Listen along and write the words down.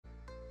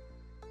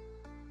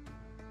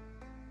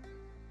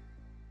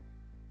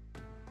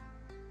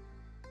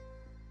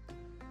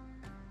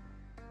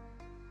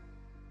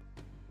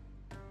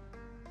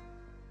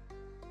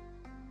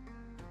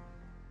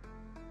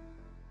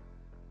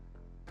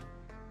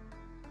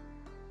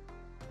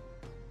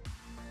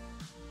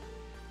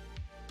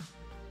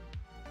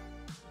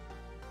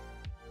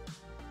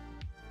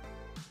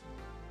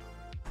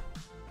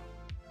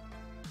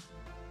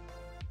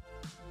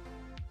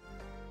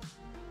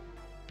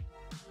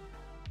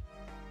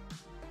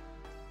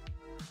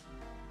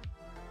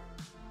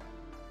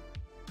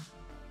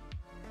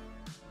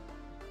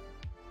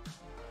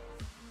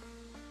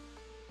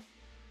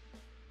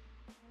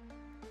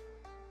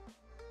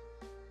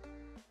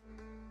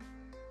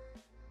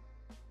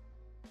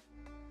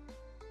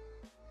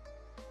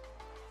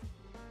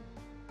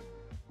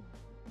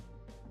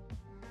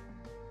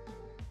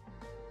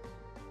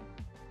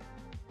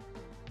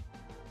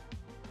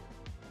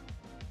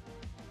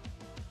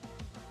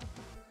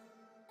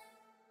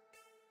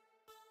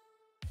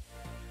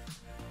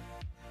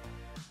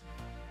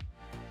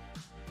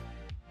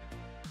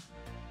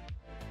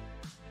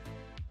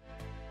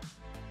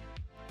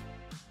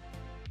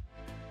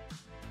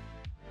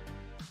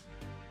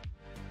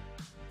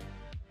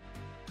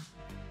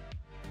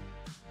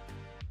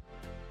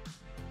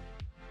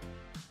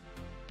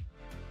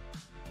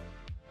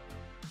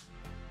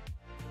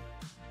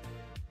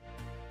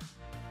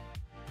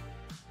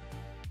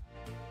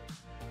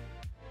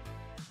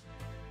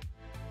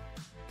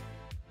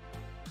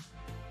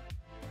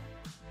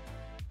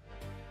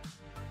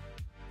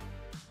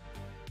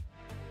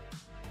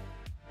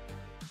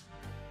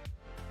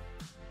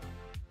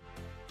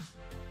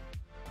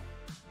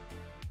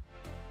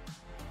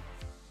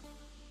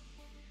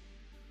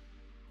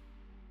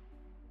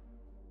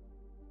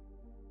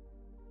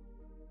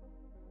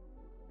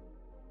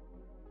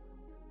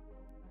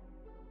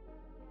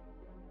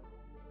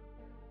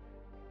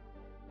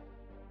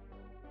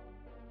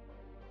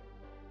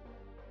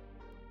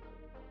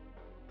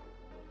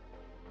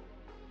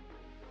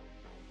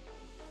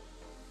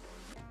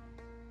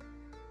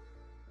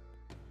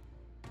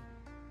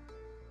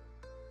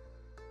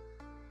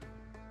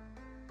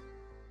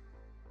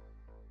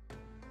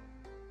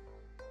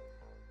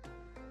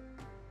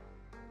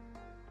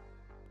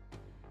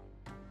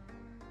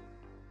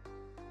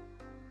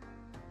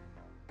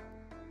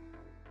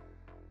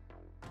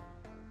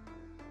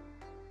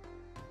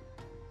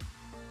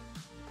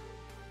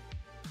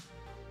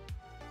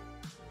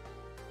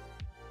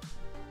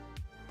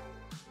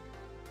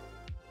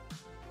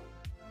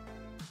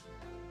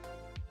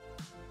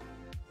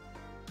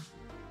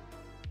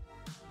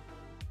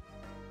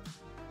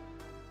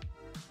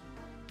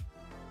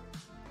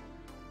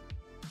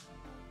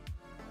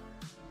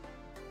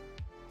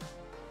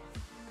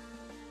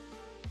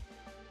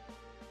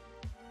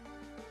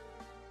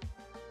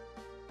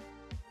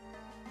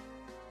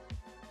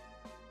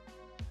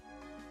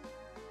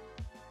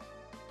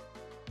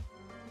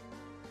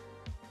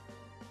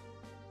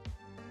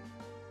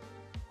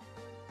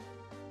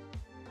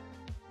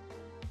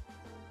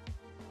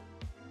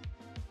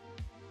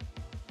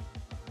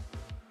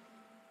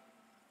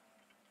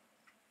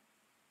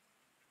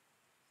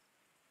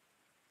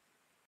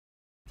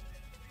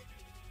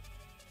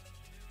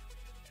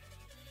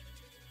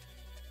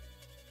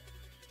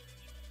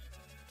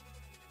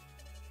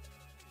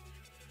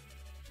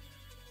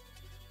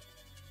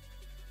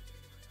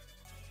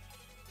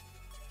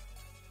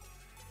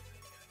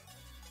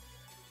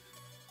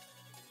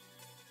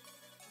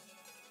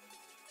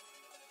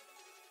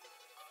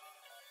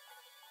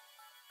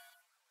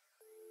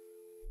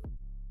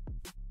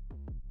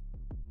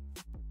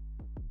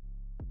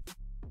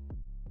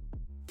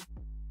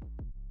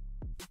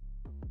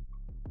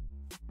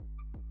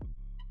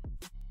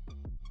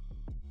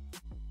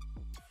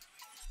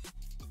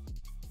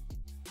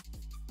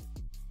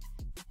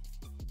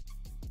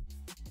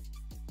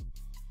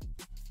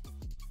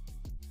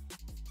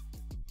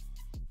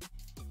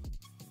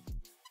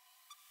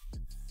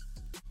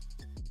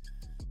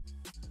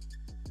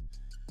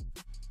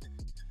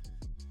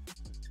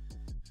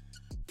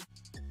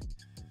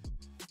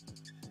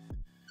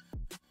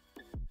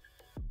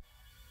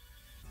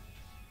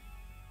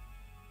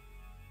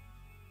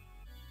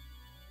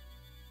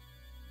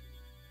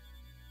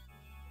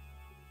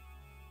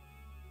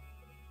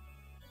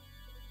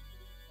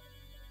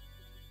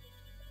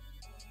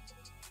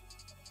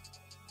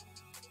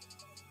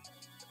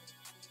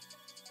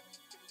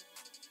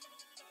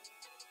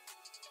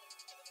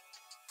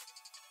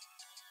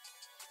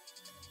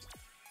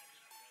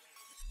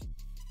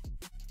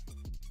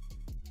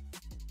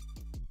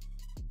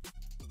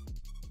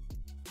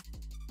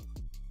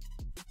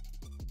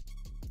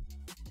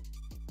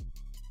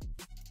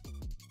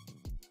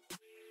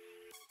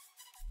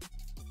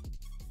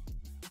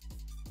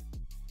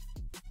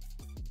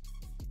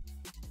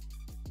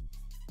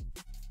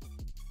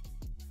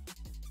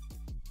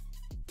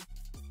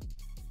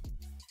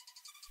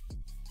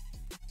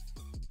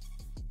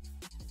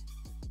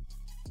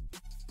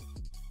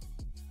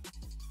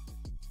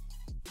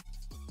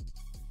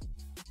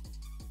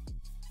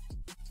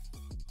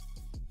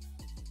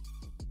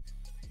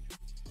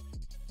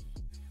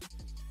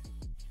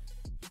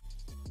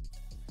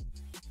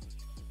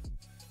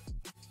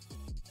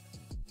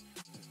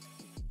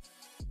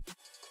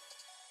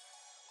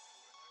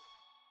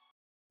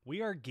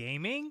We are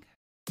gaming?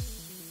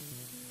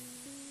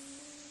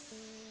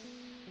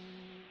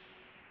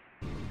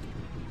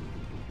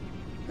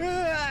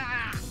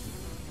 Ah!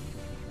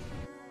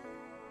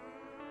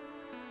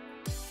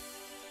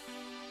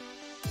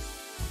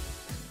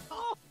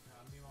 Oh.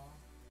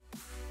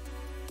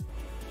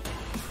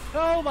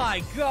 Oh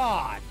my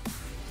god!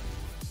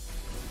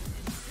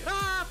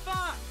 Ah,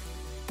 fuck!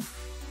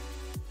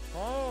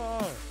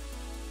 Oh.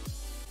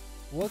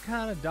 What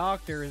kind of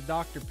doctor is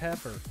Dr.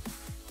 Pepper?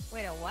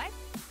 Wait, a what?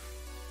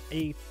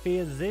 A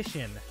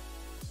physician.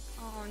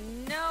 Oh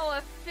no,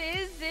 a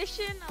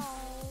physician?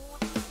 Oh,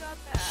 I forgot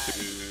that.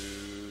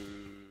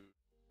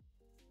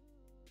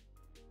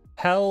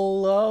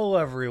 Hello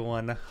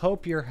everyone,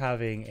 hope you're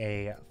having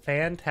a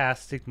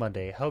fantastic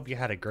Monday. Hope you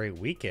had a great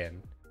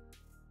weekend.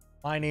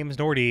 My name is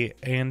Norty,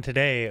 and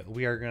today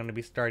we are going to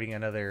be starting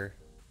another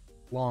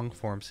long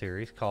form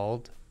series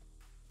called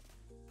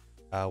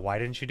Why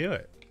Didn't You Do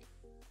It?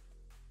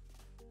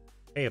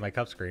 Hey, my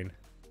cup screen.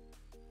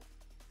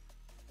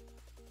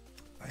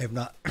 I have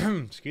not,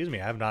 excuse me,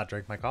 I have not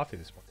drank my coffee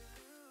this morning.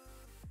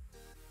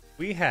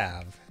 We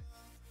have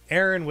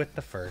Aaron with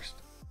the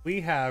first. We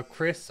have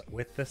Chris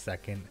with the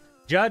second.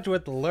 Judge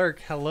with the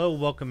lurk. Hello,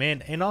 welcome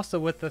in. And also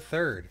with the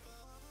third.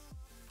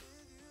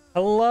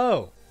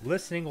 Hello.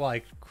 Listening while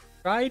I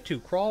try to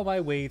crawl my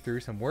way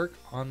through some work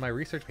on my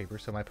research paper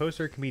so my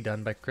poster can be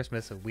done by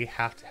Christmas. We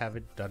have to have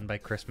it done by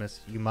Christmas.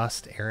 You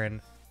must,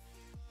 Aaron.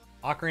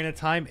 Ocarina of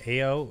Time.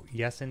 Ayo.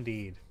 Yes,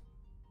 indeed.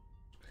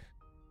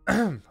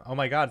 Oh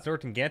my god, it's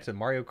Norton Ganton,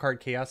 Mario Kart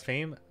Chaos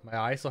fame. My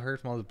eye still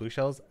hurts from all those blue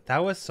shells.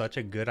 That was such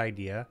a good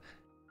idea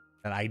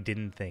that I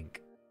didn't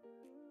think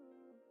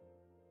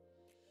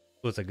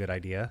was a good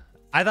idea.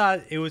 I thought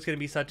it was going to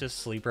be such a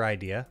sleeper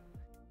idea,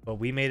 but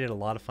we made it a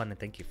lot of fun, and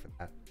thank you for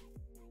that.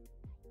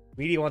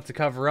 Media wants to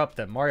cover up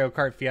that Mario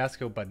Kart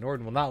fiasco, but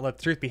Norton will not let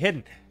the truth be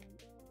hidden.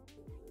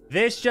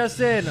 This just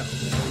in,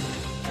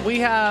 we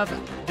have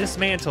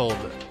dismantled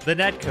the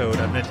netcode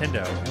of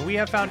Nintendo, and we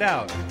have found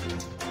out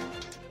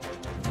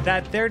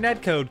that their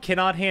netcode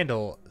cannot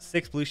handle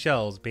 6 blue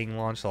shells being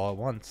launched all at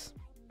once.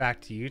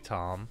 Back to you,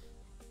 Tom.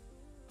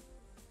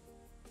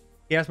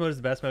 Chaos mode is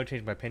the best mode,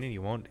 change my opinion.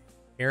 You won't.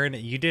 Aaron,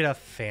 you did a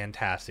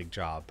fantastic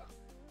job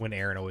when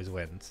Aaron always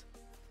wins.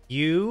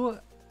 You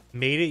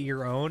made it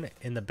your own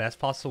in the best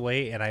possible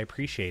way, and I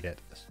appreciate it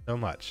so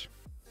much.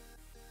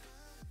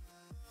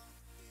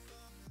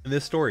 In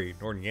this story,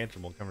 Norton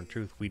Ganton will cover the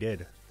truth. We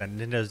did. That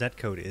Nintendo's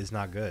netcode is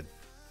not good.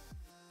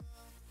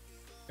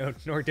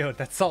 No, don't.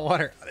 That's salt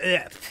water.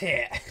 Got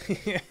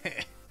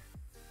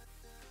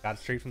it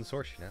straight from the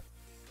source, you know.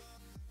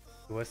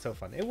 It was so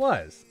fun. It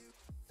was.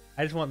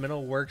 I just want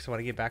minimal work, so when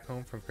I get back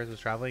home from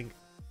Christmas traveling,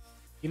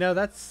 you know,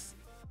 that's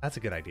a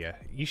good idea.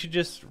 You should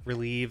just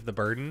relieve the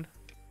burden,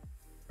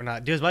 or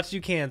not do as much as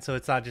you can, so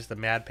it's not just a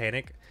mad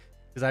panic.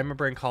 Because I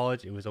remember in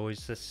college, it was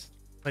always just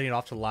putting it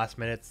off to the last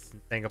minutes,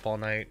 staying up all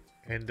night,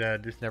 and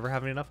just never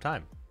having enough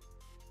time.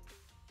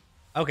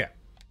 Okay.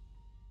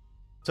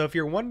 So if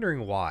you're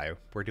wondering why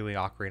we're doing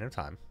Ocarina of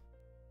Time,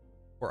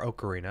 or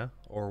Ocarina,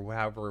 or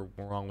however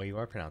wrong way you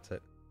want to pronounce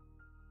it,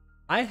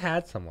 I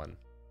had someone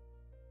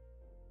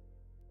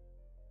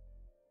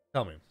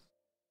tell me,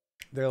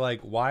 they're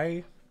like,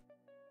 why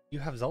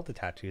you have Zelda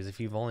tattoos if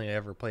you've only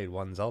ever played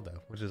one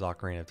Zelda, which is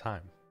Ocarina of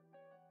Time?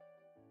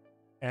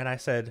 And I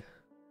said,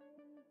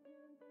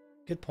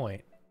 good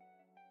point.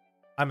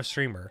 I'm a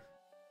streamer.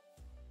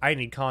 I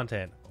need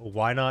content.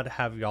 Why not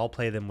have y'all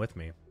play them with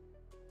me?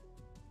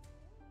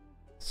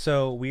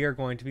 So we are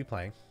going to be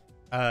playing.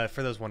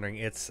 For those wondering,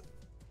 it's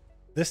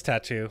this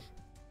tattoo.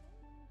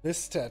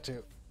 This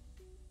tattoo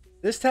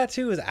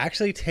is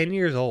actually 10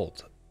 years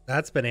old.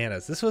 That's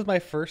bananas. This was my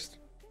first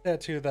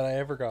tattoo that I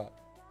ever got.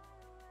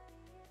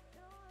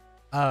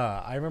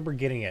 I remember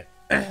getting it.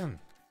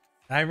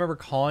 I remember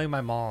calling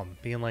my mom,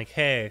 being like,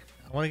 hey,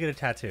 I want to get a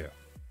tattoo.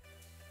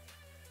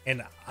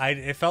 And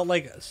it felt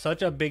like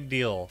such a big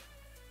deal.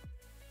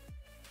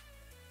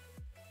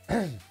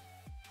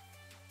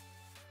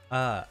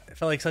 It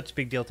felt like such a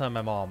big deal telling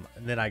my mom,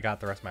 and then I got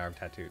the rest of my arm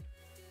tattooed.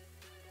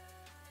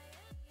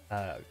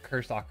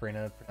 Cursed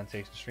Ocarina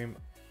pronunciation stream.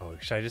 Oh,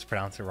 should I just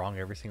pronounce it wrong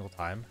every single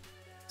time?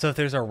 So if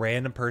there's a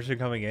random person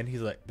coming in,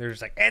 they're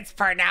just like, it's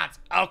pronounced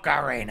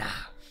Ocarina.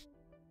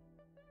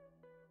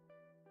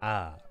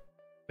 But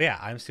yeah,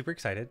 I'm super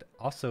excited.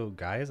 Also,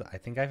 guys, I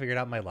think I figured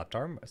out my left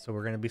arm, so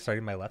we're gonna be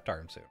starting my left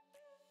arm soon.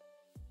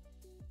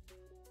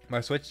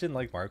 My Switch didn't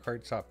like Mario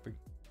Kart stopping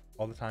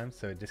all the time,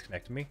 so it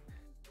disconnected me.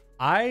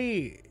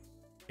 I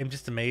am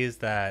just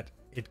amazed that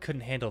it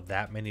couldn't handle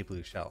that many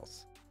blue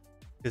shells.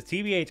 Because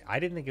TBH, I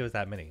didn't think it was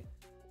that many.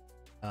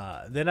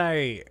 Then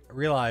I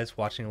realized,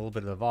 watching a little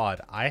bit of the VOD,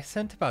 I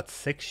sent about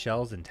 6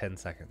 shells in 10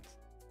 seconds.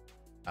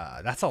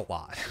 That's a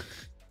lot.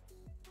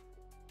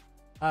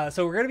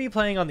 So we're going to be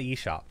playing on the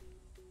eShop.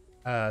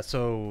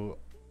 So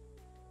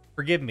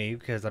forgive me,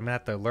 because I'm going to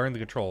have to learn the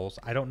controls.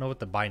 I don't know what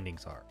the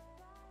bindings are.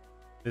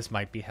 This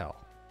might be hell.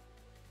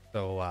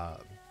 So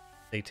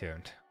stay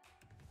tuned.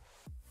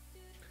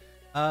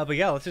 But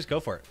yeah, let's just go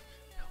for it.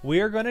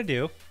 We are going to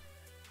do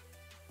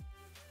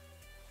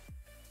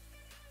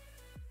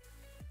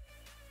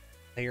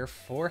Player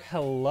 4,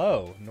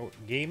 hello.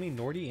 Gaming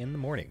Norty in the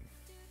morning.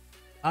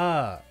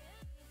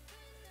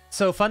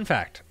 So fun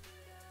fact.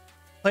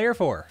 Player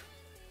 4.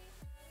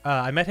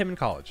 I met him in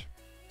college.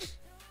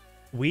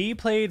 We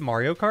played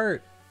Mario Kart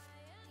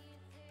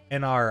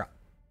in our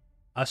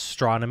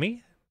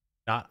astronomy,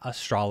 not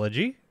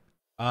astrology.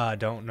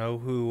 Don't know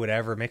who would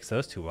ever mix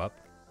those two up.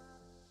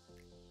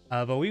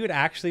 But we would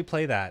actually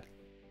play that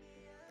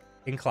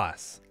in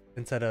class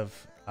instead of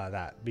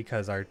that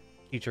because our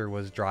teacher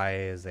was dry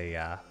as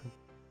a,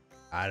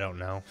 I don't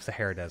know,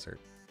 Sahara Desert.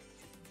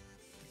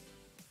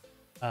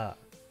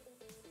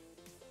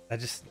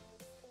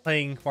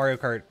 Playing Mario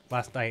Kart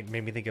last night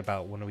made me think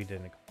about when we did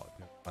a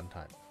fun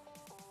time.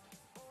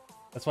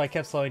 That's why I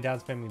kept slowing down,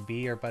 spamming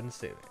B or buttons.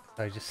 So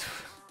I just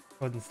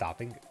wasn't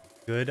stopping.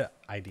 Good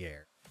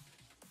idea.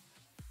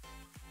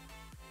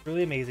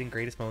 Really amazing,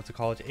 greatest moments of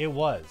college. It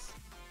was.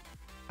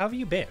 How have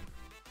you been?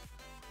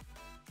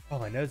 Oh,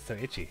 my nose is so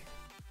itchy.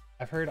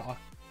 I've heard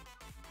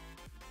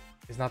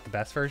is not the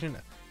best version.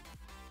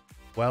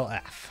 Well,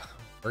 F.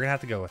 We're gonna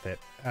have to go with it.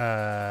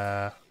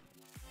 Because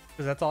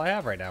that's all I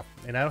have right now,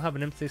 and I don't have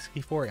an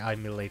M64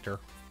 emulator.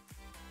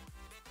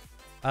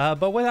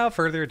 But without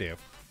further ado,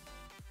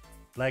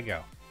 let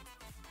go.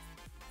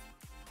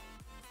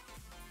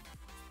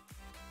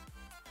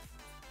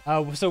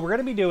 So we're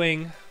gonna be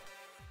doing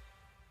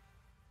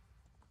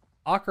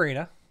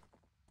Ocarina,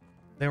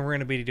 then we're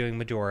gonna be doing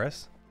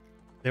Majora's,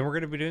 then we're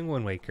gonna be doing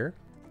Wind Waker,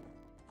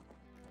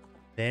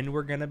 then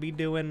we're gonna be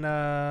doing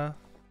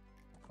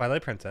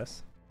Twilight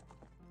Princess.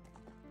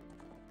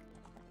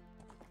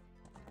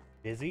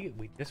 Busy.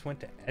 We just went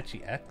to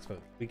Etchy Expo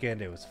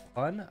weekend. It was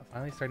fun.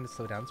 Finally starting to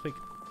slow down this week.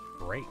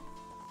 Great.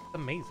 It's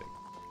amazing.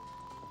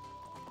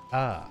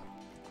 So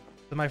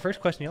my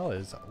first question to y'all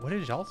is, what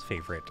is y'all's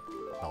favorite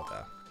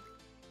Zelda?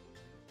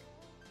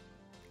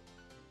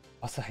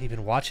 Also, have you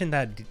been watching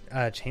that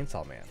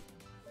Chainsaw Man?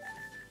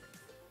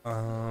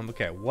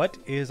 Okay, what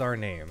is our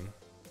name?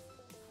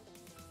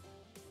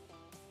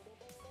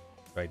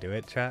 Do I do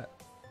it, chat?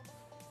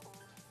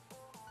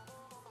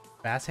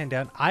 Fast hand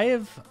down.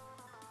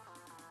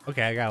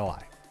 Okay, I gotta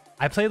lie.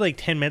 I played like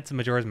 10 minutes of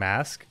Majora's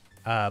Mask,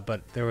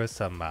 but there was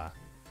some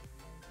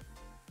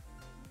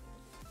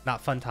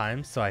not fun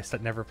times, so I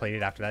never played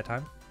it after that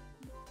time.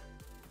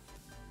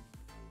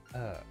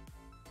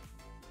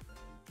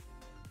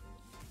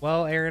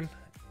 Well, Aaron,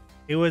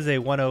 it was a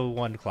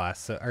 101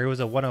 class, or it was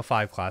a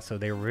 105 class, so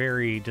they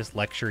very just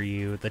lecture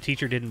you. The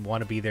teacher didn't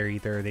want to be there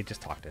either. They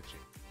just talked at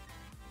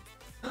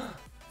you.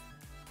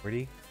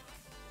 Ready?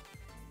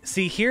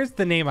 See, here's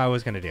the name I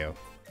was gonna do.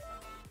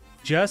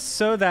 Just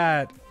so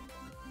that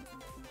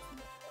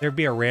there'd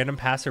be a random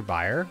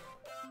passerby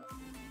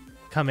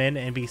come in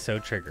and be so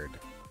triggered.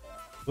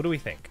 What do we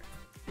think?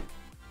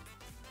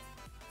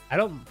 I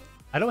don't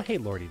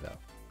hate Lordy though.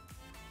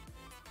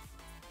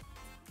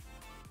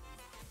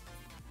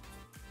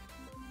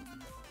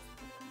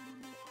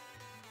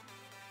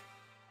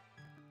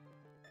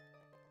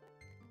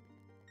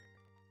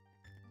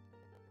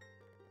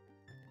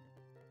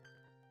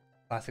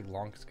 Classic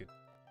long scoot.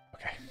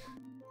 Okay.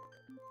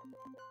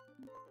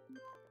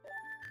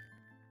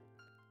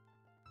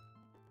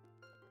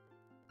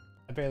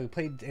 I barely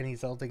played any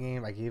Zelda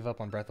game. I gave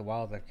up on Breath of the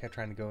Wild. I kept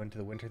trying to go into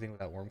the winter thing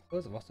without warm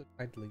clothes. I've also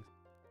tried to leave.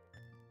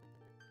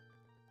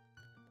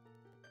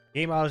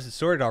 Game auto is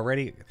sorted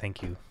already.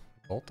 Thank you,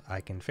 Bolt. I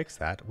can fix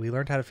that. We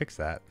learned how to fix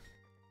that.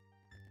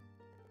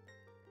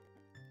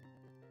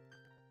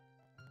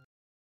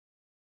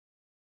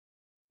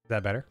 Is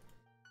that better?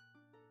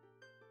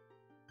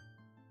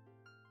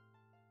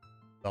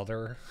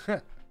 Zelda.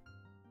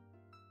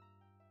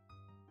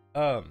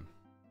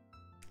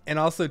 And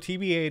also,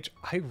 TBH,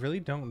 I really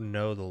don't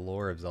know the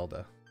lore of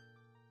Zelda.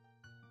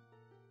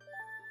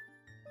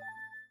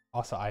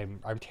 Also,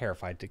 I'm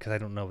terrified because I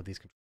don't know what these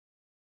controls.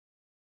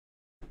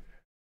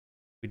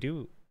 We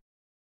do.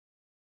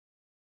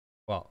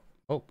 Well,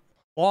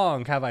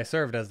 long have I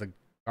served as the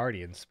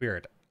guardian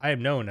spirit. I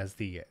am known as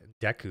the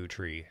Deku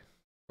tree,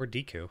 or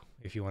Deku,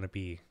 if you want to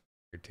be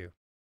here too.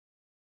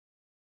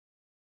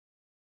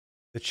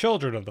 The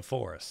children of the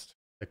forest.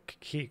 The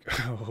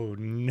oh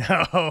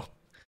no.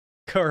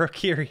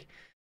 Kokiri.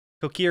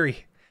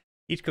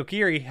 Each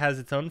Kokiri has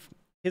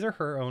his or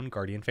her own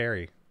guardian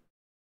fairy.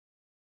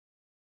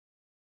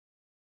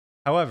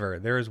 However,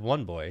 there is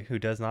one boy who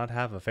does not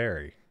have a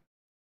fairy.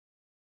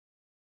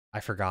 I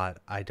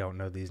forgot. I don't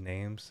know these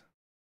names.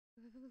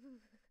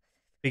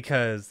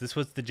 Because this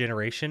was the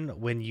generation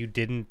when you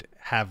didn't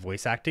have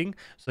voice acting,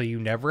 so you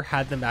never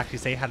had them actually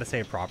say how to say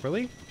it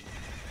properly.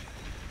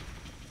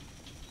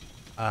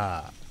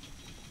 Kind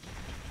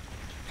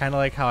of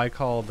like how I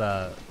called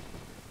the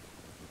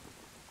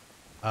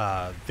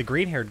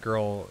green-haired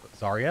girl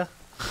Zarya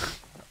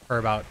for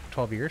about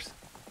 12 years.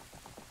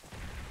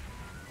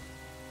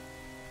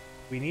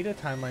 We need a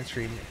timeline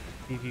stream,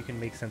 see if you can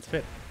make sense of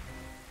it.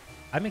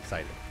 I'm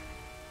excited.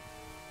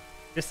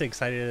 Just as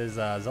excited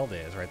as Zelda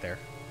is right there.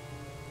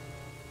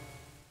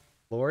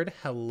 Lord,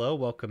 hello,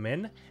 welcome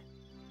in.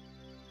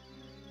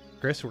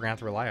 Chris, we're gonna have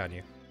to rely on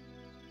you.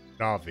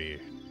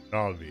 Navi,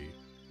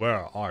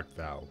 Where art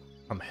thou?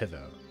 Come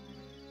hither.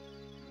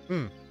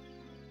 Hmm.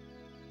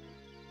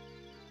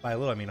 By a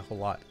little, I mean a whole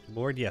lot.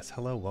 Lord, yes.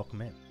 Hello,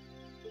 welcome in.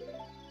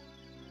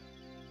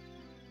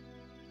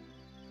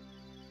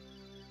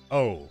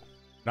 Oh,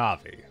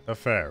 Navi, the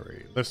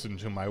fairy, listen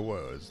to my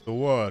words, the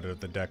word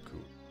of the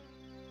Deku.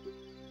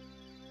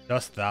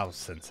 Dost thou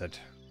sense it?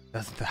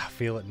 Doesn't thou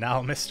feel it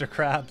now, Mr.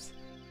 Krabs?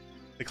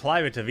 The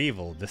climate of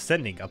evil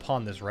descending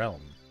upon this realm.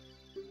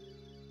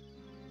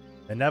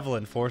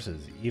 Benevolent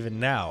forces, even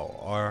now,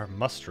 are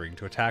mustering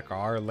to attack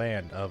our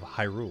land of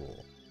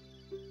Hyrule.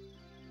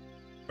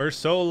 For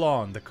so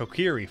long, the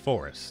Kokiri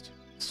Forest,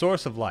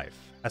 source of life,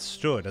 has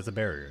stood as a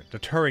barrier,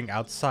 deterring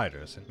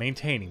outsiders and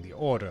maintaining the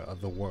order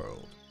of the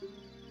world.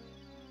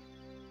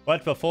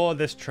 But before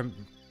this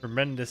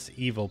tremendous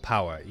evil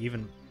power,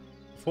 even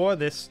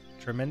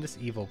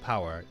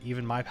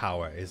my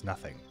power is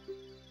nothing.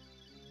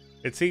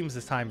 It seems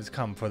this time has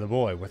come for the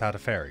boy without a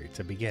fairy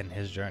to begin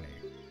his journey.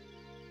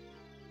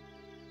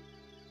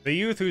 The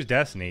youth whose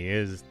destiny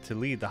is to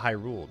lead the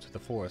Hyrule to the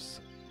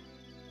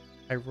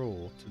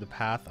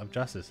path of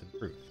justice and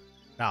truth.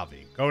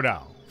 Navi, go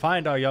now.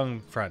 Find our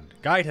young friend.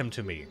 Guide him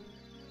to me.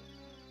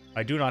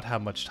 I do not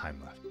have much time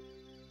left.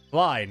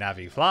 Fly,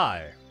 Navi,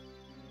 fly.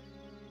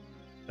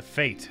 The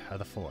fate of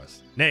the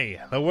forest. Nay,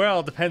 the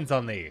world depends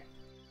on thee.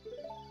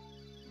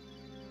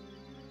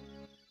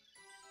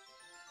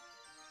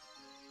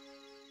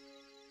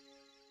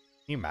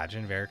 Can you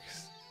imagine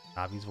Varric's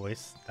Navi's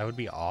voice? That would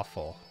be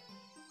awful.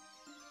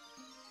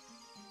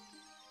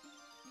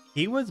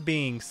 He was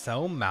being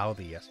so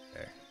mouthy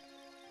yesterday.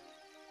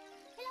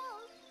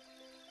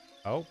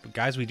 Oh, but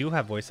guys, we do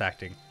have voice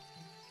acting.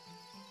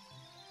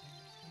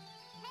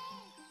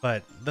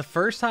 But the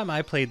first time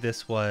I played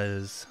this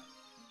was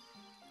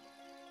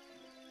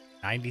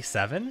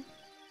 97?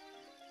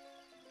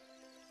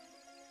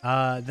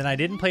 Then I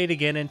didn't play it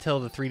again until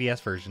the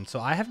 3DS version, so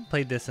I haven't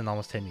played this in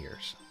almost 10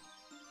 years.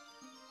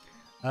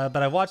 But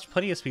I've watched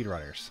plenty of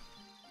speedrunners.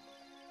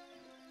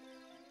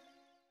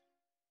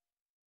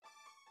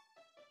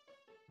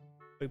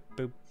 Boop,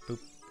 boop, boop.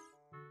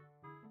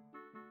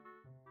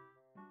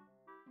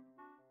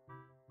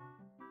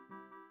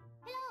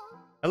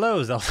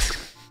 Hello, Zelda.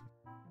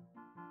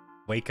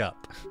 Wake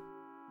up.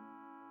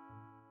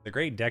 The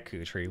great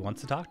Deku tree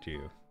wants to talk to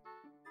you.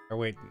 Or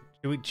wait,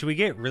 should we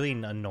get really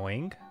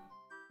annoying?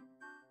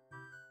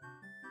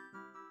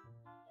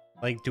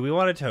 Like, do we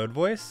want a Toad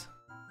voice?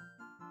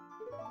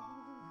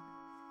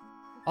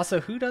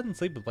 Also, who doesn't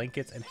sleep with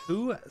blankets and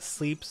who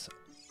sleeps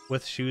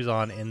with shoes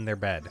on in their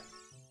bed?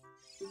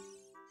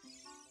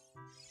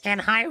 Can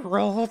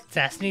Hyrule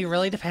destiny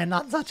really depend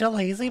on such a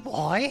lazy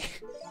boy?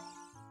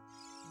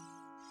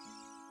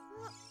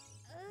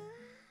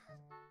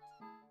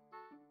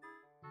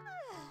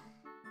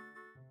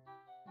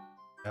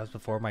 That was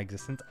before my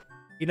existence.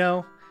 You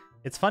know,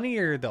 it's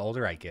funnier the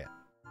older I get.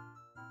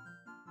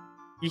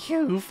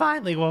 You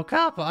finally woke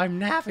up. I'm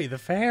Navi the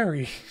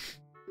fairy.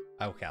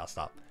 Okay, I'll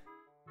stop.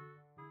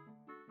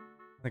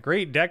 The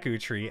great Deku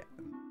tree.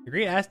 The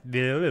great ass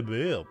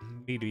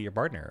be to your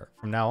partner.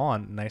 From now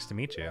on, nice to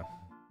meet you.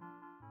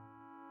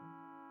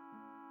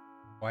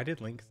 Why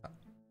did Link stop?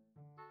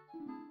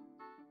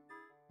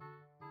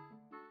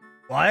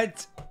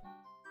 What?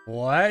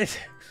 What?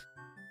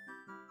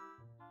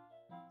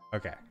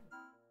 Okay.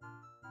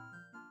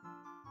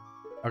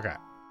 Okay.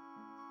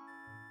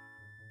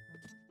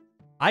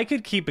 I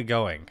could keep it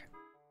going.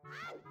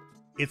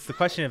 It's the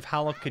question of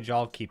how long could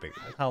y'all keep it?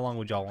 How long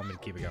would y'all want me to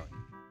keep it going?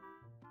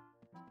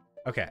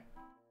 Okay.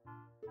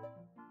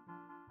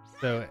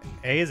 So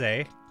A is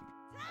A.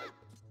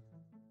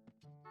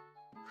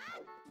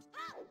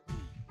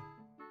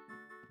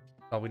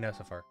 That's all we know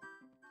so far.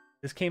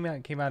 This came out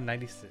in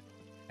 96,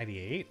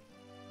 98?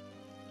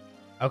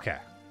 Okay.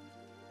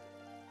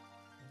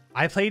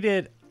 I played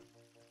it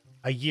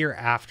a year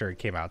after it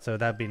came out, so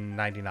that'd be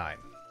 99.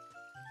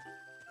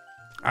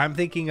 I'm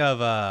thinking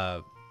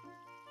of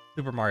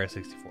Super Mario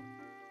 64.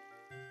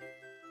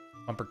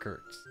 Bumper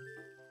Kurtz.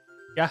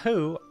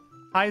 Yahoo!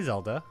 Hi,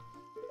 Zelda.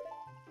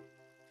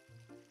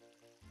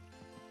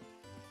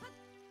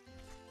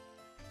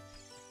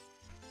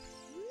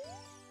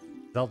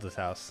 Zelda's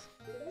house.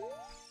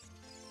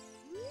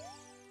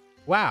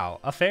 Wow,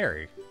 a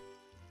fairy.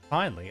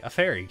 Finally, a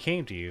fairy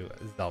came to you,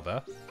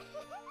 Zelda.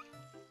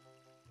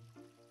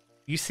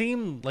 You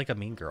seem like a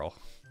mean girl.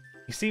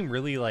 You seem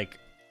really like...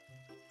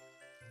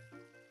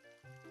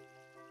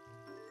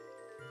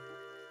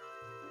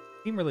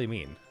 You seem really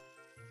mean.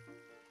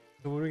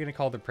 So what are we gonna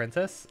call the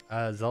princess?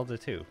 Zelda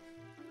 2.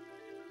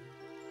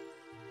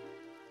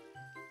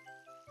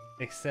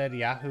 They said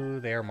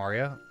Yahoo there,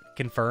 Mario.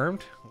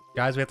 Confirmed.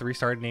 Guys, we have to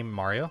restart and name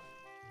Mario.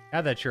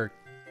 Now that you're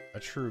a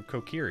true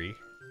Kokiri,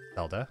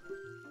 Zelda.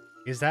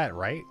 Is that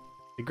right?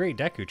 The great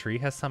Deku tree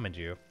has summoned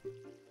you.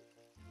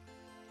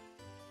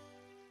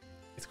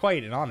 It's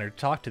quite an honor to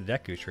talk to the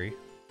Deku tree.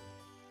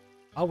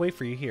 I'll wait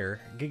for you here.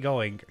 Get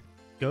going.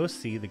 Go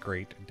see the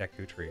great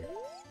Deku tree.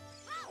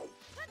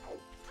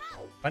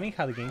 Funny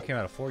how the game came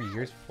out 4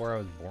 years before I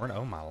was born.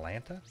 Oh my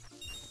Lanta.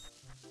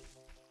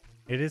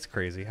 It is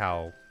crazy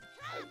how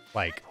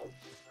like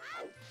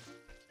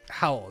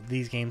how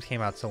these games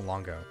came out so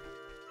long ago,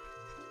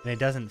 and it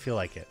doesn't feel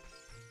like it.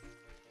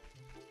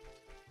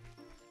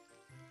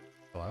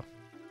 Hello?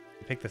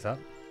 You pick this up?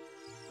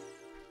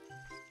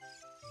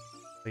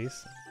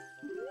 Please?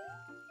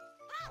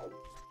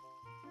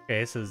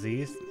 Okay, so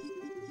Z's.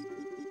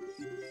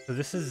 So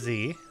this is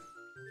Z.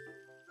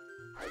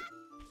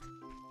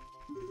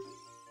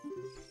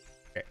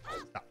 Okay,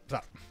 stop,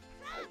 stop.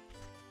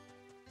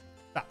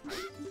 Stop.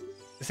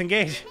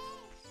 Disengage!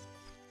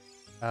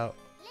 Oh,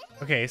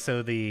 okay,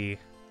 so the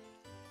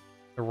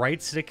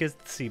right stick is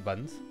the C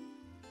buttons.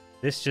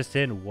 This just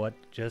in, what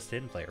just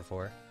in player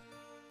 4?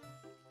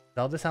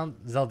 Zelda sound,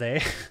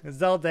 Zelda?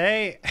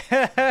 Zelda!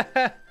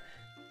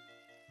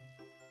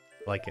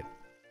 Like it.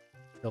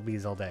 It'll be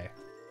Zelda.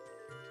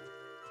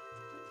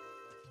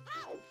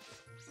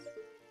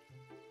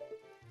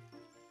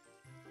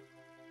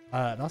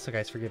 And also,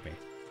 guys, forgive me.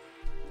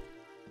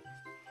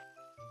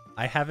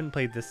 I haven't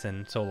played this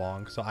in so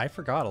long, so I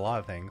forgot a lot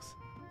of things.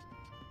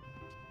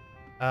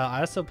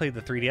 I also played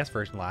the 3DS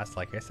version last,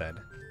 like I said,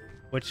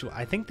 which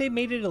I think they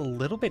made it a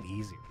little bit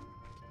easier.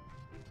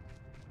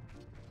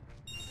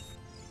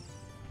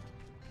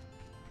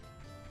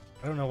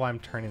 I don't know why I'm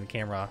turning the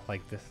camera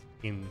like this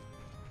in...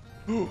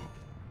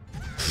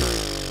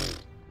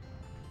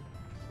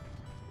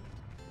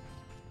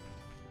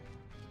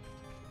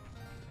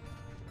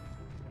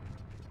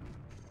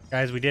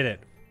 Guys, we did it.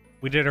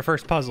 We did our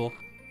first puzzle.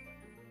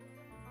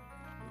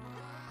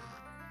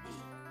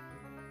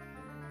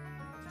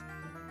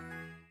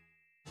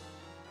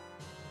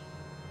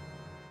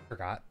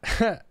 Forgot.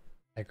 I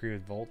agree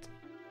with Volt.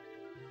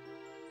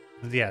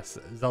 Yes,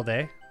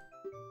 Zelda.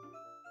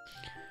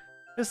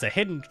 This is a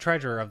hidden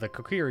treasure of the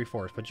Kokiri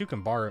Forest, but you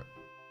can borrow it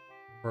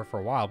for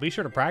a while. Be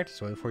sure to practice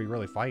with it before you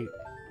really fight.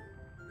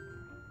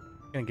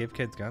 Gonna give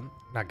kids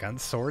not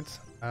guns, swords.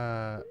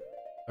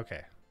 Okay.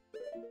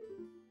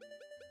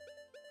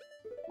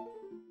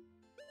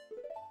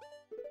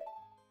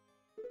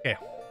 Okay,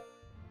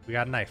 we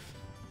got a knife.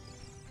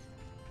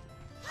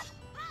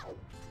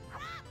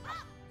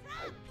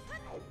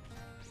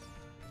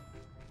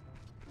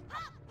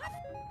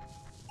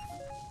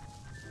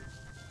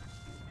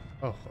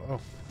 Oh.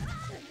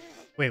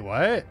 Wait,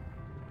 what?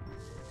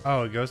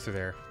 Oh, it goes through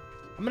there.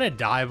 I'm gonna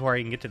die before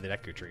I can get to the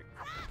nectar tree.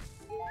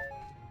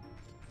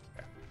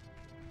 Okay.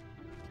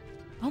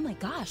 Oh my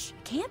gosh,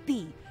 it can't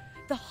be.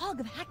 The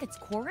Hog of Hackett's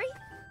Quarry?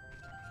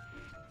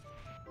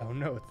 Oh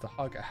no, it's the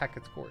Hog at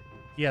Hackett's Court.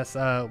 Yes,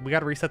 we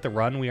gotta reset the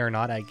run. We are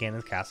not at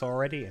Ganon's Castle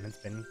already, and it's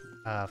been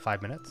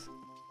 5 minutes.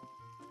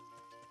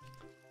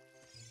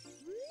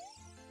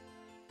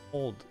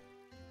 Hole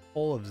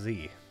of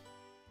Z.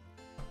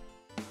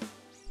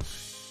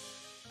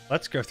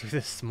 Let's go through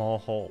this small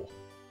hole.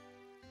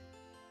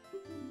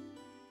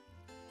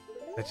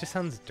 That just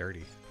sounds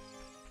dirty.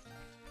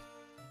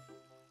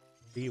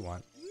 What do you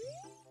want?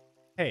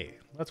 Hey,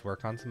 let's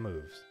work on some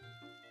moves.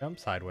 Jump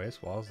sideways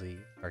while Z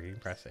targeting,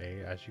 press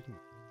A as you can.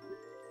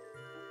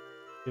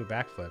 Do a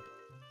backflip.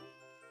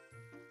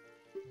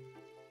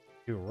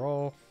 Do a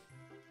roll.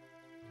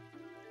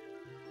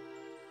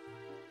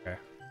 Okay.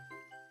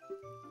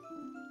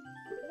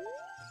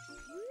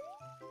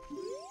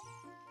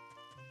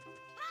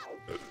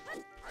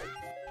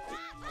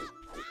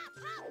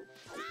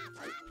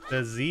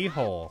 The Z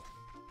hole.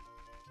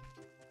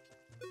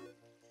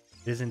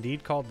 It is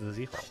indeed called the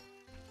Z hole.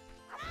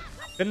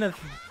 Couldn't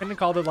have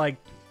called it like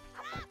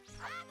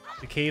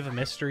the Cave of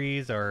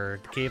Mysteries or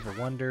the Cave of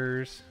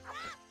Wonders.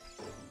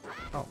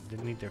 Oh,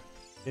 didn't need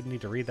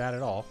to read that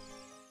at all.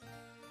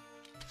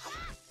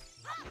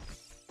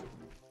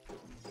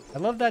 I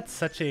love that's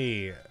such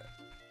a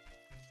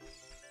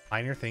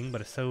minor thing,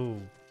 but it's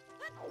so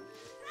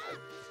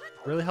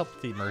really helped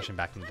the immersion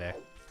back in the day.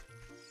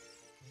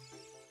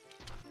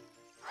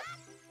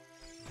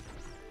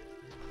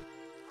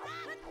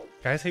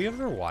 Guys, have you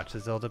ever watched the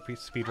Zelda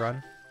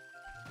speedrun?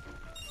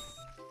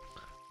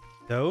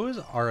 Those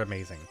are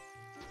amazing.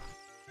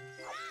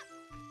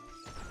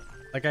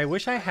 Like, I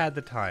wish I had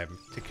the time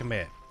to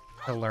commit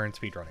to learn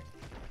speedrunning.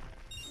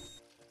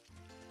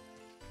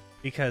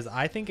 Because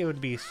I think it would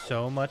be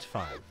so much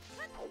fun.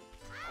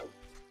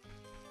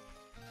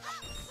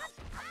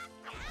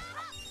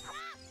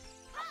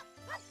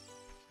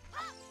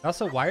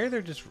 Also, why are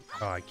there just...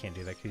 Oh, I can't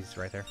do that because he's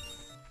right there.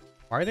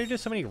 Why are there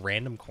just so many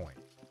random coins?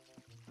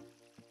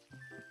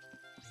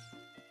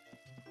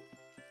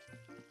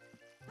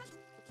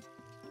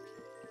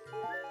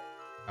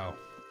 Oh.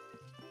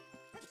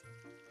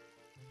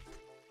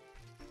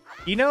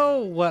 You know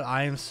what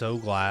I am so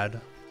glad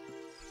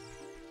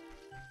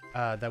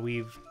that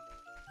we've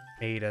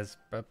made as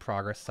a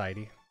Progress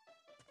Society?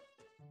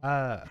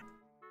 Camera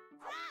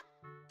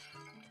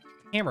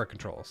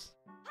controls.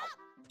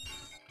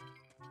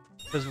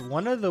 Because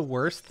one of the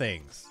worst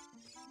things,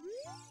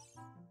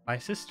 my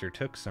sister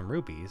took some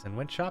rubies and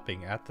went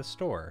shopping at the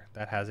store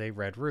that has a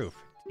red roof.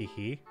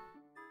 Teehee.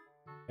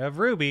 Of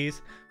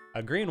rubies,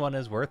 a green one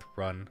is worth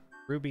 1,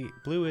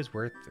 blue is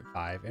worth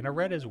 5, and a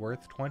red is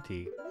worth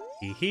 20.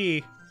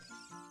 Teehee.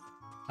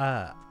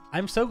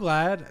 I'm so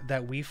glad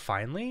that we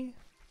finally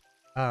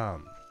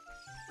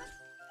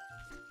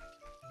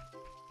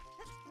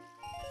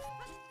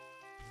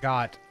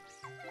got.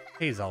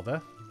 Hey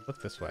Zelda,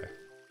 look this way.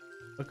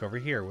 Look over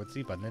here with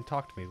Z button and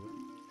talk to me.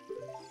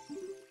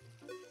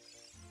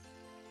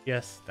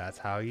 Yes, that's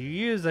how you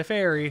use a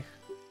fairy.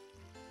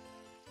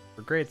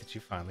 We're great that you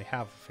finally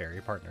have a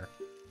fairy partner.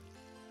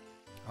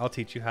 I'll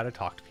teach you how to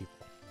talk to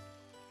people.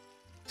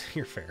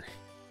 You're fairy.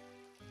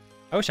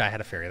 I wish I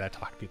had a fairy that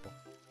talked to people.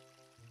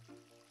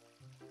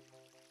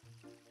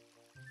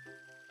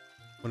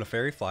 When a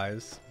fairy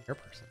flies, you're a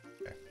person.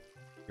 Okay.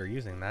 You're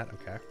using that,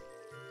 okay.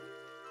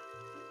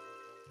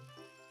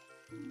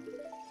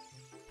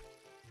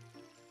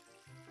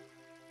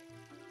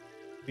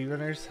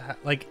 Speedrunners,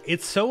 like,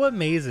 it's so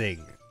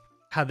amazing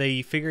how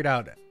they figured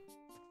out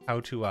how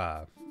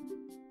to,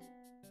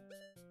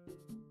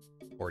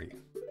 40.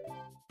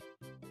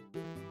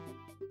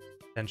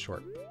 10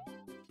 short.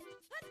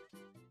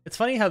 It's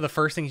funny how the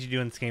first things you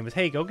do in this game is,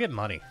 hey, go get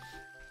money.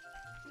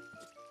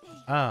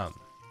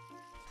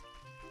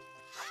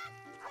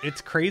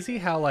 It's crazy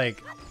how,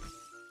 like,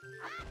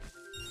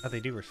 oh, they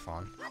do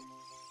respawn.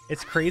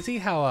 It's crazy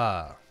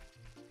how,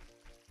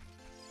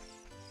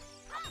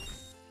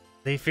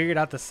 they figured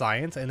out the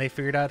science and they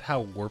figured out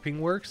how warping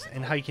works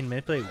and how you can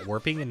manipulate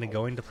warping into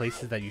going to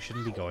places that you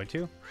shouldn't be going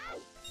to.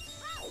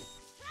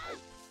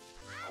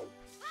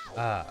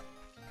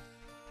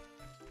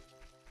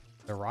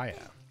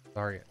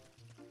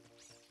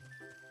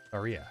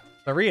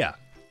 Saria.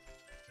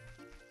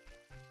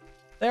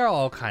 They're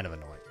all kind of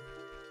annoying.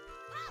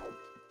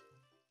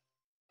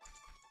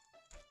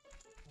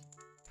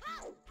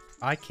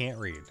 I can't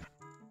read.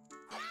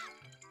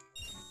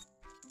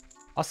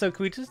 Also,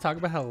 can we just talk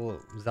about how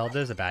Zelda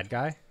is a bad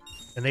guy?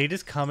 And they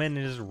just come in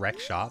and just wreck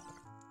shop?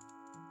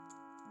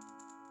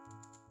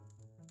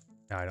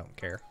 No, I don't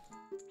care.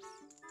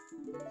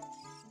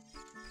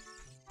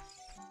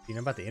 You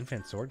know about the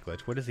infinite sword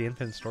glitch? What is the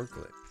infinite sword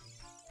glitch?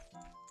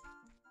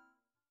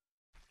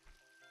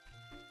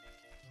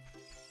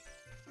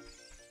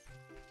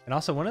 And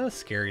also, one of the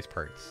scariest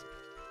parts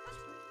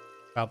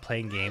about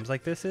playing games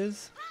like this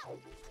is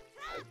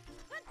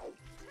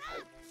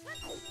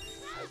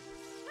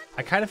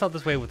I kind of felt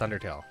this way with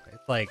Undertale.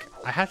 It's like,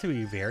 I have to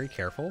be very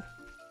careful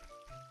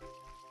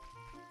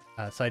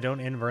so I don't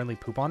inadvertently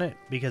poop on it,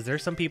 because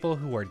there's some people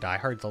who are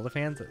diehard Zelda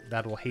fans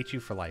that will hate you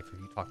for life if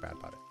you talk bad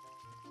about it.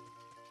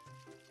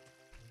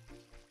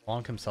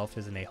 Wong himself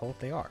is an a-hole.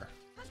 They are.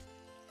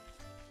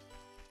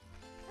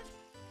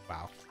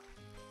 Wow.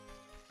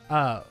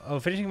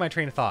 Finishing my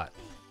train of thought.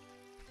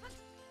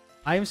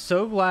 I'm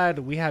so glad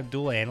we have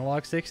dual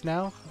analog sticks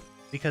now,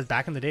 because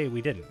back in the day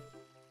we didn't.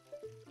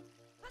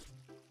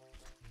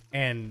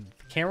 And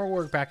camera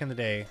work back in the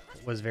day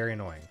was very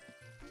annoying.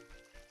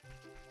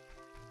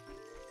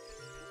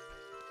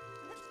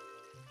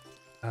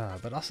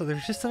 But also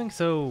there's just something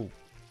so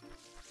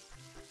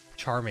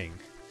charming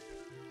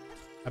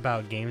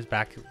about games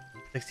back,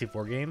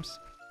 64 games.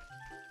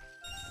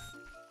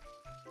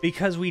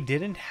 Because we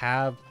didn't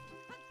have,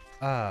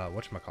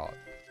 whatchamacallit?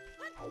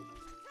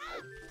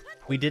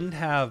 We didn't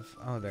have,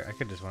 oh there, I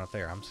could just went up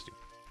there, I'm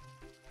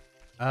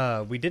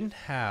stupid. We didn't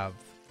have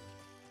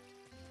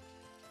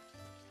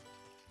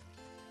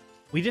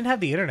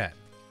the internet.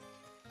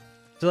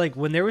 So like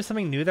when there was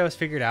something new that was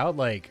figured out,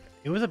 like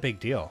it was a big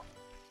deal.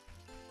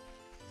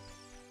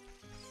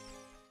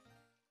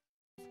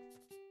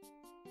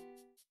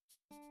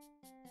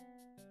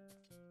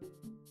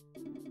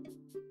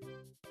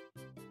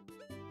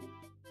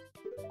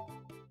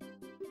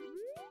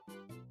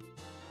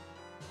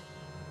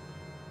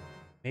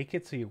 Make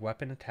it so your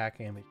weapon attack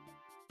damage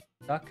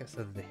stuck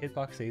so that the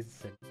hitbox stays the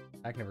same.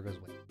 Attack never goes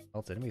away.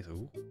 Melts enemies.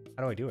 Ooh.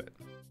 How do I do it?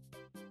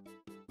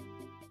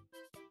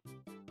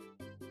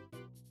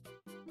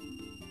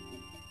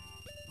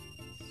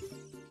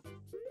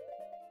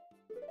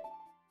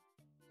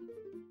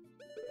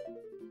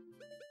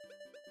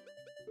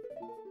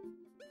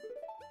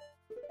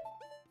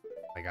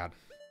 Oh my god.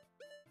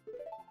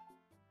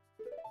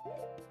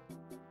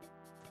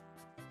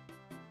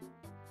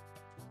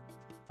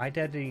 My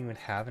dad didn't even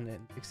have an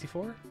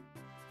N64.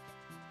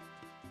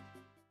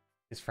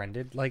 His friend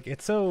did. Like,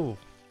 it's so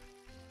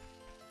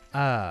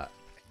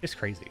it's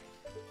crazy.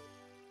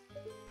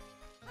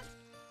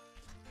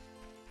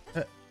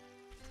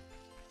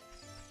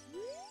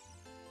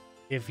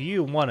 If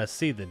you want to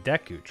see the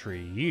Deku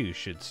tree, you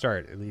should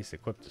start at least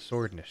equip the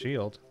sword and a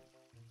shield.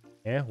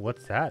 Yeah,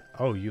 what's that?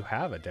 Oh, you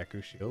have a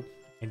Deku shield.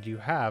 And you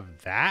have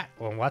that?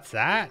 Well, what's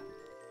that?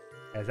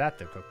 Is that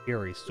the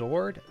Kokiri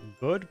sword?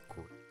 Good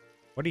grief.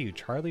 What are you,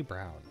 Charlie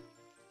Brown?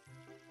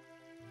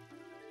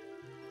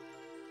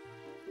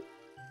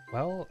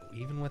 Well,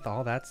 even with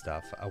all that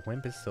stuff, a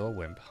wimp is still a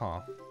wimp,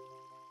 huh?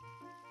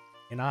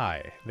 And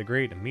I, the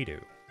great Midu,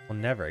 will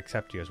never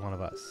accept you as one of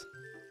us.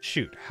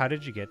 Shoot, how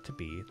did you get to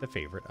be the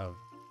favorite of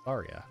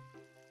Zaria?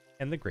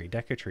 And the great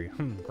Deku tree?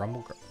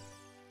 Grumble.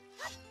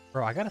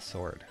 Bro, I got a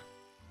sword.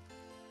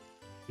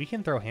 We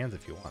can throw hands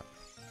if you want.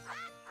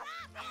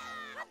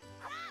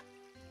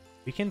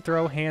 We can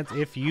throw hands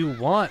if you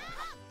want.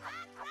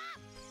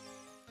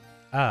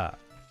 No,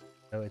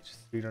 it's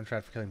just we don't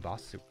try for killing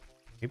bosses.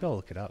 Maybe I'll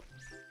look it up.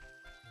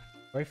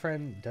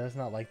 Boyfriend does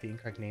not like the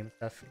incorrect name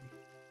stuff.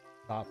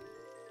 Stop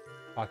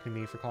talking to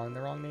me for calling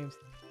the wrong names.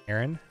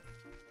 Aaron,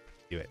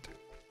 do it.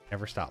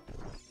 Never stop.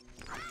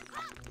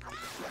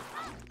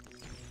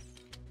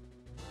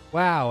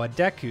 Wow, a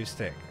Deku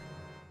stick.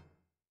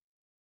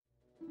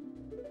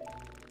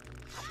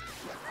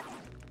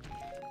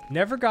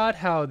 Never got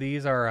how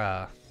these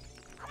are,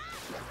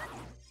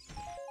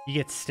 you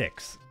get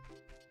sticks.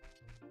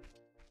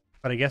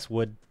 But I guess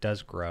wood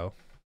does grow.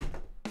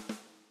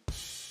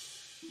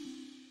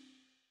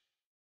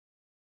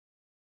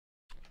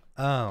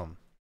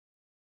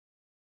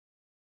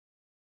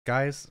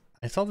 Guys,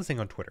 I saw this thing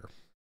on Twitter.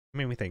 It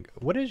made me think,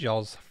 what is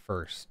y'all's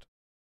first,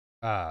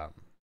 what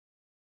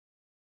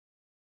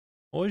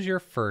was your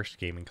first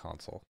gaming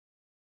console?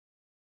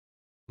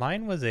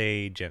 Mine was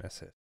a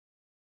Genesis.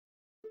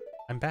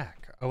 I'm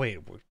back. Oh, wait.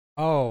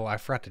 Oh, I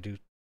forgot to do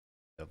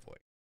the voice.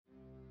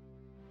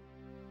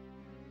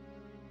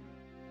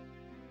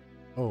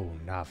 Oh,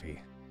 Navi,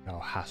 thou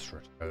hast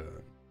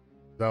returned.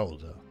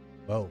 Zelda,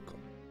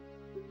 welcome.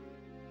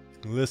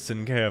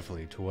 Listen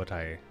carefully to what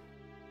I,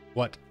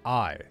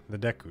 the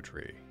Deku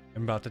Tree,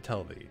 am about to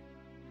tell thee.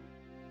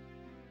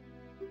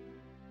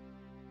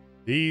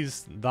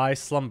 Thy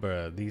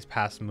slumber these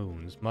past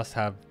moons must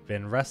have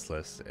been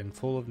restless and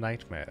full of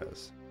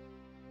nightmares.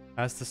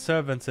 As the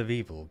servants of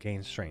evil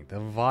gain strength, a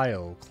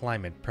vile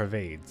climate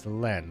pervades the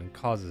land and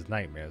causes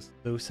nightmares,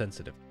 though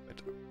sensitive to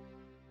it.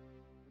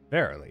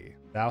 Verily,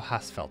 thou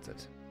hast felt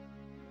it.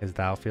 Is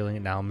thou feeling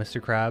it now,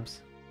 Mr. Krabs?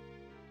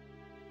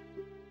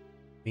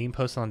 Meme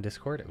posted on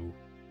Discord? Ooh.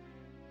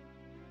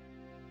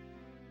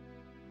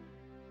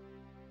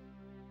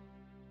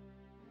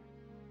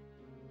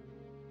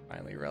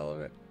 Finally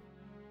relevant.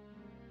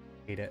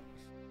 Hate it.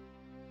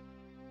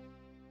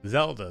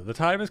 Zelda, the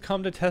time has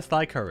come to test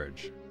thy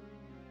courage.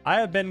 I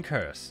have been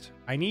cursed.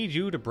 I need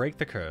you to break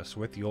the curse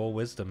with your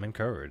wisdom and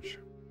courage.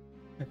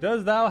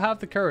 Does thou have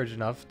the courage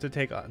enough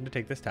to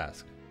undertake this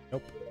task?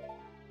 Nope.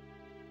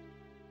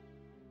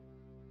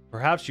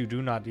 Perhaps you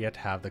do not yet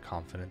have the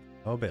confidence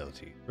or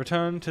ability.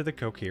 Return to the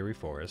Kokiri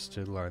Forest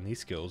to learn these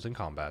skills in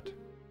combat.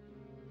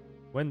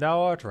 When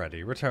thou art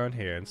ready, return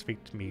here and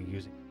speak to me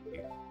using me.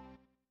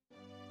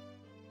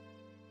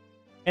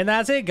 And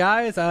that's it,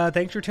 guys.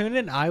 Thanks for tuning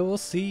in. I will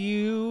see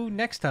you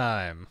next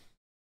time.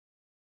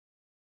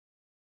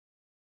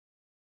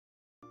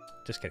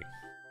 Just kidding.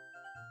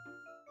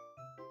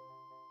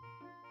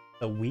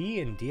 The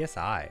Wii and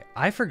DSi.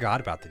 I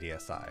forgot about the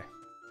DSi.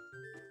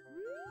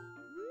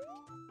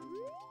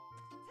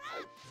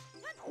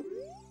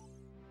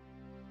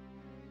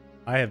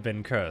 I have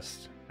been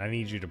cursed. I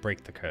need you to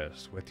break the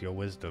curse with your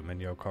wisdom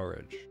and your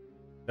courage.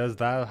 Does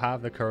thou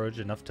have the courage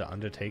enough to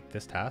undertake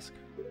this task?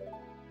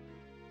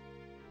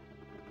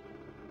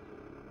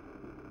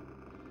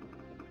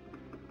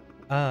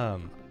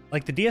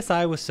 Like the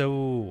DSi was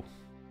so...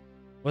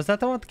 Was that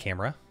the one with the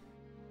camera?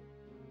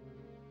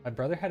 My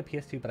brother had a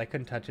PS2, but I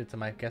couldn't touch it, so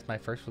I guess my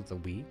first was the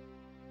Wii.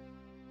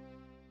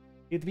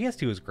 Dude, the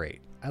PS2 was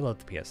great. I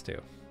loved the PS2.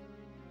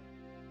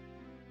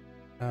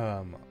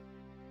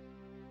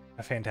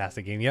 A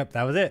fantastic game. Yep,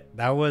 that was it.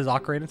 That was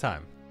Ocarina of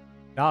Time.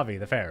 Navi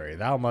the fairy,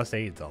 thou must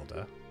aid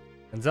Zelda.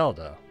 And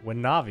Zelda,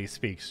 when Navi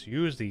speaks,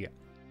 use the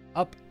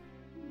up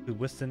to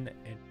listen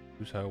and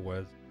use her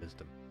words of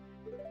wisdom.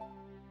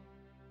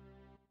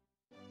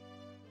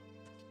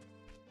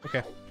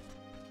 Okay.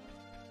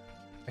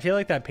 I feel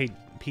like that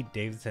Pete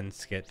Davidson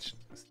sketch.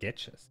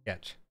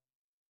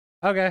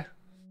 Okay.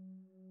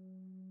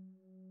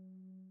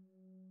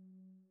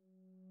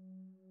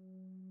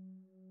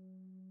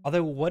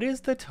 Although, what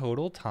is the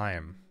total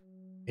time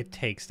it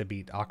takes to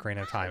beat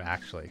Ocarina of Time,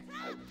 actually?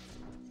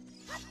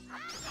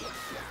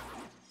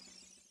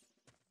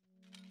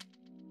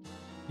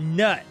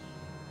 Nut!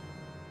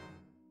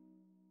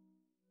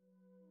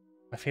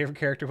 My favorite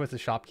character was the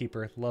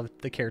shopkeeper.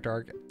 Loved the character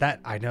arc.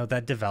 I know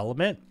that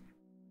development.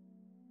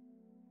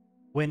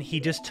 When he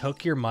just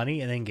took your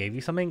money and then gave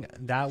you something,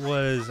 that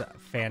was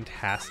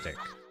fantastic.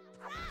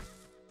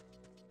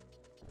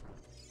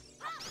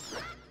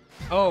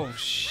 Oh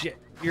shit,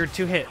 you're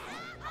 2 hit.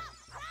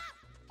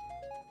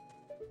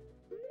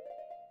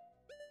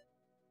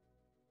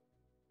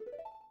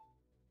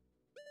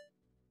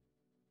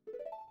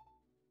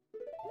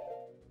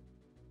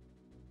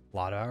 A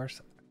lot of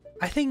hours.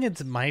 I think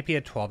it might be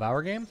a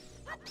 12-hour game.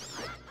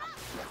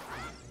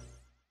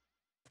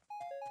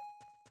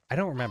 I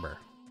don't remember.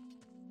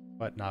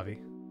 What, Navi?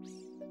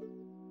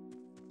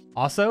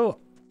 Also,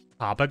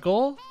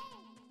 topical?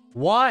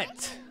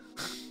 What?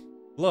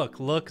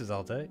 Look,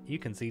 Zelda. You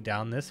can see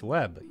down this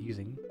web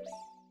using...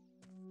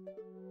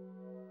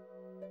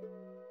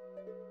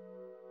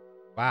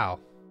 Wow.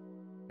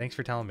 Thanks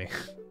for telling me.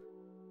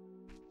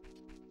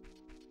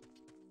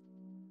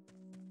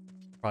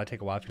 Probably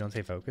take a while if you don't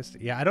stay focused.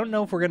 Yeah, I don't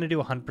know if we're going to do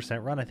a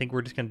 100% run. I think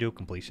we're just going to do a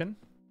completion.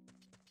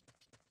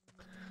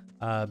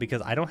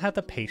 Because I don't have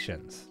the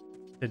patience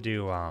to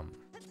do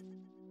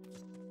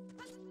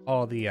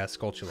all the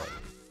Skulltula.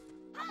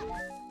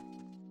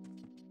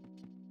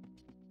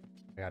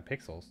 I got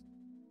pixels.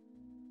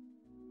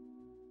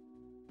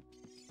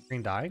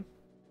 Screen dying?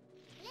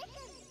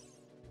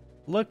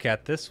 Look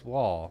at this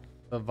wall.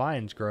 The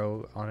vines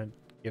grow on it,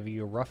 give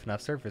you a rough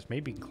enough surface.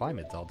 Maybe you can climb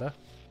it, Zelda.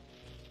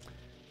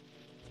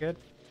 Good.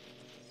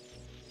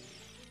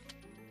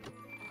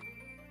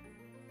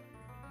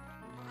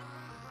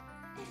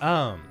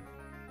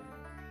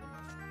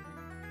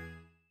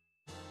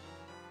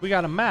 We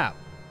got a map.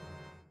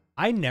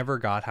 I never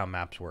got how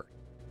maps work.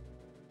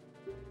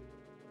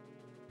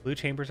 Blue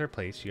chambers are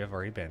placed. You have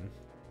already been.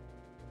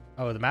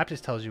 Oh, the map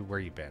just tells you where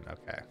you've been.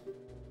 Okay.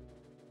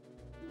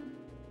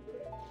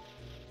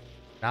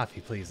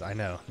 Navi, please. I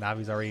know.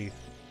 Navi's already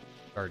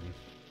starting.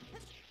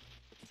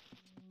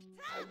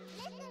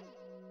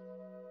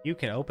 You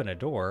can open a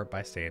door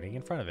by standing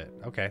in front of it.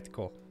 Okay,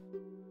 cool.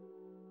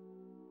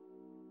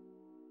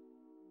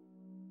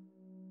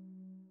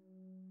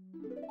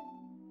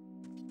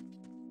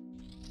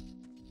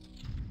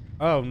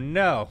 Oh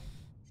no.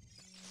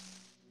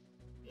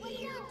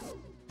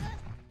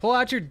 Pull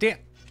out your damn.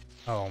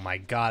 Oh my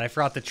god, I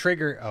forgot the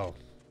trigger. Oh.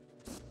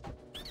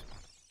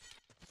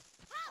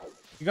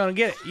 You're gonna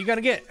get it. You're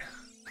gonna get it.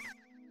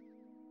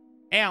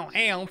 Ow,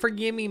 ow,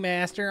 forgive me,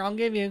 master. I'll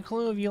give you a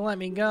clue if you let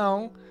me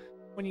go.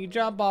 When you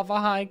jump off a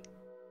high...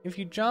 If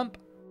you jump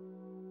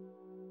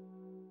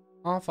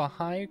off a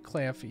high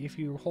cliff, if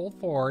you hold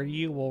forward,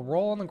 you will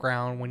roll on the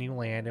ground when you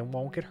land and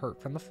won't get hurt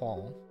from the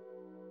fall.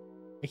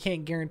 I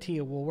can't guarantee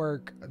it will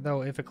work,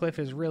 though if a cliff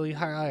is really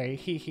high,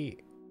 hee hee.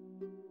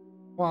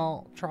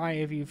 Well, try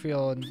if you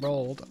feel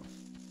enrolled.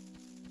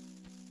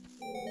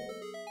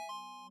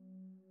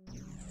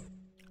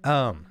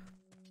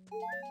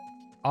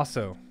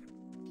 Also,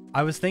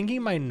 I was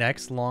thinking my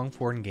next long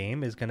form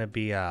game is gonna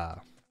be my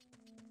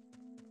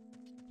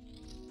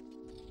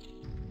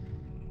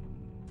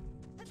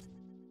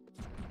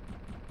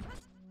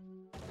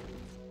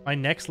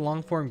next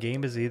long form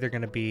game is either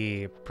gonna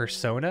be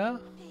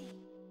Persona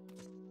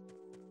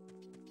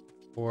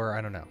or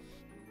I don't know.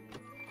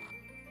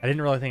 I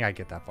didn't really think I'd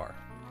get that far.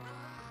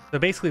 So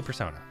basically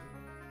Persona.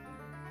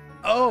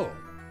 Oh!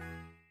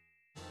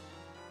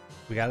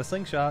 We got a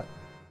slingshot.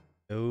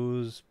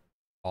 Those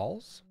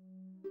balls?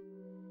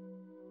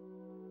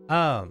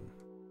 So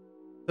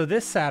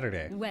this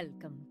Saturday.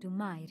 Welcome to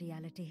my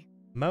reality.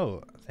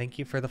 Mo, thank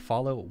you for the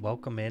follow.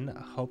 Welcome in.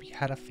 Hope you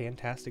had a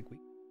fantastic week.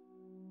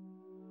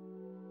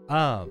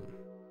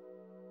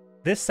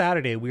 This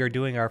Saturday we are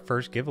doing our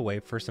first giveaway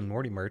for some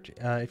Norty merch.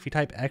 If you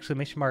type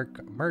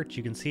 !merch,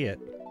 you can see it.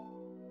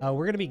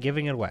 We're gonna be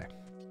giving it away.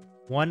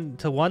 One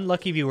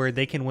lucky viewer,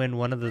 they can win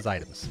one of those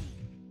items.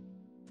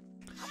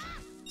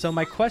 So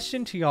my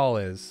question to y'all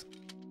is,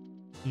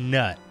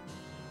 nut.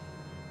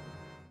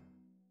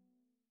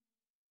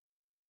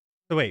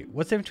 So wait,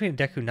 what's the difference between a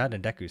Deku nut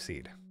and a Deku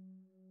seed?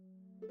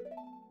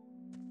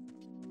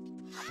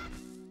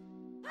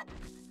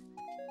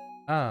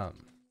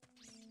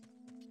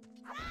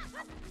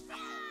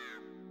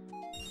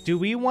 Do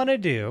we want to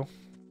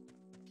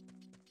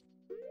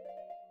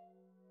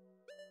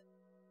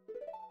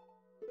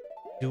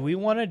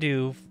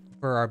do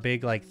for our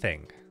big like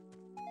thing?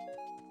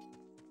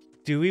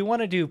 Do we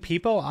want to do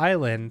Peepo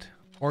Island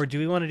or do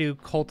we want to do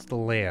Cult of the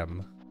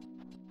Lamb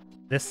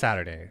this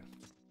Saturday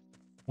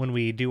when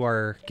we do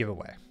our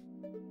giveaway?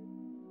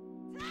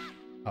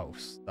 Oh,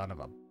 son of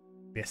a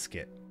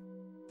biscuit.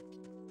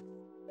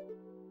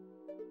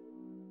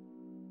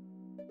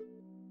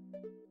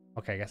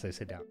 Okay, I guess I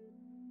sit down.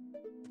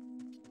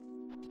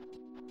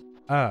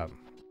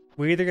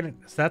 We're either gonna...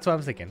 So that's what I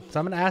was thinking. So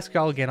I'm gonna ask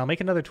y'all again. I'll make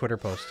another Twitter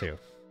post too.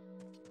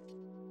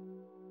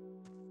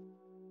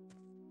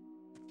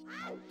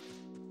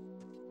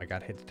 I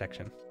got hit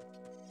detection.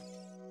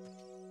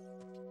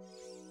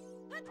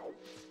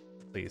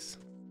 Please.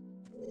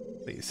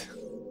 Please.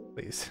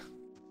 Please.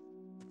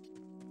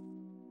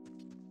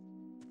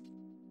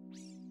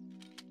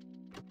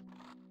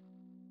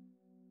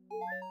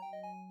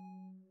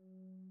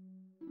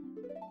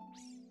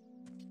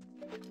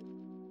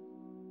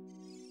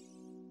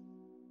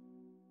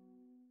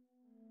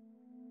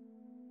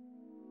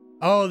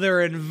 Oh, they're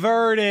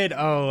inverted.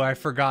 Oh, I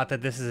forgot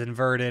that this is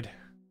inverted.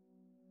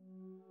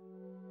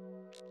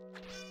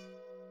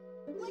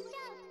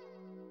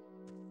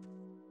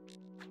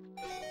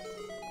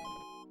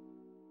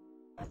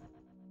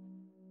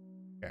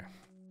 Okay.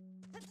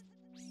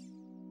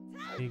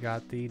 You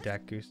got the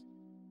Deku.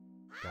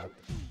 Got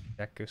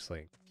the Deku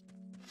Sling.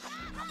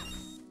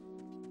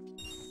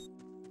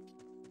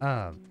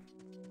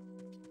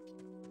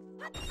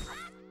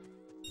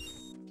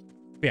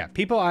 Yeah,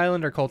 Peepo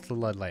Island or Cult of the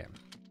Blood Lamb.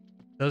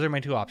 Those are my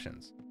two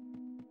options.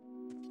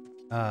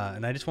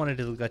 And I just wanted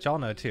to let y'all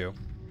know too.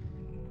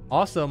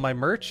 Also, my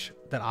merch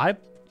that I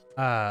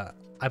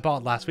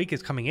bought last week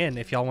is coming in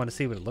if y'all want to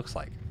see what it looks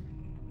like.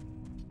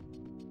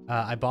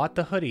 I bought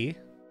the hoodie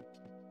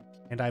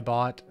and I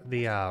bought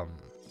the I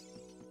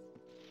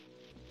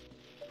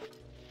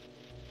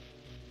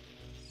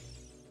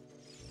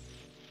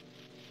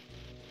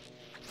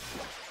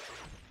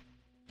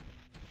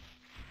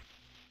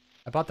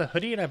bought the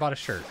hoodie and I bought a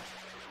shirt.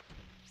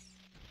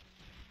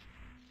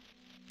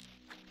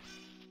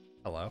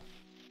 Hello.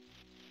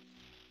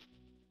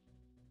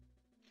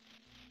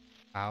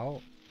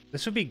 Ow.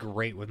 This would be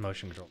great with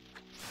motion control.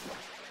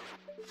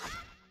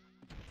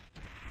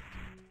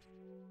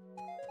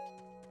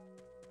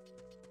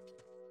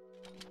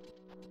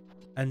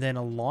 And then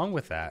along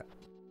with that,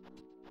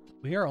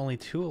 we are only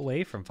 2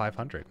 away from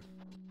 500,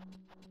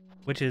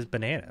 which is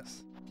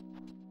bananas.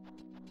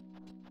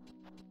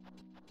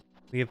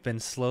 We have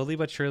been slowly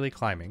but surely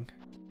climbing,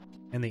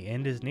 and the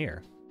end is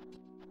near.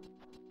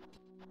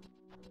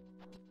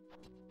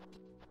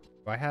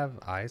 Do I have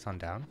eyes on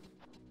down?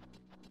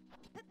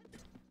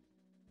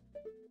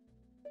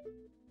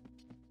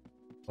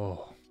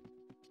 Oh.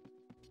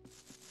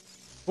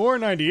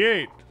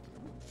 498.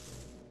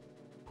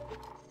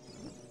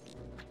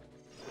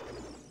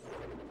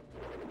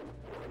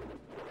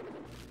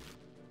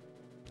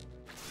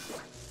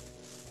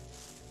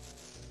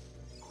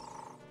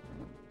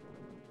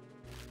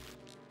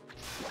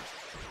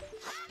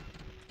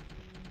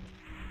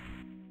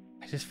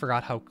 I just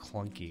forgot how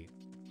clunky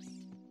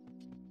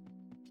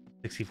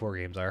 64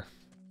 games are.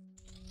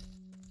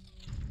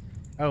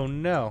 Oh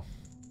no.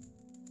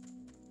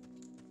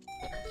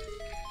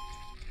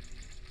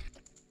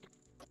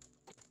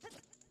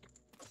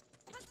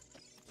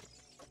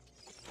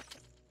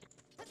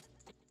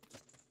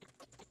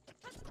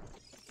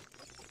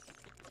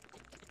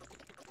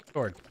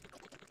 Sword.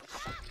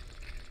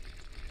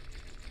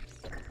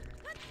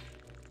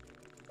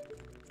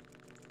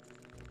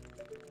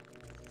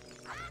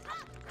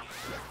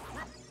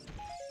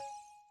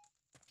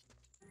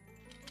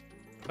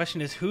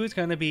 Question is, who's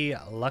going to be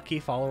lucky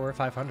follower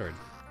 500?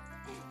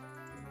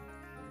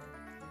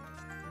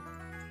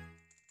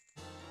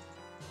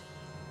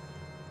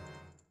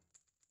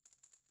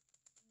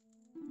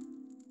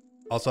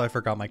 Also, I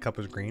forgot my cup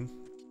was green.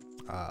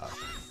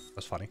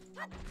 That's funny.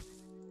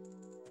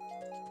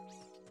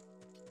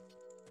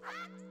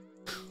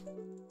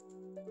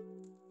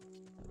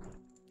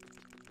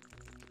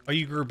 Oh,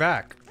 you grew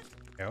back.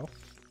 No.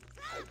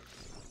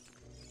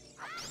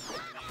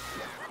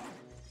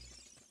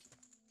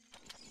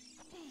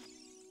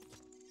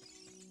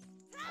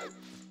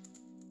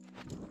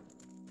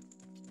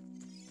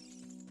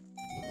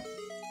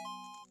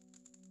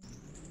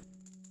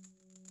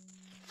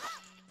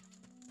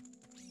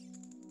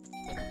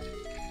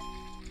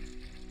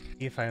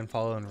 See if I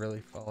unfollow and really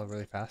follow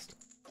really fast.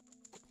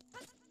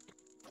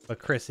 But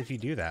Chris, if you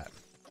do that,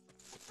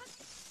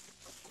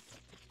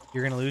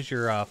 you're gonna lose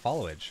your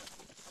followage.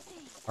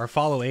 Or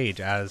follow age,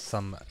 as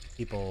some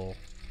people.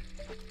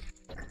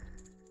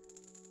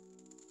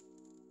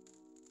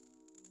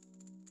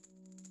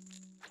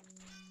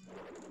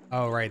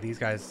 Oh right, these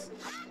guys.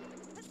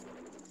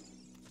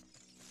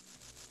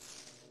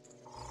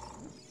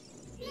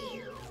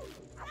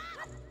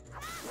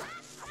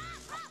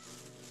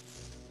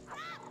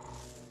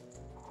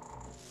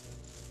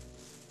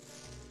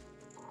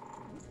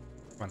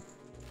 Come on.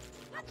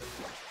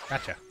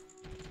 Gotcha.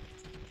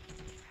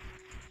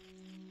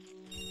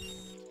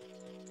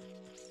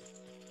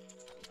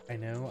 I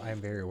know, I'm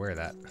very aware of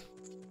that.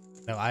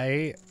 No,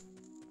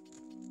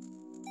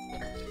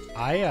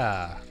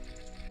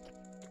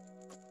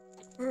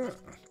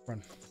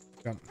 run,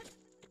 jump.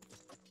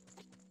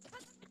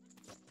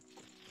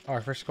 Oh,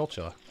 our first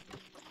Skulltula.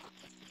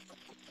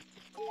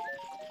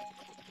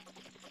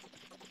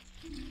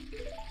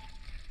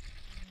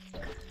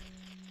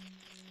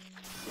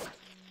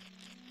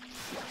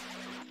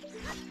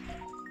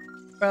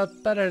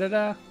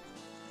 Ba-da-da-da.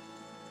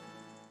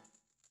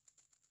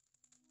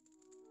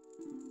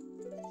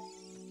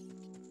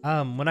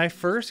 When I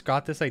first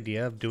got this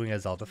idea of doing a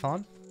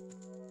Zeldathon,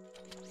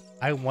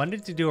 I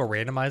wanted to do a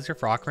randomizer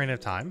for Ocarina of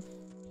Time.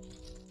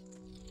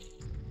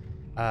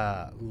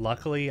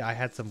 Luckily, I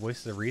had some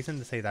voices of reason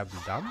to say that would be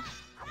dumb.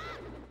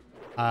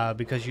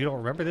 Because you don't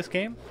remember this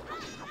game.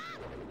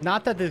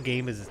 Not that this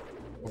game is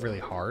really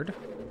hard.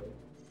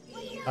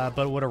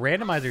 But what a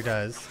randomizer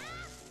does...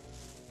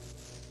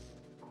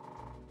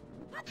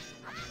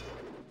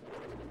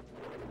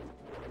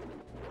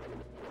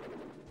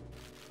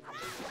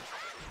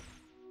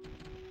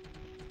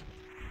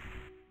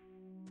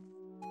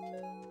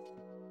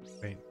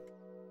 Wait.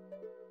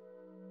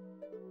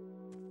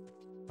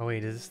 Oh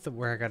wait, is this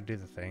where I gotta do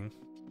the thing?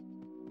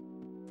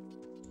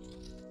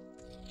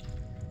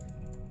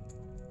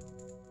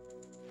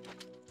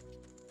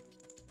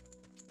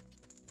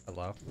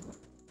 Hello?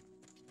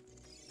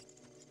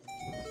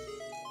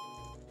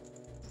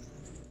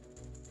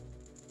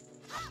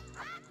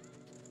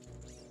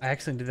 I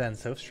accidentally did that in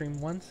SoapStream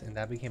once, and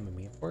that became a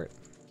meme for it.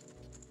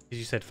 Because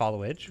you said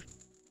follow edge.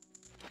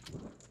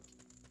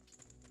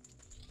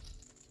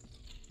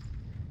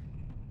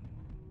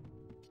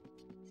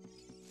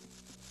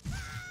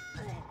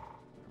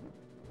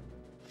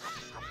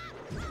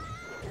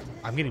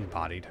 I'm getting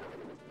bodied.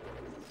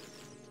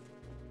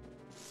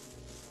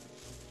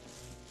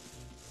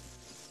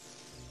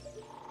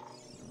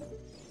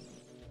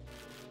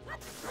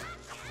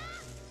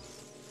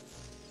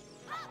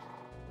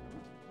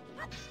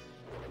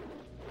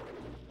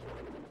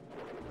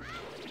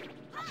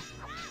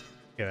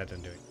 Yeah, that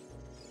didn't do it.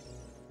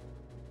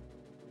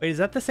 Wait, is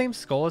that the same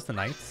skull as the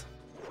knights?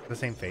 The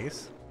same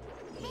face?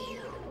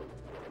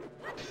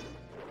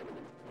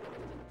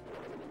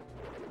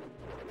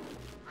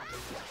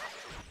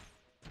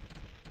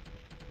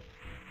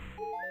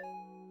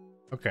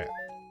 Okay.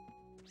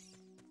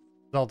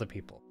 Zelda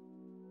people.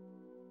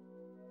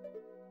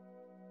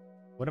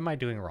 What am I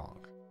doing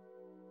wrong?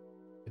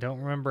 I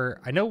don't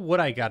remember. I know what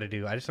I gotta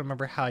do. I just don't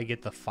remember how I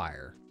get the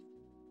fire.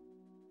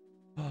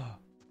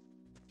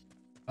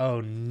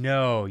 Oh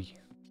no.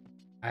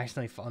 I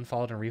accidentally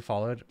unfollowed and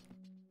refollowed.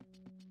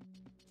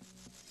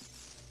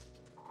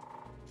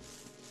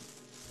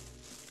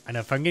 I know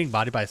if I'm getting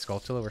bodied by a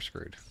Skulltula, we're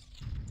screwed.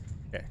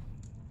 Okay.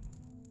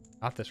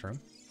 Not this room.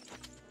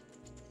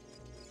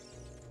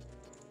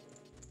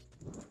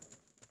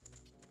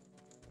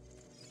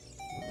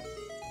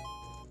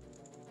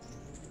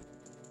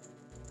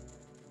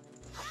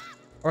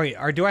 All right,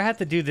 or do I have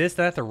to do this?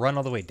 Then I have to run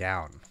all the way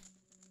down.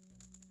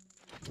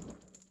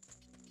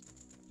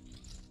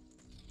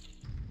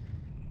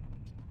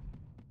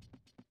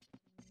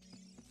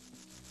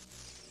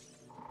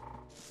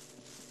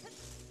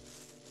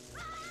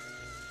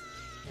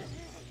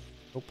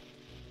 Nope.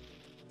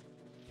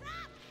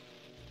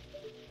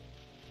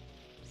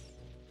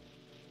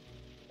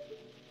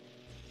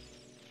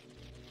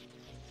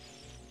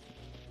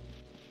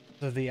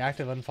 So the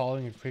act of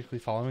unfollowing and quickly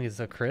following is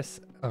a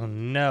Chris. Oh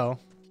no.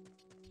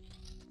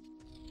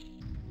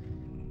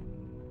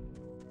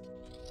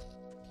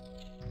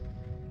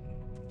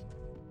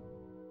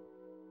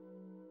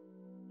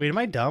 Wait, am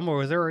I dumb or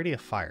was there already a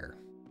fire?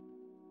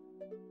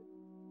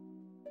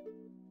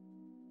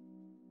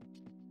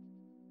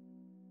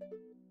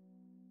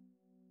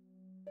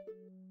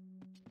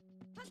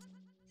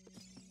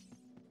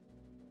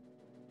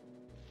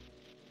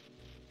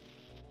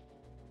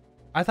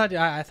 I thought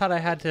I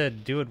had to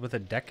do it with a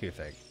Deku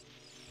thing.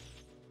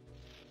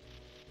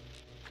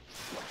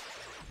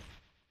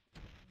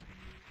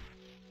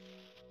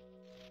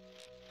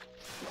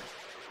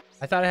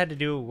 I thought I had to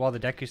do it while the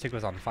Deku stick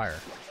was on fire.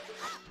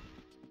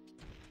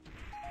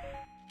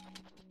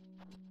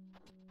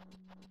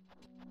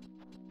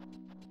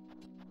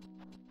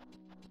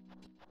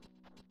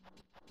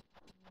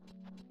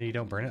 You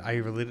don't burn it? I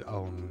really...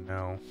 Oh,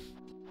 no.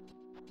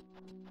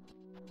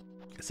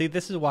 See,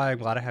 this is why I'm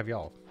glad I have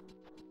y'all.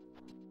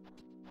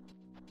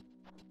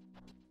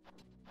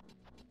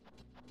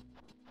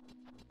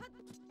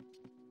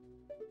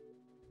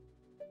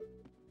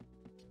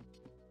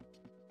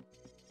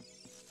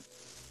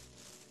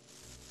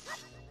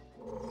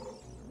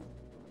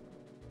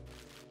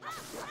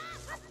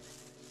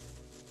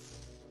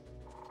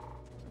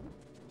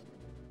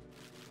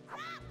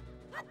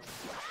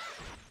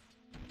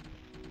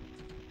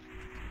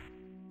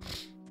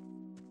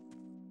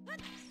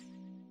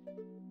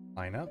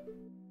 Line up.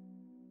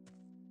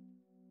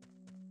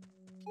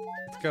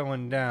 It's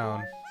going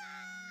down.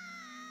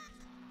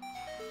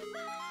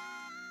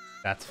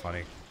 That's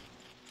funny.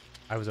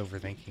 I was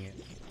overthinking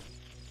it.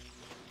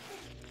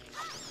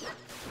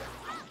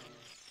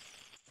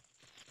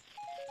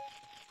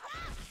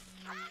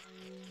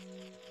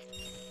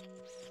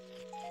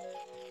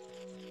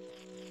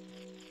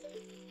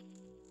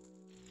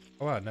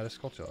 Oh wow, another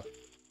Skulltula.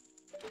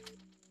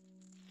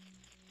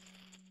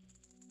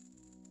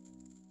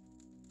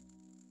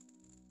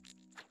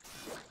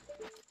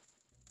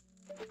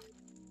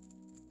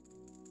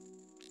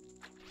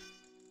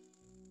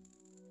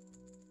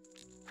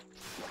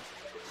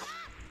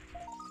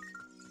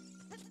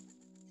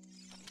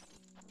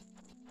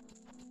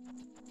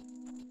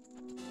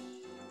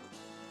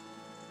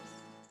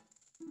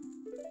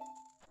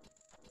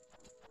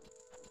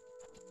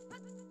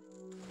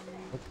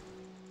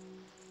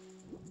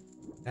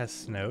 Has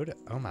snowed?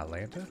 Oh my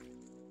Lanta.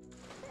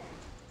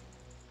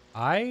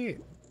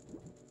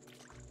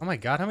 Oh my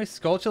god, how many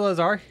Skulltulas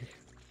are here?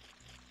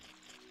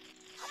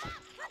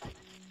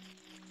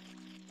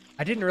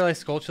 I didn't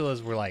realize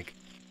Skulltulas were like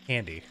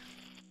candy.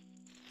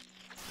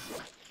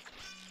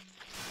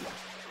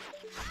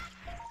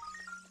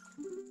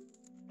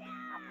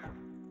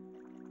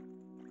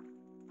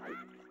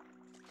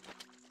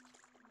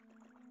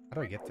 How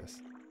do I get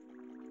this?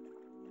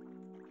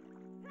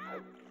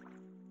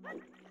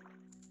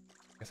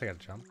 Guess I gotta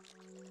jump.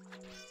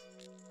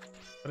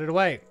 Put it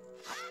away.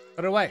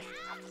 Put it away.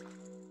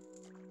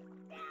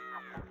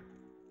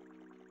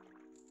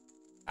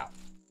 Ow.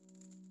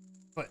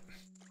 What?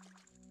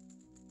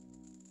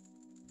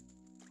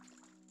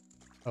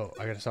 Oh,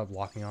 I gotta stop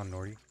locking on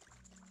Norty.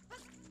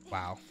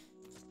 Wow.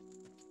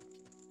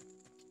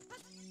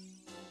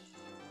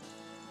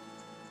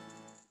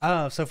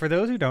 So for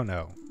those who don't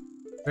know,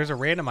 there's a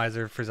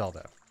randomizer for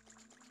Zelda.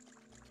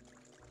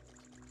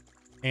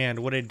 And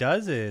what it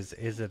does is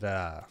it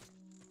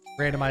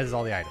randomizes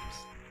all the items.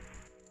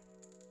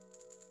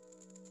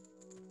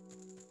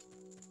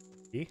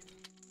 See?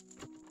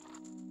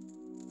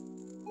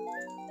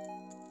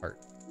 Heart.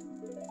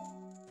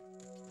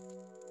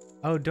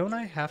 Oh, don't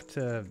I have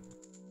to...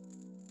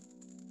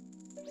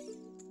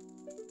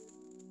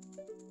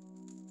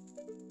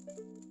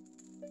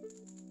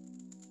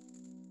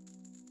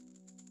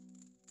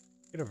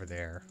 Get over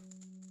there.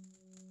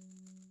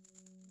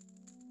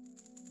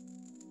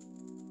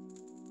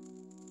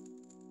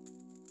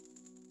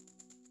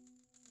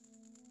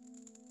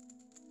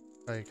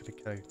 I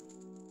could.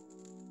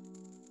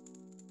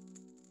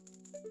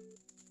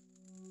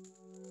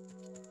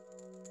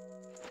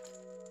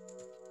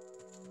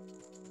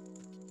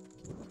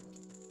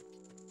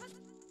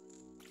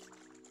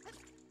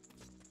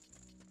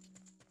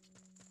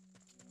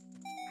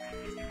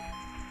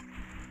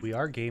 We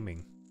are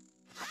gaming.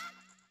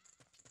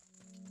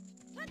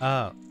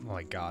 Oh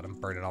my god, I'm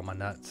burning all my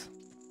nuts.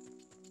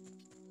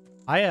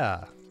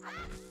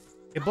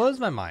 It blows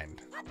my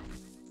mind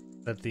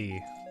that the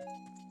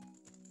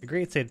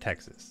great state of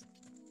Texas,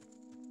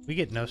 we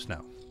get no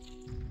snow.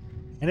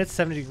 And it's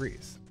 70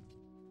 degrees.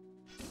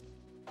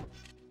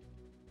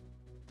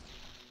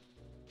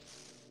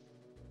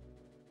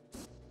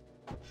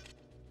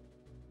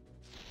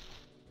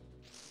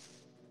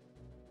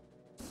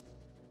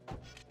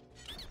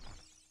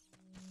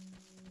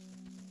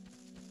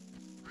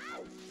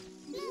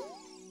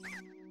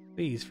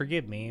 Please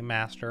forgive me,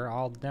 master.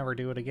 I'll never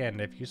do it again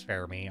if you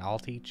spare me. I'll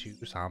teach you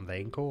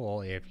something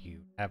cool. If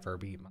you ever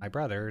beat my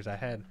brothers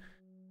ahead,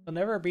 you'll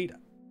never beat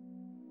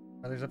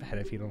brothers ahead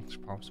if you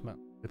don't promise me.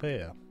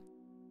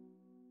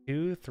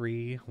 2,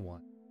 3,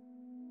 1.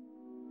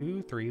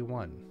 2, 3,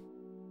 1.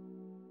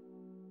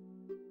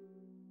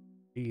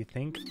 Do you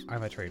think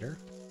I'm a traitor?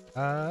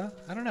 I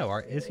don't know.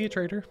 Is he a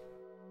traitor?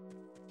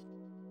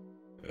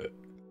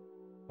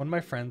 One of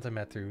my friends I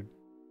met through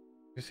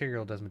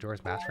Serial does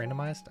Majora's Mask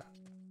randomized.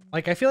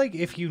 Like, I feel like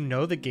if you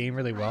know the game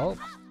really well,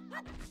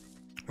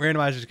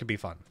 randomizers could be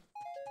fun.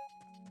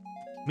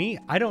 Me,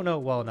 I don't know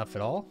it well enough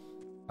at all.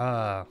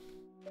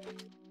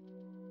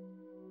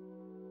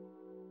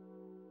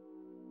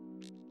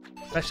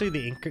 Especially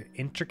the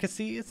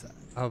intricacies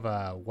of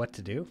what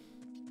to do.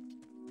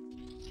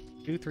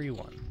 2, 3,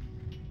 1.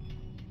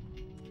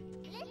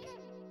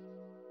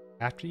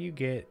 After you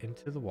get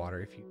into the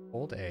water, if you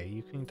hold A,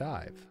 you can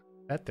dive.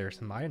 Bet there's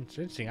some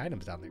interesting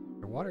items down there.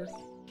 Underwater.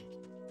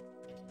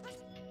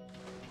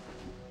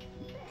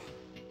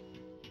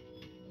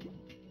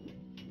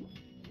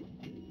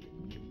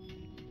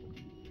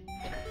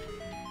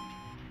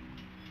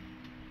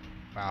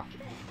 Wow,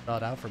 spell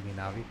it out for me,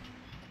 Navi.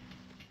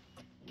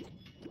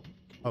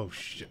 Oh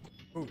shit!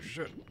 Oh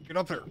shit! Get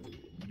up there!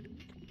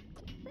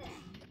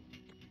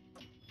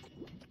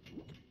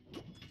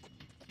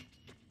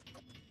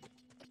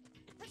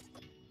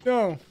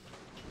 No.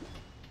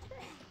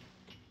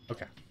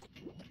 Okay.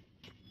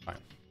 Fine.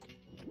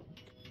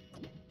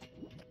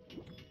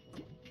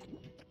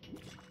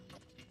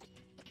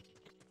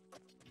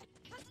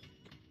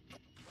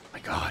 My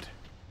God.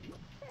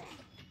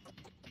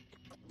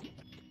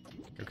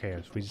 Okay,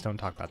 we just don't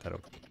talk about that.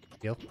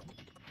 Deal.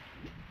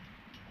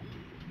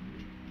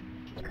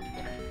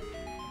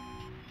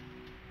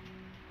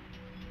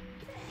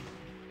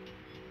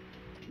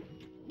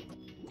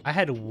 I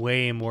had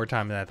way more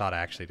time than I thought I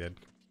actually did.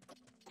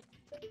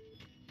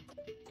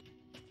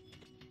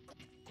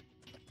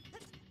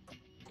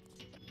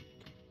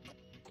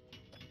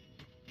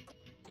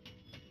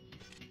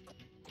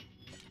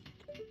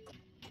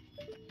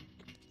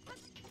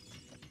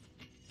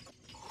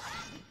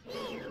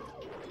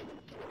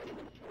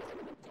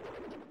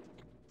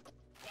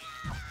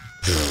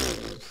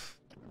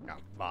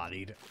 Got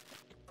bodied.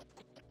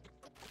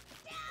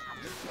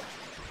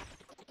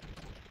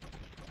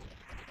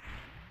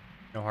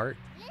 No heart.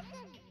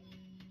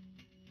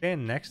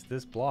 Stand next to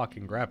this block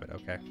and grab it.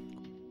 Okay.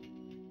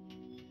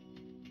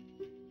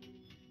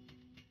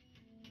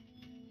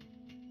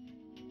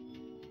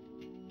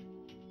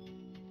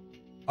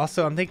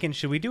 Also, I'm thinking,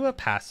 should we do a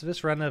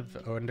pacifist run of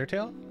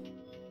Undertale?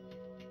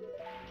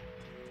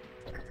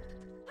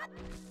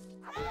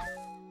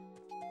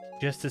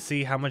 Just to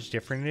see how much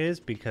different it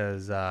is,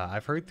 because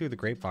I've heard through the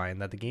grapevine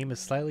that the game is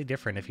slightly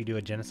different if you do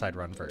a genocide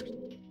run first.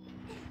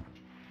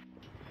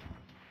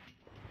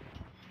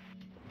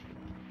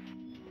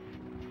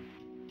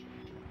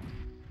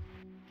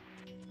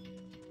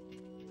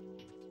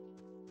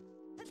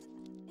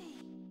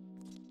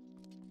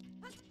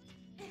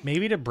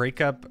 Maybe to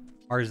break up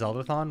our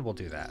Zeldathon, we'll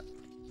do that.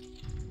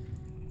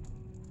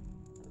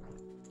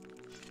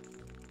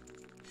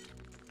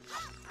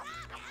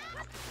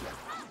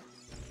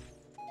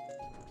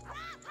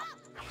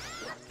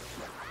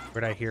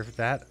 Where did I hear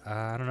that?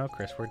 I don't know,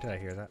 Chris. Where did I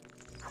hear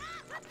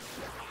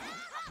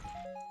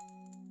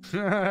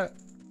that?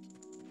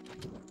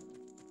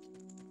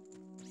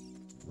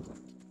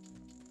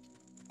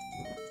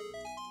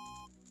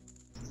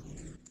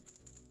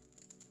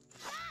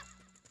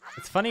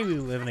 It's funny we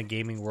live in a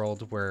gaming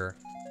world where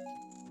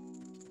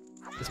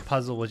this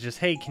puzzle was just,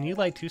 hey, can you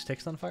light 2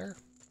 sticks on fire?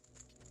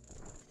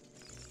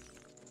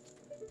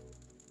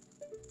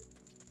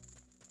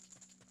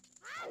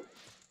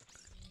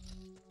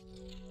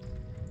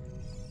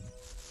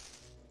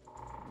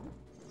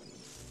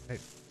 Hey.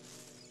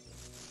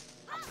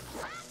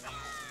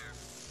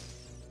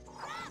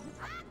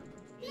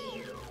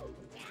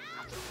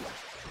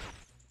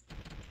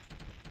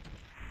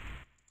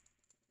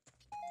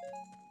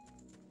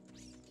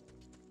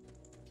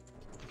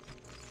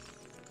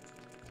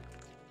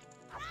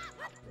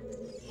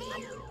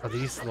 Oh,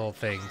 these little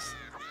things.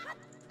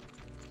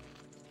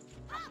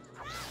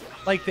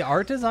 Like, the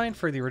art design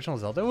for the original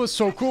Zelda was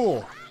so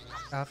cool.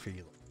 After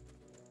you.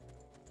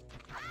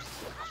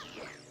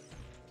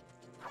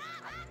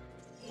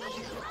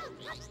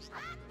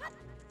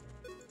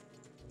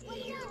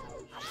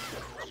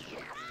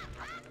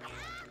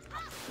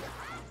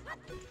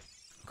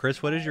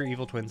 Chris, what is your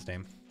evil twin's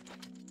name?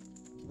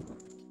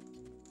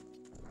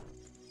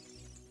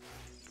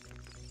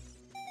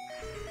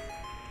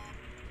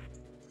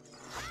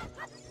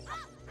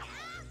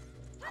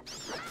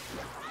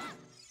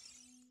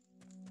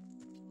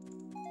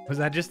 Was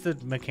that just the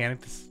mechanic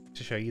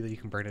to show you that you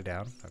can burn it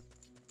down?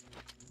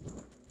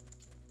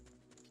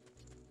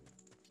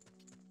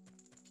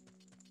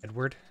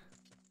 Edward?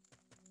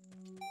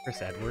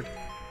 Chris Edward?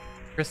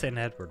 Chris and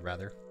Edward,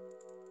 rather.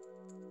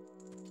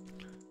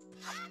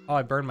 Oh,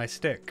 I burned my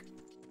stick.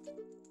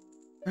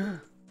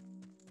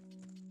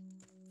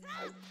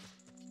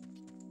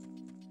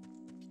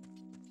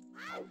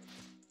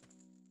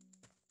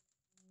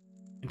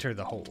 Enter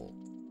the hole.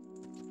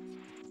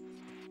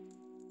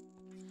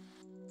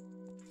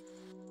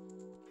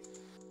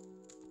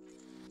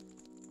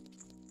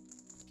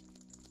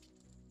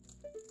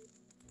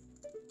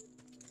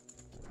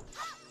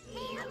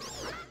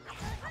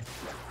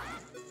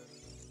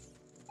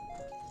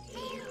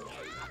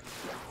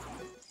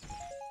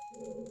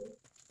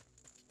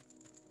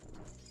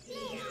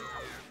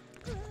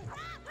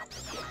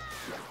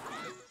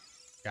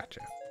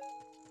 Gotcha.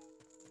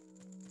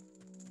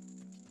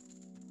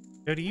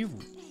 Joe, do you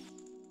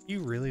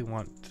really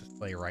want to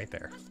play right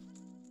there?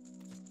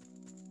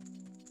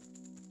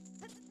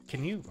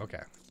 Can you?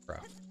 Okay, bro.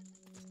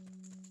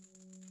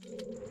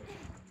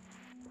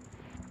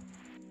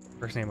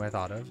 First name I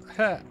thought of.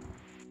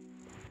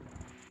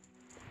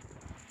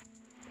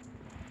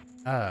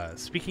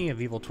 Speaking of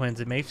evil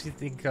twins, it makes me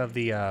think of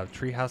the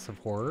Treehouse of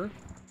Horror,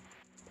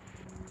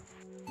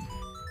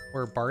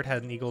 where Bart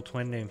had an evil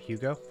twin named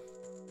Hugo.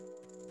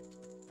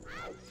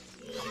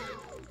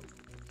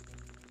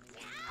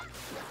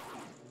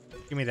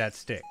 Give me that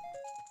stick.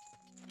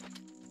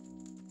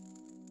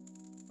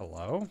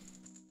 Hello?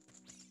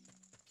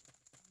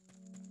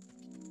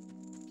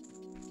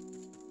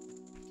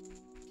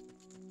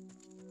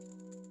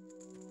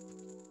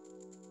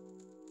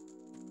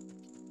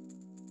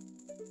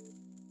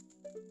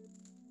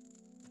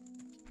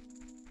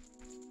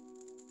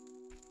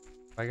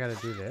 I gotta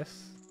do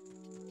this.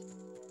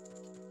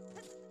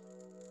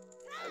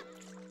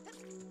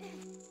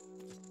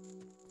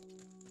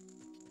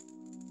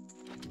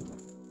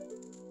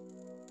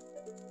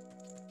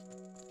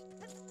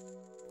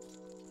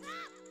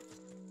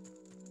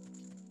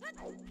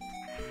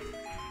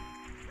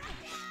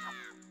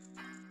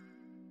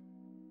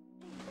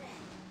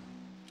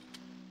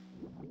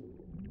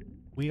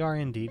 We are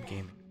indeed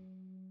gaming.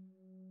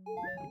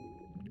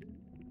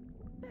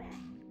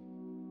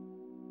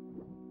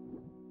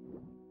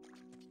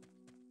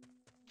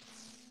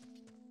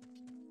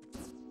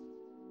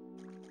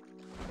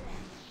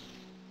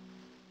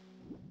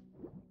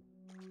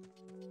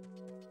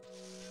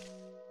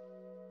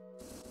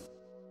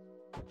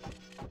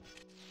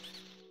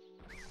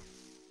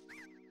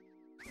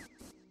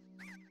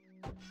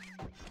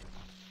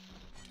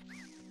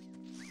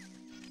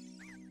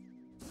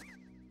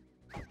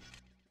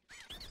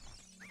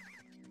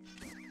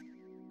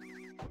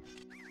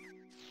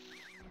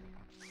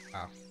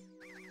 Wow.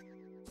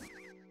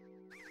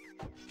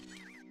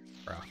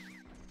 Bro.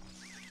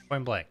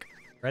 Point blank.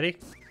 Ready?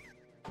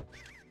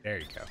 There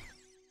you go.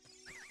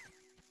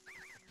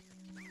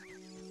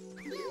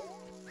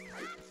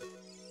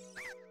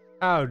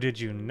 How did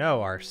you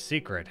know our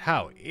secret?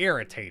 How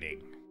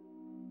irritating.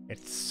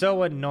 It's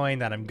so annoying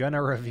that I'm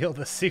gonna reveal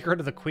the secret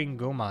of the Queen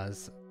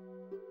Gumas.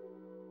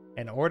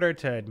 In order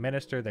to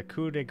administer the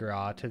coup de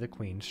grace to the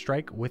Queen,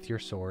 strike with your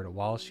sword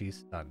while she's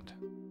stunned.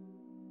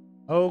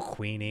 Oh,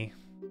 Queenie.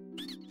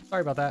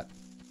 Sorry about that.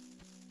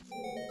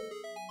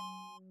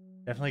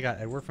 Definitely got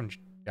Edward from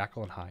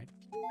Jackal and Hyde.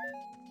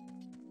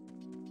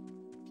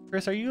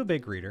 Chris, are you a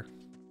big reader?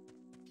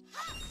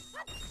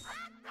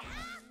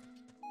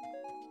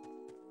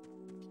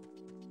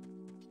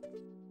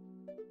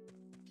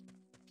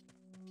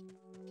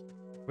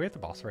 We're at the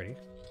boss already.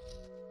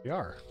 We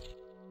are.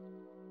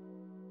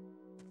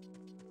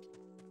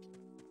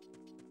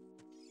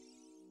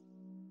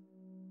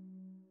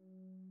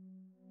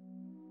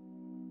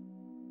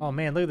 Oh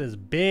man, look at this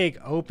big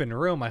open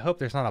room. I hope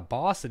there's not a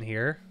boss in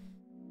here.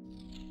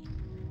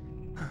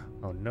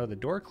 Oh no, the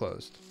door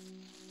closed.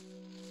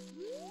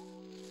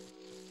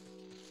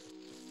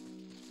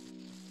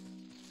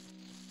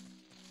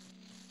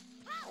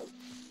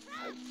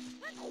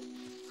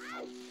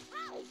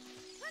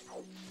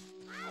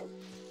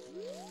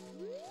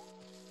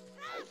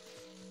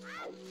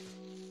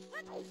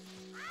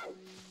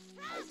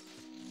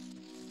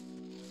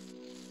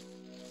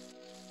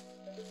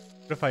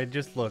 What if I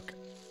just look?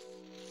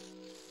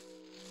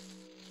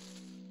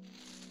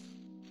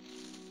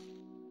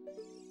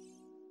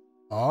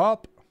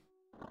 Up.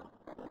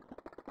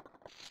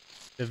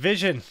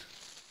 Division.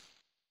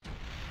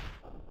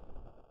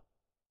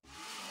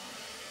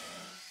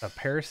 A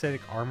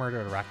parasitic armored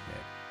arachnid.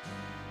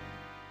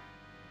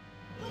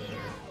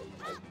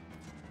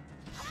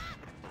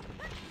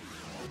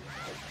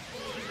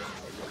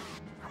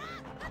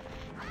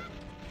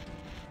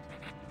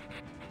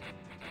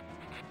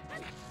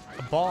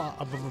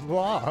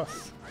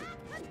 boss.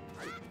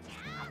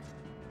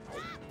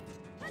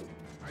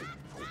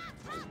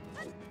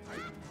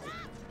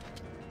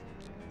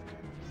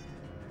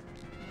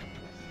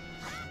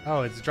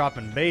 Oh, it's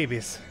dropping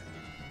babies.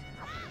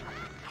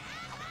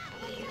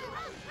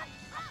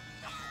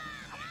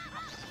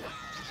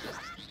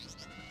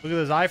 Look at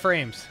those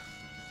iframes.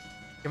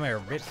 Come here,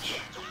 bitch.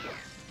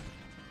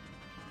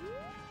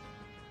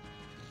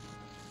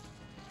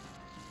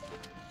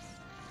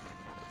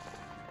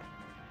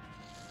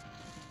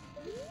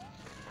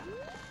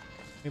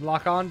 Let me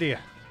lock onto you.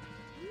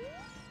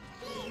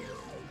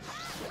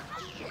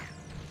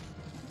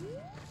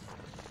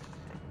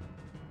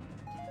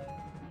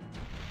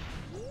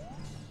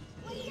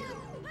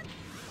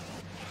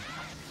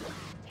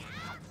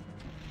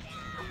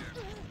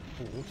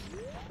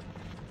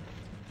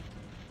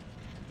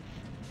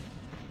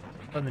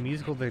 From the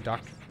musical, the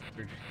Dr.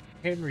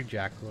 Henry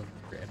Jekyll and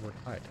Edward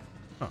Hyde.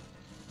 Huh.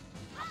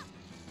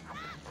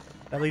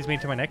 That leads me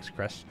to my next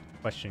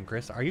question,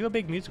 Chris. Are you a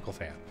big musical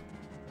fan?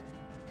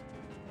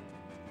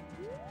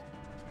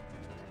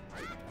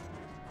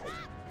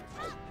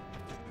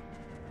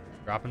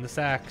 Dropping the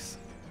sax.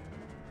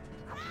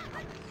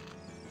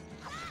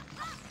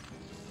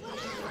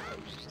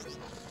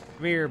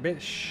 Come here,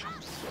 bitch.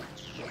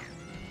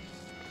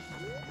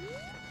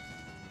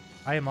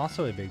 I am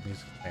also a big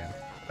musical fan,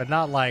 but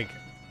not like...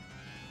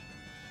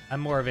 I'm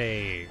more of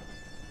a...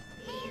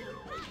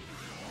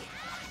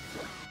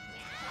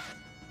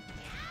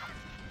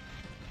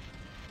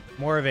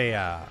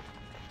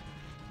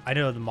 I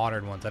know the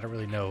modern ones. I don't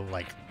really know,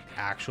 like,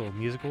 actual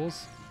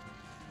musicals.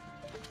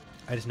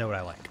 I just know what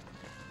I like.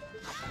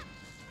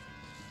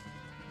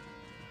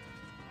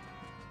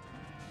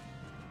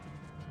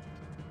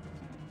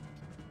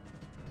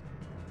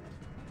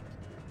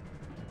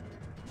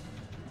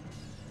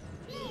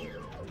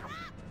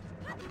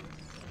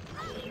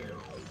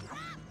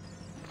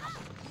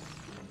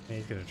 And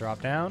he's gonna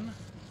drop down.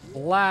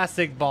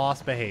 Classic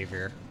boss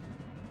behavior.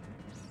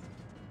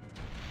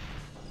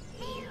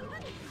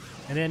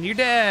 And then you're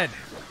dead.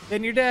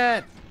 Then you're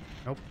dead.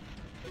 Nope.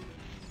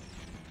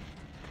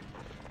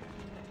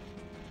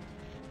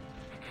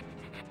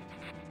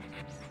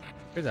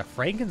 There's a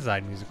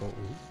Frankenstein musical.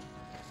 Ooh.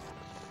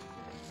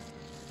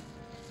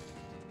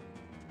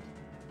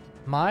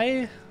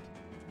 My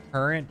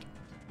current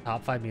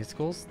top 5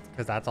 musicals,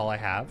 because that's all I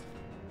have,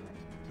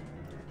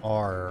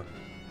 are...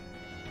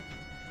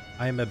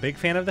 I'm a big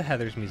fan of the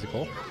Heathers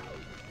musical.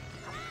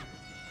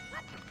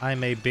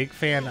 I'm a big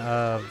fan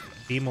of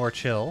Be More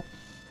Chill.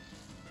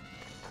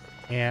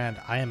 And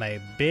I am a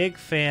big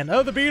fan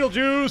of the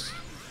Beetlejuice!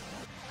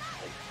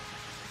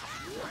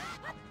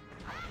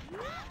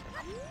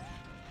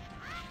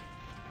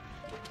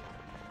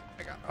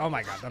 Oh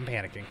my god, I'm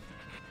panicking.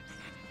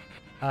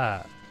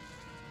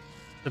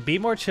 The Be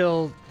More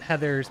Chill,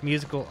 Heathers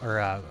musical, or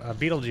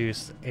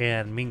Beetlejuice,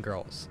 and Mean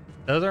Girls.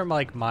 Those are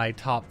like my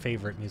top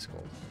favorite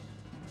musicals.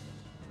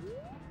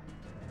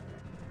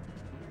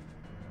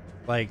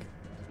 Like,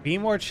 Be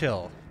More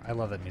Chill. I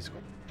love that musical.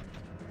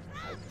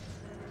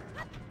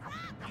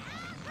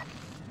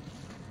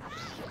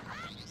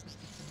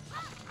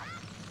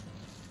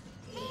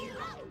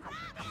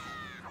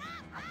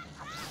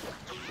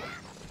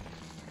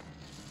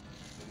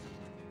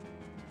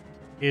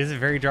 Is it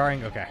very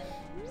jarring? Okay.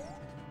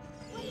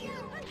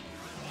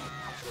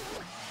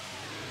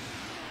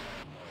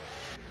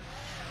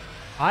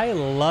 I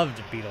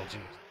loved Beetlejuice.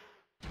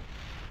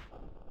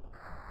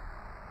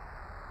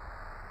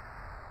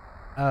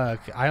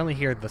 I only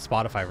hear the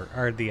Spotify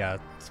or the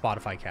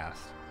Spotify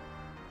cast.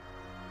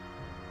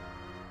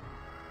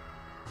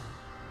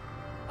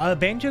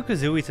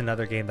 Banjo-Kazooie is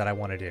another game that I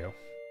want to do.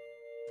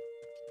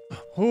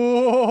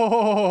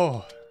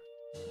 Oh,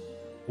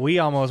 we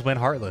almost went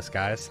heartless,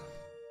 guys.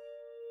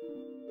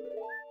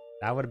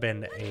 That would have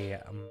been a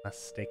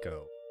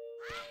mistake-o.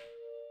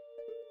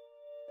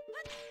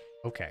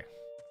 Okay.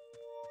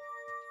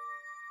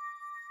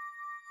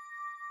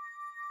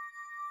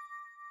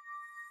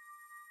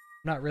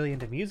 I'm not really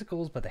into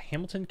musicals, but the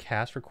Hamilton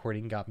cast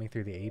recording got me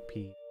through the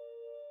AP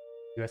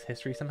US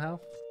history somehow.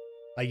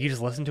 Like, you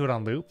just listen to it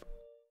on loop?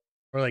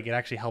 Or, like, it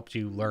actually helped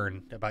you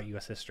learn about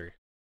US history.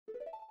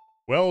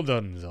 Well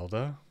done,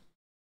 Zelda.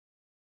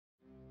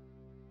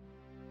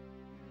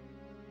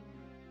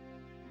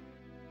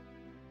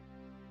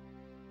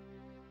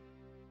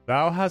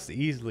 Thou hast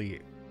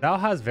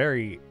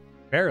very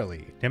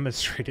verily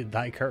demonstrated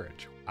thy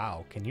courage.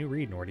 Wow, can you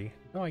read, Norty?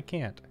 No, I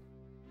can't.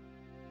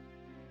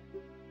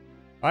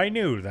 I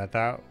knew that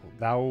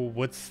thou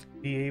wouldst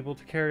be able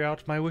to carry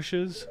out my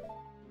wishes.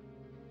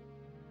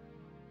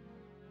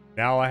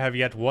 Now I have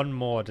yet one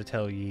more to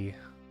tell ye.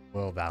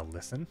 Will thou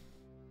listen?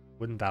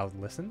 Wouldn't thou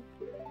listen?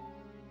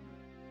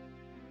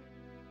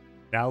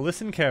 Now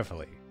listen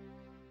carefully.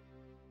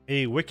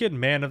 A wicked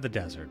man of the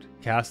desert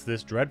cast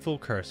this dreadful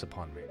curse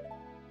upon me.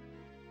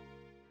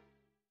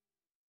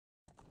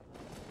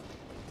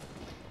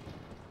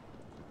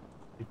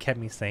 It kept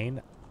me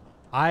sane.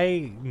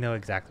 I know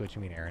exactly what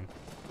you mean, Aaron.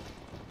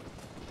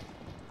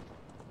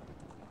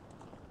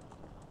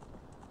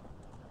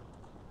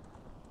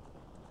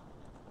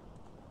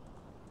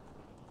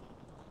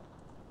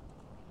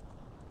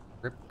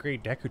 Rip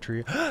Great Deku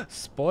Tree.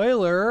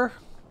 Spoiler!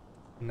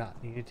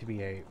 Not needed to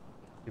be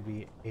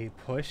a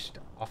pushed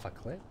off a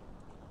cliff.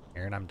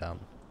 Aaron, I'm dumb.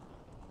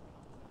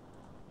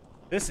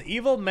 This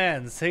evil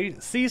man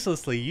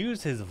ceaselessly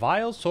used his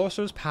vile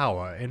sorcerer's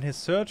power in his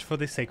search for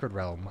the sacred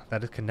realm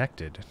that is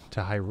connected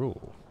to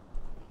Hyrule.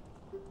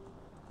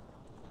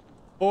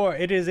 For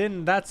it is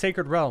in that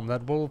sacred realm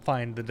that we'll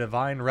find the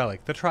divine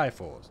relic, the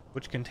Triforce,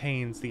 which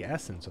contains the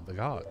essence of the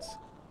gods.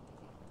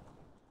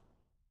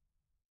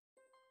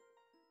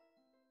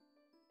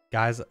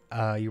 Guys,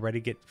 you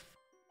ready to get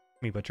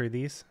me butcher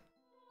these?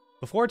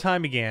 Before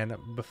time began,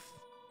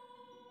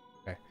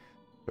 okay.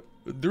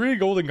 3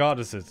 golden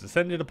goddesses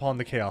descended upon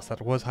the chaos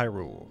that was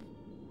Hyrule.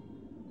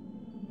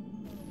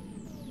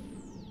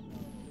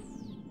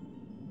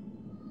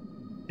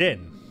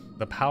 Din,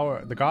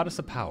 the goddess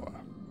of power.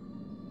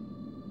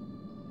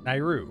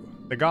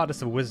 Nayru, the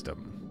goddess of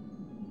wisdom.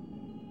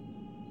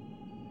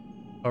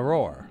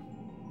 Aurora,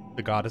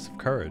 the goddess of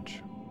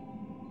courage.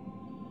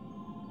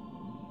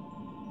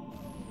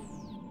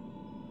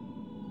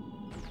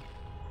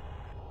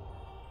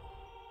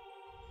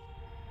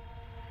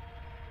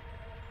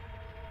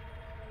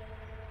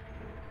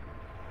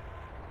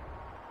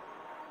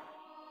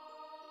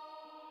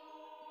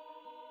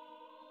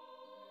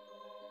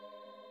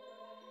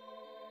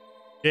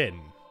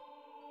 Din.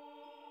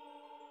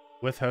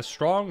 With her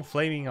strong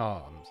flaming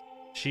arms,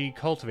 she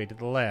cultivated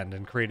the land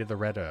and created the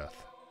Red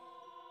Earth.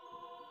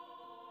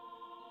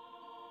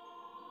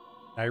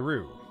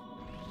 Nayru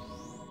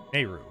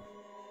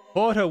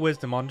poured her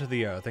wisdom onto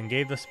the earth and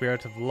gave the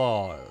spirit of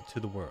law to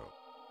the world.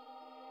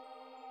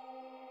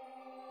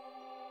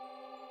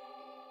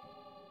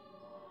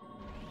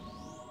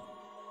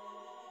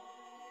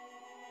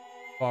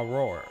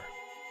 Aurora,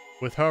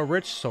 with her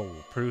rich soul,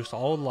 produced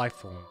all life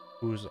forms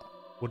whose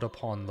would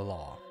upon the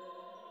law.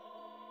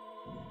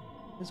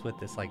 What is with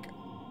this, like...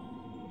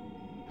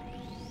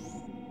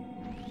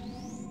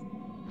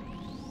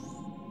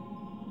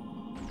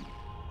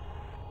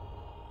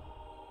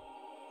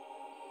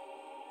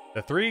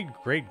 The 3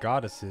 great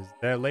goddesses,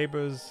 their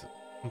labors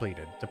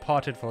completed,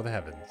 departed for the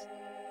heavens.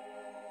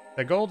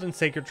 The golden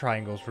sacred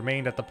triangles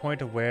remained at the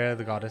point of where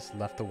the goddess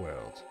left the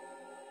world.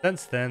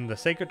 Since then, the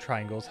sacred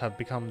triangles have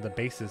become the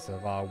basis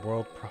of our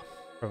world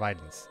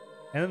providence,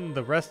 and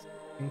the resting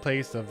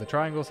place of the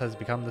triangles has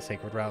become the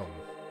sacred realm.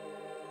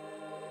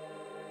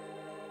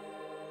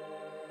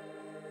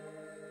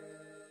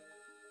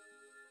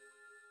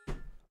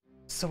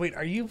 So wait,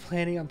 are you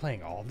planning on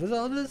playing all the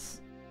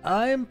Zeldas?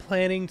 I'm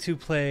planning to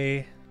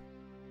play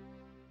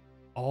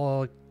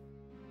all...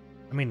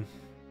 I mean,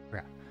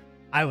 yeah.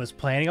 I was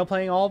planning on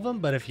playing all of them,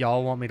 but if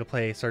y'all want me to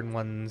play certain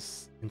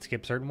ones and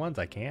skip certain ones,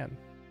 I can.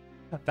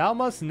 Thou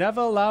must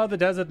never allow the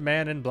desert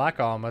man in black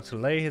armor to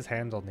lay his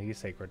hands on these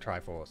sacred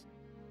Triforce.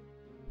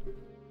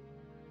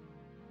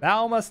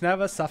 Thou must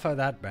never suffer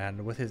that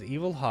man with his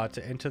evil heart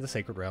to enter the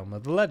sacred realm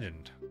of the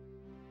legend.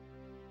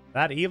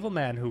 That evil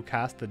man who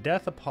cast the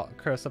death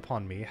curse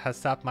upon me has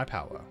sapped my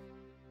power.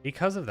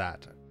 Because of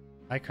that,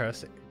 I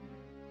curse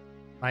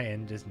my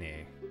end is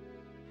near.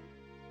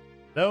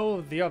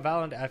 Though your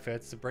valiant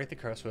efforts to break the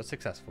curse were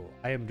successful,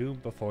 I am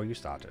doomed before you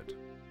started.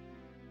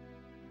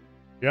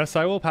 Yes,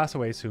 I will pass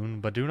away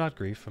soon, but do not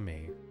grieve for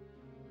me.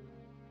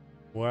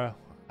 Well,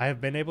 I have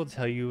been able to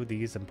tell you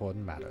these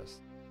important matters.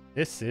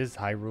 This is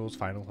Hyrule's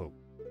final hope.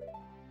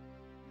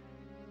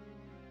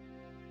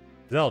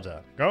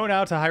 Zelda, go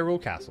now to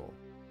Hyrule Castle.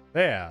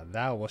 There,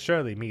 thou will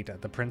surely meet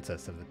the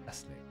Princess of the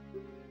Destiny.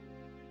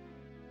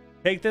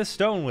 Take this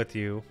stone with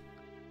you.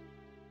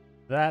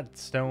 That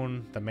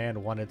stone the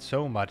man wanted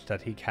so much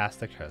that he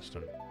cast the curse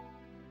on it.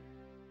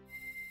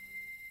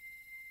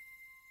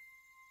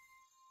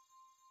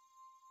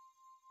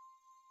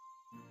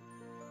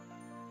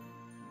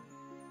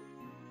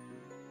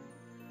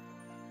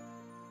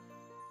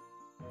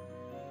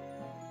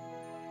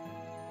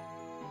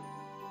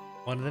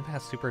 One of them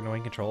has super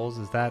annoying controls.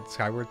 Is that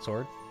Skyward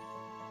Sword?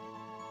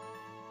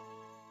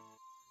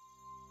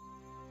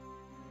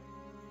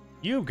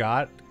 You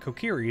got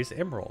Kokiri's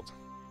Emerald.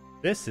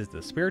 This is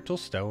the spiritual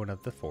stone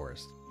of the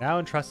forest, now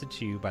entrusted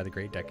to you by the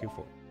Great Deku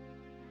Forest.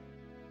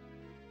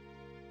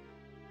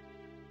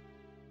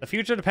 The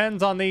future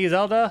depends on thee,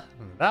 Zelda.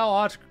 Thou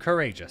art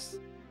courageous.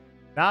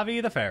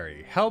 Navi the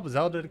fairy, help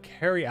Zelda to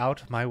carry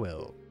out my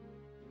will.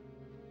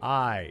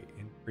 I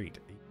entreat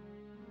thee,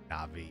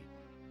 Navi.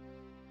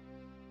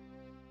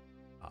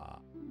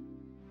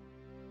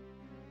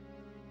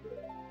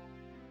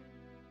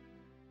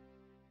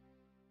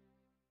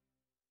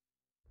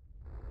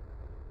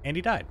 And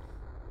he died.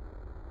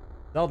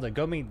 Zelda,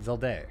 go meet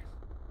Zelda.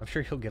 I'm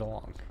sure he'll get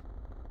along.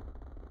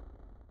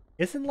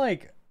 Isn't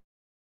like...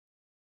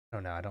 Oh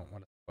no, I don't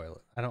want to spoil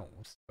it. I don't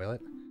spoil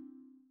it.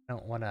 I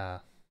don't want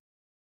to...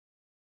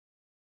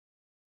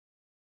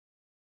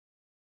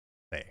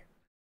 say.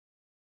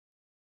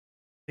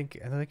 I think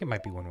it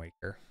might be Wind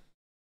Waker.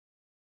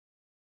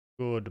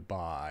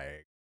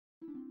 Goodbye.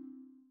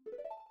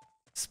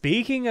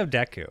 Speaking of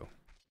Deku,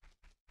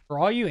 for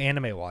all you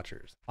anime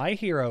watchers, my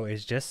hero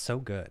is just so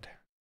good.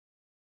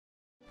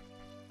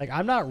 Like,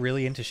 I'm not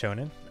really into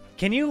shonen.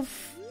 Can you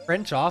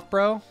French off,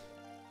 bro?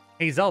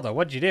 Hey, Zelda,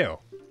 what'd you do?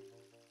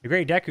 The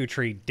Great Deku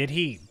Tree, did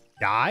he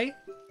die?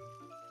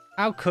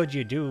 How could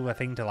you do a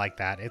thing to like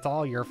that? It's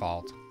all your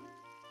fault.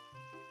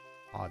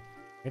 Oh,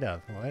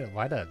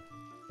 why the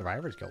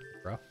Survivors Guild,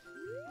 bro?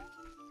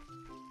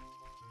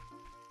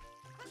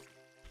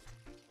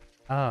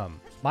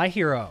 My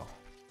hero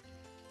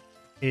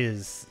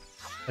is,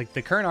 like,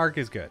 the current arc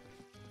is good.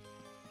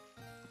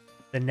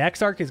 The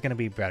next arc is going to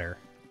be better.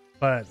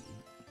 But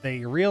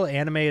the real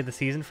anime of the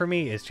season for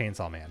me is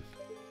Chainsaw Man.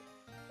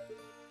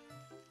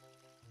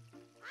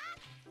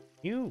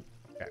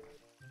 Okay.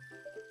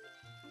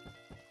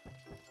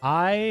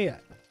 I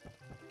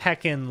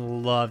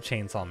heckin' love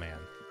Chainsaw Man.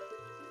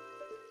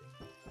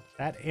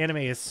 That anime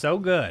is so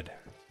good.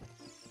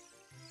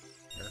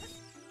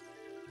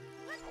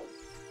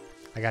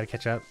 I gotta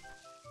catch up.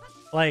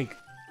 Like,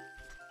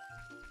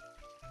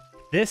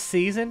 this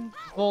season,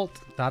 well,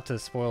 not to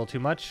spoil too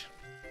much,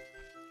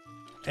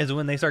 is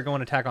when they start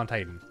going Attack on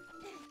Titan.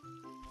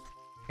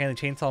 And the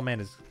Chainsaw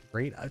Man is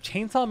great.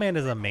 Chainsaw Man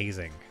is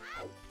amazing.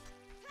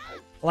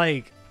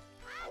 Like,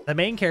 the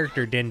main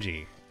character,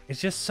 Denji,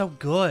 is just so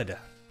good.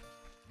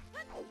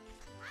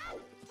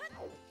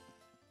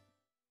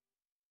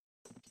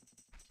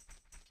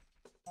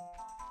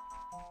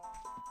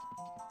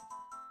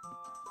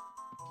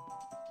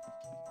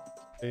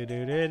 Do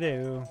do do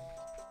do.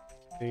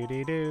 Do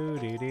do do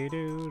do do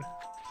do.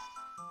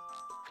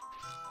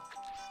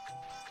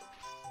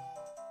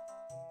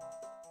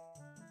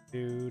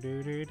 Do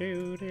do do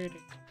do do do.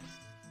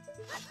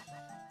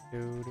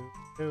 Do do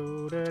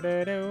do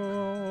do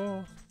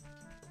do.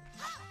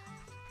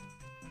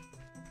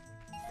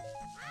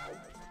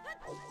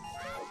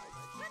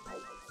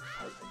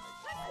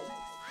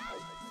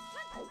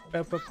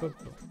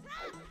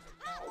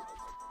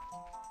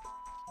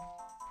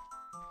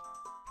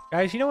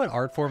 Guys, you know what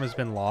art form has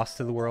been lost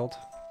to the world?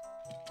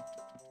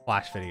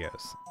 Flash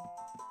videos.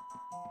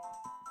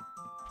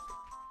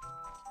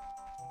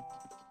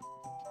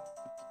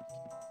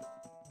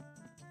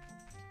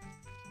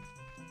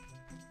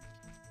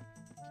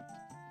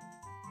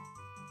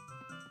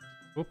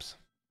 Oops.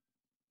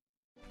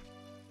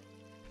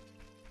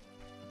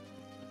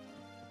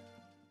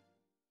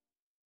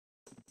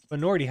 But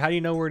Norty, how do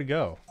you know where to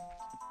go?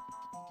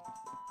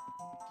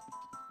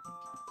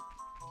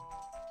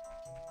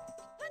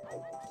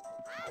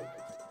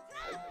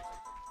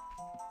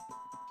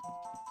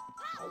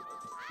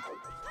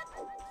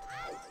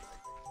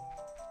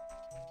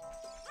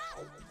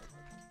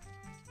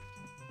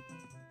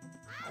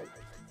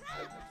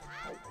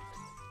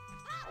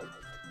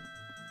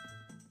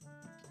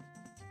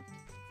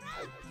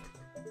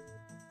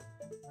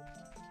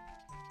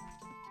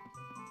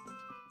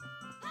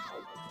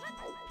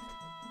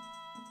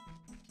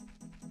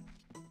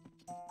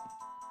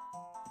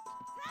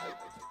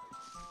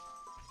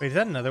 Wait, is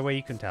that another way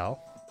you can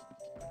tell?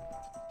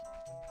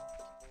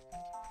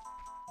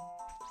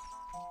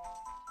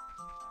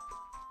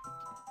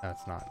 No,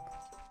 it's not.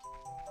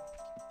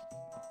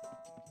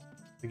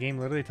 The game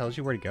literally tells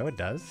you where to go? It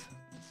does?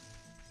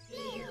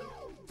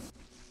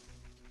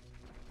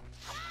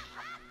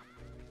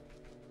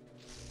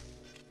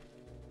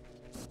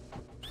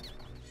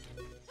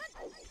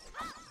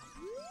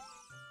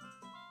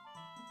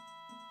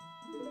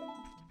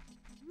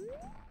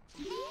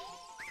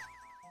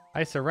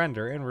 I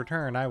surrender. In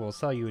return, I will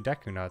sell you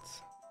Deku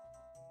Nuts.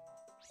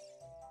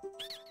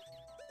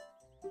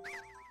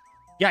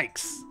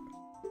 Yikes!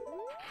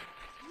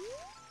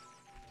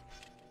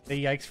 Say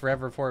yikes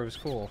forever before it was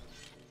cool.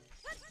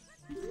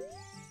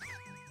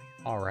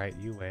 Alright,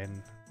 you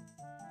win.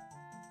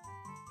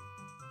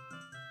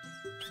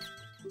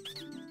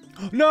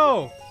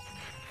 No!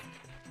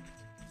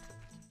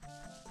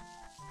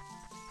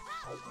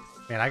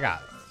 Man, I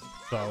got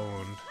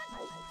boned.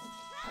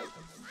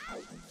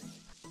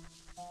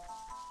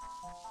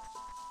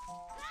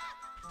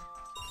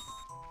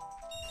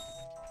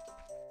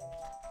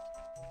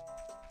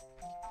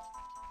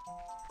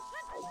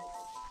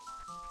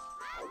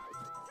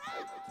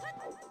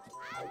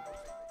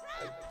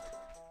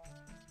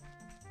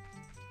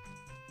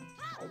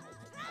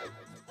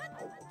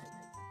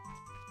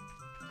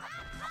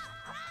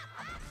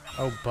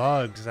 Oh,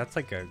 bugs. That's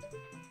like a...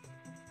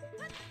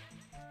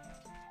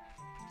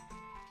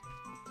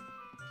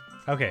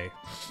 Okay.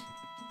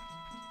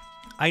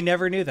 I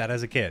never knew that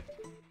as a kid.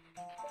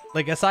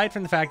 Like, aside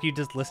from the fact you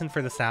just listen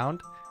for the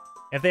sound,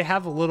 if they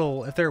have a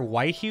little... If they're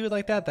white hued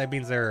like that, that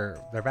means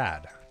they're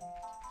bad.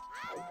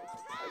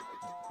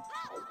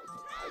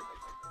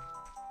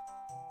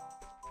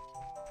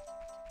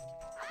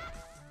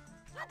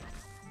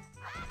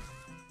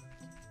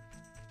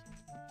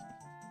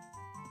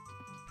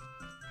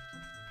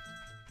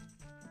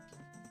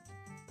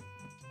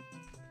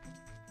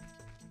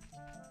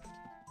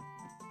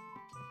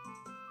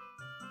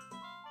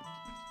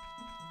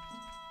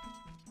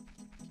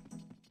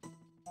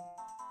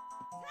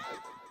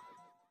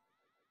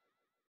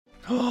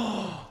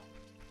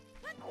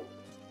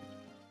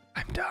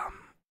 I'm dumb.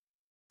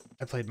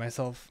 I played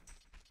myself.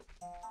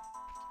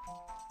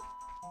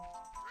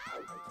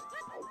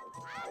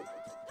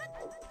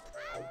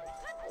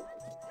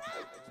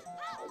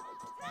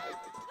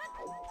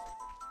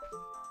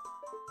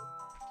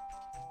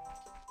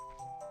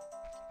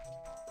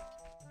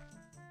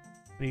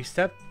 When you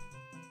step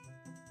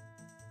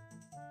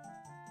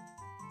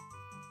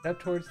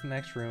towards the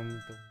next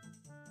room,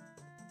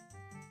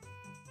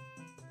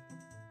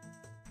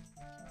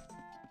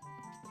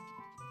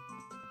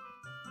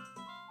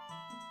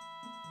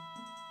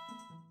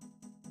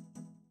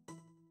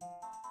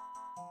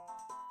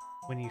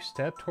 when you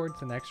step towards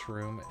the next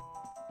room, it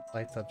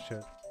lights up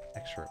shows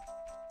next room.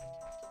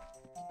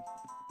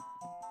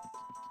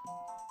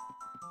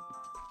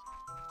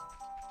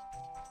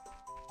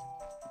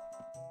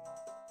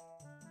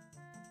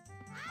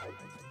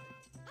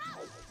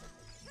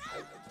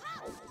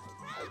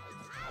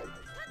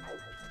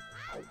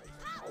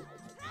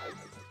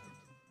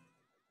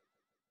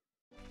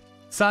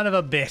 Son of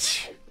a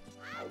bitch.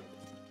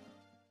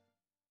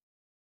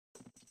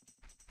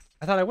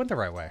 I thought I went the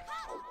right way.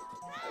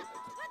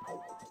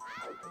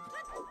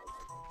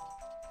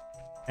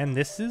 And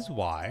this is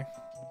why.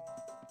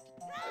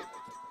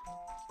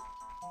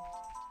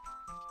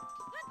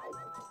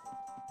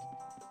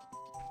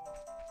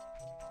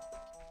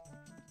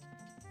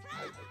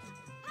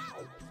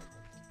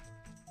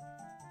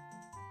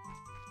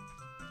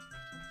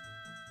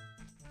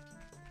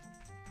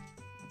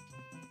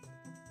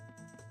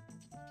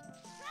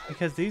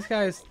 Because these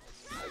guys...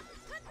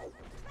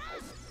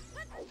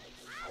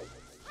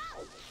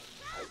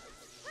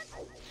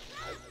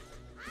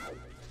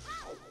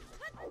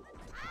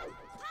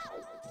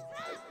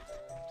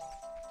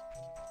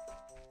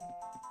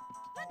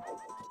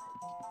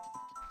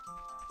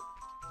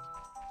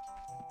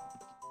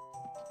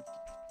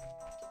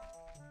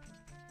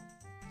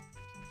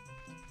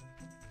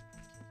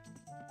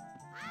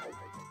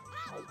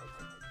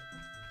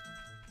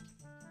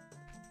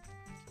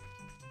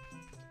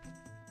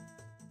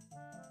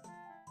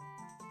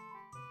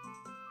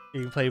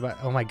 You can play by...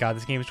 Oh my god,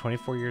 this game is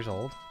 24 years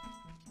old.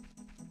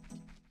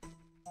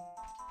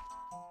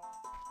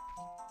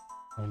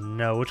 Oh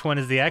no, which one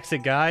is the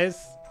exit,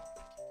 guys?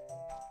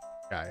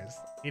 Guys,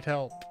 need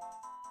help.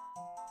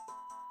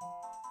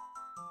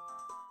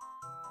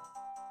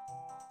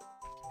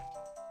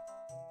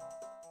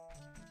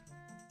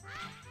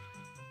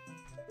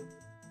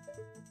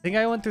 I think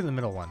I went through the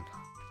middle one.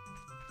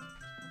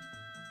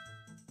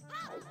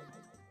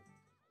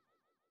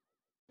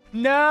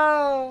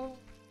 No!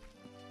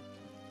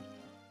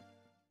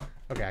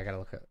 Okay, I gotta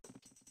look at it.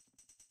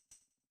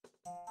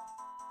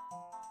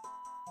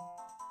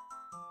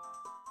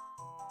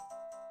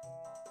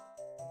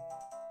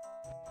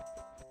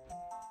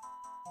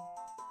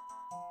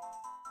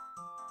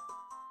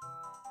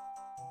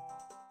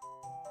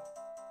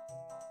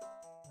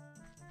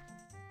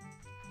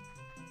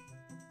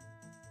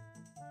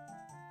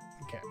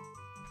 Okay.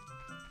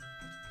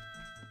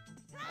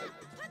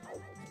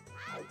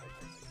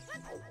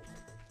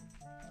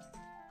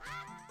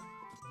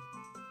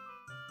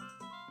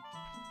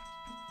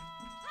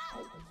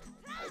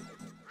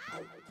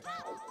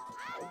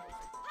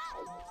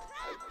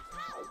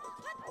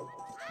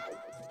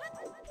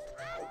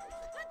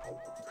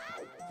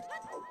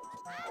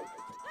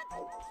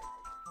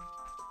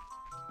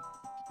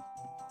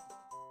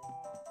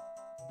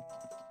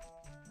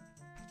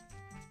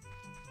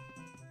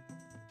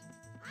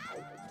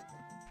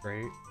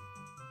 Great.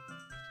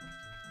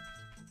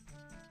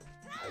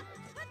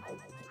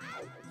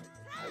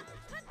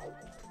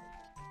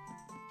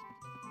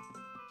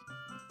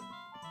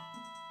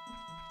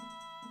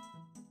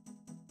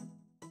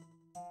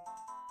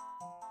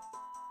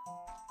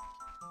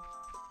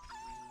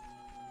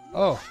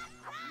 Oh.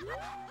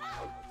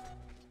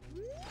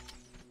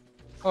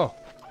 Oh.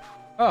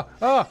 Oh,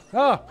 oh,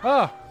 oh,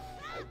 oh.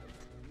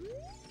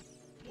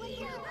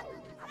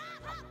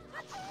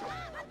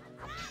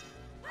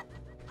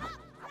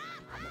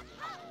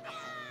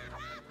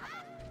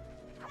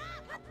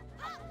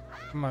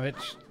 Come on,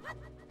 bitch.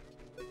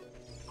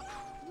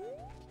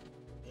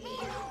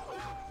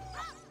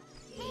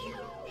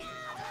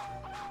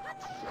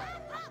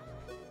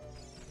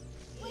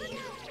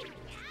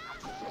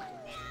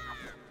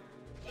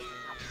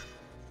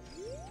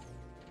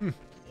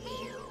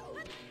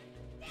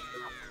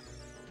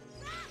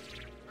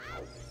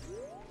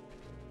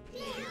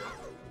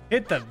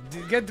 Hit the...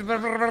 Get the...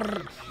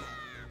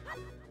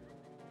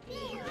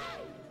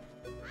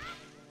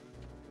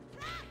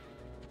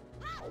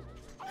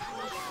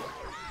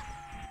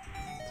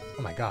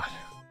 Oh my god.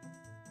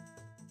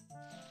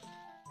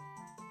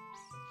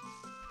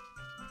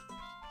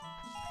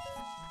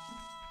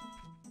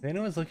 If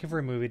anyone's looking for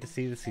a movie to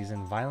see this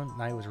season, Violent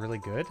Night was really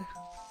good.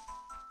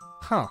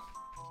 Huh.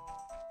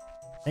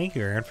 Thank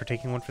you, Aaron, for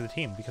taking one for the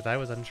team, because I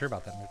was unsure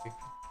about that movie.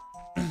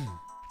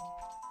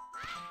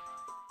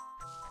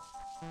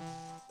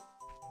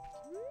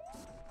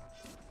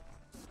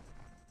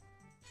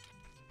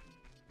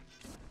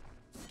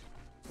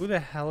 Who the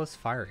hell is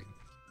firing?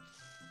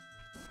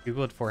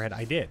 Googled forehead.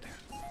 I did.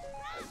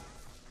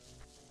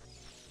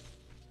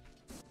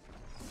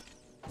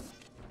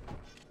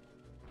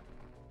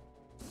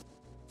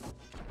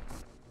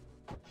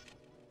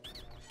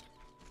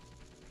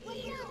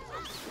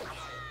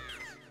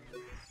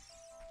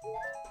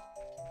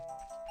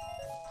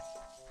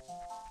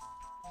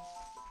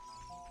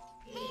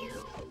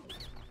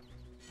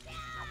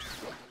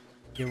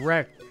 Get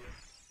wrecked.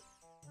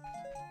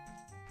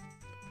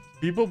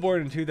 People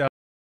born in 2000.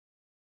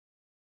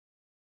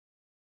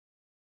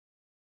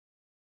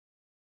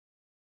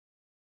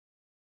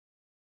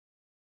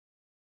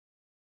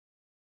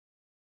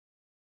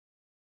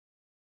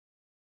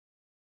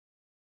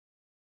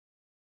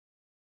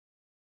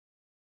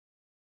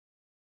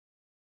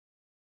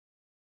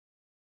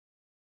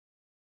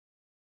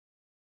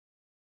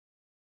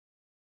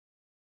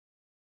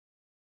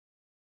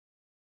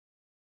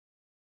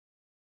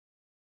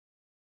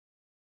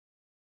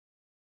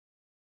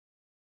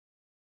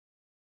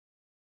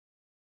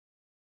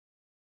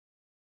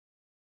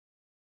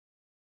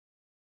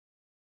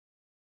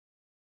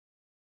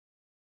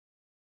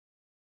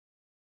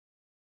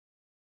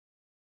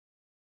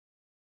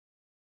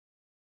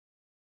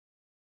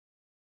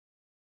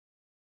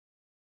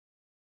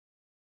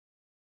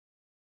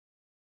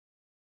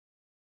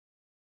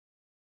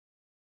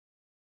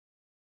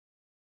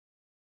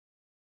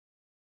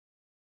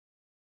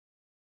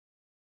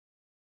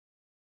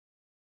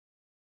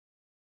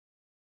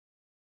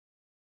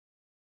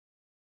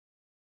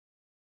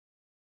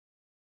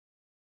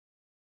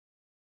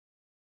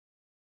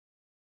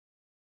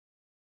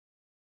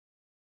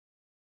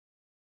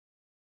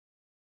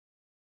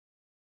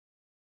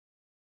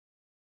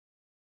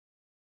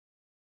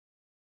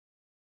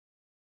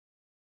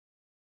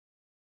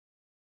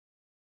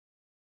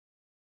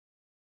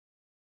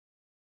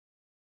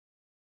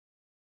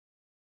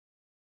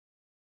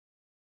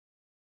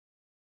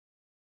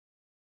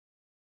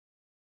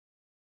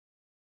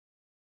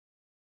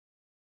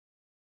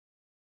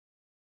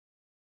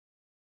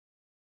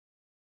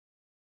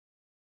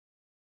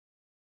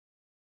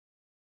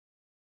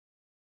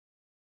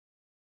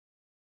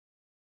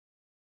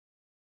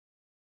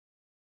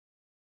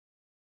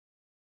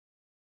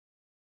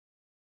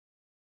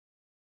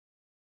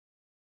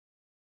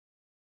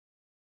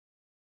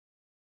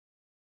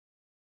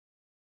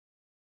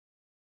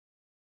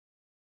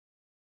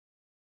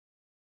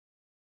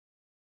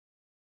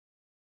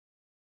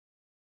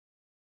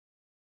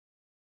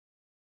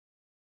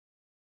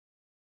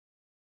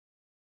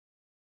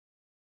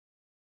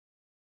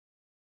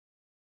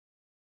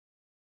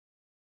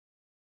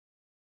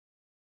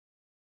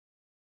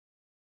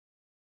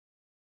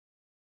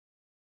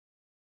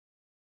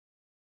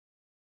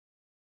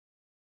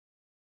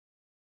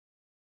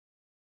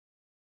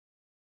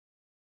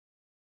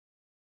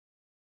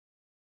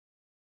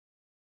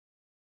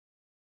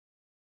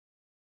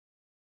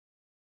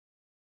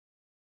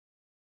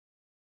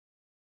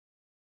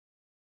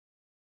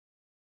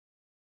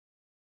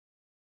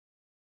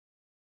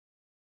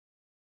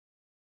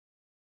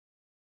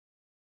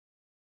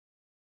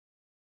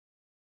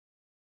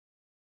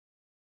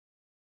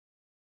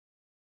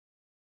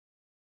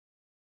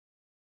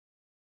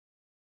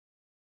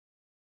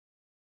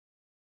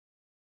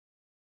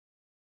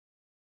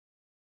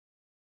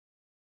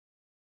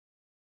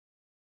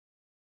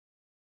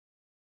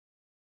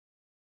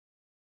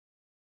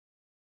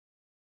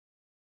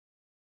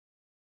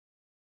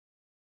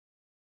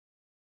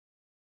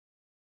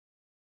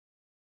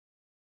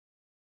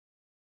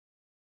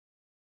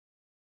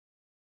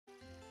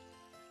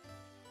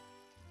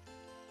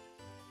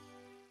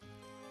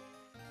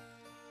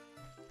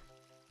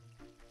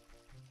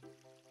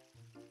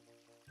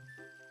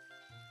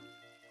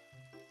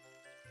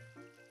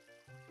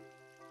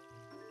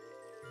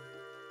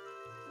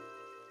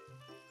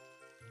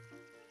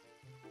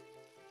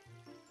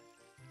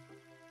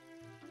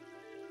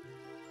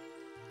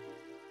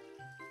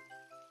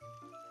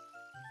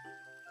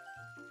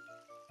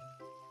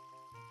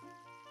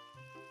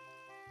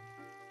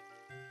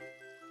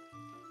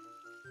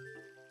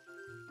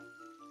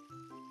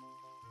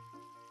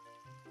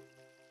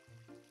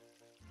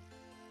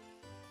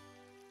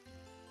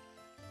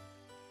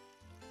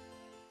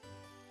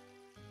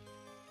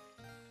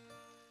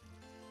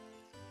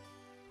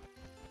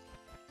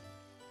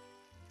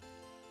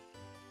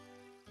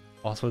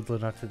 Also, it's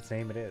lived up to its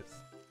name. It is.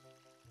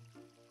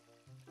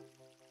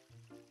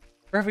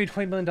 For every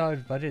 $20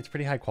 million budget, it's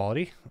pretty high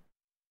quality.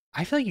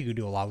 I feel like you could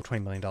do a lot with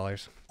 $20 million.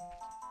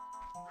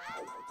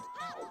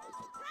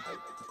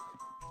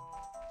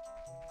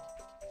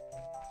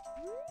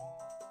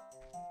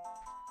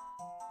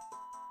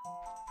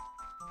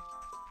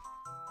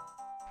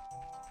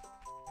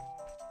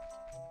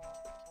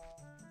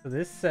 So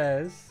this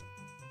says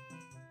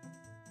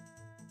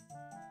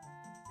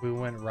we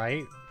went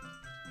right,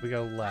 we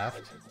go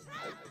left.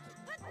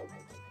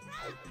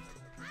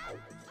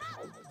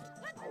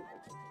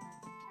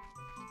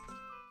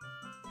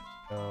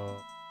 Go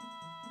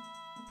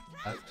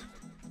left.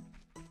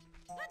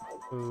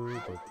 Ooh,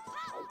 go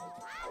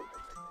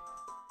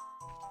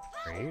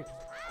straight.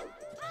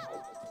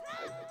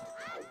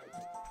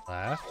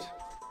 Left.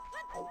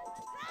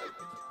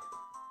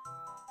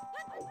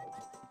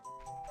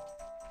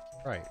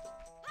 Right.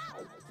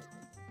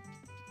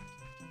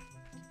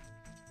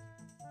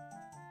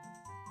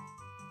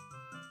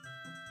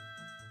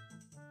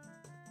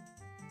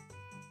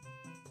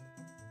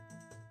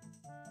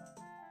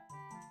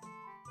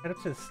 Head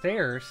up to the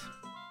stairs.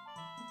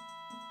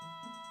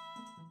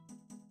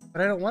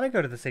 But I don't want to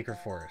go to the Sacred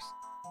Forest.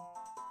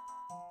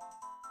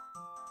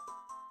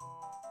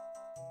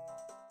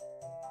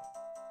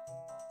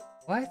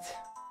 What?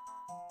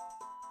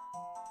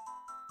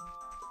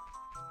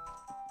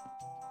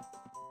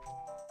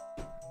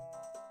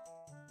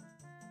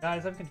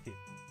 Guys, I'm confused.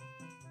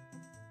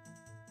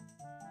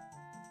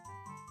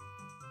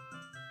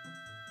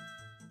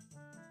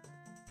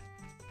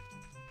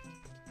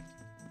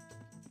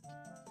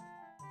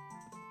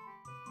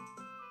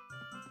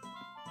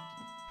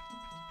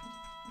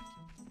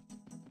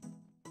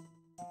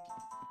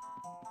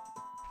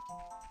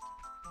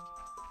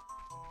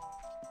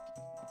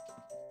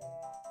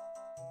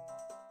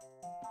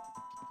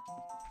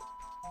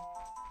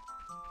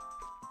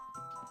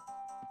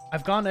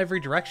 I've gone every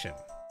direction.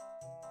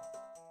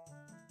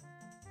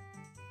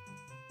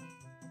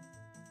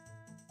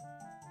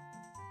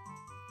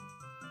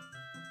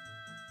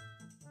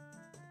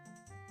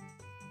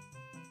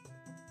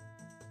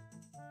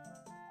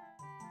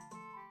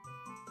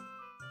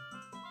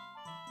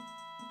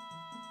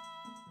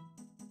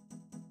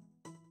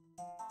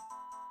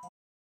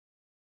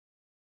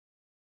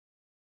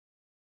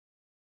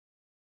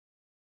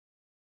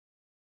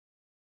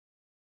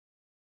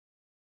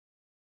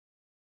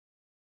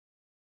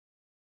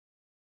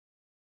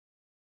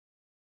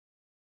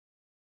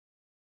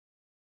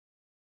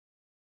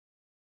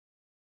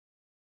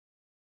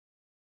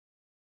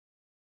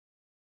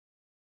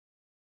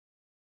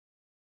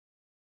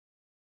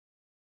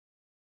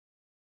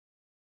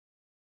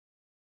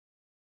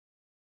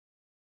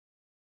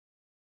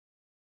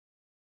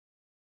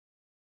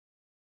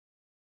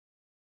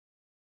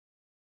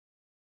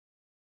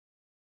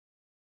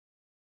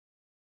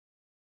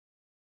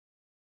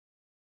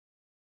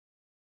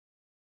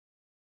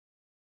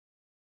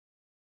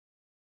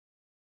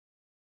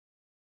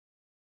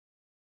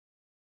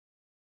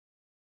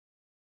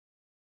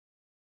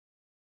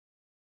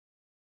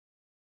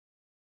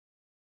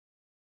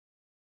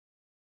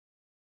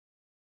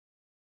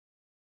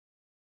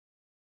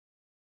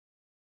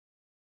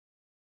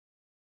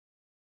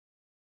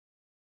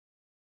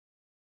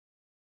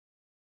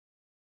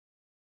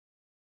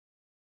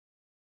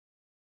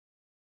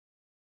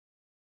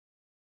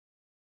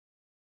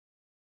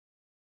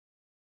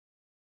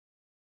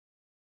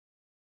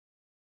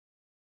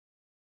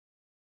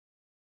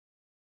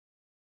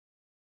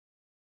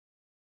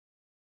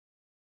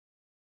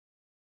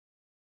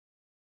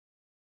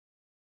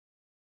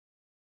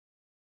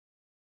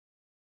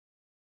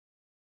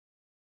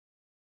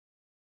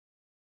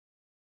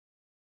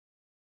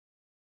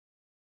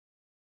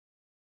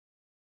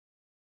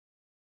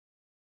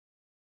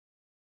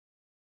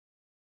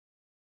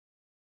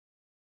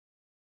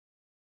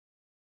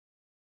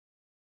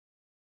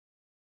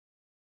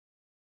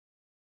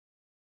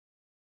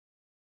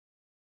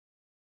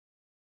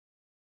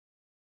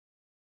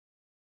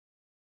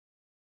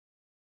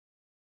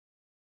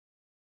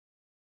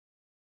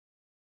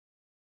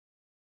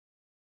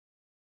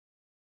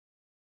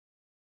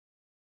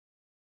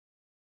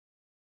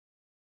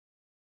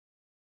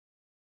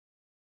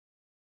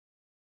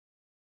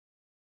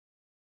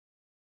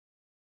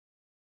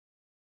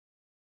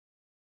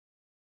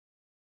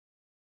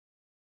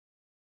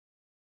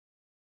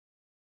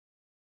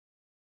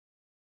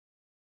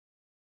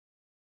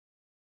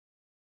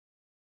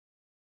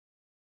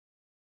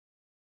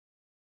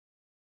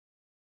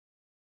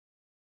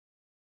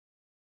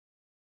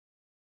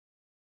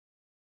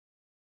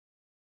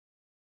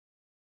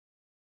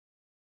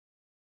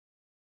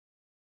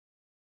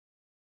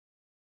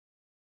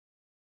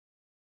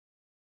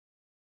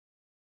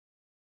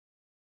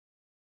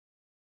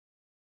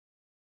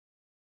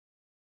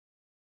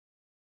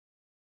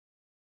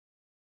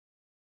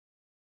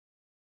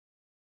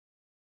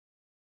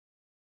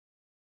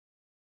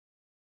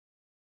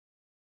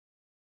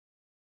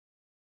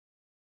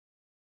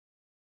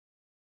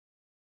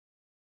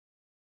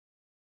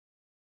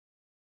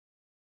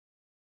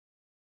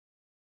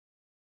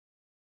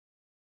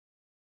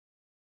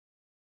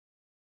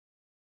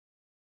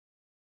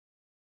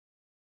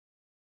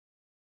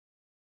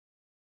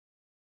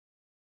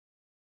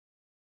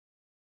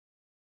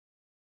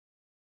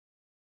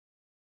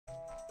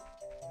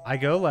 I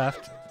go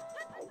left.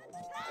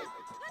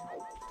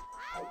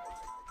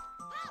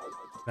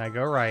 Then I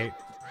go right.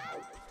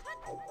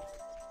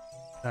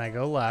 Then I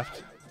go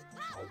left.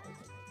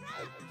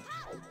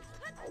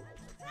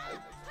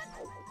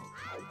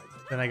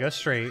 Then I go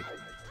straight.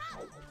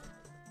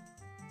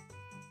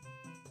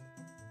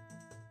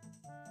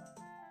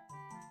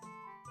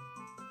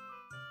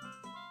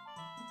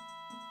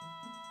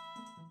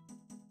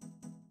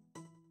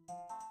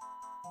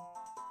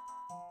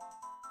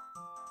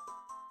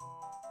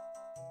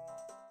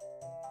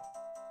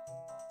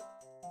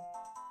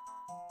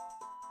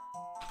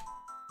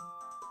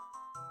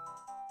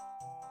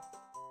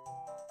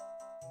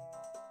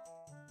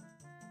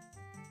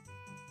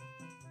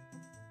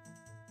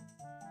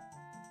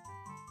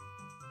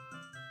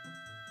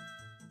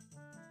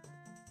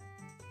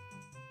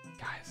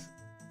 Guys.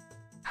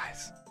 I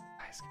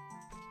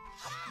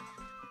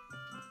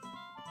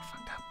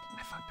fucked up.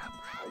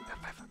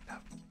 I fucked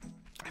up.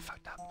 I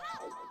fucked up.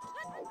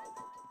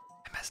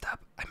 I messed up.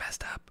 I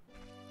messed up.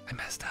 I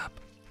messed up.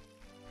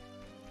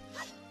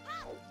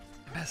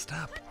 I messed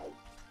up.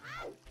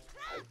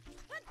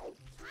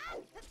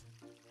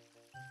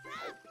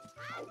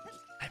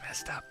 I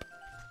messed up.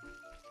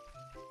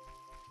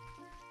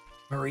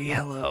 Marie,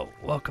 hello.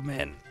 Welcome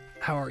in.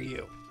 How are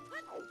you?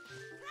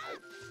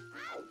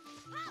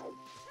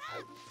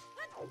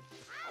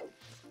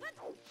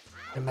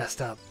 I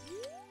messed up.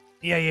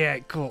 Yeah,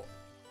 cool.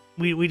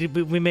 We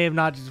may have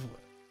not just...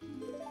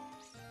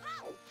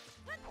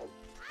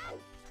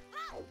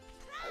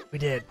 We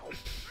did.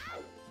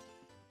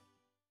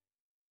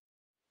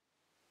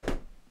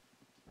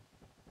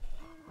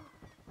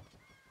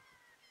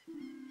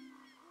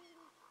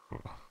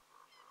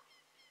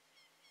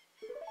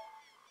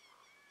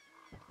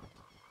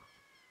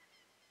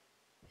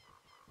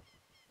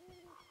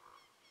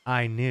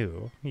 I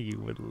knew you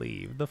would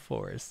leave the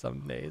forest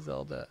someday,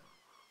 Zelda.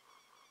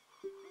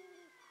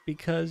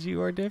 Because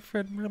you are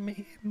different from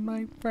me and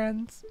my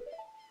friends.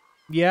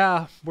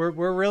 Yeah, we're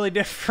really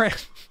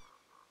different.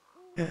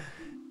 But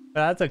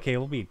that's okay,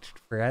 we'll be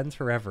friends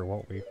forever,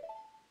 won't we?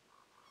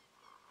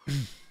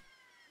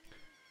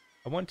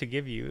 I want to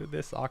give you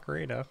this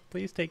ocarina.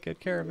 Please take good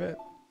care of it.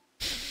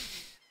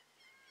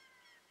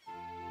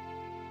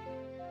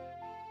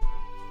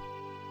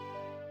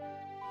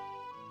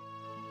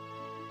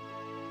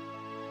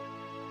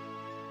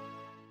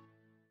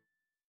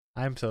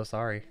 I'm so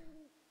sorry.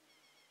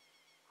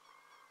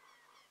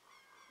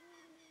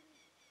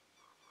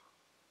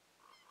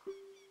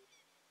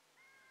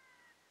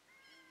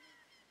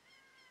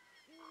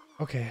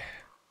 Okay.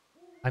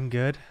 I'm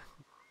good.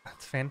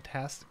 That's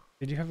fantastic.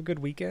 Did you have a good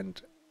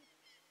weekend?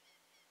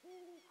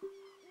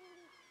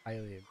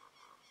 Highly.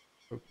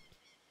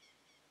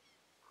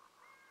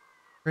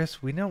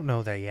 Chris, we don't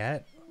know that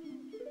yet.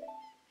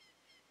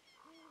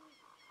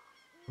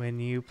 When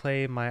you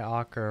play my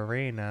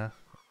ocarina...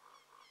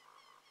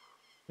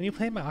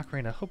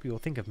 I hope you will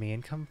think of me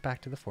and come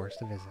back to the forest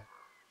to visit.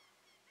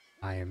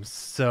 I am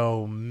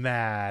so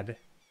mad.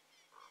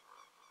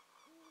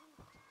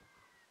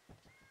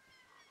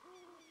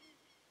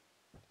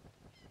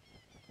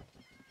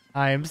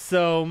 I am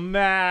so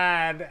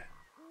mad.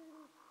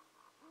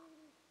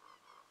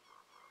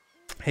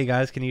 Hey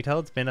guys, can you tell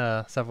it's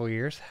been several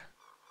years?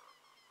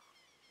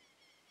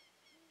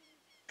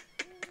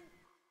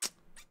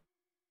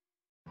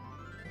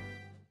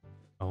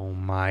 Oh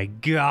my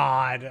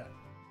god.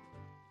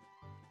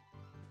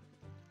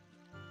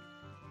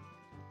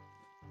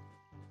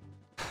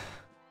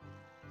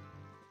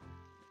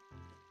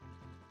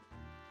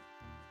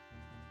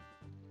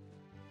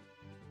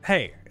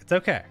 Hey, it's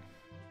okay.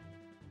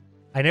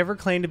 I never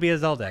claimed to be a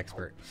Zelda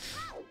expert.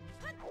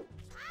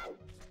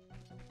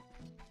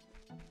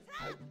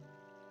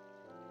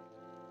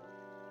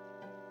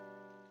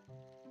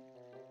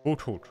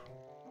 OoT.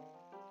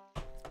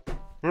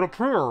 It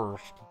appears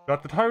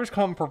that the time has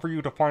come for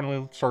you to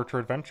finally start your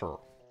adventure.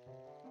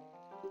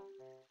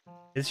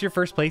 Is this your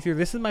first playthrough?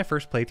 This is my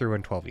first playthrough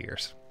in 12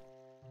 years.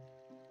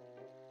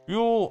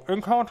 You'll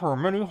encounter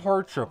many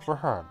hardships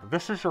ahead.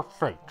 This is your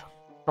fate.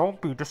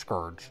 Don't be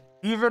discouraged,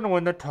 even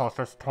when the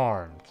toughest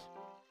times.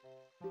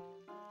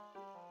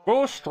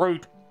 Go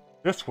straight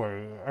this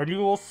way, and you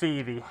will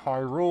see the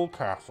Hyrule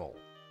Castle.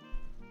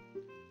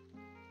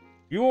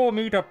 You will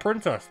meet a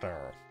princess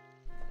there.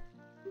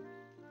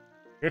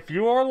 If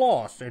you are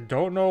lost and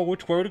don't know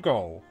which way to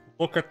go,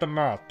 look at the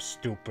map,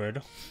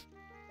 stupid.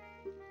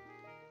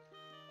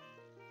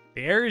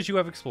 The areas you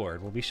have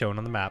explored will be shown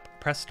on the map.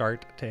 Press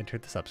start to enter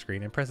the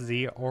subscreen and press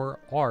Z or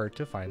R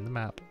to find the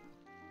map.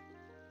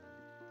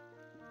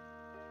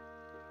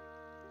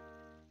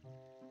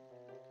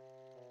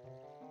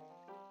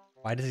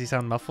 Why does he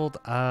sound muffled?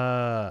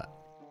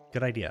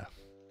 Good idea.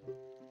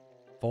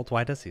 Volt,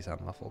 why does he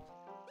sound muffled?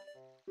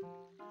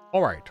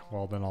 Alright,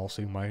 well then I'll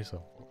sing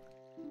myself.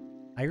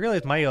 I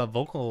realize my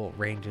vocal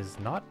range is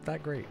not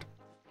that great.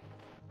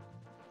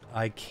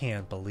 I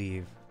can't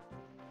believe.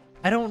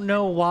 I don't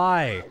know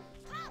why.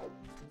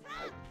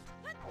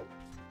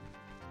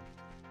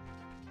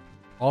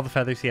 All the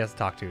feathers he has to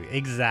talk to.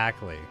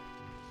 Exactly.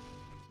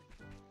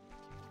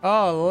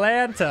 Oh,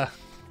 Lanta.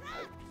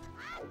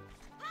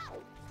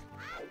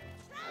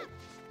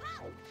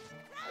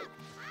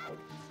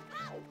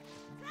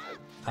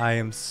 I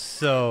am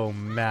so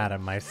mad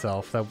at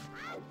myself.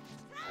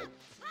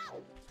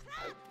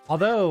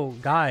 Although,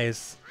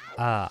 guys,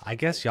 I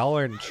guess y'all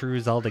aren't true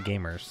Zelda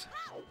gamers.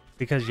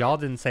 Because y'all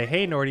didn't say,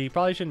 hey, Norty, you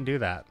probably shouldn't do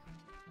that.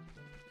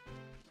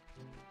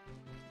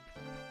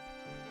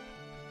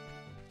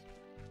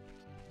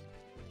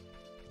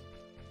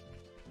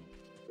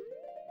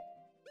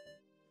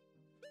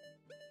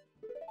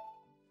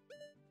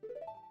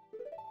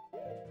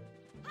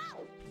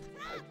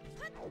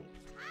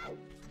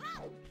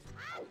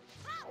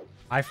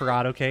 I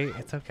forgot, okay?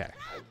 It's okay.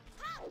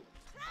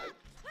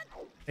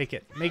 Make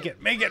it.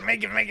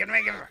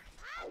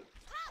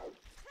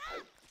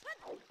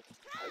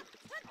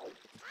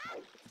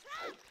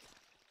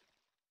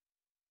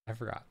 I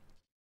forgot.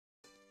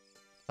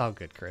 It's all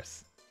good,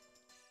 Chris.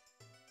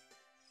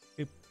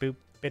 Boop.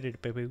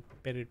 Biddy-boo,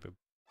 biddy-boo.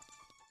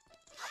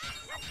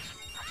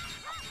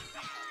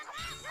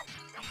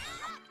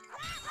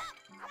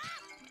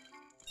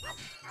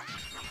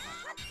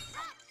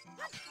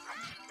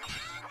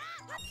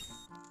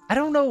 I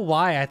don't know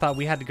why I thought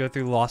we had to go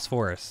through Lost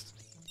Forest.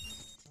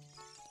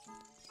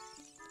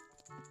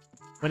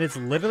 When it's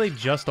literally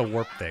just a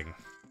warp thing.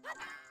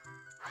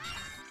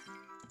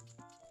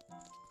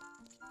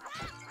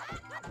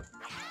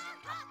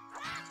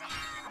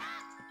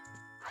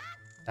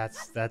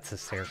 That's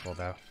hysterical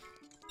though.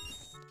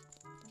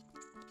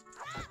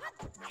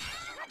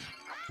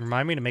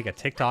 Remind me to make a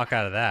TikTok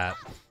out of that.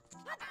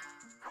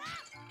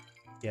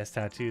 Yes,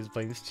 tattoos,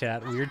 blames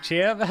chat, weird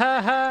champ,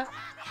 haha.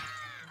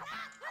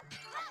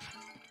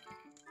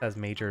 Says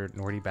Major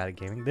Norty bad at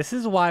gaming. This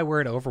is why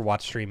we're an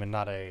Overwatch stream and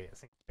not a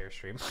single player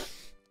stream.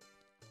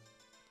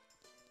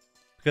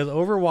 Because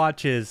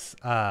Overwatch is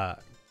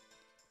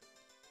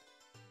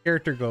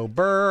character go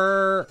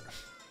burr.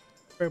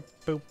 Boop,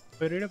 boop,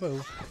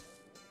 boop.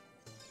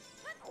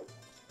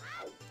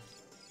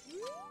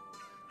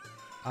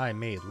 I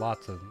made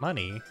lots of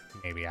money.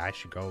 Maybe I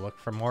should go look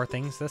for more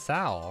things to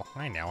sell.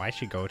 I know I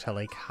should go to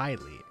Lake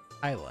Hylia.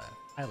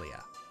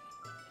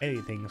 Hey,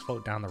 things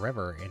float down the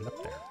river and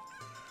up there.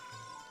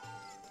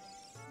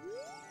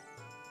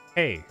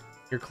 Hey,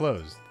 your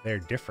clothes, they're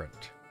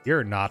different.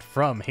 You're not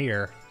from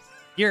here.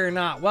 You're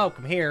not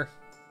welcome here.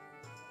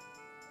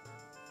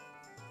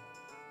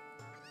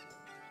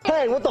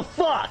 Hey, what the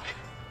fuck?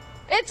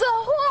 It's a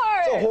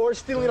horse! It's a horse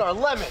stealing our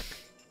lemon.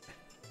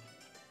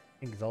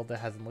 I think Zelda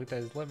hasn't looked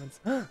at his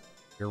lemons.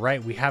 You're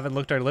right, we haven't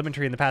looked at our lemon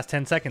tree in the past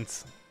 10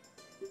 seconds.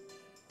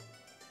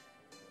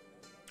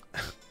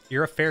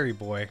 You're a fairy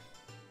boy.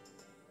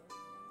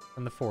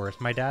 From the forest.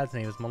 My dad's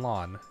name is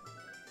Milan.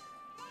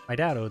 My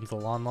dad owns the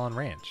Lon Lon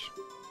Ranch.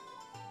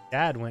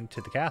 Dad went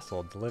to the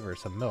castle to deliver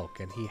some milk,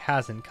 and he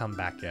hasn't come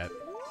back yet.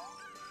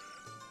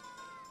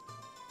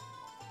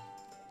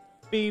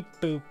 Beep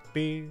boop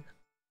beep.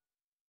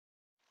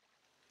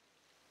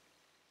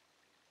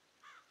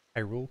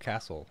 Hyrule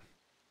Castle.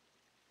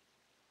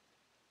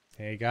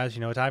 Hey guys,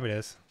 you know what time it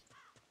is.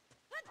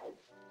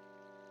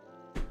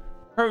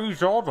 Hey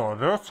Zelda,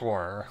 this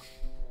way.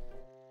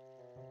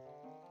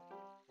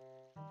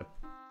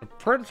 The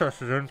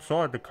princess is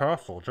inside the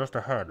castle, just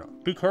ahead.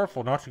 Be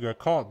careful not to get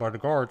caught by the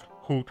guards.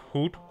 Hoot,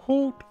 hoot,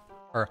 hoot.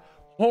 Or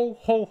ho,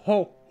 ho,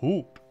 ho,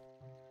 hoot.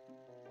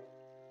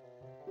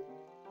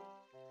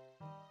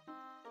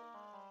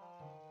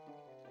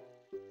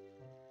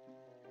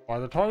 By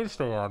the time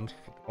stands,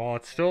 while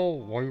it's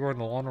still while you are in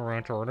the Lana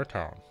Ranch or in a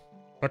town.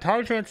 The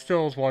time stand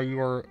stills while you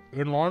are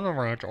in Lana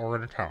Ranch or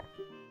in a town.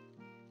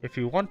 If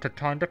you want the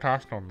time to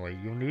pass normally,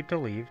 you need to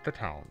leave the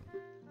town.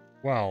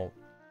 Well,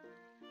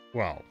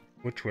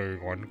 which way are you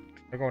going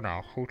to go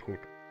now? Hoot hoot.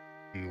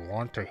 Do you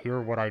want to hear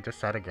what I just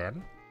said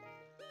again?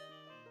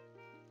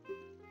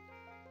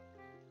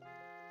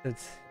 It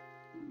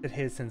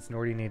is since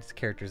Norty needs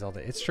character Zelda.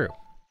 It's true.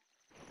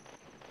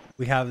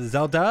 We have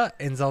Zelda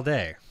and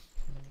Zelda.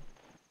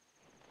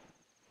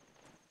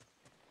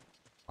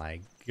 My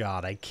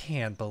god, I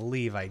can't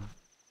believe I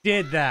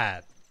did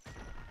that.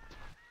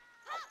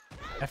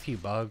 F you,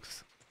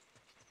 bugs.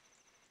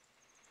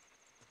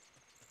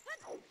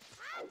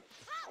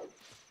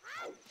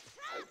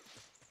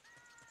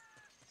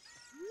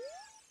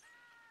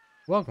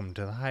 Welcome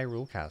to the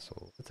Hyrule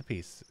Castle. It's a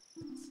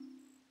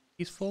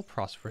peaceful,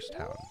 prosperous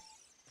town.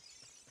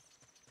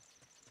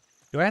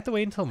 Do I have to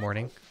wait until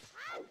morning?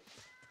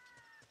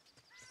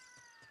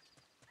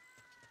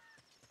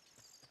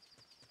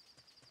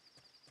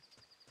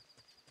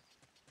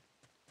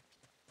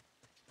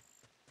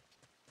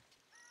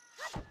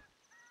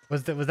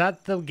 Was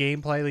that the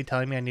game politely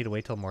telling me I need to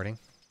wait till morning?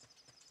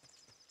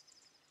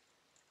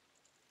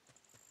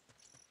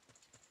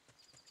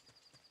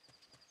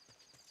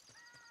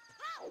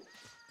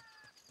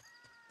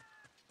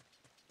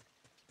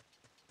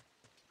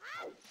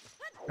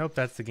 Nope,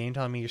 that's the game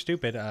telling me you're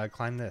stupid.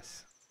 Climb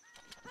this.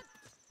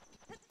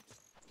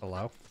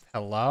 Hello?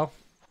 Hello?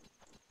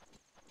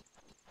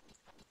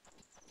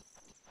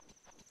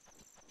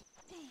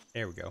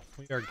 There we go.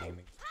 We are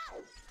gaming.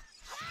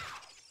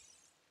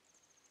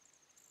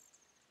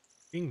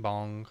 Bing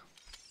bong.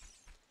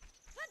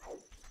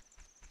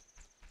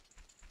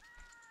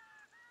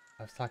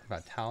 I was talking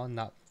about Talon,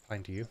 not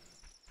applying to you.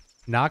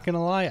 Not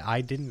gonna lie, I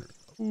didn't.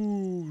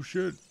 Ooh,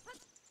 shit.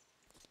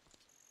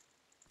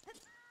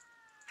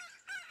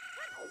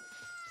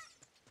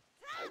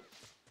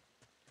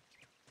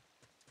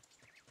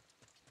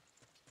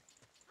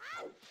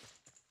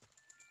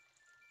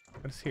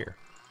 What is here?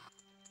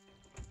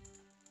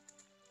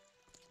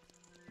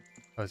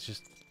 Oh, it's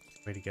just a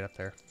way to get up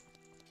there.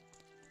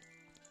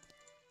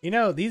 You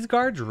know, these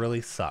guards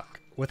really suck.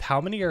 With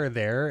how many are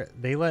there,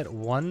 they let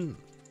one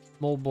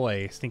little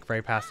boy sneak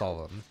right past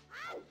all of them.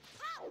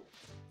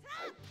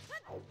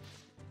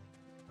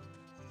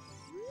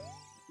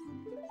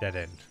 Dead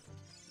end.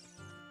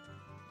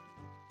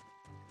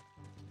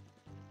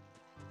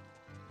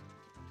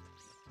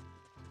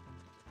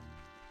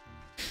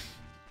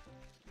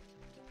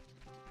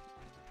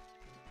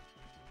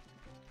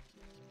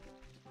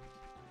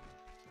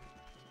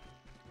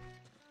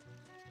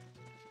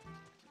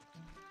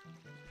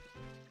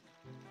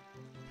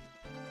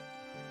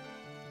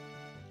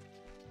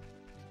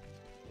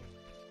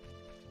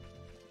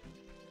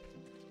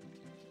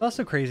 It's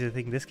also crazy to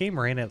think this game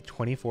ran at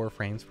 24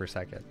 frames per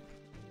second.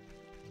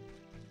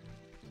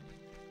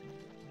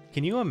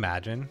 Can you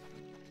imagine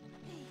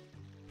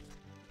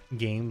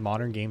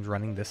modern games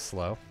running this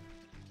slow?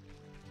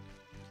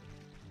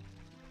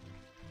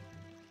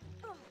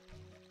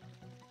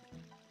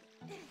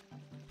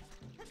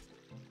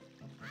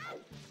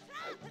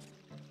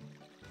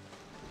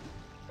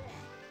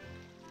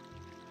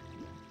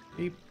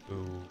 Beep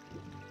boo.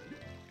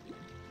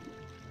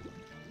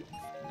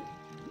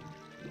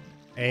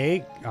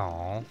 Egg.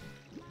 Aw.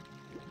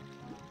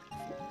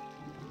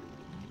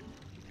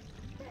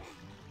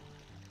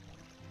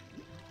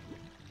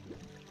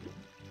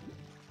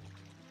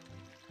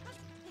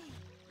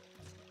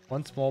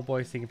 One small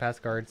boy sneaking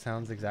past guard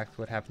sounds exactly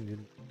what happened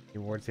in the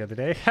awards the other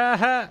day.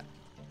 Haha!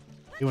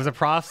 It was a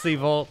prophecy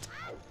vault.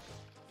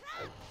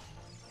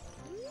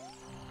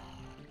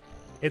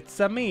 It's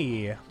a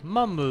me,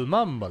 Mumble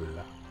Mumble.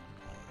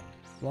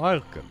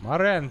 Welcome, our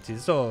rent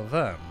is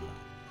over.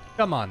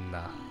 Come on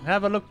now,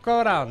 have a look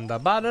around the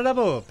bottom of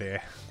the movie.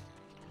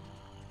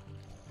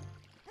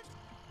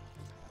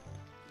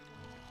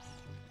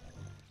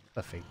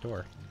 A fake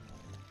door.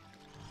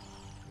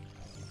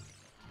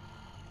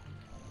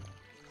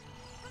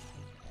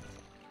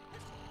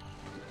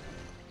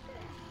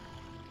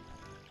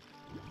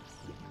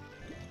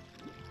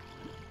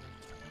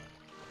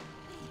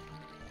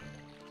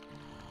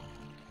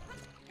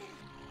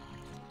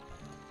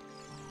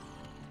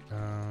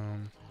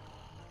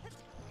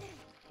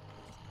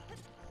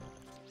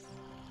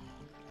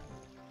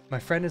 My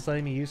friend is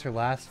letting me use her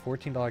last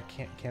 $14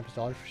 campus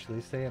dollar for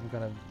Shalise Day. I'm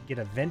gonna get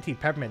a venti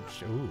peppermint.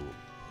 Ooh,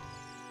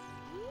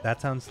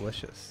 that sounds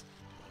delicious.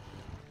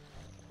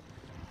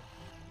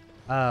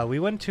 We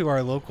went to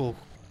our local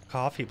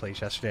coffee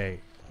place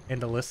yesterday,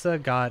 and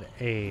Alyssa got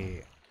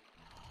a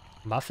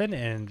muffin,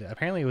 and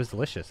apparently it was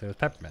delicious. It was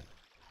peppermint.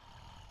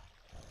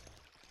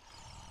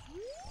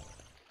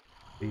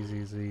 Easy,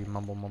 easy,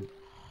 mumble, mumble.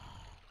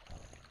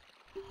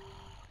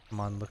 Come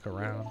on, look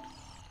around.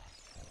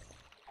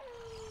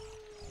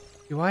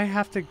 Do I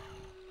have to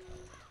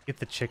get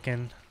the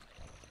chicken?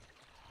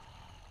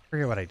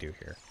 Forget what I do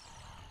here.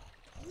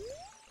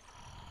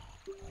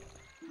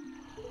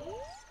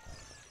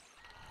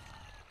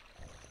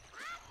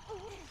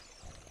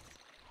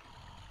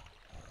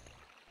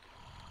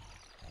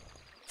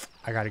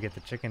 I gotta get the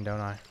chicken, don't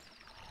I?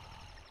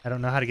 I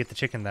don't know how to get the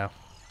chicken, though.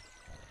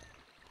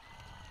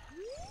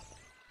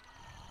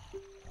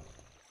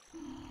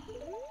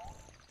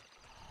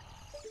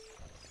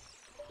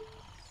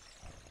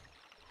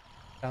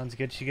 Sounds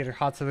good. She get her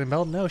hot southern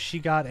belle? No, she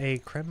got a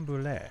creme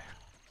brulee.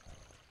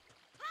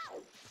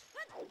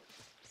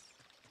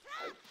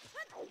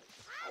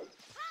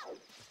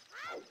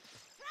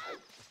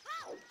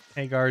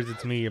 Hey guards,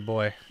 it's me, your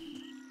boy.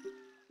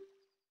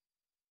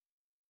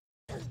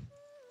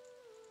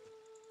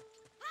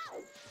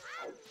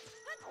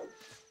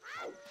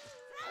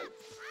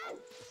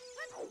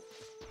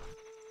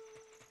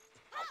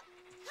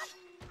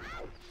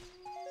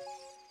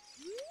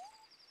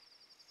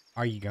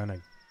 Are you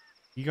gonna...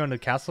 You going to the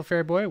castle,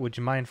 fairy boy? Would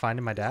you mind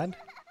finding my dad?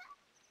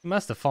 He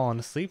must have fallen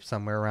asleep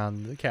somewhere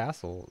around the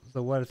castle.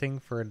 So what a thing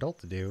for an adult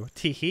to do.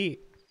 Tee-hee.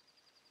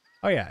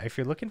 Oh yeah, if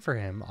you're looking for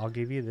him, I'll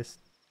give you this.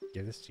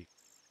 Give this to you.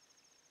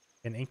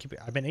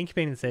 I've been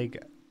incubating this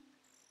egg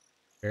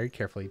very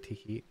carefully.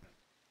 Tee-hee.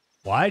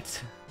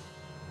 What?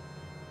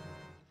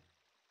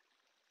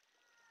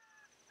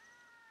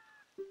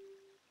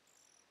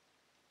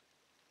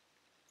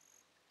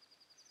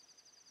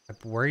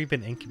 Where have you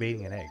been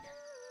incubating an egg?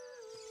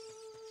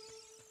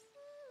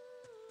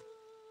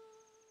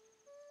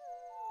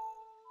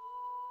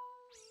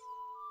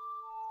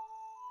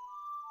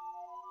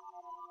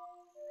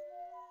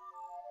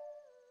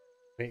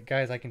 Wait,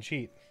 guys, I can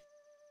cheat.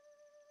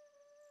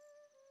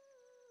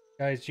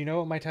 Guys, do you know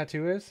what my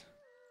tattoo is?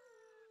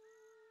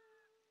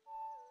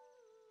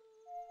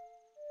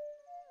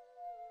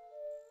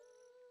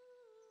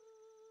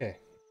 Okay.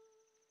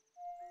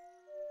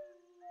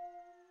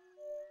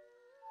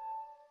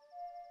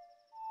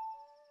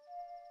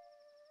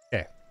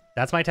 Okay,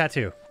 that's my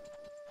tattoo.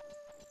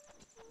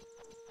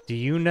 Do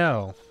you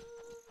know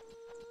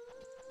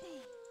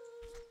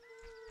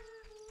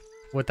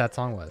what that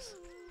song was?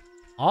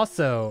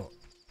 Also,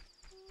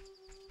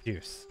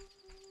 juice.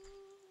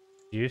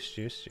 Juice,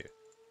 juice, juice.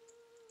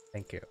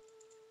 Thank you.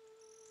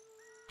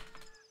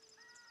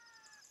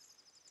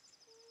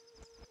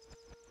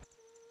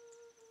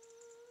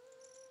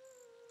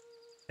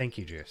 Thank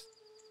you, Juice.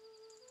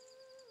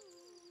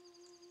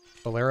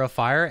 Bolero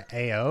Fire,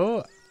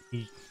 AO.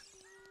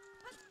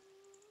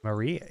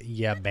 Marie,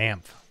 yeah,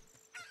 Bamf.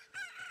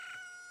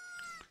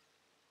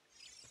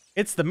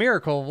 It's the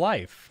miracle of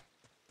life.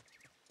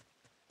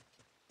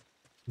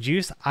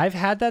 Juice, I've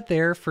had that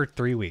there for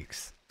 3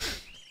 weeks.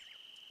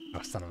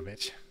 Oh, son of a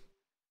bitch.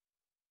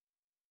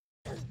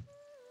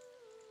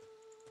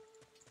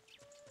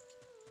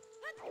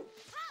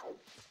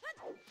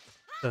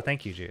 So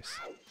thank you, Juice.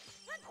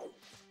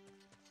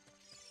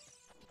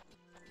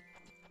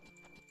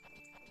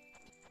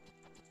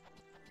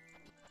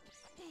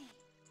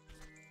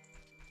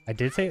 I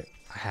did say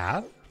I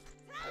have.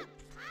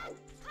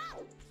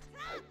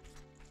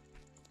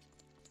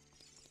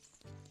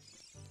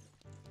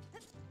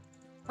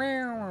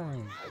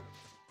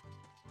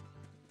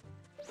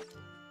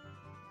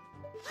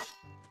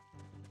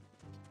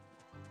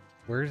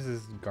 Where's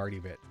this guardy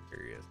bit?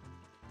 Here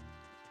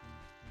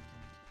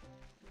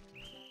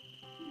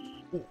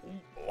he is.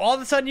 All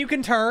of a sudden you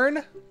can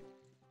turn?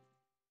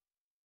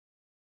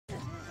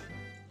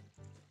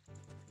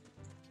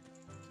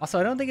 Also,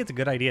 I don't think it's a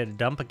good idea to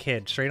dump a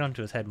kid straight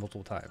onto his head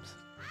multiple times.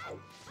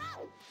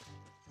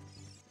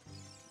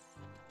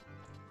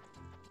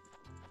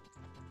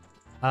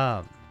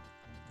 I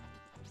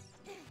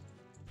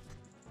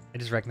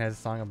just recognize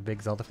the song. I'm a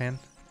big Zelda fan.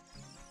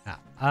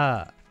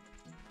 So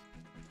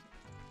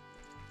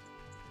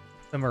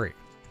Marie,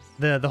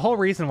 the whole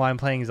reason why I'm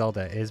playing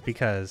Zelda is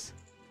because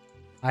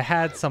I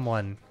had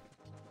someone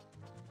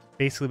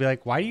basically be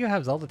like, why do you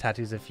have Zelda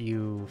tattoos if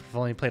you've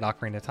only played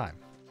Ocarina of Time?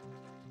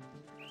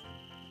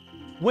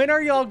 When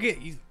are y'all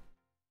because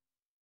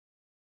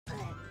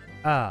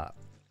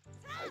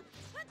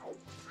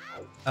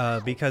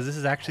this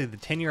is actually the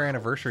 10-year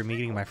anniversary of me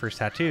getting my first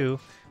tattoo,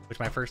 which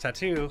my first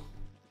tattoo,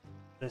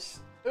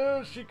 this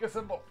Sheikah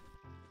symbol.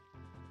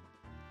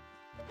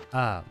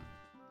 And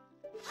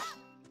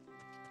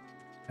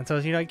so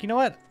you know, like, you know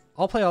what?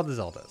 I'll play all the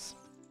Zeldas.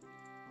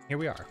 Here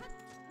we are.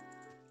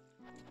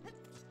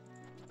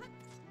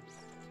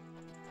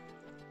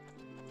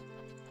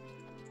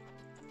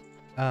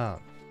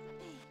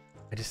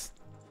 I just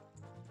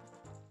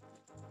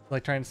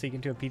like trying to sneak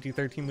into a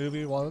PG-13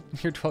 movie while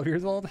you're 12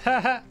 years old.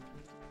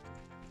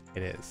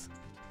 It is.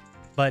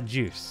 But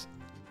Juice,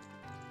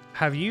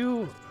 have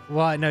you?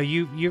 Well, no,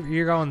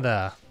 you're going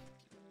the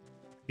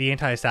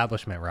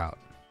anti-establishment route.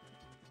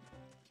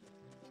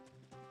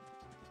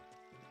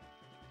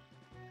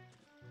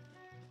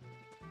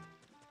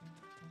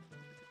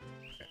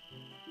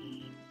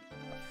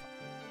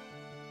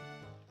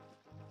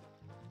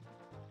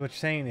 What you're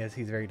saying is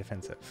he's very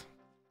defensive.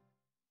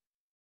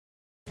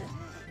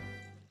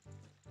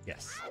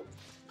 Yes.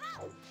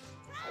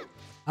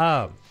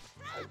 But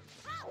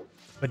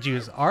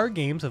Juice, our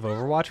games of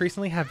Overwatch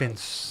recently have been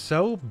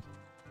so,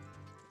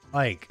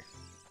 like,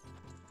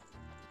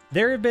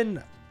 there have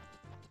been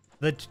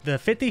the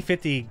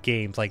 50-50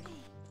 games, like,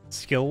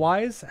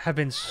 skill-wise, have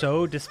been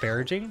so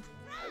disparaging.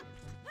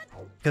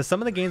 Because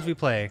some of the games we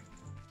play,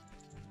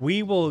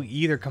 we will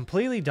either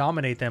completely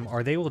dominate them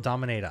or they will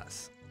dominate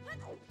us.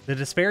 The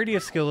disparity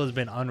of skill has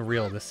been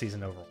unreal this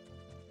season overall.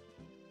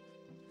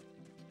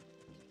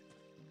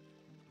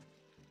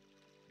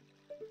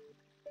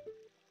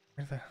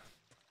 Where's the...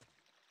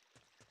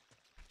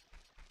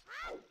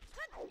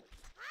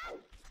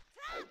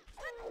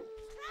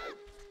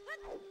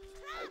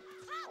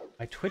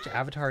 My Twitch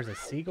avatar is a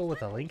seagull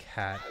with a Link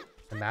hat,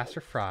 the Master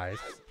Fries,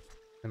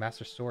 the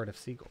Master Sword of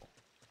Seagull.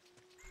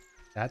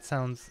 That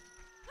sounds...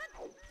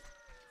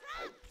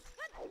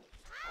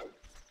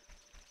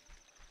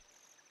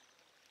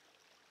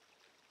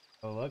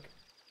 Oh, look.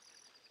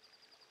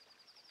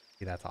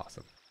 See, that's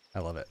awesome. I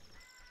love it.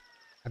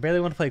 I barely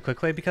want to play Quick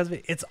Play because of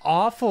it. It's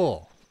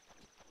awful.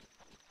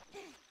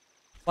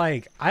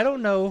 Like, I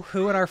don't know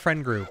who in our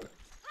friend group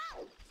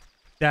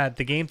that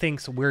the game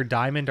thinks we're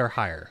diamond or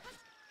higher.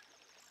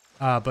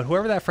 But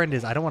whoever that friend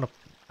is, I don't want to...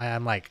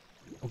 I'm like,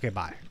 okay,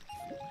 bye.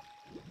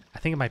 I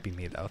think it might be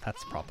me, though.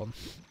 That's the problem.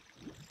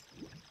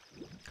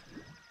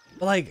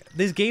 But, like,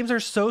 these games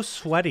are so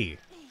sweaty.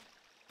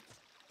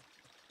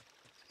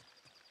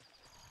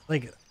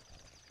 Like,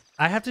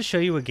 I have to show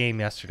you a game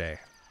yesterday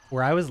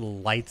where I was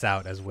lights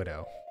out as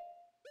Widow.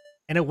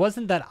 And it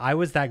wasn't that I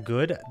was that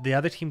good. The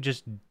other team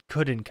just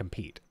couldn't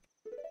compete.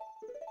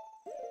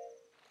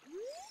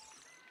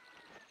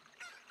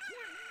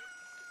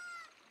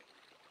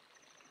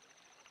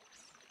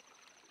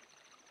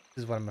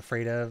 This is what I'm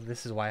afraid of.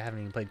 This is why I haven't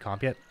even played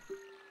comp yet.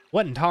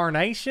 What in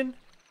tarnation?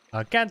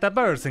 Can't a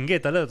person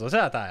get a little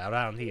satire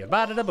around here?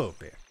 Bada da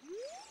boopy.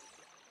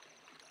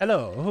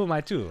 Hello, who am I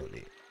to?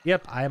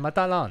 Yep, I am a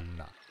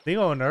Talana, the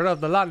owner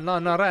of the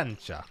Lana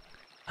Rancha.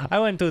 I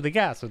went to the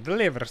gas to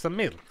deliver some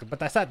milk,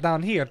 but I sat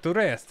down here to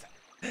rest,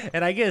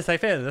 and I guess I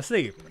fell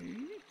asleep.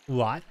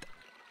 What?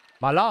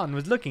 Malan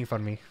was looking for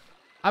me.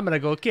 I'm gonna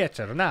go catch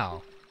her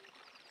now.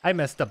 I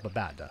messed up a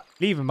bad.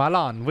 Leaving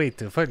Malan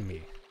wait for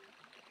me.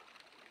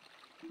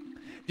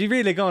 You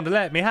really going to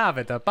let me have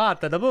it, a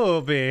part of the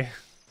movie?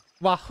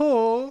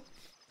 Wahoo!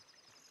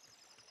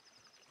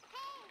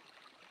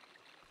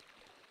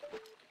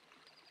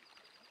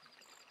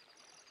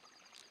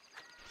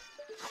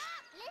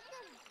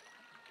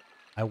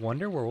 I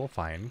wonder where we'll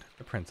find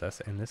the princess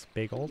in this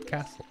big old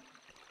castle.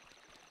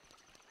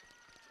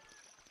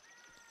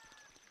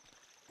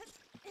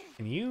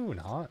 Can you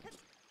not?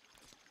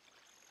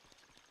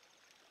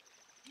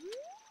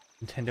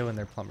 Nintendo and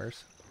their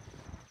plumbers.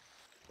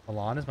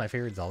 Milan is my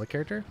favorite Zelda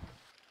character.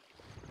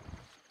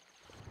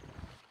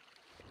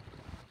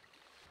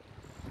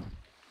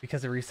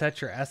 Because it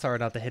resets your SR,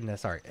 not the hidden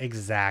SR.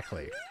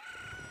 Exactly.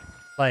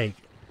 Like,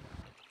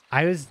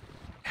 I was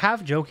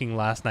half joking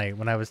last night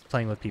when I was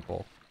playing with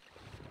people.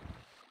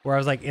 Where I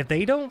was like, if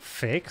they don't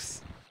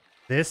fix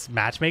this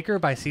matchmaker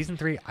by season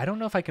 3, I don't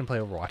know if I can play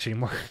Overwatch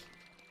anymore.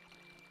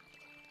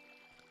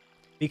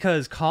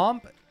 Because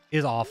comp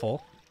is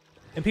awful.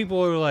 And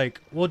people are like,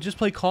 well, just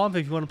play comp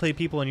if you want to play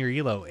people in your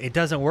elo. It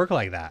doesn't work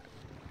like that.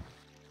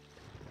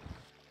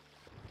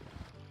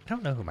 I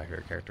don't know who my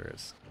favorite character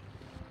is.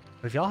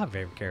 But if y'all have a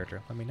favorite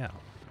character, let me know.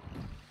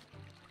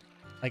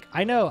 Like,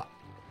 I know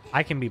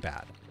I can be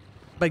bad.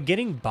 But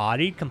getting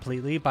bodied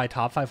completely by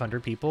top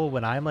 500 people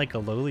when I'm like a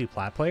lowly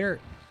plat player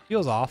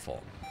feels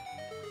awful.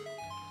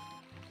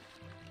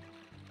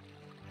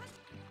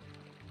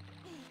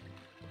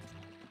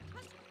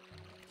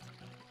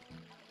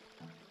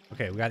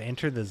 Okay, we gotta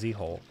enter the Z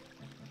hole.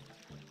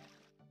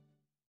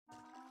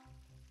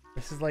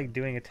 This is like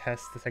doing a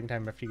test the second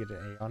time after you get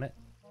an A on it.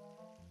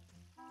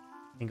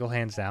 Tingle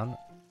hands down.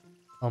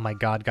 Oh my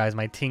god, guys,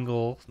 my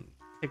Tingle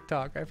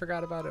TikTok. I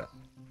forgot about it.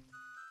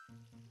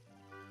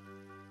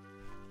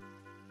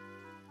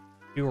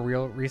 Do a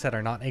real reset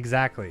or not?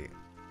 Exactly.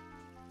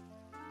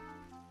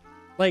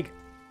 Like,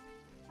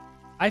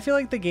 I feel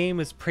like the game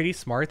is pretty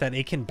smart that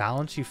it can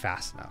balance you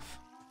fast enough.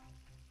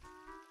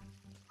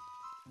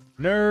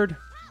 Nerd.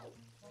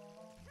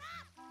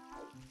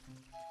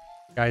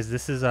 Guys,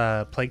 this is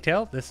Plague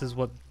Tale. This is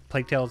what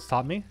Plague Tale has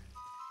taught me.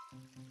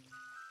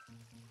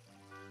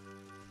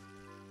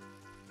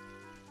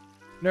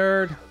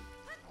 Nerd.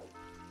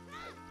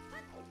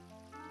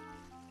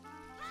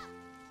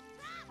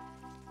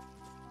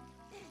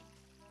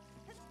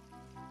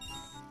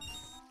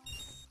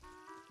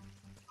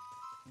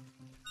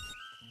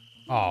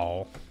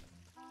 Oh.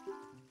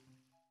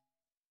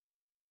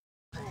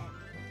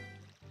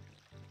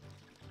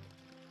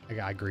 I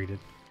got greeted.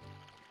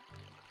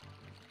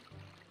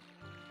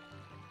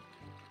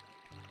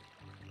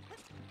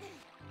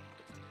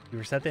 You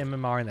reset the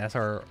MMR and the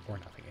SR or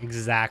nothing.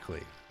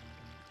 Exactly.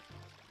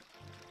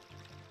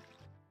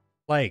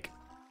 Like,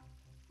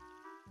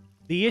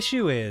 the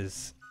issue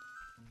is,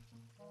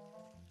 I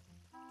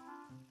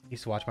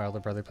used to watch my older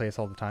brother play this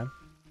all the time.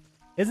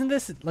 Isn't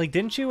this, like,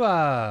 didn't you,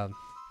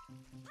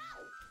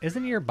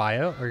 isn't your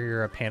bio or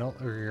your panel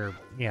or your,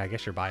 yeah, I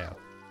guess your bio.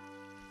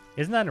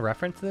 Isn't that a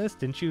reference to this?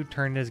 Didn't you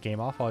turn his game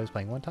off while he was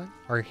playing one time?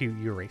 Or you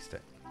erased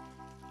it?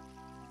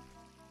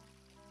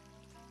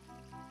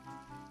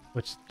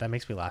 Which, that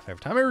makes me laugh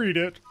every time I read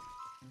it.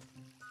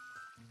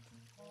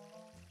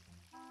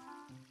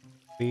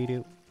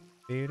 Be-do,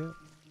 be-do.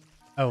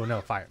 Oh, no,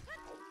 Fire.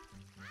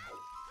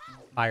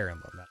 Fire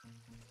Emblem. That.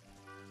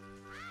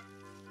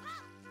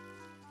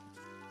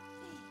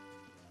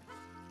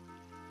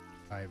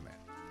 Alright, man.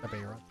 I bet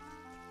you're wrong.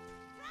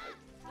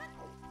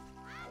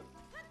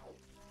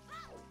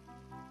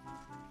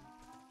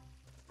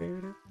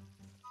 Be-do.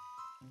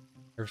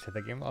 Ever said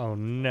that game? Oh,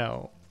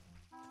 no.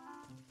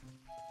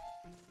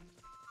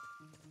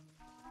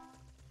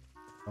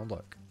 Oh,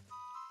 look.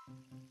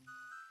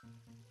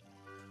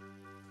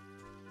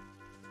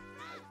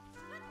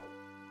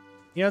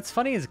 You know, it's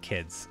funny as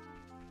kids.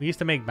 We used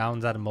to make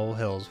mountains out of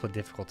molehills with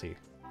difficulty.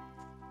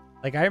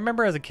 Like, I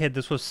remember as a kid,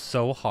 this was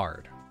so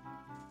hard.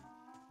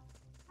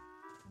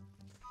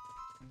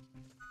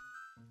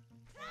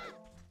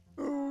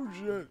 Oh,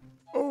 shit.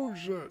 Oh,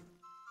 shit.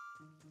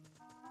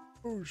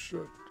 Oh,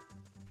 shit.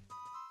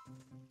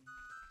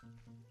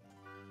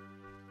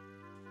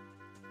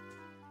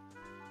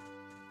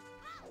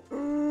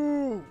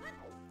 Oh.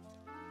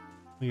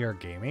 We are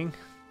gaming.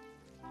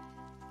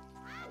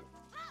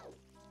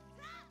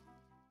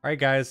 Alright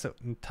guys, so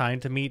time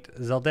to meet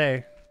Zelda.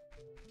 Is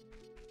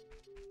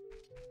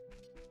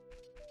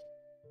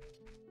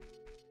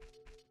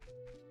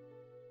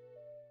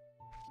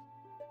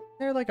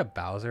there like a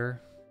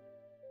Bowser?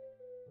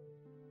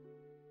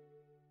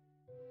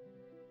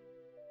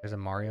 There's a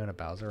Mario and a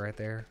Bowser right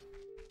there.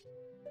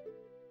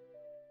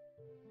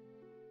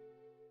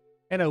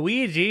 And a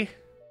Luigi.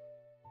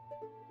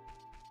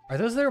 Are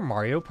those their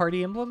Mario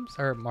Party emblems?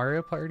 Or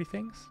Mario Party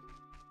things?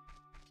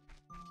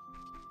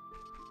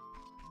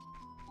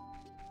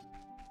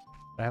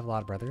 I have a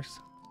lot of brothers.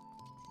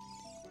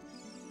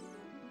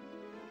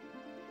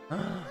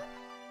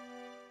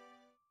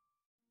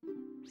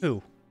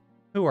 Who?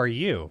 Who are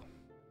you?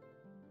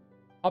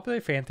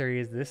 Popular fan theory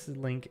is this is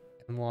Link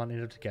and Mulan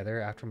ended up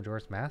together after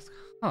Majora's Mask?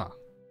 Huh.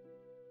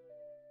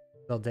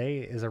 Zelda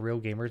is a real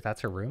gamer.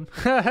 That's her room.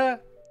 How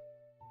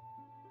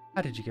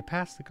did you get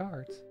past the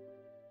guards?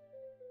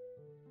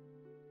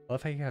 I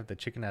love how you have the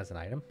chicken as an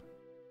item.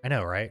 I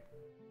know, right?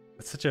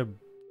 It's such a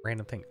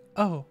random thing.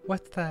 Oh,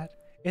 what's that?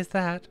 Is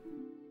that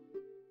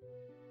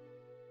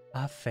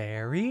a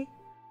fairy?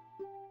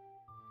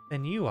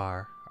 Then you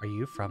are. Are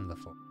you from the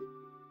forest?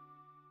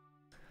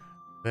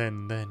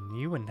 Then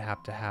you wouldn't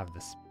have to have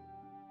this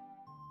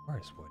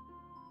forest wood.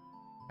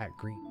 That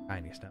green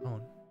shiny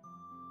stone.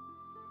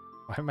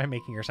 Why am I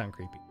making her sound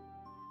creepy?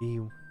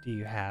 Do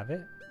you have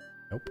it?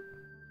 Nope.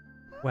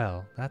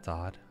 Well, that's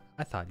odd.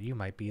 I thought you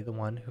might be the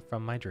one who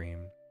from my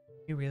dream.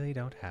 You really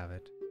don't have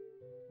it.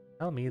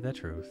 Tell me the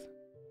truth.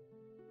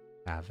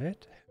 Have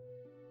it?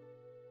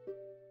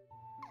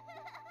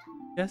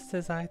 Just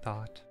as I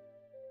thought.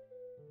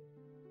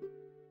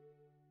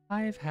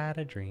 I've had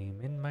a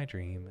dream. In my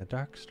dream, a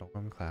dark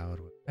storm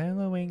cloud was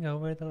billowing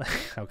over the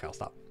Okay, I'll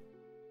stop.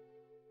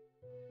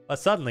 But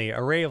suddenly,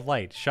 a ray of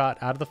light shot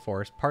out of the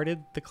forest, parted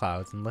the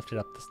clouds, and lifted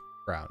up the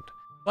ground.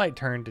 Light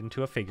turned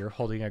into a figure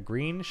holding a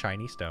green,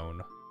 shiny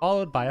stone,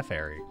 followed by a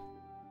fairy.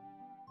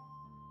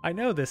 I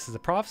know this is a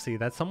prophecy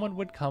that someone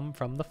would come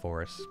from the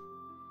forest.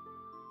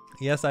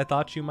 Yes, I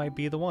thought you might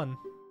be the one.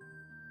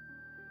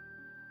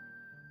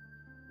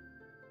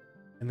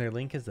 And their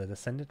link is a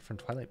descendant from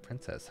Twilight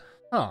Princess.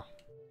 Huh.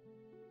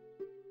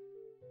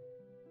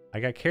 I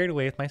got carried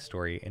away with my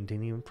story and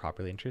didn't even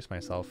properly introduce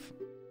myself.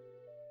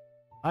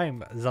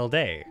 I'm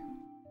Zelda,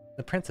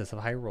 the Princess of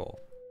Hyrule.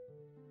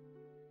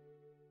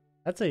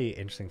 That's a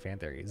interesting fan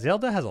theory.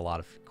 Zelda has a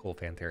lot of cool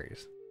fan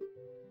theories.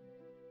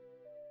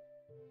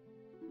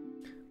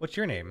 What's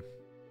your name?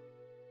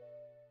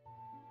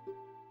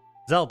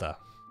 Zelda.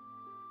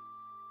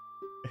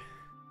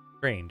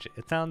 Strange.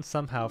 It sounds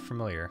somehow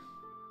familiar.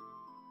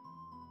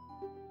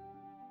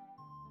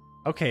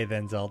 Okay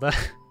then, Zelda.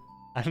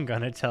 I'm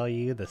gonna tell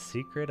you the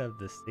secret of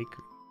the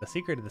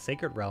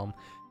sacred realm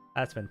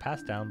that's been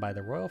passed down by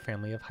the royal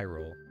family of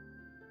Hyrule.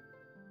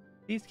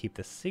 Please keep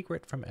this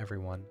secret from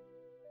everyone.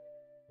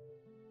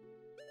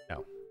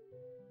 No.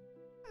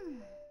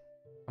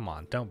 Come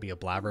on, don't be a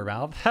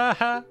blabbermouth.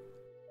 Haha.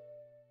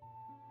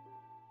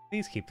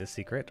 Please keep this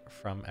secret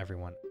from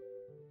everyone.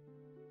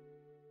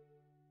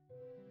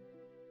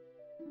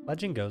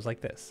 Legend goes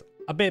like this.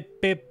 A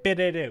bit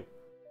do.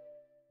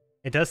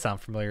 It does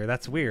sound familiar.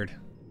 That's weird.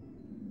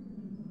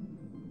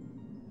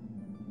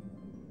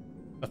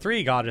 The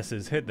three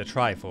goddesses hid the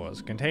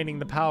Triforce, containing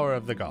the power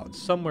of the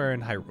gods, somewhere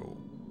in Hyrule.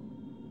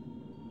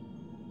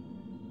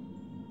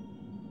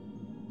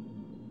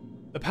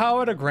 The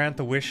power to grant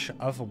the wish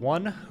of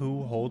one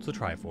who holds the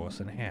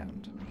Triforce in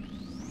hand.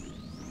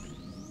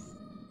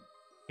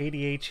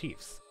 ADA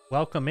Chiefs,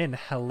 welcome in.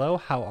 Hello,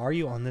 how are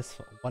you on this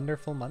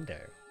wonderful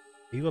Monday?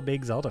 Are you a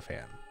big Zelda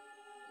fan?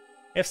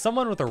 If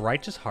someone with a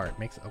righteous heart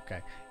makes...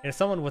 Okay. If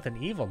someone with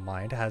an evil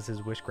mind has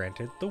his wish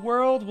granted, the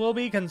world will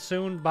be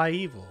consumed by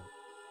evil.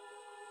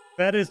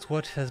 That is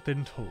what has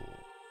been told.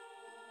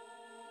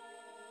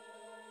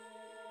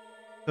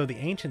 So the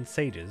ancient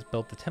sages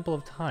built the Temple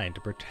of Time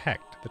to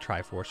protect the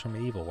Triforce from the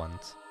evil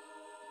ones.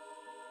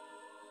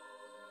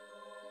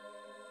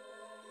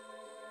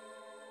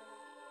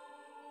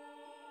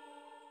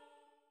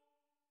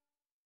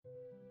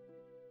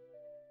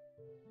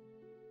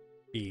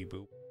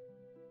 Beep-boop.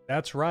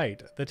 That's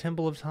right, the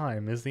Temple of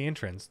Time is the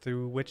entrance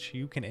through which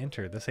you can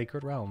enter the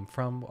sacred realm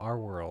from our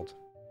world.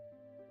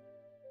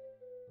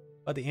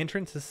 But the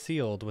entrance is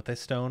sealed with a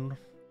stone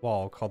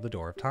wall called the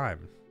Door of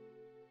Time.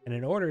 And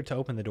in order to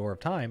open the Door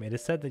of Time, it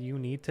is said that you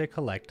need to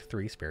collect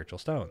 3 spiritual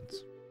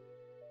stones.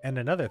 And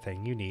another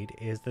thing you need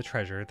is the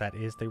treasure that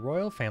is the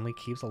royal family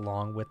keeps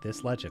along with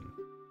this legend.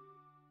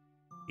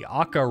 The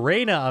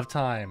Ocarina of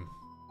Time!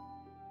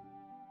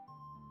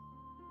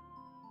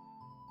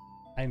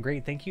 I'm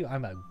great, thank you.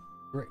 I'm a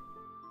great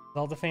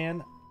Zelda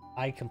fan.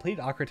 I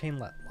completed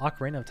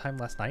Ocarina of Time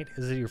last night.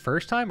 Is it your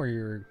first time or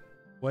your...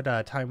 What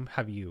time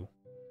have you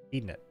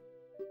beaten it?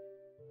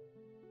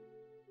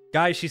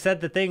 Guys, she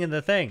said the thing in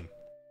the thing.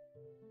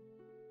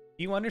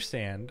 Do you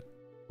understand?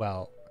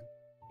 Well,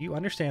 do you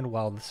understand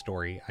well the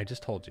story I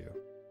just told you?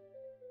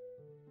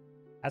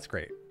 That's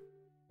great.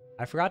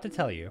 I forgot to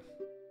tell you.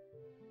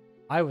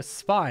 I was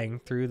spying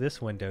through this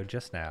window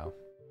just now.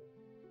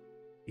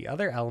 The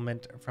other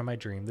element from my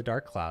dream, the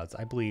dark clouds,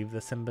 I believe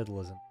the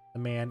symbolism, the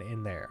man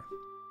in there.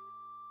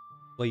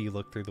 Will you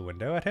look through the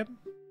window at him?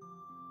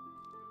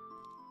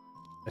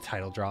 The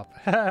title drop.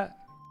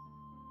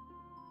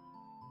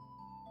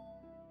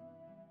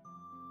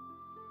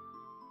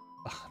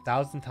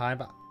 1,000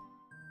 times.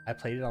 I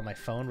played it on my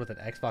phone with an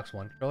Xbox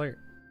One controller.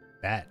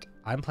 Bet.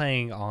 I'm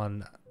playing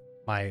on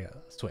my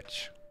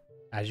Switch,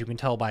 as you can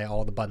tell by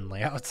all the button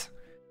layouts.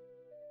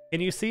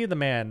 Can you see the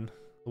man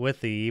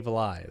with the evil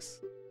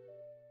eyes?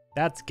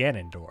 That's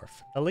Ganondorf,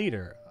 the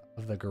leader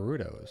of the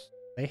Gerudos.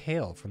 They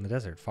hail from the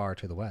desert far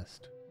to the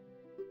west.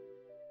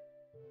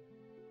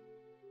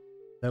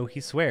 Though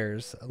he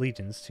swears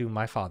allegiance to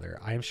my father,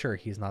 I am sure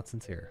he is not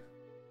sincere.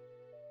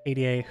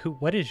 ADA,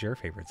 what is your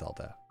favorite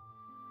Zelda?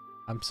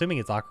 I'm assuming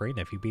it's Ocarina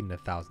if you've beaten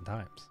it 1,000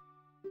 times.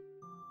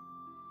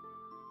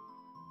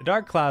 The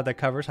dark cloud that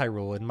covers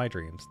Hyrule in my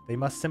dreams, they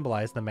must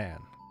symbolize the man.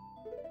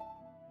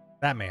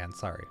 That man,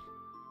 sorry.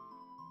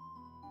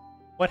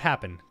 What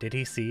happened? Did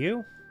he see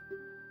you?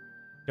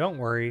 Don't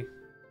worry.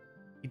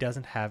 He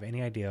doesn't have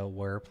any idea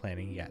we're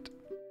planning yet.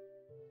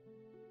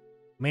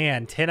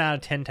 Man, 10 out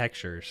of 10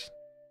 textures.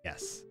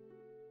 Yes.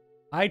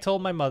 I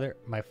told my mother...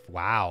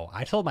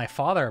 I told my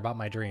father about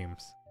my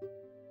dreams.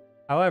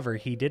 However,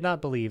 he did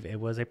not believe it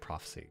was a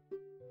prophecy.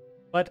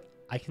 But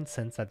I can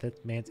sense that the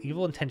man's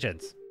evil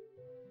intentions.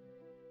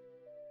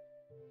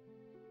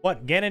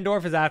 What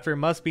Ganondorf is after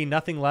must be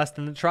nothing less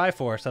than the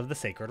Triforce of the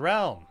Sacred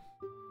Realm.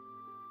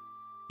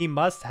 He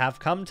must have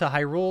come to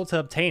Hyrule to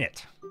obtain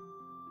it.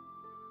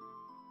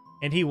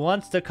 And he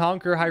wants to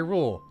conquer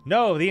Hyrule.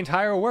 No, the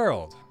entire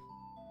world.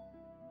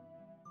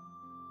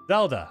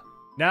 Zelda,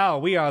 Now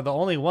we are the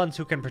only ones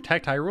who can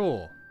protect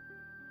Hyrule.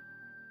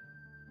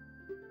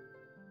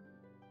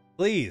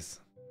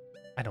 Please.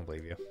 I don't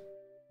believe you.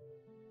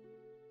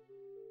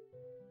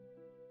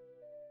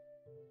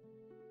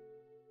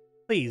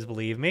 Please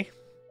believe me.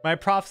 My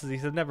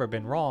prophecies have never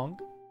been wrong.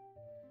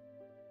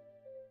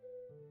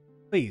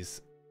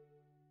 Please.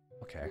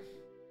 Okay.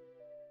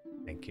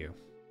 Thank you.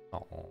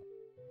 Oh,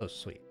 so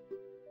sweet.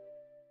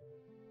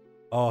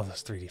 Oh,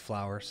 those 3D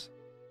flowers.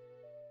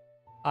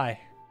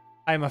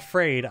 I'm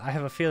afraid I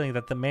have a feeling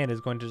that the man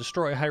is going to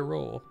destroy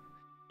Hyrule.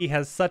 He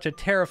has such a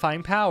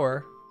terrifying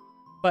power.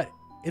 But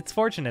it's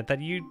fortunate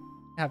that you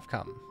have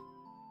come.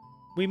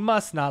 We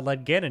must not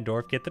let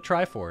Ganondorf get the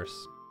Triforce.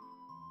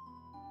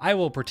 I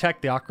will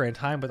protect the Ocarina of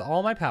Time with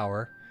all my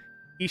power.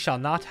 He shall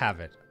not have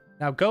it.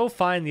 Now go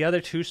find the other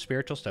 2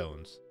 spiritual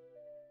stones.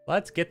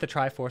 Let's get the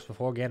Triforce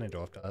before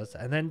Ganondorf does,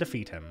 and then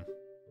defeat him.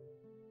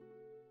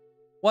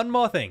 One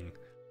more thing.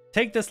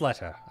 Take this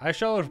letter. I'm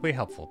sure it will be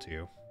helpful to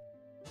you.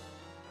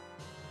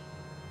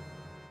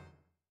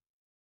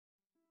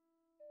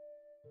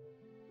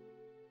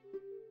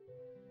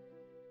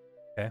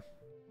 Okay.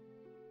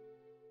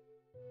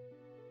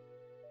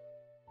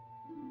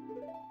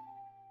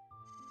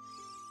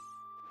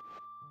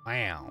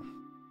 Wow.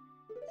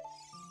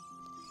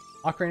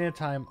 Ocarina of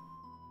Time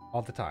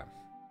all the time.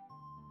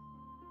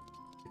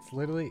 It's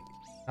literally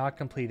not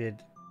completed.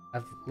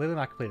 I've literally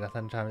not completed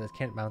 1,000 times. I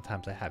can't amount of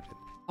times I have it.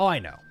 Oh, I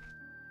know.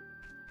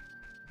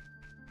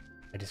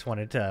 I just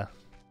wanted to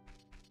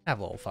have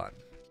a little fun.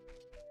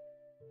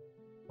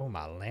 Oh,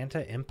 my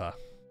Lanta Impa.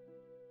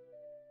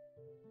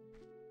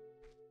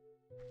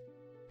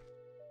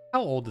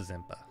 How old is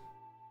Impa?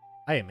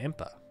 I am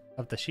Impa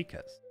of the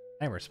Sheikahs.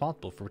 I am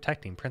responsible for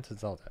protecting Princess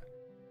Zelda.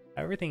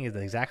 Everything is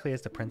exactly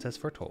as the princess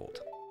foretold.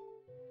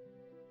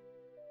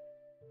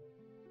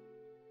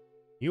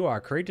 You are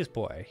a courageous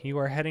boy. You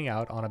are heading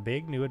out on a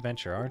big new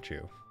adventure, aren't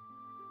you?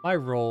 My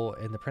role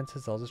in the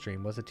Princess Zelda's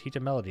dream was to teach a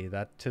melody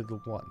that to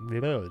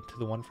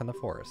the one from the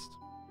forest.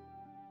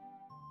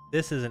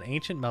 This is an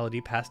ancient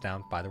melody passed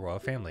down by the royal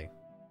family.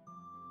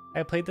 I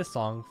have played this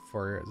song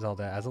for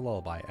Zelda as a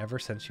lullaby ever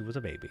since she was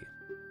a baby.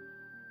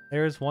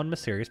 There is one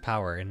mysterious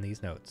power in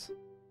these notes.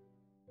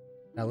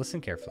 Now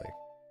listen carefully.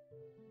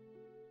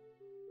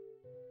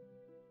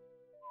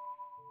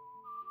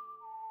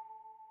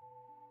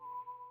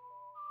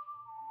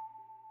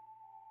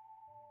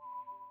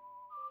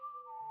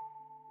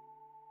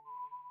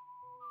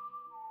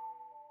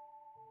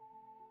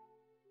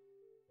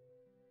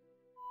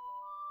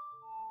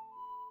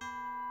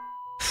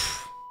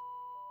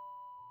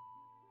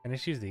 Can I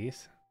choose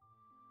these?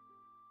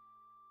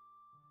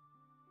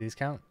 These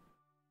count?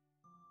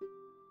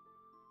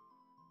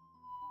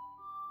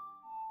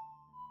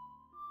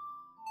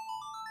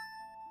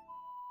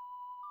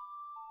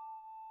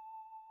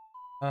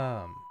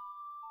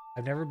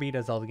 I've never beat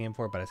a Zelda game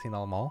before, but I've seen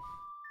them all.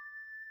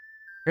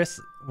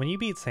 Chris, when you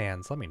beat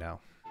Sans, let me know.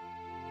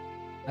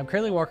 I'm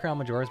currently working on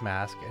Majora's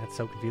Mask, and it's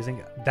so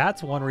confusing.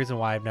 That's one reason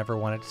why I've never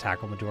wanted to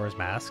tackle Majora's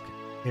Mask,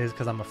 is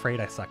because I'm afraid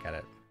I suck at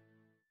it.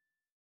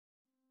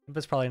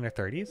 Impa's probably in their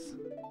 30s?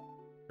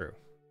 True.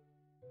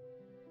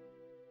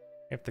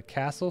 If the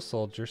castle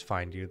soldiers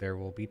find you, there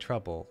will be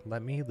trouble.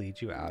 Let me lead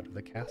you out of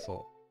the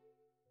castle.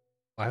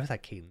 Why was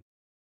that Keaton?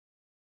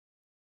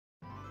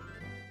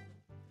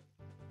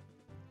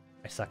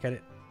 I suck at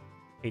it.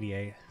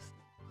 ADA.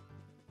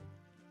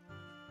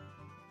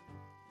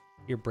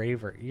 You're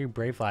brave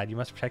lad. You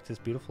must protect this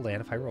beautiful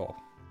land of Hyrule.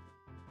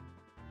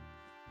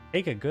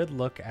 Take a good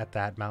look at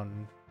that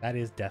mountain. That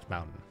is Death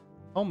Mountain.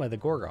 Home of the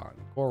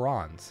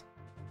Gorons.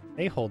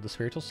 They hold the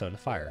spiritual stone of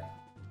fire.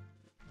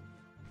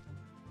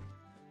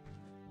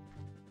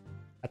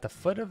 At the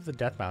foot of the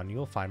Death Mountain, you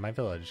will find my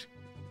village,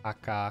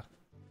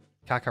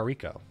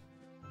 Kakariko.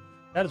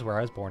 That is where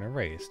I was born and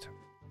raised.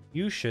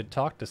 You should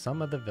talk to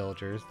some of the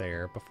villagers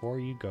there before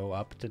you go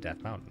up to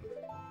Death Mountain.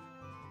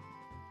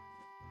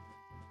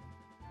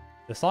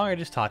 The song I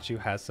just taught you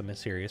has some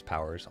mysterious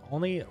powers.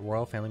 Only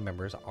royal family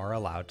members are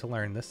allowed to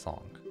learn this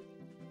song.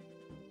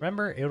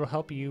 Remember, it will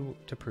help you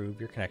to prove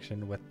your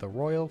connection with the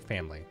royal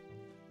family.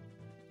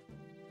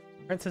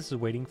 The princess is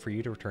waiting for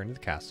you to return to the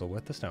castle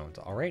with the stones.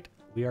 Alright,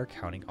 we are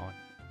counting on you.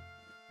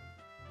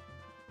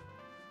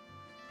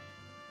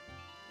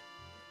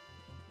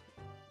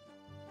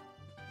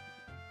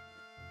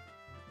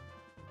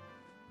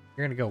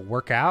 You're gonna go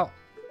work out?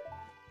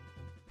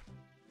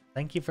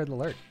 Thank you for the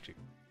alert.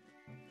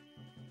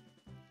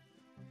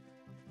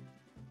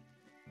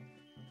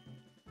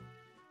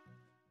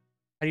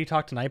 How do you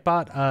talk to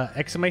Nightbot?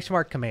 Exclamation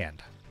mark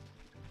command.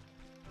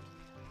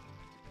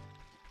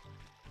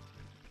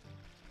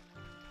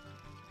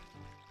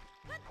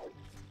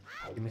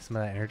 Give me some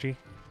of that energy.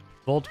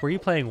 Volt, were you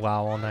playing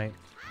WoW all night?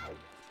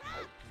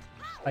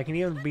 If I can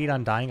even beat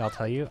Undying, I'll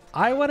tell you.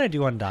 I want to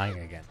do Undying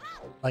again.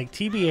 Like,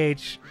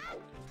 TBH,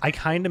 I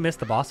kind of miss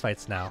the boss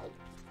fights now.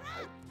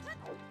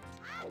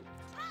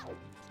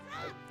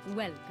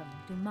 Welcome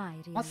to my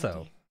reality.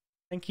 Also,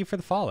 thank you for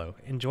the follow.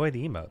 Enjoy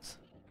the emotes.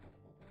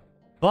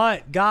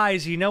 But,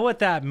 guys, you know what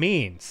that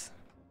means.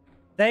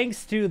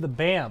 Thanks to the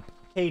BAMP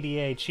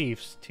KDA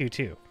Chiefs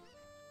 2-2.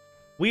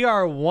 We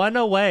are 1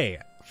 away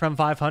from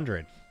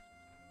 500.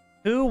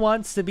 Who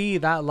wants to be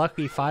that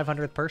lucky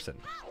 500th person?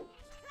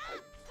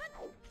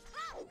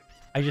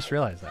 I just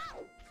realized that.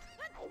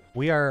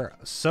 We are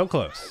so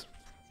close.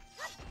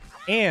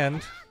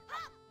 And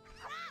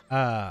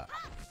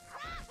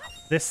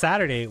this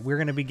Saturday, we're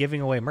going to be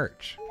giving away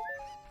merch.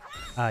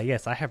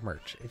 Yes, I have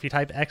merch. If you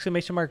type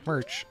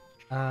 !merch,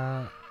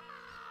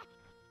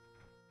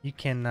 you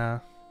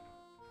can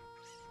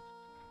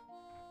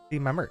see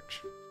my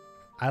merch.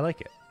 I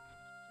like it.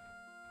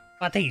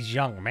 But these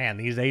young men,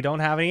 they don't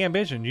have any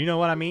ambition. You know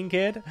what I mean,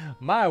 kid?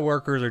 My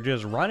workers are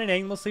just running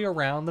aimlessly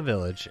around the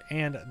village,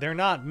 and they're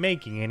not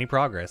making any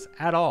progress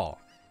at all.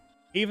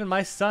 Even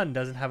my son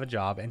doesn't have a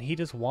job, and he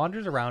just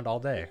wanders around all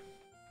day.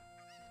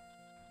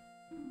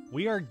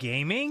 We are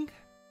gaming?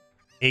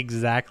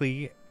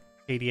 Exactly,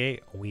 KDA.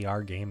 We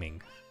are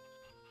gaming.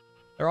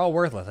 They're all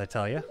worthless, I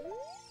tell you.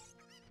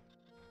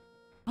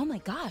 Oh my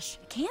gosh,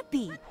 it can't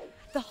be.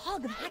 The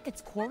hog of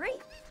Hackett's quarry?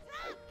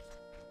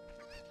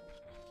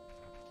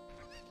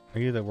 Are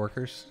you the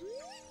workers?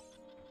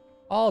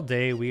 All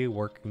day we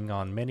working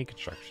on many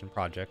construction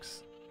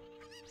projects.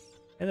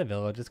 In the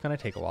village, it's going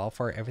to take a while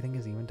before everything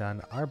is even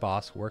done. Our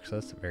boss works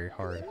us very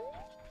hard.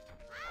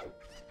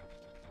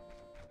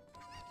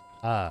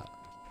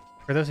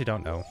 For those who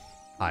don't know,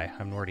 hi,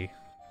 I'm Norty.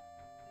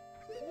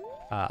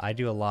 I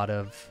do a lot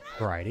of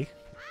variety.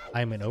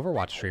 I'm an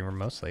Overwatch streamer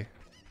mostly.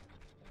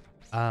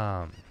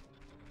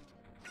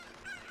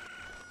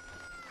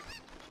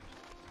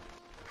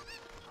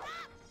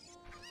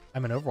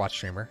 I'm an Overwatch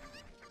streamer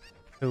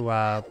who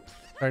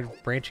started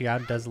branching out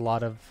and does a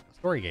lot of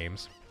story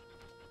games.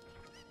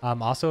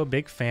 I'm also a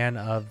big fan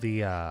of the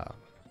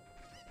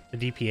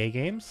DPA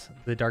games,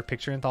 the Dark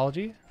Picture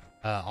Anthology,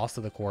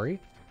 also the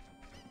Quarry.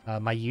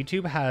 My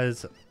YouTube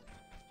has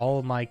all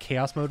of my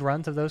Chaos Mode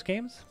runs of those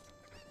games.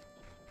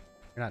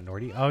 You're not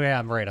Norty? Oh yeah,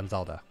 I'm right, I'm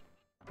Zelda.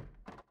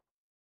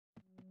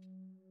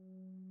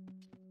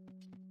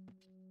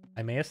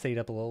 I may have stayed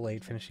up a little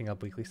late finishing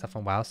up weekly stuff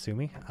on WoW, sue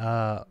me.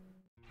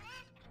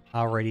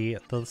 Already,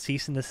 the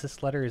cease and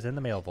desist letter is in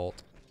the mail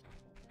vault.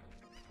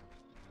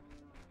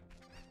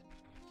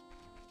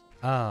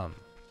 Yeah,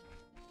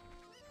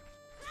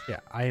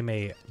 I am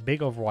a big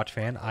Overwatch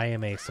fan. I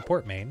am a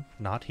support main,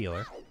 not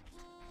healer.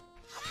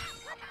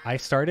 I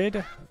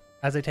started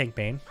as a tank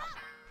main.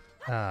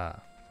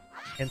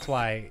 Hence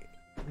why,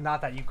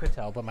 not that you could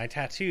tell, but my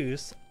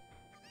tattoos,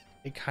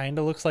 it kind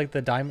of looks like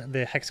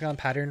the hexagon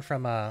pattern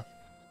from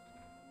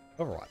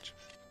Overwatch.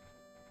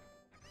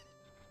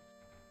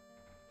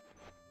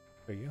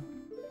 For you.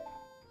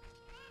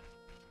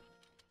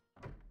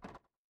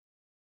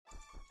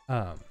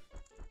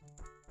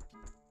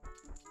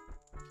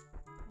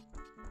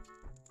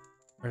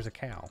 There's a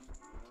cow.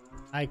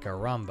 Ay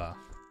caramba.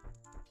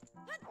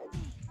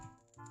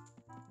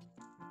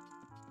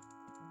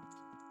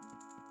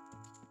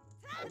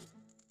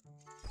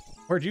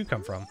 Where'd you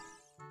come from?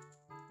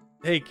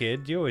 Hey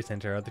kid, you always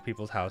enter other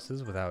people's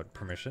houses without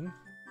permission.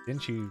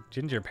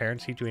 Didn't your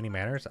parents teach you any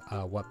manners?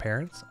 What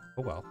parents?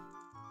 Oh well.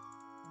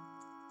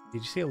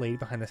 Did you see a lady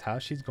behind this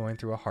house? She's going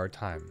through a hard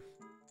time.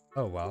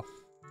 Oh well.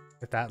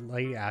 If that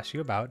lady asks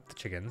you about the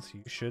chickens,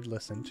 you should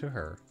listen to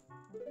her.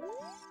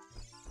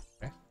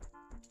 Okay.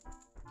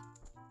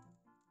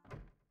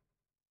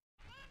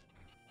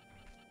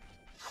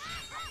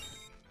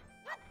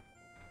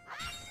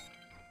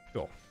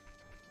 Cool.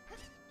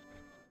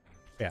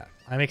 Yeah,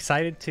 I'm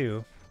excited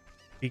too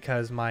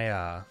because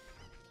my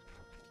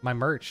my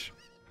merch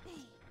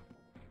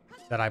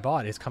that I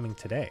bought is coming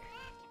today.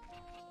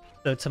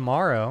 So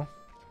tomorrow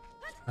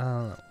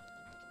we'll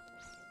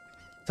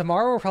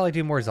probably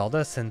do more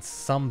Zelda since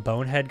some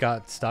bonehead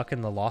got stuck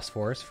in the Lost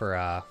Forest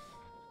for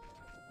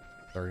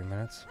 30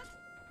 minutes.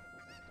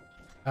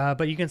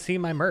 But you can see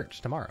my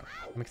merch tomorrow.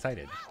 I'm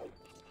excited.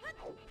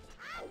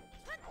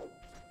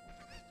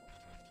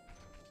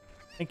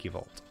 Thank you,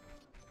 Volt.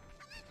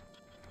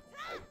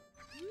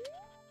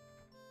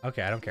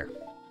 Okay, I don't care.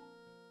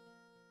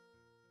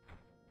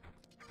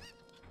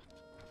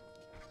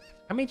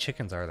 How many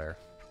chickens are there?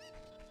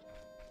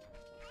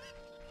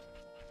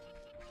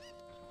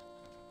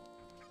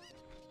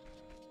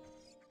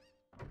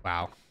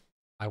 Wow.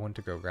 I went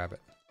to go grab it.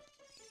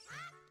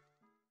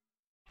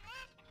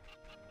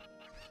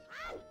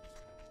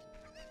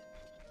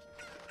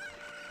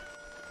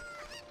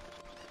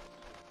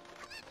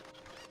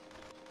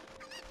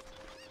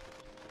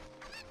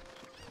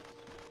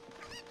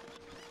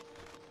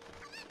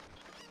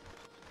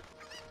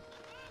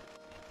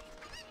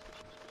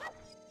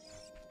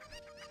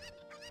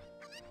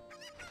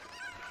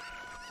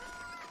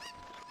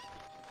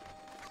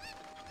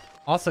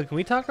 Also, can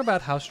we talk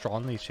about how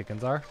strong these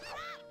chickens are?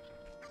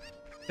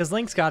 Because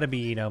Link's got to be,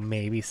 you know,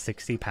 maybe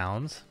 60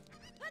 pounds.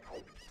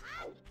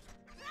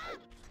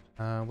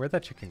 Where'd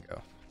that chicken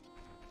go?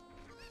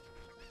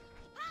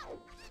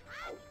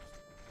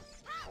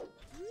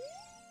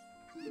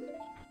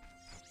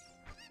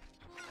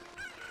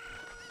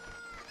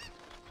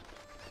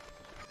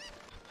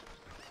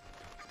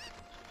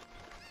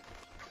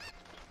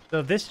 So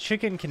if this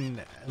chicken can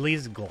at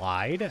least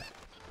glide,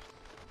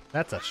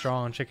 that's a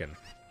strong chicken.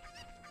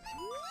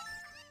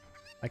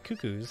 My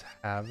cuckoos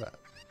have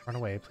run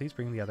away. Please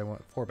bring the other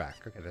four back.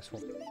 Okay, this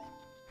one.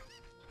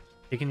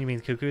 Chicken, you mean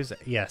cuckoos?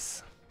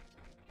 Yes.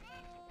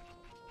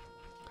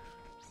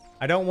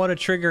 I don't want to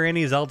trigger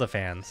any Zelda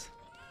fans.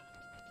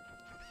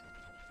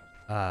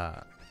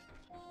 Because,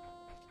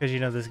 you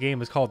know, this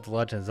game is called The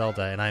Legend of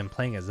Zelda, and I'm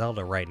playing as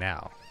Zelda right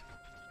now.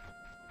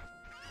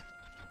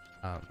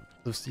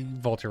 So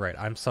Volt, you're right.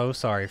 I'm so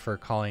sorry for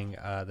calling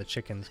the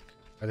chickens,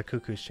 or the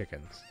cuckoos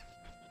chickens.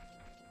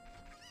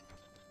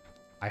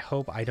 I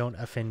hope I don't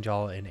offend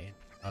y'all in any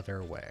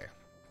other way.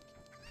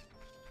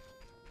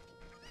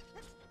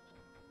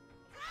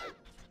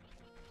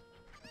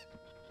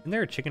 Isn't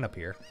there a chicken up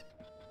here?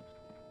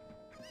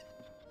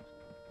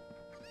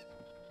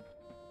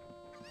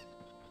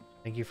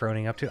 Thank you for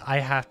owning up to it. I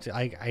have to,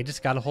 I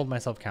just gotta hold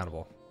myself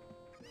accountable.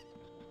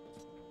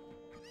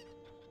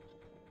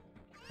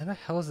 Where the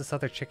hell is this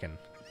other chicken?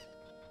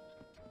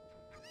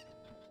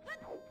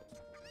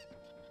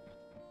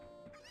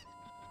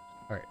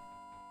 Alright.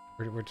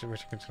 We're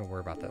just gonna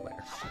worry about that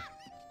later.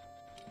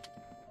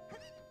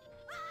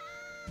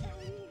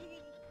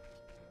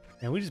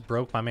 Man, we just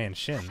broke my man's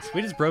shins.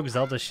 We just broke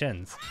Zelda's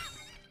shins.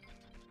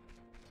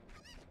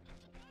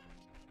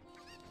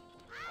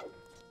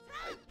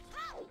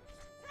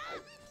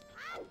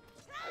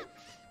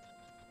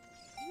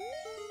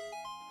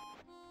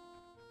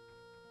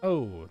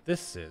 Oh,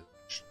 this is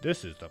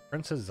the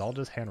Princess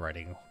Zelda's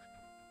handwriting.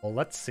 Well,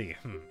 let's see.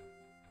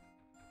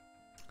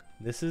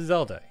 This is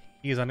Zelda.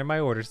 He is under my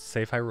orders to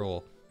save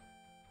Hyrule.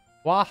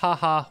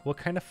 Wahaha! What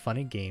kind of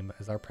funny game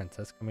is our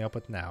princess coming up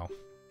with now?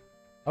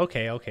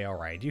 Okay,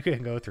 alright. You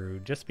can go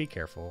through. Just be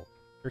careful.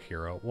 Your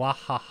hero.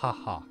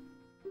 Wahahaha.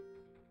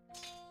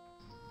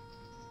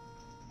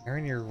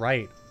 Aaron, you're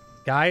right.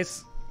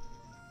 Guys,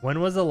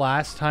 when was the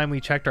last time we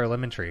checked our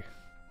lemon tree?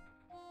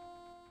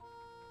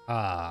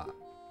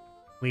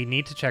 We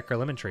need to check our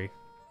lemon tree.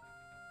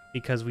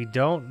 Because we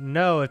don't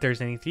know if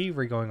there's any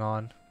thievery going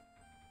on.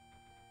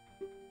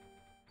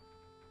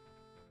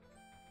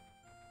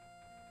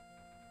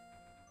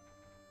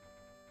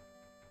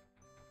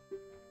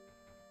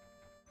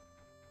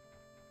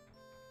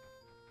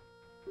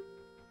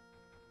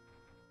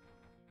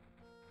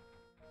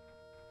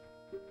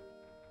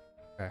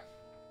 Okay.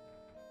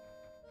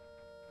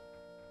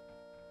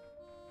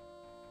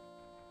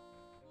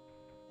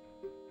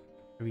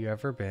 Have you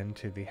ever been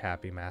to the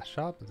Happy Mask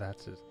Shop?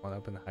 That's just one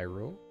up in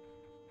Hyrule.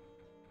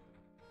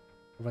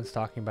 Everyone's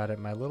talking about it.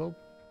 My little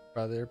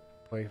brother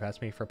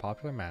asked me for a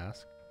popular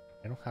mask.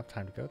 I don't have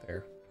time to go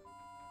there.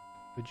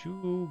 Would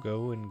you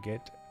go and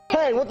get...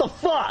 Hey, what the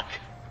fuck?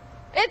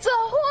 It's a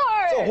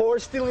whore! It's a whore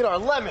stealing our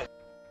lemon.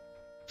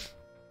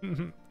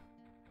 Oh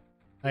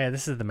yeah,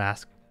 this is the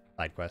mask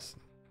side quest.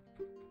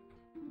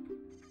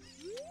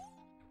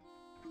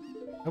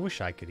 I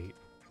wish I could eat.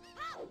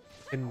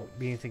 Couldn't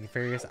be anything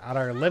nefarious out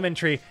our lemon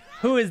tree.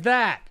 Who is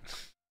that?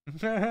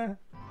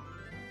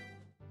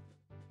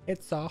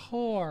 It's a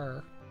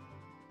whore.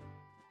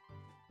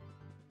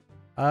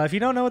 If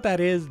you don't know what that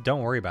is,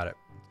 don't worry about it.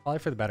 It's probably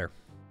for the better.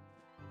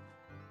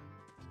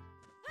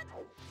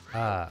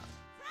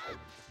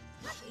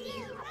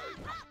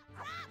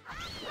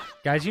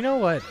 Guys, you know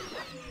what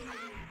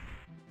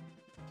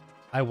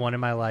I want in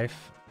my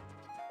life?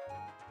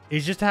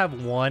 Is just to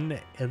have one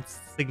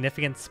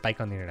insignificant spike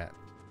on the internet.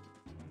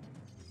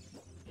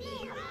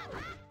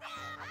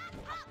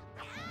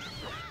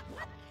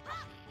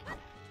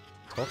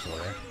 Cultural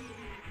there.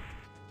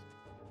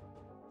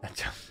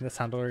 That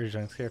sound already is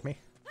jump scared me.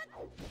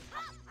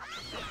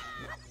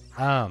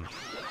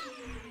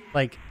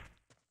 Like,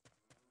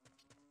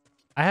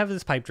 I have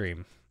this pipe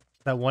dream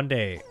that one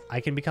day I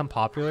can become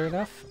popular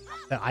enough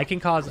that I can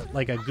cause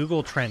like a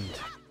Google trend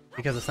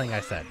because of something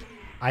I said.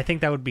 I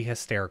think that would be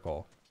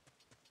hysterical.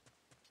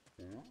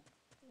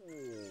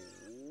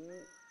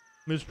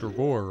 Mr.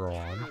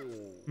 Goron.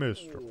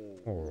 Mr.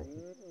 Goron.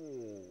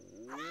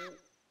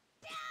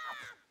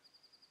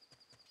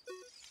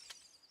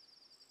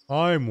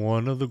 I'm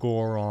one of the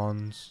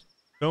Gorons,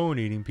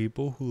 stone-eating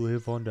people who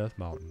live on Death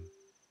Mountain.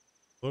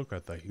 Look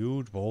at the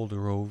huge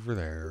boulder over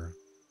there.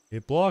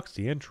 It blocks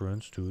the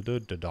entrance to the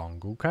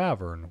Dodongo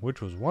Cavern,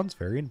 which was once a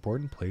very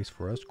important place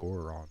for us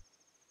Gorons.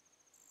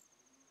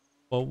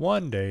 But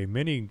one day,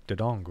 many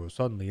Dodongos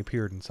suddenly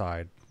appeared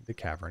inside the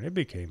cavern. It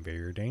became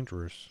very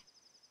dangerous.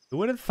 Who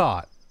would have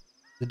thought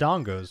the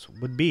Dongos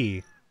would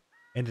be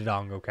in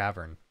Dodongo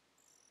Cavern?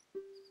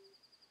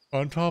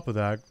 On top of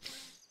that,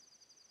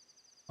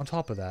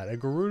 a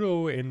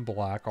Gerudo in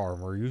black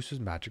armor uses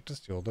magic to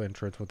steal the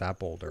entrance with that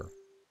boulder.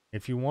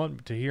 If you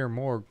want to hear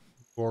more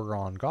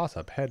Goron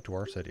gossip, head to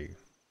our city.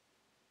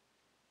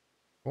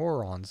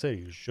 Goron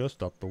City is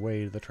just up the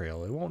way to the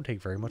trail. It won't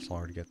take very much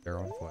longer to get there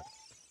on foot.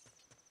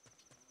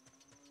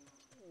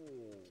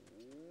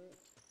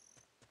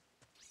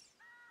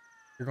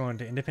 You're going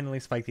to independently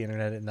spike the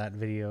internet in that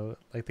video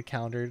like the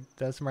calendar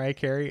does Mariah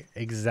Carey?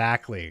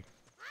 Exactly.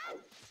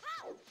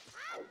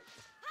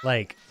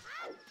 Like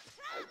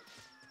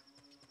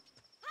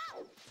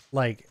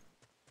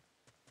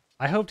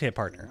I hope to hit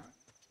partner.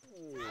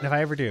 And if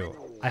I ever do,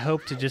 I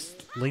hope to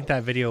just link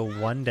that video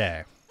one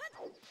day.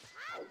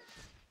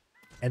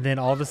 And then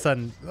all of a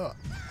sudden, ugh,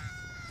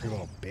 you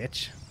little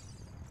bitch.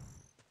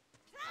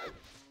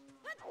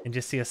 And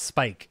just see a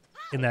spike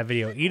in that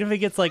video. Even if it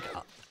gets like,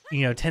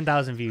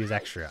 10,000 views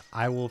extra,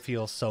 I will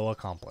feel so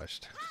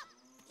accomplished.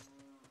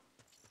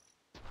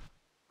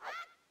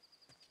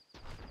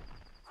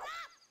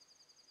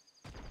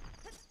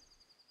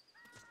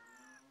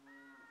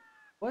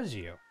 Was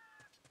you?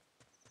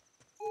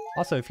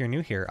 Also, if you're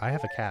new here, I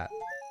have a cat.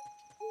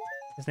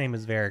 His name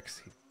is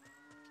Varix.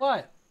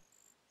 What?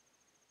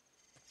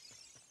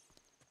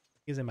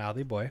 He's a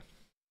mouthy boy.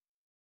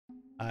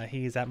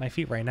 He's at my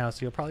feet right now,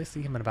 so you'll probably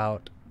see him in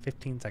about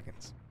 15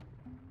 seconds.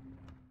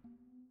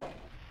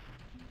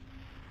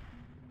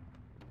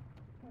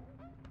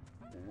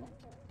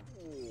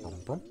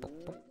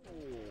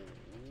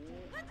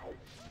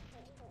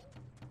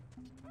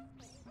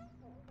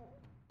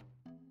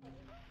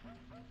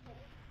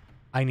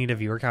 I need a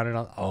viewer counted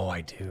on. Oh,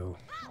 I do.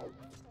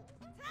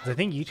 'Cause I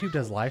think YouTube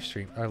does live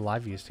stream or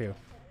live views too.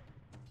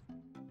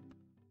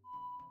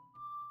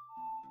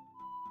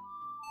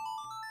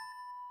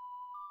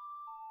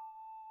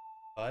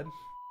 Bud?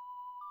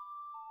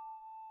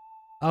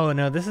 Oh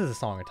no, this is a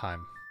song of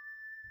time.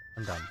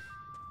 I'm done.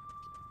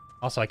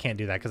 Also, I can't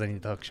do that because I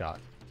need the hook shot.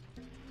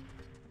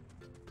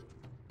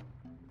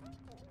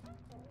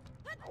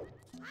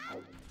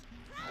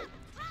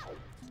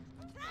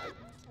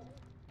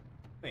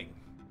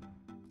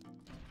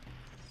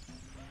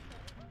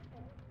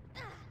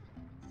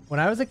 When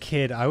I was a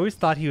kid, I always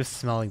thought he was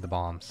smelling the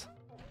bombs.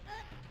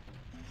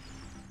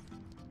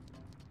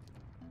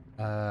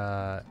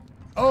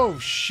 Oh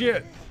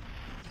shit!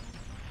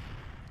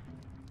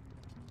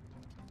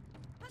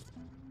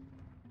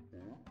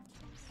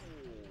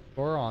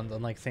 Gorons,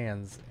 unlike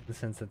Sans, in the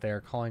sense that they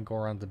are calling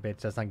Gorons a bitch,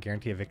 does not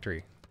guarantee a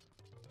victory.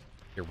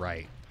 You're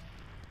right.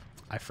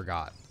 I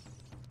forgot.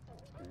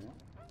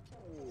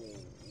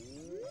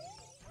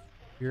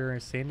 You're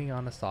standing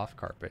on a soft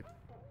carpet.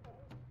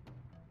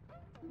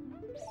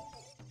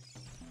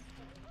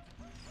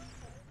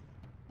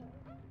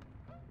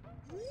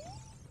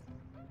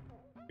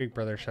 Big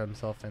brother shut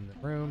himself in the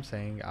room,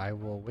 saying, "I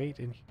will wait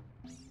in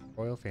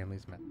royal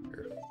family's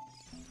messenger."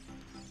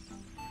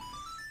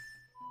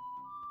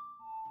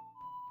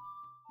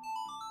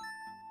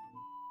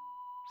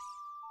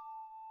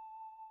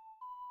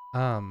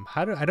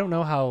 I don't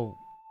know how.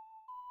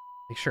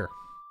 Like, sure.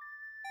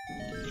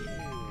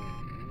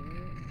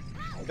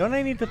 Don't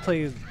I need to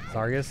play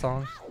Zarya's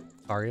song?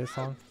 Zarya's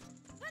song?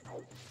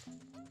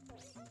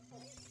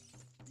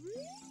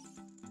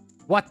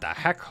 What the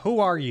heck? Who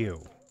are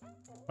you?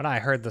 When I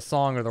heard the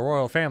song of the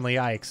royal family,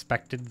 I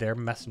expected their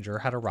messenger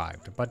had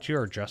arrived, but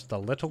you're just a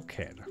little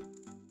kid.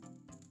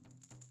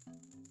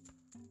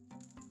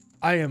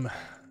 I am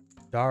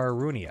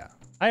Darunia.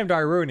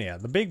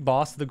 The big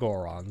boss of the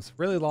Gorons.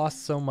 Really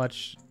lost so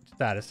much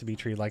status to be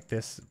treated like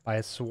this by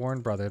his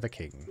sworn brother, the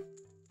king.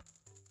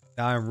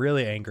 Now I'm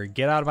really angry.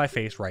 Get out of my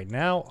face right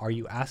now. Are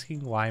you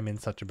asking why I'm in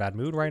such a bad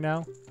mood right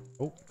now?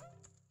 Oh,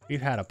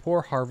 we've had a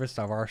poor harvest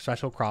of our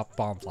special crop,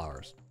 bomb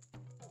flowers.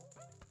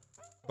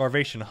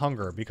 Starvation,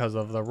 hunger because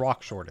of the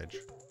rock shortage.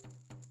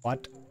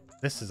 What?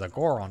 This is a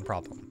Goron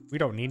problem. We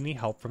don't need any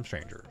help from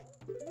strangers.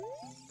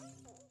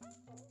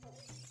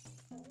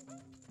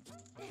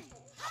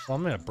 Well,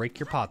 I'm gonna break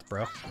your pots,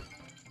 bro.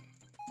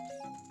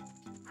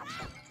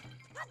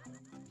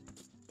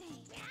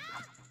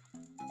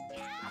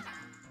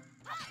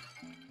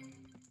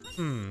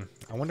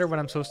 I wonder what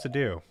I'm supposed to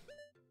do.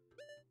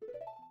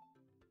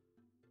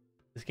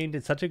 This game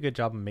did such a good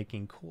job of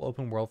making cool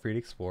open world for you to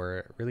explore.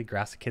 It really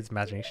grasped a kid's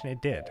imagination.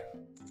 It did.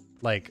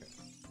 Like,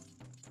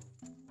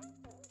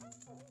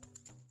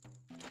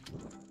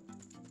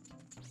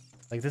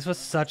 this was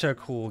such a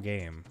cool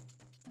game.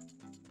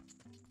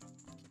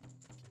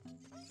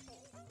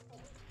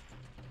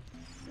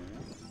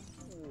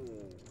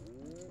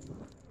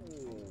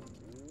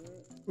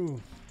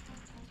 Ooh.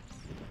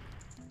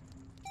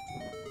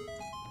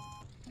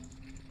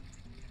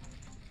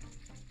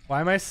 Why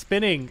am I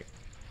spinning?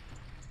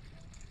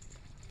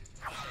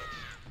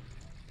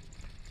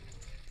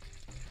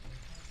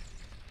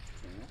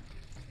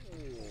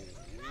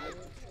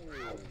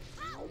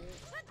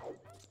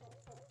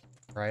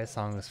 Raya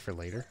song was for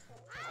later.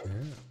 Yeah.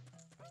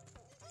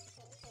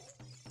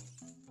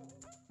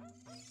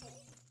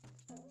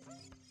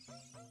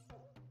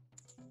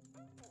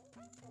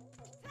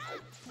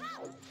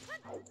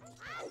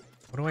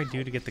 What do I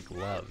do to get the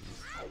gloves?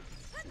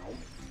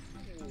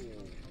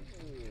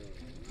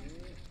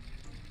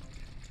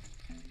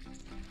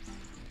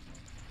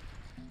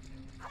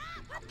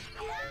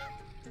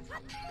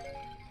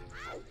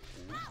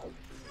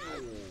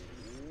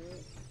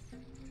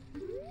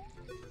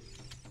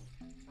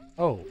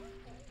 Oh,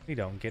 we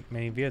don't get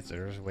many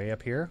visitors way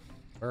up here.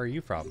 Where are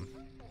you from?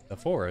 The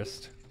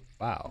forest?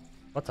 Wow,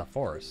 what's a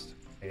forest?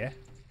 Eh?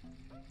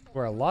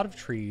 Where a lot of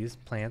trees,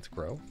 plants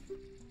grow.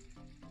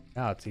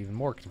 Now it's even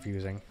more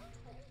confusing.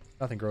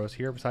 Nothing grows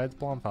here besides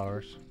bomb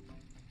flowers.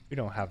 We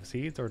don't have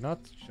seeds or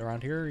nuts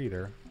around here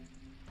either.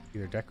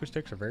 Either deku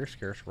sticks are very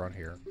scarce around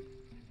here.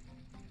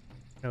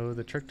 No,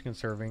 the trick to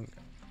conserving...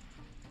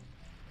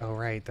 Oh,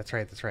 right. That's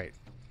right. That's right.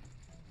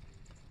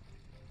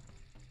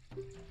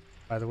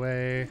 By the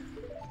way...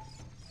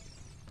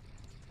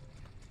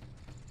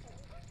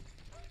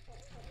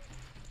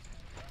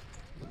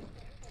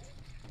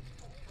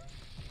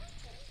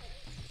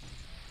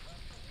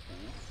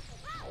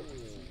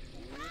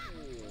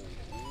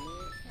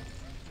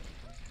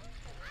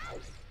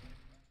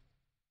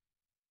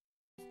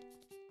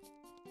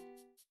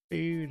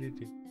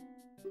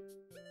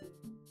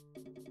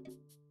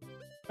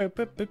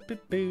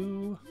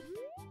 Boo.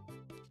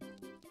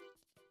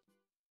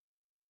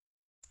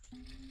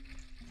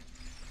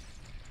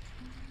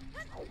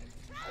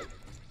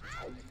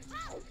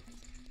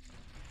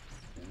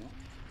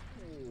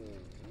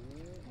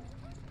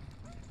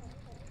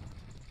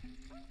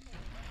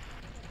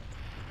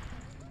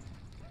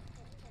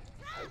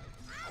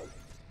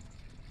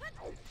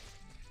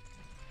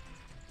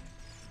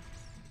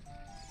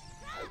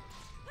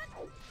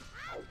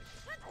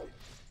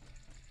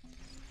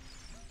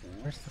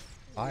 Where's the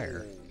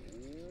fire?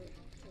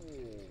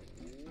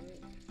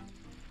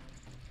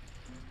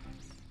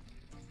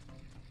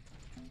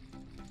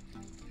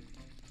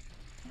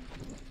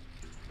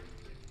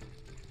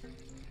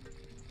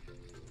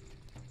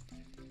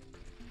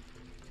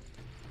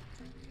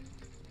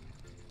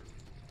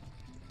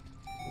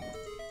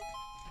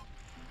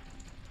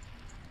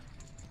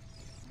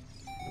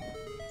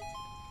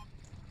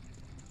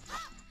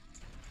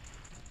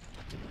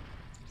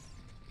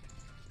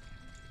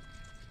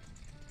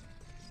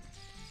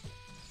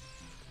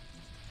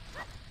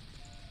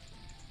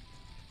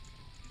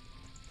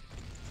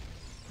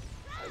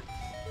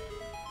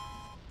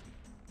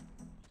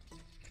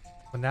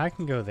 Well, now I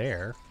can go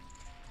there.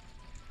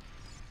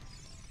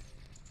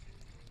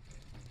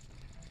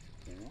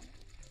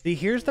 See,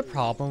 here's the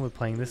problem with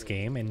playing this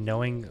game and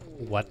knowing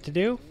what to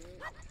do,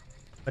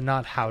 but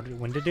not how to,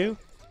 when to do,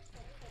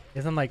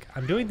 is I'm like,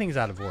 I'm doing things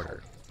out of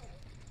order.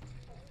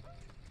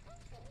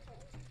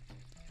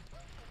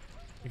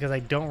 Because I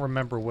don't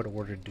remember what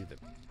order to do them.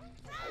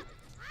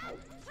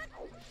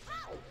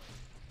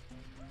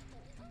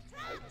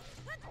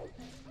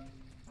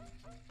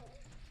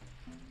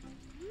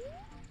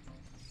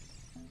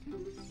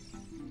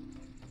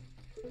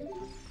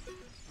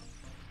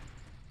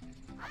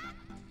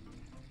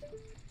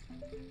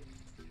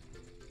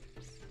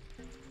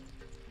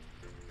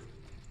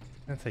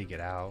 That's how you get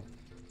out.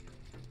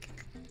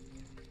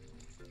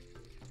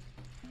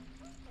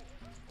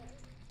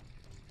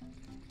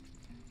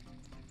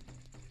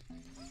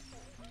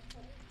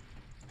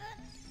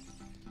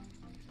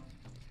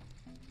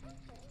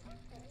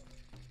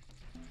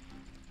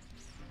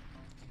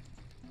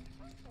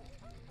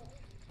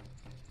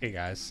 Hey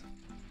guys,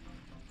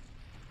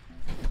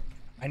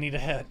 I need a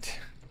hit.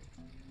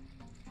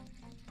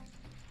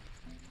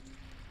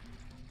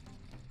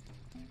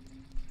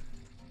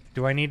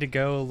 Do I need to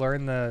go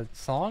learn the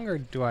song, or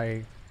do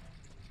I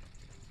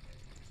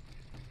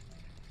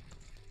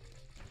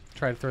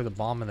try to throw the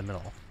bomb in the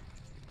middle?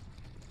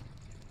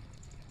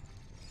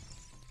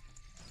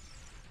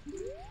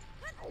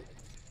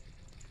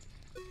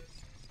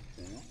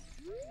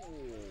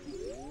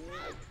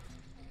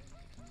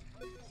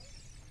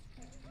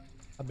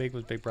 How big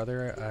was Big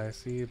Brother? I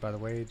see. By the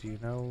way, do you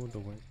know the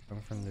wind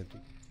coming from the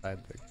deep side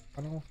of the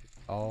funnel?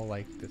 It's all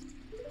like this.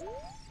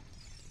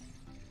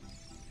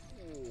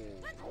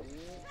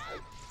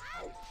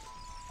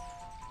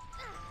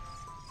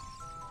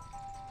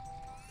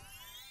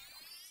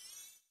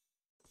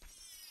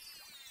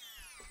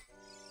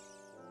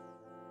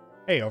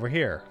 Hey, over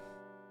here.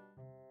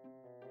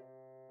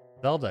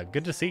 Zelda,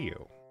 good to see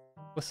you.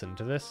 Listen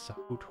to this,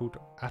 hoot hoot.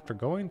 After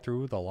going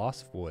through the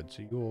Lost Woods,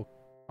 you will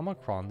come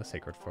across the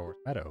Sacred Forest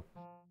Meadow.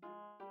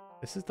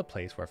 This is the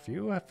place where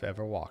few have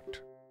ever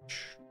walked.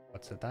 Shh,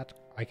 what's that?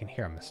 I can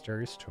hear a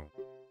mysterious tune.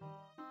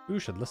 You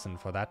should listen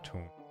for that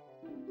tune.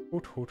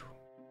 Hoot hoot.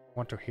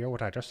 Want to hear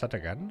what I just said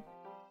again?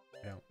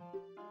 Yeah.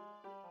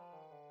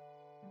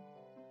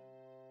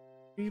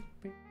 Beep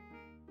beep.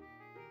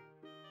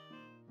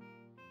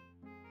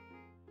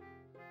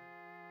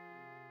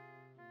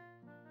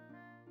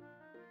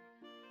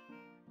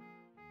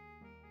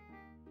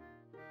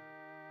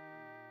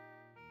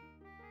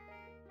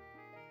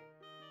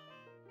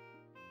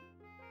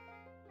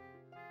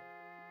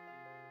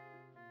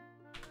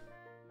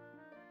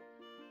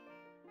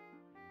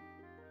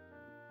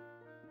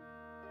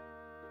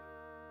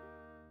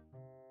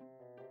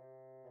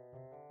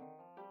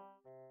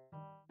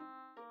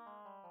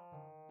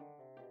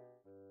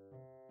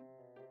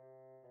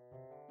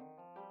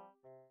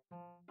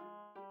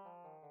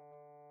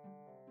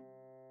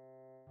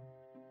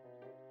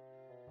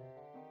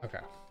 Okay.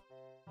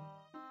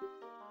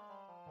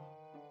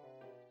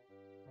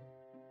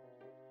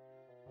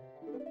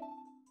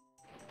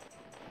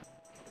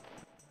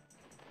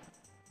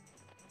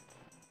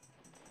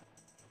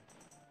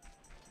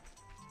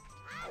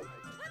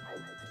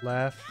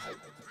 Left.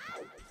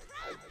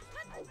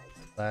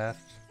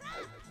 Left.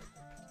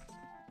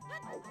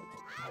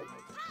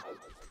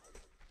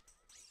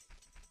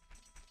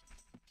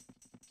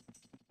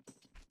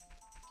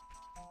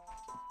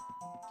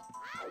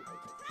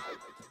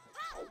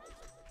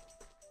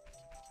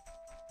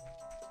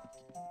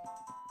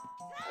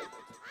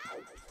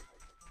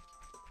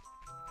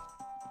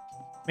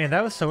 Man,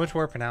 that was so much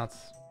more pronounced.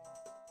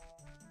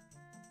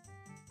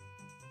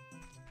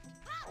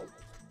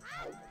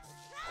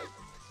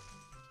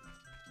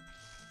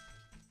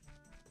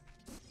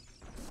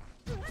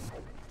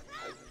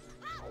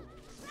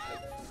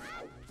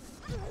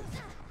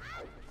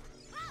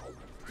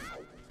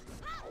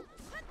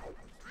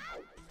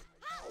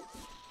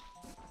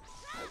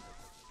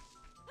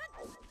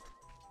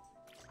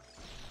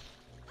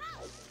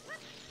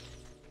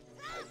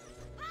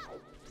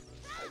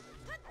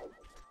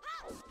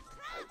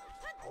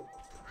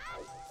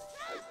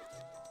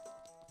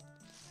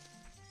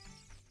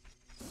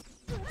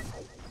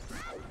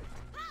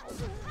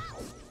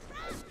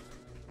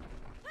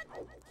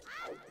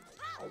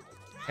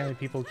 How many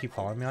people keep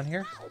following me on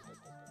here?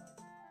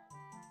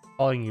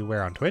 Following you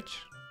where on Twitch?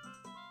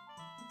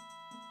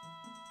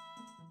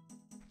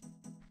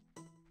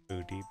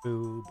 Booty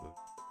boo boo.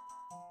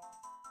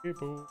 Boo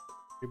boo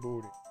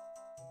boo.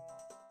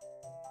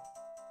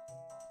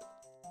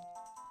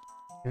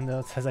 Even though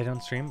it says I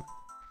don't stream.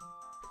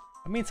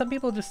 I mean, some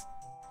people just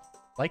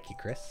like you,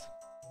 Chris.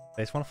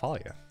 They just want to follow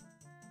you.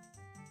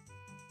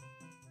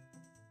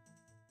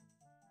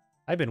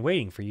 I've been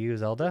waiting for you,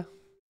 Zelda.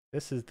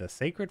 This is the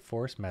Sacred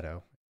Forest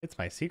Meadow. It's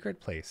my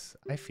secret place.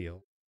 I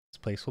feel this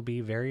place will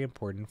be very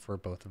important for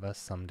both of us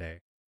someday.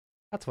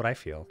 That's what I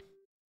feel.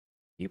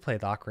 You play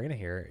the ocarina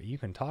here. You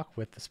can talk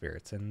with the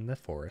spirits in the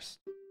forest.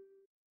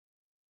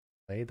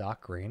 Play the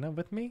ocarina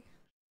with me?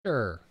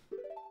 Sure.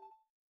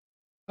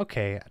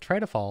 Okay, try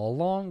to follow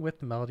along with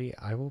the melody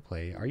I will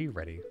play. Are you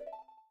ready?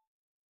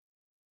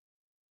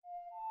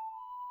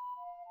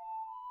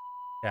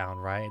 Down,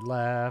 right,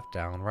 left,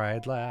 down,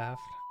 right,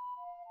 left.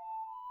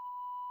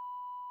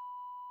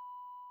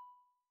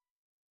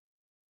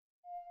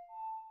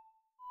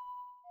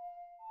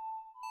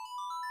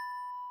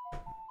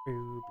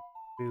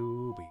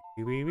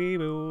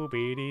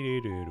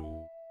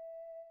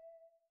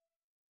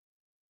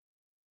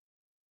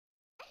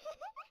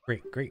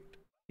 Great, great.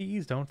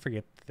 Please don't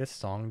forget this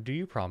song, do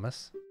you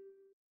promise?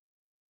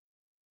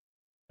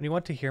 When you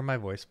want to hear my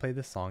voice play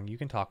this song, you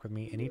can talk with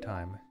me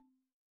anytime.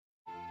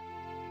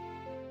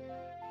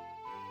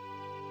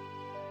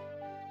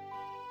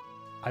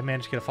 I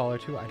managed to get a follower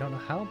too. I don't know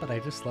how, but I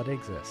just let it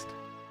exist.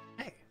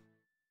 Hey.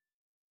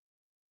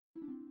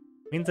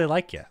 Means they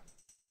like you.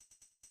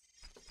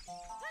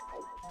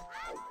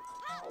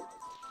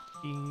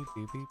 Beep,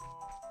 beep, beep.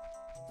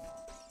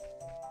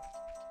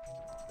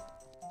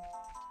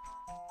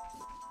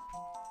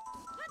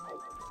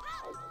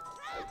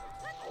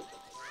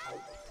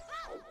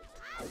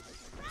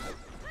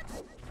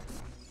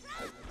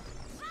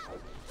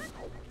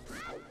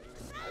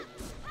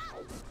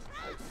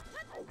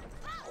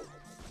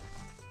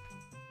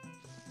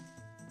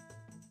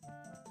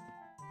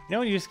 You know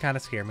what used to kind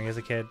of scare me as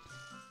a kid?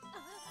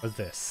 Was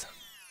this.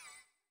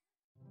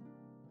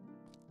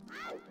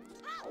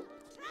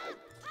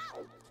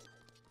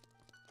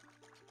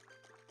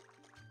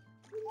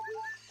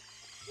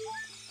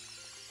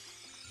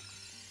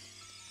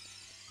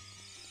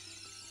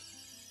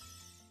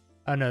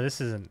 Oh no,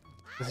 this isn't.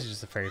 This is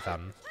just a fairy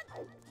fountain.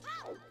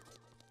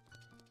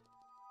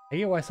 I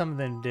get why some of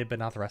them did, but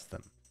not the rest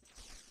of them.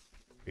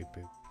 Boop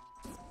boop.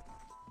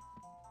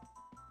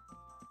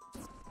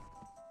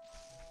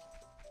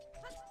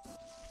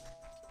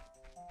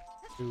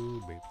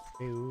 Boop boop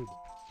boop.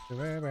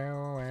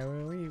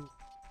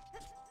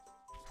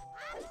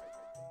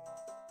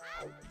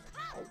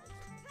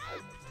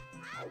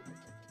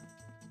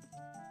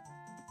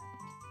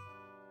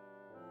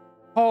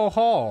 Ho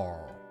ho!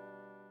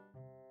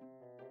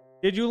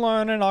 Did you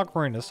learn an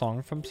ocarina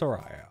song from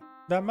Soraya?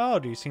 That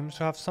melody seems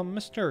to have some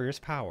mysterious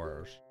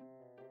powers.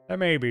 There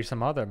may be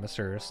some other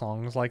mysterious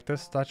songs like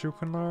this that you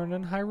can learn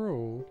in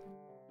Hyrule.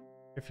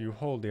 If you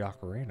hold the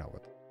ocarina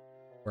with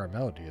where a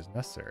melody is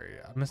necessary,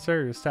 a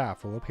mysterious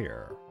staff will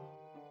appear.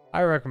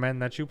 I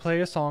recommend that you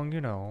play a song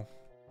you know.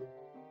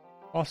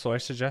 Also, I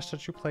suggest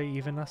that you play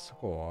even a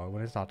score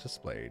when it's not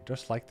displayed,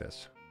 just like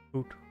this.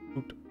 Hoot,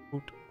 hoot,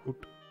 hoot,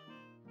 hoot.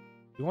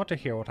 You want to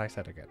hear what I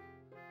said again?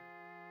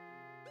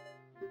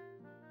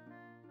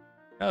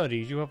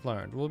 Melodies you have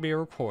learned will be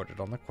recorded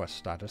on the quest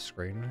status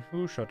screen.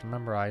 Who should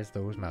memorize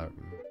those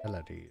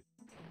melodies?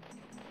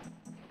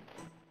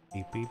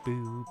 Beep beep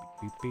boop,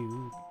 beep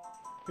boop,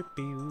 beep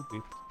boop,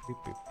 beep beep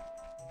boop.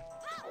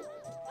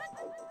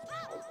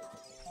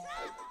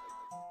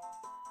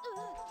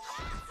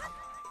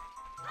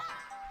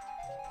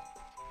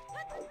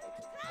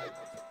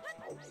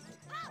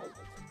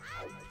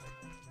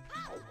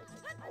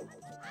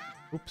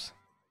 Oops.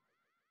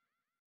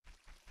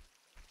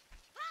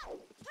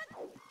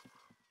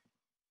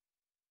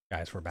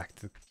 Guys, we're back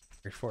to the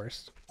Great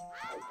Forest.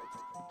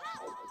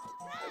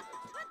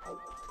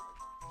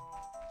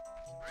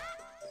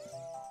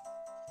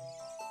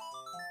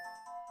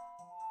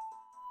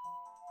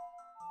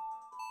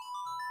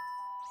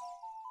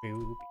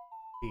 Boo,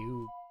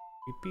 boo,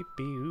 beep, beep,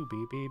 boo,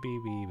 beep, beep,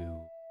 beep, beep,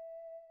 boo.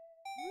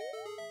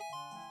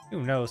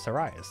 You know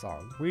Soraya's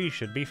song. We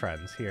should be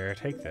friends. Here,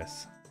 take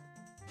this.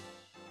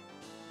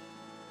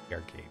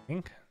 You're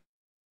gaming.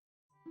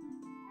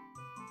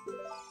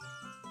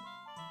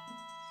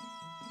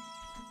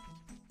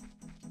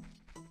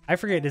 I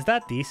forget, is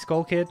that the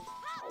Skull Kid?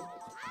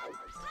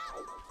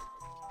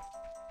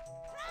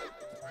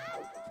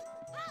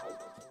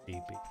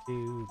 Beep, beep,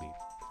 doo, beep.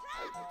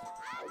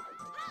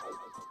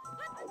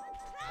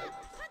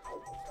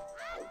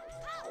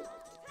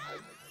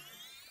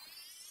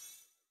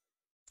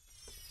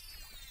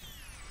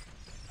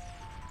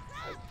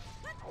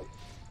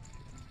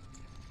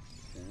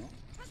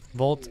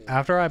 Volt,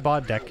 after I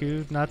bought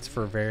Deku nuts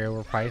for a very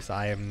overpriced,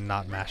 I am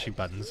not mashing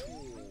buttons.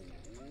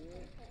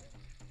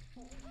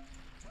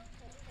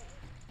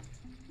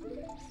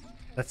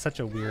 That's such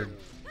a weird...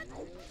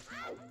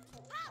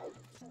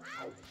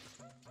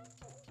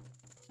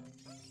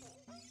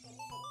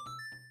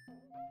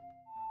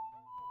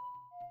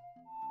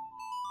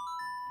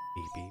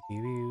 Beep, beep, beep,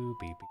 beep,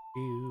 beep,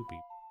 beep, beep.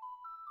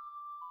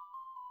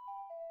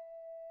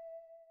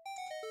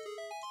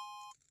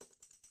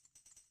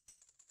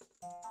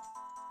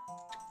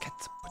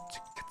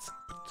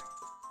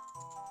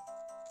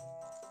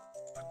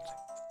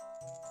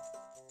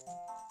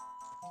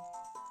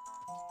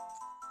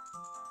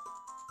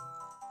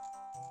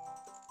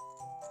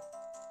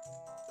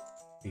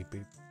 Beep,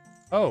 beep.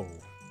 Oh.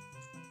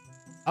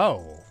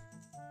 Oh.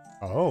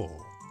 Oh.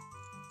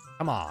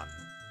 Come on.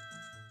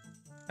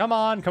 Come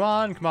on, come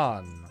on, come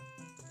on.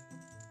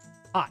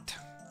 Hot.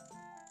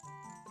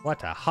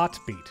 What a hot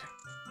beat.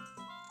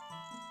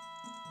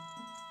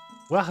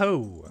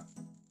 Wahoo.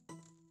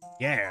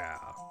 Yeah.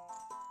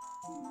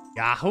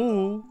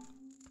 Yahoo.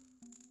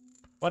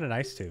 What a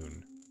nice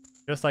tune.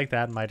 Just like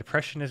that, my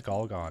depression is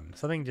all gone.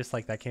 Something just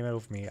like that came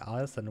over me. All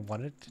of a sudden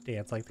wanted to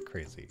dance like the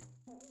crazy.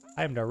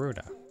 I am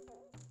Daruna.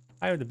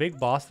 I am the big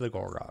boss of the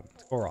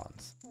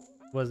Gorons.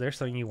 Was there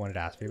something you wanted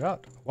to ask me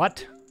about?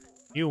 What?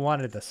 You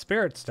wanted the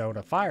Spirit Stone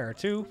of Fire,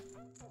 too?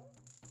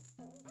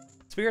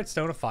 Spirit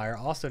Stone of Fire,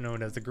 also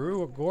known as the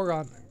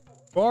Goron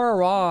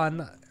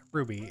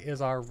Ruby,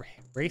 is our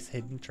race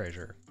hidden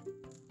treasure.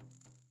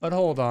 But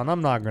hold on,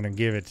 I'm not going to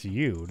give it to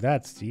you.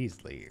 That's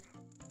easily.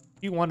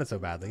 If you want it so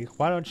badly,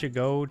 why don't you